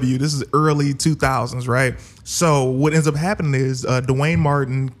CW. This is early 2000s, right? So what ends up happening is Dwayne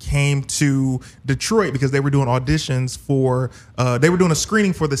Martin came to Detroit because they were doing auditions for, they were doing a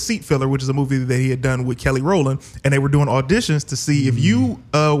screening for The Seat Filler, which is a movie that he had done with Kelly Rowland, and they were doing auditions to see if you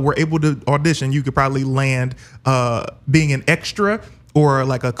were able to audition, you could probably land being an extra or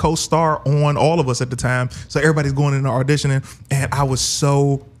like a co-star on All of Us at the time. So everybody's going in and auditioning, and I was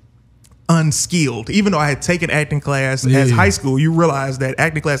so unskilled. Even though I had taken acting class as high school, you realize that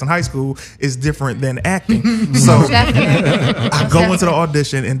acting class in high school is different than acting. So I go into the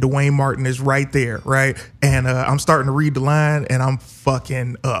audition and Dwayne Martin is right there, right? And I'm starting to read the line and I'm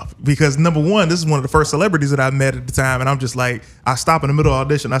fucking up because number one, this is one of the first celebrities that I met at the time, and I'm just like, I stop in the middle of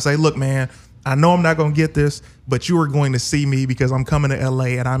the audition. I say, look, man, I know I'm not going to get this, but you are going to see me because I'm coming to LA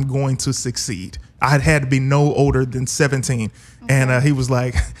and I'm going to succeed. I had to be no older than 17. And he was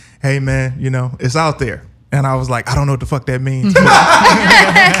like, hey, man, you know, it's out there. And I was like, I don't know what the fuck that means, but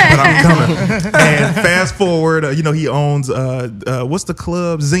I'm coming. And fast forward, you know, he owns, what's the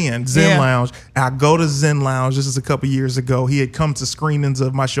club? Zen Lounge. I go to Zen Lounge. This is a couple years ago. He had come to screenings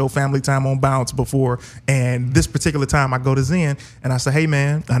of my show Family Time on Bounce before. And this particular time I go to Zen and I say, hey,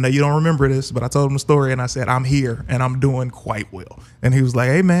 man, I know you don't remember this, but I told him the story and I said, I'm here and I'm doing quite well. And he was like,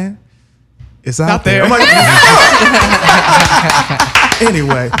 hey, man, it's out there. I'm like,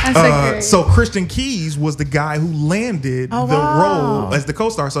 anyway, so Christian Keys was the guy who landed the role as the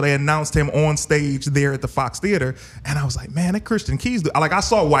co-star. So they announced him on stage there at the Fox Theater. And I was like, man, that Christian Keys, like I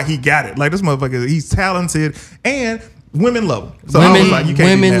saw why he got it. Like this motherfucker, he's talented and women love him. So I was like, you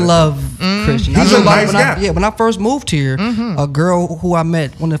can't women love Christian. He's a nice guy. When I first moved here, a girl who I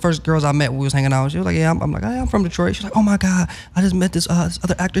met, one of the first girls I met when we was hanging out, she was like, yeah, I'm like, hey, I'm from Detroit. She's like, oh my God, I just met this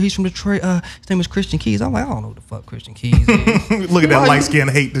other actor. He's from Detroit. His name is Christian Keys. I'm like, I don't know who the fuck Christian Keys is. Look at that light skin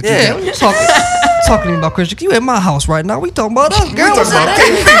hate that you got. You're talking to me about Christian Keys. You at my house right now. We talking about us, girl. We talking about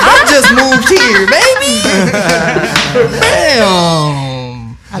I just moved here, baby.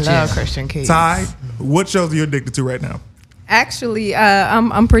 Damn. I love Christian Keys. Ty, what shows are you addicted to right now? Actually,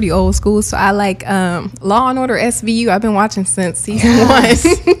 I'm pretty old school, so I like Law and Order SVU. I've been watching since season 1.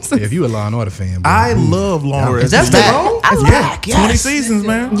 Yeah, if you a Law and Order fan, bro. I love Law and Order. Is that still on? It's back. 20 seasons,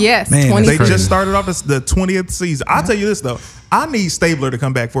 man. Yes, Man, 20 They crazy. just started off the 20th season. I'll tell you this though, I need Stabler to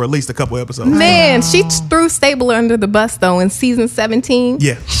come back for at least a couple episodes. Man, she threw Stabler under the bus though in season 17.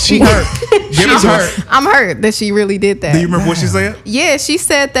 Yeah, she hurt. She's hurt. I'm hurt that she really did that. Do you remember what she said? Yeah, she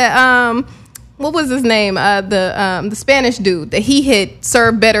said that what was his name? The Spanish dude that he had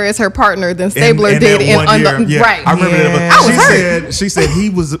served better as her partner than Stabler did in year. right. I remember that. I was hurt. She said he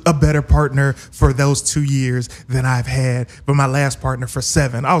was a better partner for those 2 years than I've had for my last partner for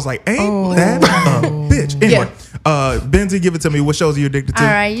 7. I was like, ain't that a bitch? Anyway, Benzie, give it to me. What shows are you addicted to? All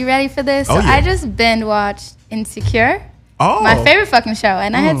right, you ready for this? Oh, So yeah. I just binge watched Insecure. Oh. My favorite fucking show.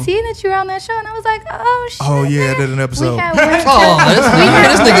 And I had seen that you were on that show, and I was like, oh, shit. Oh, yeah, I did an episode. We had winter.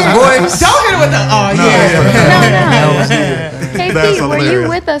 this nigga's voice. Don't hit it with the Hey, That's Pete, were you hilarious.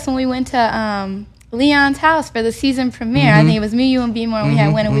 with us when we went to Leon's house for the season premiere? I think it was me, you, and B-More, and we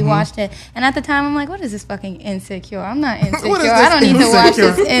had went and we watched it. And at the time, I'm like, what is this fucking Insecure? I'm not insecure. this I don't need to watch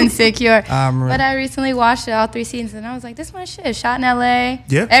Insecure? this Insecure. I'm But I recently watched it, all 3 seasons, and I was like, this one shit. Shot in L.A.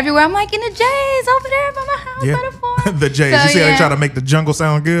 Yeah. Everywhere. I'm like, in the J's, over there by my house, by the farm. The J's. So, You see how they yeah. try to make the jungle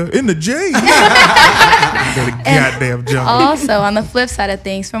sound good? In the J's. The goddamn jungle. Also, on the flip side of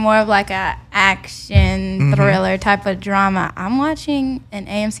things, for more of like a action thriller type of drama, I'm watching an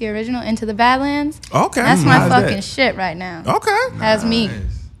AMC original, Into the Badlands. Okay. That's my How's fucking that? shit right now. Okay. Has me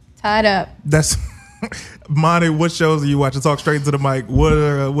tied up. That's Monty. What shows are you watching? Talk straight to the mic.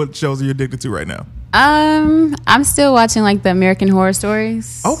 What shows are you addicted to right now? I'm still watching like the American Horror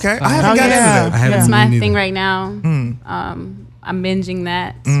Stories. Okay, I haven't got into that. I haven't It's my either. thing right now. I'm binging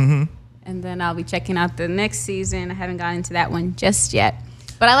that, and then I'll be checking out the next season. I haven't gotten into that one just yet,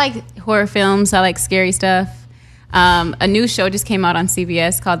 but I like horror films. I like scary stuff. A new show just came out on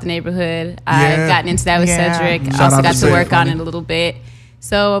CBS called The Neighborhood. I've gotten into that with Cedric. I Shout also out got to to work Cedric. on it a little bit.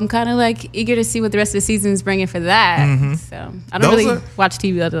 So I'm kind of like eager to see what the rest of the season is bringing for that. So I don't Those really are- watch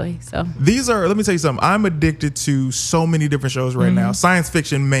TV otherly. So These are, let me tell you something. I'm addicted to so many different shows right now. Science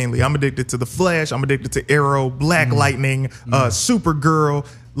fiction mainly. I'm addicted to The Flash. I'm addicted to Arrow, Black Lightning, Supergirl,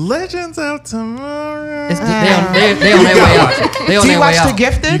 Legends of Tomorrow. They on their way out. They on Do you their watch way The out.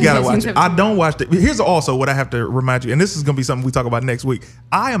 Gifted? You gotta watch it. I don't watch it. Here's also what I have to remind you, and this is gonna be something we talk about next week.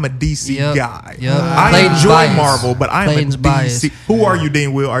 I am a DC Yep. guy. Yep. I Clayton's enjoy biased. Marvel, but I am Clayton's a DC. biased. Who are you,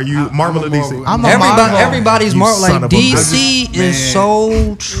 Dean Will? Are you Marvel or DC? I'm a Marvel. Everybody's You Marvel. son Like of a DC bitch. is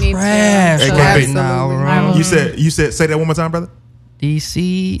so trash Hey, right Gabe. now, bro. Marvel. You said say that one more time, brother.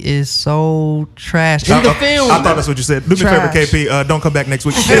 DC is so trash. In the film, I thought that's what you said. Do me a favor, Trash. KP. Don't come back next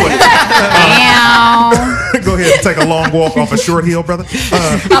week. Anyway, Damn. go ahead and take a long walk off a short hill, brother.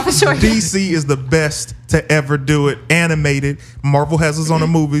 Off a short hill. DC is the best to ever do it. Animated. Marvel has us on the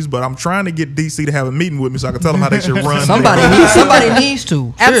movies, but I'm trying to get DC to have a meeting with me so I can tell them how they should run. somebody needs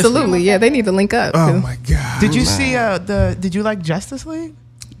to. Seriously. Absolutely, yeah. They need to link up. Oh my god! Did you see did you like Justice League?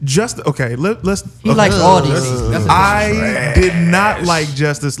 Just okay. Let's. He likes all DC. I did not like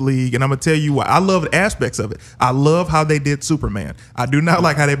Justice League, and I'm gonna tell you why. I loved aspects of it. I love how they did Superman. I do not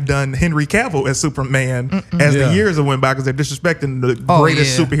like how they've done Henry Cavill as Superman as the years have went by because they're disrespecting the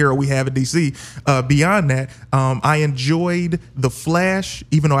greatest superhero we have at DC. Beyond that, I enjoyed The Flash,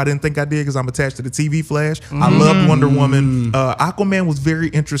 even though I didn't think I did because I'm attached to the TV Flash. I loved Wonder Woman. Aquaman was very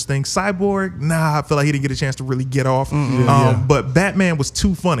interesting. Cyborg, nah, I feel like he didn't get a chance to really get off. But Batman was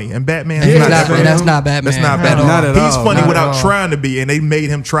too funny, and Batman is That's not Batman. That's not at Batman. all. Not at He's all. funny Not at without all. trying to be, and they made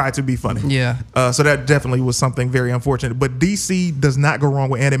him try to be funny. Yeah. So that definitely was something very unfortunate. But DC does not go wrong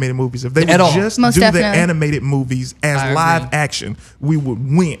with animated movies. If they At would all. just Most do definitely. the animated movies as I live agree. action, we would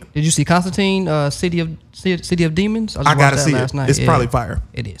win. Did you see Constantine, City of Demons? just I gotta watched that see last it. night. It's Yeah. probably fire.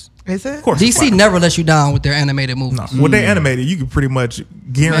 It is. Is it? Of course, it's DC fire. never lets you down with their animated movies. No. When they animated, you can pretty much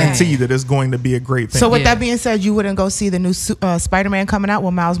guarantee Man. that it's going to be a great thing. So with Yeah. that being said, you wouldn't go see the new Spider-Man coming out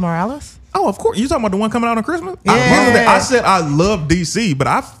with Miles Morales? Oh, of course. You talking about the one coming out on Christmas? Yeah. I said I love DC, but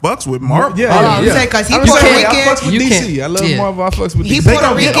I fucks with Marvel. Yeah, I'm saying because he I was Puerto saying, I Rican. fucks with You DC. can't- I love yeah. Marvel. I fucks with He DC. They Puerto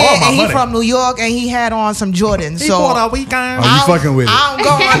don't get Rican all my and he money. from New York and he had on some Jordans. So Puerto Rican. Oh, you fucking with it. I'm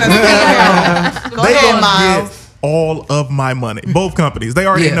going to go They ahead, gonna Miles. get all of my money. Both companies. They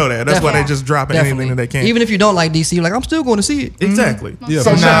already Yeah, know that. That's why they definitely. just dropping Definitely. anything that they can. Even if you don't like DC, you're like, I'm still going to see it. Exactly. Yeah,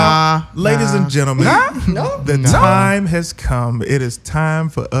 So for now, sure. ladies and gentlemen, No. the time has come. It is time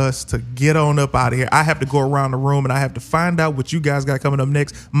for us to get on up out of here. I have to go around the room and I have to find out what you guys got coming up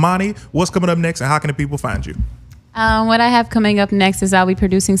next. Monty, what's coming up next and how can the people find you? What I have coming up next is I'll be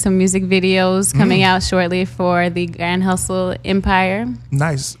producing some music videos coming out shortly for the Grand Hustle Empire.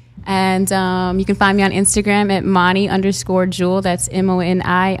 Nice. And you can find me on Instagram at Moni_Jewel. That's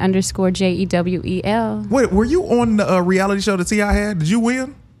MONI_JEWEL. Wait, were you on the reality show that T.I. had? Did you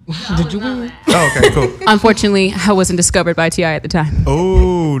win? Did you win? Oh, okay, cool. Unfortunately, I wasn't discovered by T.I. at the time.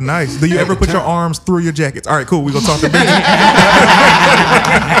 Oh, nice. Do you ever put your arms through your jackets? All right, cool. We're going to talk to Benzie.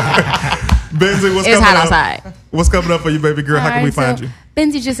 Benzie, what's It's coming hot up? outside. What's coming up for you, baby girl? How can All we right, find so you?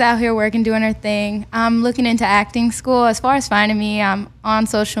 Benzie's just out here working, doing her thing. I'm looking into acting school. As far as finding me, I'm on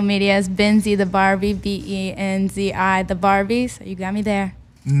social media as Benzie the Barbie, BENZI the Barbie. So you got me there.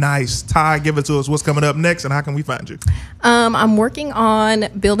 Nice. Ty, give it to us. What's coming up next, and how can we find you? I'm working on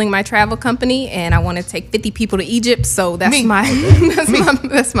building my travel company, and I want to take 50 people to Egypt. So that's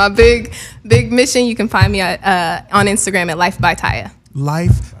that's my big mission. You can find me on Instagram at Life by Taya.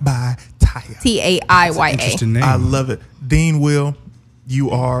 Life by Taya. TAIYA. Interesting name. I love it. Dean Will,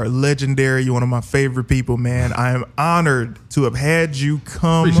 you are legendary. You're one of my favorite people, man. I am honored to have had you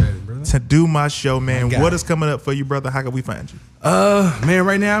come to do my show, man. What is coming up for you, brother? How can we find you? Man,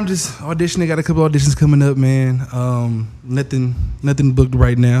 right now I'm just auditioning. Got a couple auditions coming up, man. Nothing booked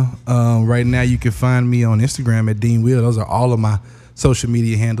right now. Right now you can find me on Instagram at Dean Will. Those are all of my social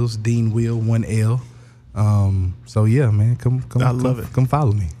media handles. Dean Will 1L. So yeah, man, come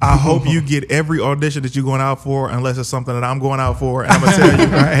follow me. I hope you get every audition that you're going out for, unless it's something that I'm going out for. And I'm gonna tell you,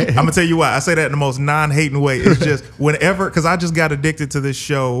 I'm gonna tell you why. I say that in the most non-hating way. It's just whenever, because I just got addicted to this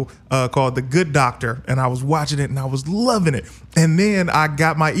show called The Good Doctor, and I was watching it and I was loving it. And then I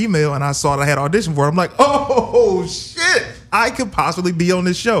got my email and I saw that I had audition for it. I'm like, oh shit, I could possibly be on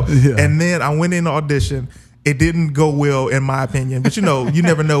this show. Yeah. And then I went in to audition. It didn't go well, in my opinion, but you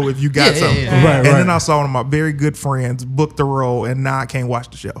never know if you got something. Right, and then I saw one of my very good friends book the role, and now I can't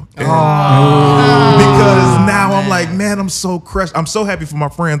watch the show. Because now I'm like, man, I'm so crushed. I'm so happy for my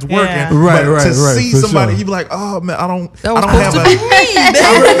friends working. Right, but to see somebody, sure. you be like, oh man, I don't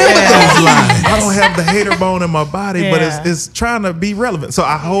have the hater bone in my body, but it's trying to be relevant. So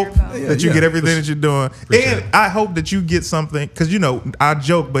I hope that you get everything that you're doing, and I hope that you get something, because I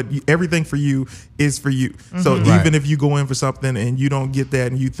joke, but everything for you is for you. So even if you go in for something and you don't get that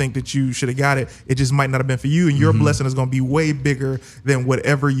and you think that you should have got it, it just might not have been for you, and your blessing is going to be way bigger than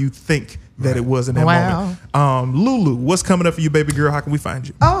whatever you think that it was in that moment. Lulu, what's coming up for you, baby girl? How can we find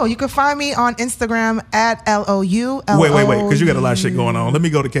you? Oh, you can find me on Instagram at LOU. Wait, because you got a lot of shit going on. Let me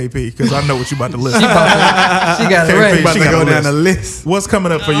go to KP, because I know what you about to list. She got it right. About to go down the list. What's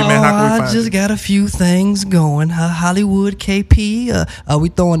coming up for you, man? How can we find I just got a few things going. Hollywood KP. We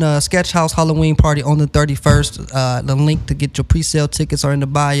throwing a Sketch House Halloween party on the 31st. The link to get your pre-sale tickets are in the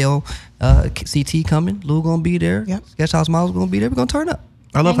bio. CT coming. Lou gonna be there. Yep. Sketch House Miles gonna be there. We're gonna turn up.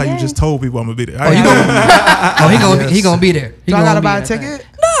 I love how you just told people I'm gonna be there. He gonna be there. Do I gotta buy a ticket?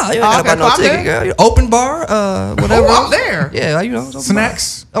 No, you ain't gotta buy no ticket, girl. Open bar, whatever. Oh, I'm there. Yeah,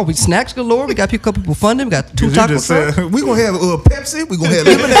 snacks. Oh, we snacks galore. We got a couple people funding. We got 2 taco trucks. We gonna have Pepsi. We gonna have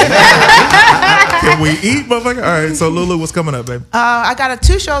lemonade. Can we eat, motherfucker? All right. So Lulu, what's coming up, baby? I got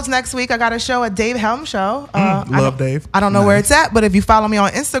 2 shows next week. I got a show at Dave Helm Show. Love Dave. I don't know where it's at, but if you follow me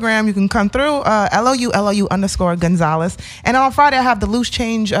on Instagram, you can come through LOU_Gonzalez. And on Friday, I have the Loose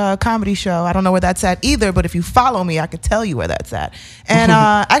Change comedy show. I don't know where that's at either, but if you follow me, I could tell you where that's at. And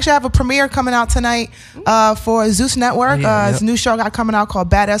actually, I have a premiere coming out tonight for Zeus Network. It's a new show got coming out called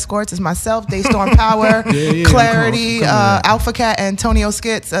Bad Escorts. It's myself, Daystorm Power, Clarity, Alpha Cat, Antonio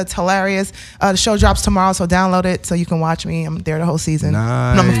Skits. It's hilarious. The show drops tomorrow, so download it so you can watch me. I'm there the whole season.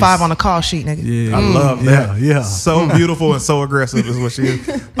 Nice. Number 5 on the call sheet, nigga. Yeah. I love that. Yeah. So beautiful and so aggressive is what she is.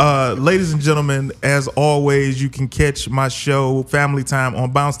 Ladies and gentlemen, as always, you can catch my show Family Time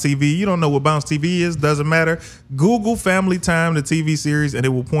on Bounce TV. You don't know what Bounce TV is? Doesn't matter. Google Family Time, the TV series, and it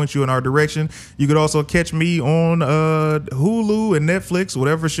will point you in our direction. You could also catch me on Hulu and Netflix.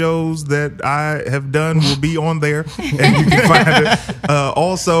 Whatever shows that I have done will be on there, and you can find it.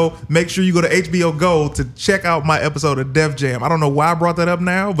 Also, make sure you go to HBO Go to check out my episode of Def Jam. I don't know why I brought that up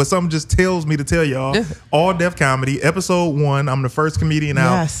now, but something just tells me to tell y'all. All Def Comedy, episode 1. I'm the first comedian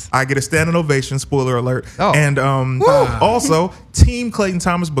out. Yes. I get a standing ovation, spoiler alert. And also, Team Clayton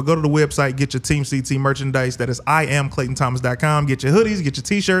Thomas, but go to the website, get your Team CT merchandise. That is IamClaytonThomas.com. Get your hoodies, get your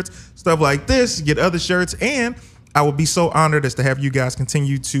t-shirts, stuff like this, get other shirts, and I would be so honored as to have you guys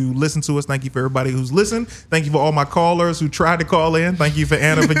continue to listen to us. Thank you for everybody who's listened. Thank you for all my callers who tried to call in. Thank you for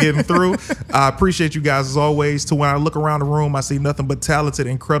Anna for getting through. I appreciate you guys as always. To when I look around the room, I see nothing but talented,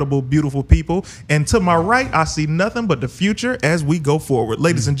 incredible, beautiful people. And to my right, I see nothing but the future as we go forward.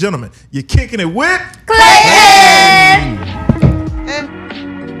 Ladies and gentlemen, you're kicking it with Clayton!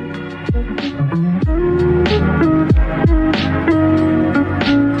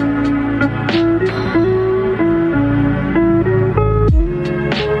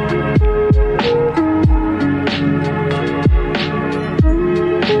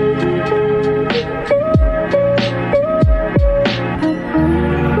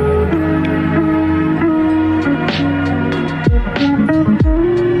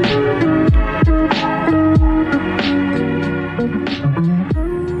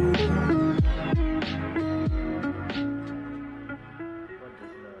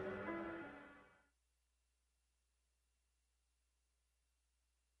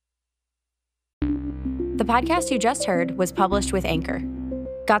 The podcast you just heard was published with Anchor.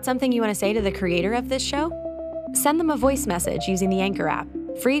 Got something you want to say to the creator of this show? Send them a voice message using the Anchor app,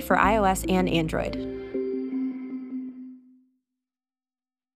 free for iOS and Android.